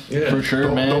stuff. Yeah. For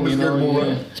sure, man. Don't be You know, scared,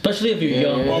 yeah. Especially if you're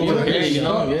young. You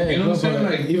know what I'm saying?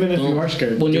 Like Even if you are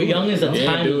scared. When you're young is the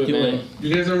time to do man. it.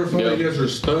 you guys ever felt like you guys were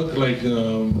stuck, like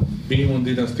being on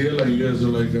Dinastia, like you guys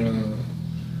are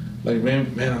like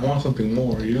man, I want something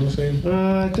more. You know what I'm saying?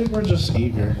 I think we're just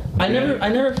eager. I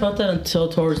never felt that until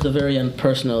towards the very end,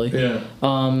 personally. Yeah.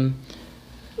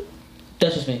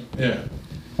 That's just me. Yeah.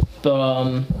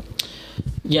 But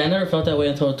yeah, I never felt that way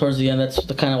until towards the end. That's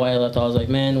the kind of why I left. I was like,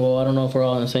 man, well, I don't know if we're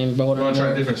all in the same boat. You want to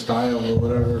try a different style or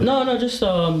whatever? No,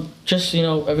 just you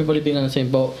know, everybody being on the same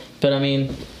boat. But I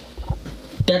mean,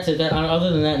 that's it.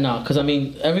 Other than that, no, because I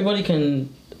mean, everybody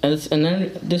can, and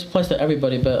then this applies to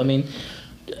everybody. But I mean,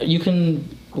 you can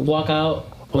walk out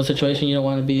of a situation you don't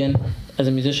want to be in as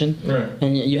a musician, Right.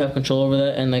 and you have control over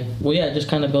that. And like, well, yeah, just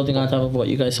kind of building on top of what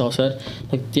you guys all said.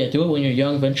 Like, yeah, do it when you're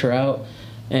young, venture out,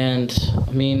 and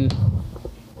I mean,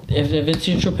 if it's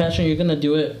your true passion, you're gonna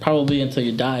do it probably until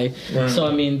you die. Right. So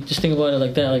I mean, just think about it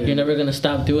like that. Like, you're never gonna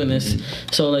stop doing this.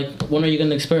 So like, when are you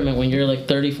gonna experiment? When you're like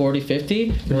 30, 40,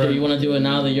 50? Or Right. you want to do it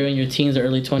now that you're in your teens or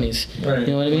early 20s? Right. You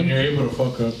know what I mean? When you're able to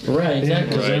fuck up. Right, Yeah, exactly.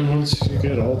 because then once you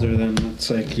get older, then it's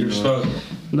like You're stuck.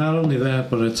 not only that,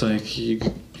 but it's like you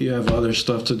have other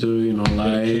stuff to do, you know,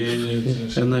 live,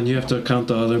 Kids and then you have to account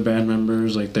the other band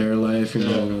members, like their life, you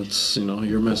know. Yeah. It's, you know,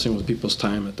 you're messing with people's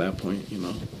time at that point, you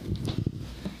know.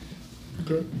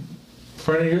 Okay.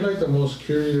 Ferny, you're like the most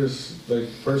curious like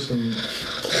person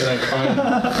that I find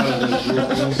out of this group. You know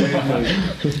what I'm saying? Like,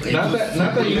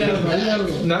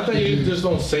 not that you just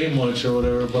don't say much or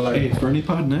whatever, but like Hey, Ferny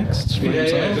Pod next.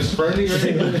 yeah, just Ferny.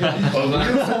 Right? We're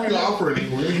gonna be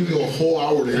operating. We're gonna give you a whole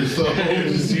hour there, so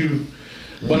Just you.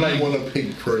 But we like want to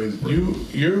pick praise.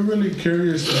 you're really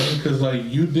curious because like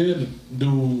you did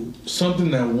do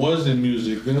something that wasn't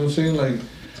music. You know what I'm saying? Like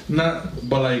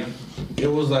but like it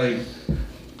was like.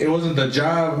 It wasn't the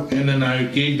job, and then I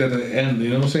gigged at the end. You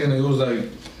know what I'm saying? It was like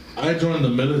I joined the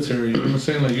military. You know what I'm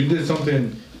saying? Like you did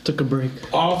something Took a break.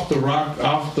 off the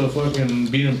fucking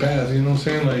beaten path. You know what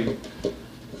I'm saying? Like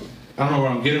I don't know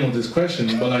where I'm getting with this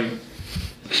question, but like,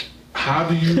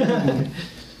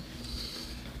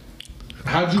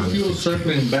 how'd you feel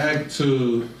circling back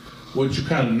to what you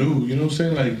kind of knew? You know what I'm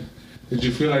saying? Like, did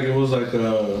you feel like it was like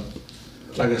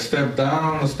a step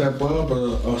down, a step up,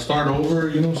 a start over?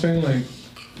 You know what I'm saying? Like.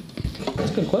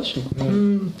 That's a good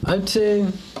question. I'd say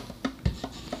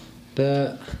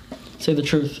that. Say the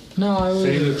truth. No, I was.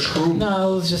 Say the truth.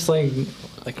 No, it was just like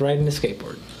riding a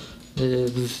skateboard.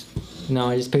 It was. No,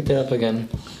 I just picked it up again,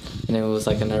 and it was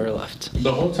like I never left.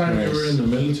 The whole time you were in the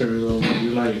military, though,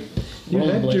 you're like, You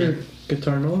had Rollerblading. your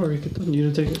guitar, no? Or you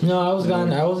didn't take it? No, I was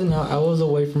gone. I was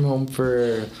away from home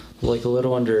for like a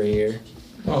little under a year.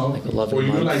 oh, Like 11 were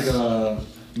you months. like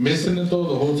missing it though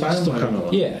the whole time? Still Like, kinda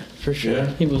was. Yeah, for sure. Yeah.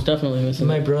 He was definitely missing.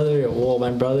 My brother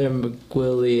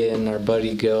Willy and our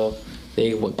buddy Gil,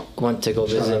 they went to go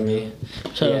visit me.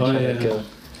 Shout out. shout Oh, yeah. out Gil.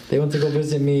 They went to go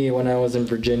visit me when I was in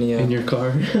Virginia In your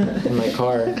car? in my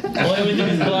car. Oh, he went to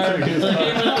his car. Like, hey,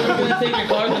 man, we're gonna take your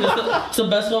car to It's the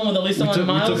best one with the least amount of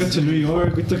We miles. took it to New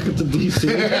York. We took it to DC.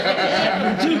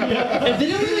 It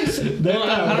didn't really. Well,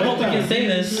 I don't know if we can say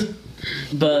this,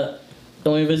 but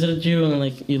when we visited you and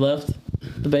like you left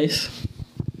the base,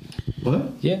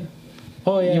 What? Yeah.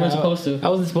 Oh yeah. you weren't supposed to. I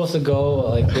wasn't supposed to go.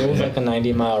 Like there was like a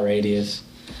 90-mile radius,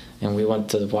 and we went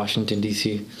to Washington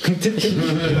D.C.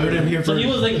 Heard him here So he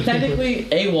first. was like technically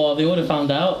AWOL. They would have found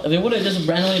out. They would have just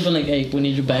randomly been like, "Hey, we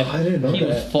need you back." I didn't know he that.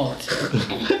 was fucked.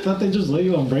 I thought they just let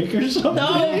you on break or something.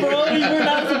 No, bro, you were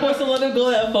not supposed to let him go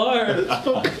that far.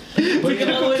 Took him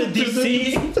all the way to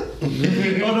DC.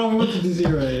 Oh no, we went to DC,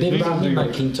 right? They brought me my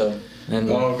Quinto, and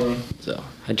Oh, bro. so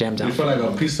I jammed You out. feel like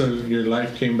a piece of your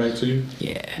life came back to you?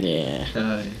 Yeah. Yeah.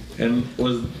 And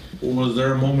was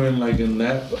there a moment like in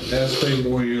that aspect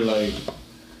where you're like,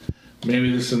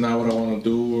 maybe this is not what I want to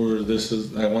do, or this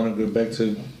is I want to go back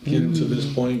to getting to this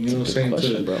point? You know what I'm saying?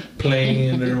 question, To bro.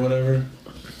 playing or whatever.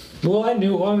 Well, I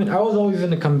knew. Well, I mean, I was always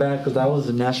gonna come back because I was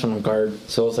the National Guard,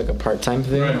 so it was like a part-time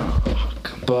thing. Right.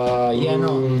 But yeah,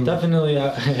 no, definitely.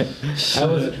 I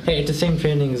was. Hey, it's the same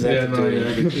training as Yeah, that. no, yeah.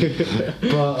 I get you.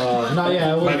 But no,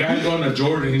 yeah, I was. My guy's going to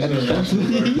Jordan. He's gonna.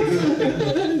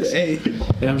 Hey,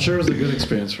 I'm sure it was a good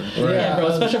experience for him. Yeah,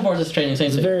 bro. Special forces training, same I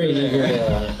was thing. very eager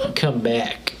to come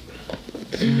back.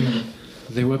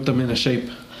 They whipped him into shape.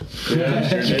 Yeah,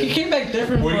 He came back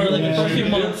different for like the first few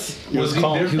months. Was he He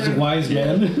was a different? wise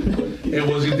man. And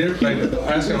was he different? Like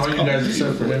asking all you guys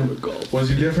except for him. Was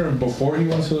he different before he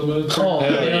went to the military? Oh,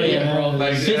 hell yeah, bro.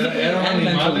 Like Physically and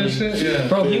mentally. shit. Yeah.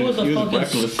 Bro, he was a He was fucking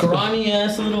reckless. scrawny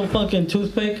ass little fucking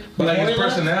toothpick. But like Before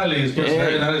his he left,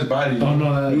 personality, not his body. Oh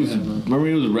no, He was, remember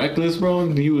he was reckless, bro?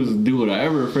 He was do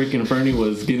whatever. Freaking Ferny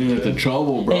was getting into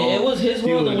trouble, bro. Hey, it was his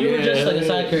world and we were just like a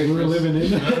side character. we were living in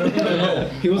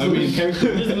it. He was the main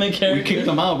character. He was the main We character. kicked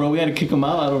him out, bro. We had to kick him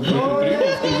out of freaking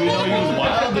videos because we know he was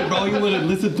wild, bro. He wouldn't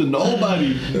listen to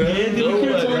nobody. Yeah, dude, we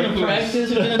couldn't tell him to practice.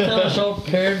 We couldn't tell him to show up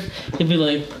prepared. He'd be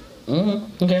like,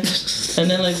 okay. And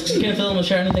then like, you can't tell him to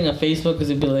share anything on Facebook because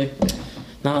he'd be like,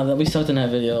 nah, that we sucked in that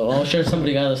video. I'll share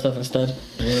somebody other stuff instead.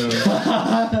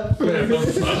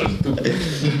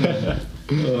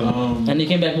 And he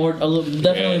came back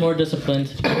definitely more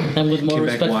disciplined and with more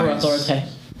Came back respect for wise. authority.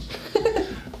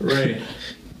 Right.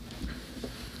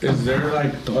 Is there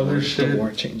like other shit The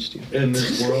war changed you. in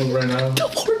this world right now?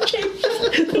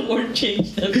 The word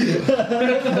changed him.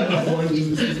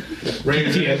 Right,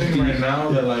 is there anything right now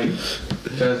that like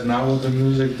that's not with the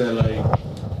music that like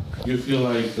you feel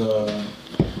like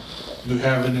you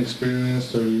haven't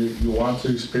experienced or you want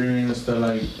to experience that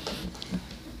like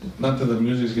not that the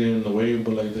music's getting in the way,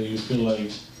 but like that you feel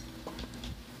like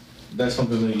that's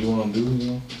something that you want to do,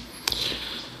 you know?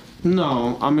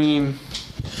 No, I mean,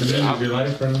 Is that your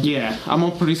life right now? yeah, I'm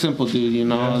a pretty simple dude, you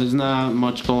know. Yeah. There's not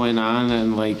much going on,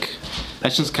 and like,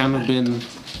 that's just kind of been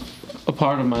a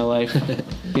part of my life,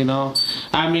 you know.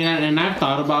 I mean, and I've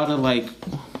thought about it, like,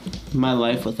 my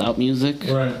life without music,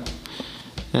 Right.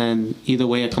 and either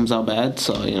way it comes out bad,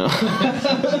 so, you know.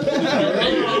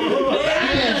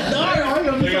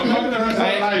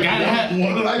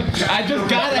 I just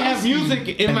gotta have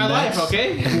music in my life,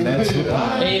 okay? That's the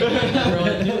pod. Hey, bro,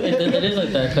 it is like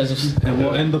that because And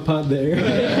we'll end the pod there.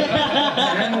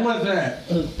 And what's that?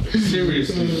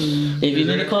 Seriously. if you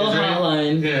need to call a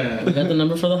hotline, we Yeah. got the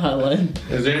number for the hotline.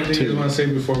 Is there anything you want to say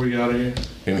before we get out of here?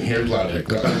 And here's logic.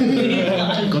 Go down.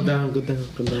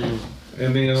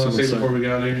 Anything you want to say before we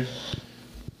get out of here?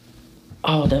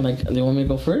 Oh, damn, do you want me to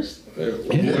go first? Start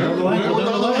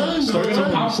with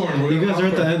some popcorn. You guys are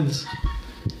at the ends.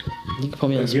 You can put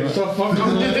me on the Get spot. the fuck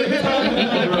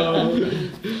out.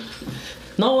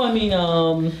 No, I mean,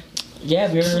 yeah,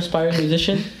 if you're an aspiring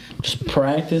musician, just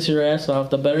practice your ass off.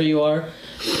 The better you are,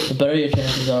 the better your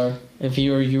chances are. If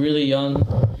you're really young,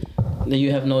 that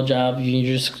you have no job,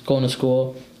 you're just going to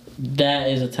school, that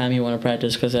is the time you want to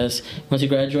practice. Because once you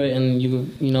graduate and you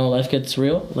know life gets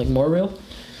real, like more real,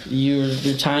 your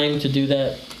time to do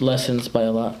that lessens by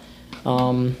a lot.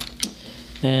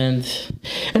 And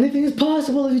anything is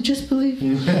possible if you just believe.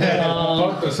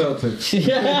 Fuck the Celtics.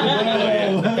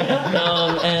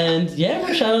 And yeah,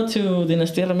 man, shout out to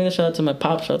Dinastia Ramirez, shout out to my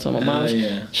pop, shout out to my mom,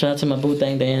 yeah. shout out to my boo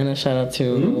thang Diana, shout out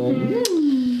to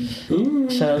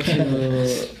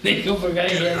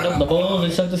the Bulls.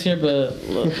 They sucked this year, but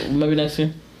maybe next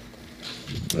year.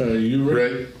 You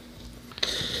ready?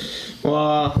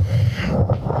 Well, I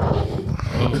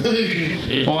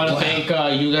want to thank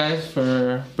you guys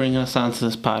for bringing us onto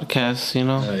this podcast, you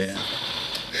know. Oh yeah.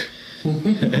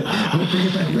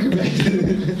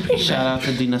 Shout out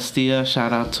to Dinastia.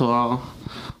 Shout out to all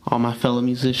my fellow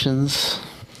musicians.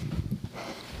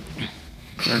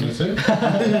 That's it?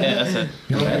 Yeah, that's it.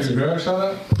 You want to give your girl a shout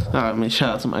out? I mean,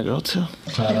 shout out to my girl too.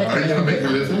 Are you gonna make her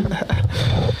listen?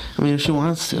 I mean, if she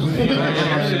wants to. Be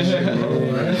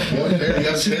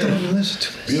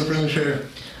a friend and share.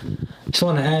 Just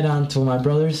want to add on to what my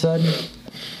brother said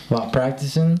about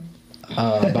practicing.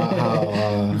 About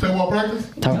how Say what practice?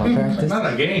 talking about practice.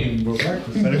 Not a game, bro.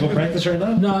 Practice. Better go practice right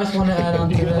now. No, I just want to add on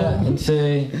to that and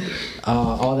say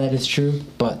all that is true,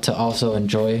 but to also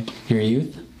enjoy your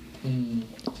youth.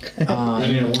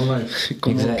 Yeah, one life.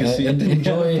 Exactly.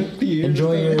 Enjoy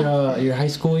your high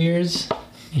school years.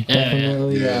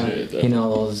 Definitely, you know,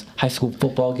 those high school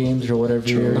football games or whatever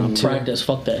you're into. Practice,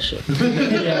 fuck that shit.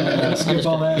 Skip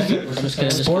all that. Just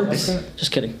kidding. Sports.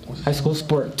 Just kidding. High school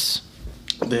sports.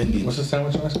 The Indians. What's the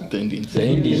sandwich last time? The Indians. The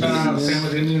Indians. Shout out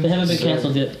sandwich Indians. They haven't been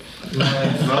canceled yet. No?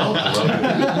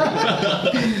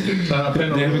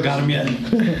 They haven't got him yet.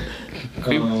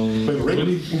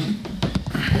 Willy?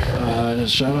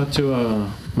 Shout out to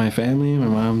my family, my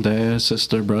mom, dad,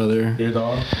 sister, brother, Your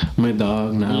dog? my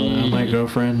dog now, my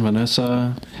girlfriend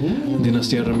Vanessa,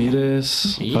 Dinastia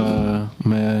Ramirez,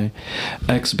 my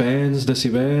ex-bands,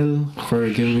 Decibel, for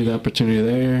giving me the opportunity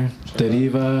there,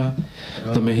 Deriva,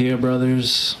 the Mejia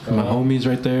brothers, my homies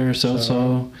right there,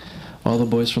 Celso, all the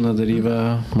boys from the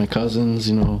Deriva, my cousins,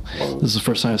 you know, this is the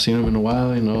first time I've seen them in a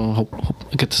while, you know, hope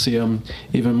I get to see them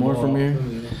even more from here.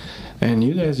 And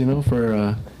you guys, you know,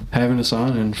 for having us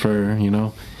on and for, you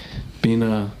know,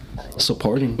 being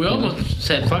supporting. We almost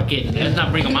said, fuck it, let's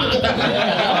not bring them on.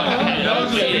 I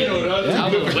was waiting. I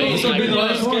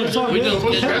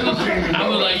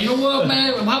was like, you know what,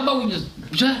 man? How about we just.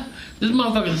 This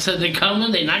motherfucker said they're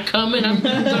coming, they not coming. I'm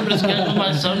starting to schedule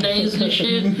my Sundays and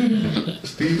shit.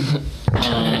 Steve?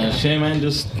 Shit, man,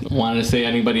 just wanted to say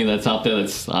anybody that's out there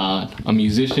that's a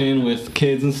musician with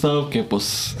kids and stuff, que pues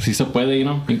si se puede, you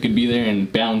know, you could be there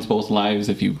and balance both lives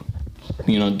if you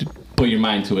know, put your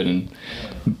mind to it and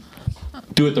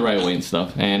do it the right way and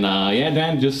stuff. And yeah,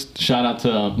 Dan, just shout out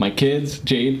to my kids,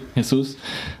 Jade, Jesus,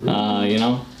 you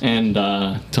know, and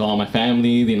to all my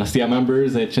family, the Dinastia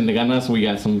members at Chindeganas. We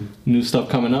got some new stuff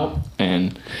coming up,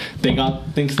 and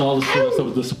thanks to all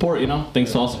the support, you know,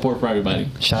 thanks to all support for everybody.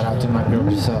 Shout out to my girl,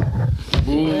 Giselle.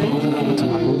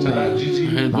 Shout out Gigi.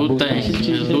 I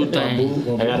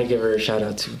gotta give her a shout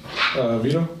out too.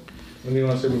 Vito? What do you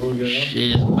want to say before we get out?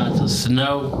 Shit, it's about to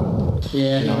snow.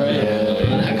 Yeah,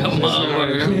 right. Come on,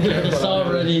 It's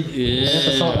already. Yeah.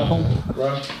 That's all at home.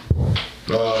 Rob?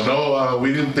 No,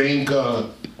 we didn't thank my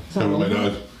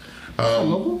dog.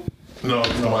 No,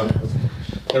 come on.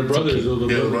 They're brothers.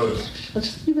 Yeah, brothers.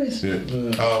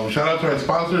 Yeah. Shout out to our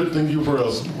sponsor. Thank you for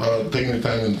taking the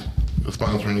time and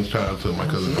sponsoring us. Shout out to my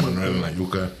cousin Manuel and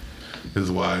Ayuka, his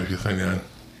wife, Yesenia.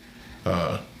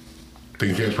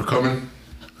 Thank you guys for coming.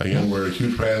 Again, we're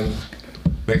huge fans.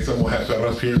 Next time we'll have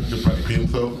us here. You'll probably pee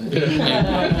himself.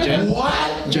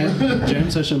 Jam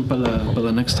session para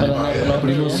la next time.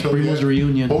 Primos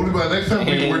reunion. Hopefully by next time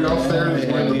we're downstairs,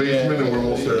 we're in the basement, and we're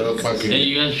almost there up. Hey,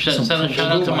 you guys send a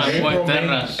shout out to my boy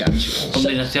Ferras from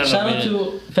Dinastia Shout out Ramirez.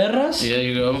 to Ferras Yeah,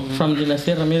 you go. from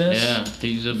Dinastia Ramirez. Yeah,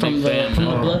 he's a From big fan. the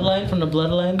bloodline. From the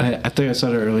bloodline. I think I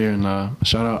said it earlier, and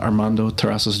shout out Armando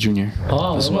Terrazas Jr.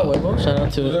 Oh, as huevo. Shout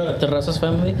out to Terrazas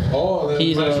family. Oh, the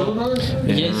He's Minnesota brothers?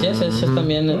 yes, es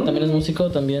también es músico.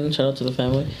 También shout out to the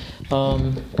family.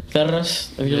 Ferras,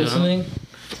 if you're listening,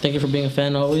 thank you for being a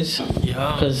fan always.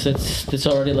 Yeah. Because it's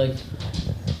already like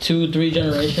 2-3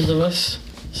 generations of us.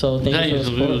 So thank Yeah, you he for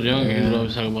the was support. young. He was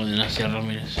always talking about Dinastia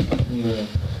Ramirez. Yeah.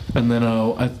 And then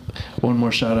one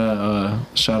more shout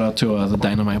out to the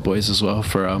Dynamite Boys as well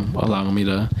for allowing me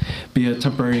to be a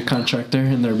temporary contractor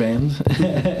in their band.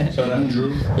 Shout out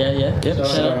Drew. Yep. Shout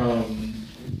Shout out. out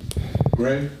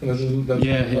Greg. That's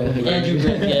Yeah. Andrew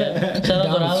Greg, yeah. Shout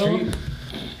out Dorado.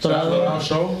 Shout out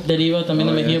Show. Deriva también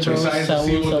de Mejia Bros. Excited to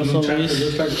see what the new Saúl, chapter Luis.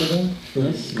 looks like for them.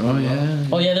 Yes. Oh yeah.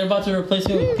 Oh yeah, they're about to replace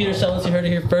me with Peter Sellers. You heard it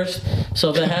here first. So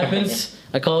if that happens,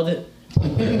 I called it.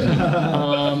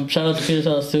 Shout out to Peter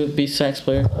Sellers too, beat sax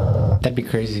player. That'd be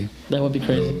crazy. That would be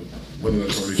crazy.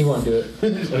 He won't do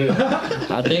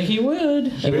it. I think he would.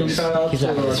 Big shout out He's to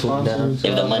not gonna our swoop down. sponsors.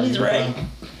 If the money's right.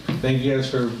 Thank you guys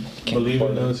for believing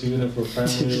in us, even if we're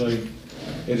family. Like,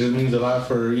 it just means a lot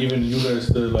for even you guys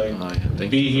to like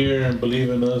be here and believe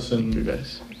in us. And You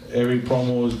guys. every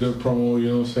promo is good promo. You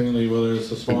know what I'm saying? Like, whether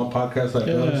it's a small podcast like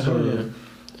us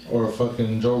or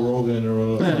fucking Joe Rogan or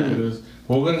whatever the fuck it is.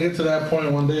 We're gonna get to that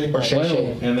point one day. Or Shay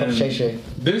Shay. And then Shay Shay.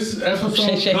 this episode,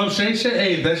 Shay Shay. no Shay Shay.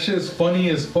 Hey, that shit's funny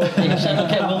as fuck. Shout out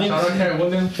Cat Williams. Shout out Cat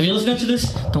Williams. If you're listening to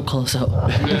this, don't call us out.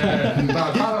 Yeah.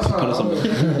 Nah, call us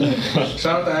out.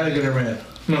 Shout out to Alligator Man.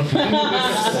 No.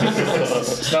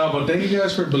 But thank you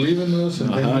guys for believing in us,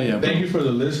 and thank you for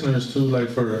the listeners too, like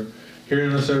for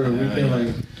hearing us every weekend.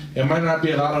 Like it might not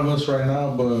be a lot of us right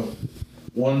now, but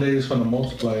one day it's gonna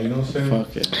multiply. You know what I'm saying?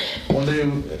 Fuck it. One day,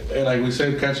 like we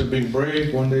said, catch a big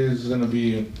break. One day it's gonna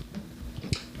be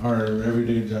our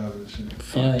everyday job and shit.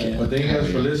 Yeah. But thank you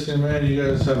guys for listening, man. You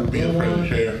guys have a Be a good friend, one.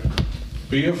 share.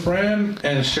 Be a friend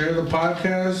and share the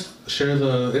podcast. Share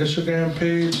the Instagram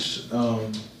page.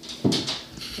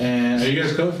 And are you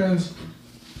guys Cub fans?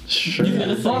 Sure.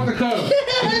 Fuck the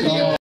Cubs.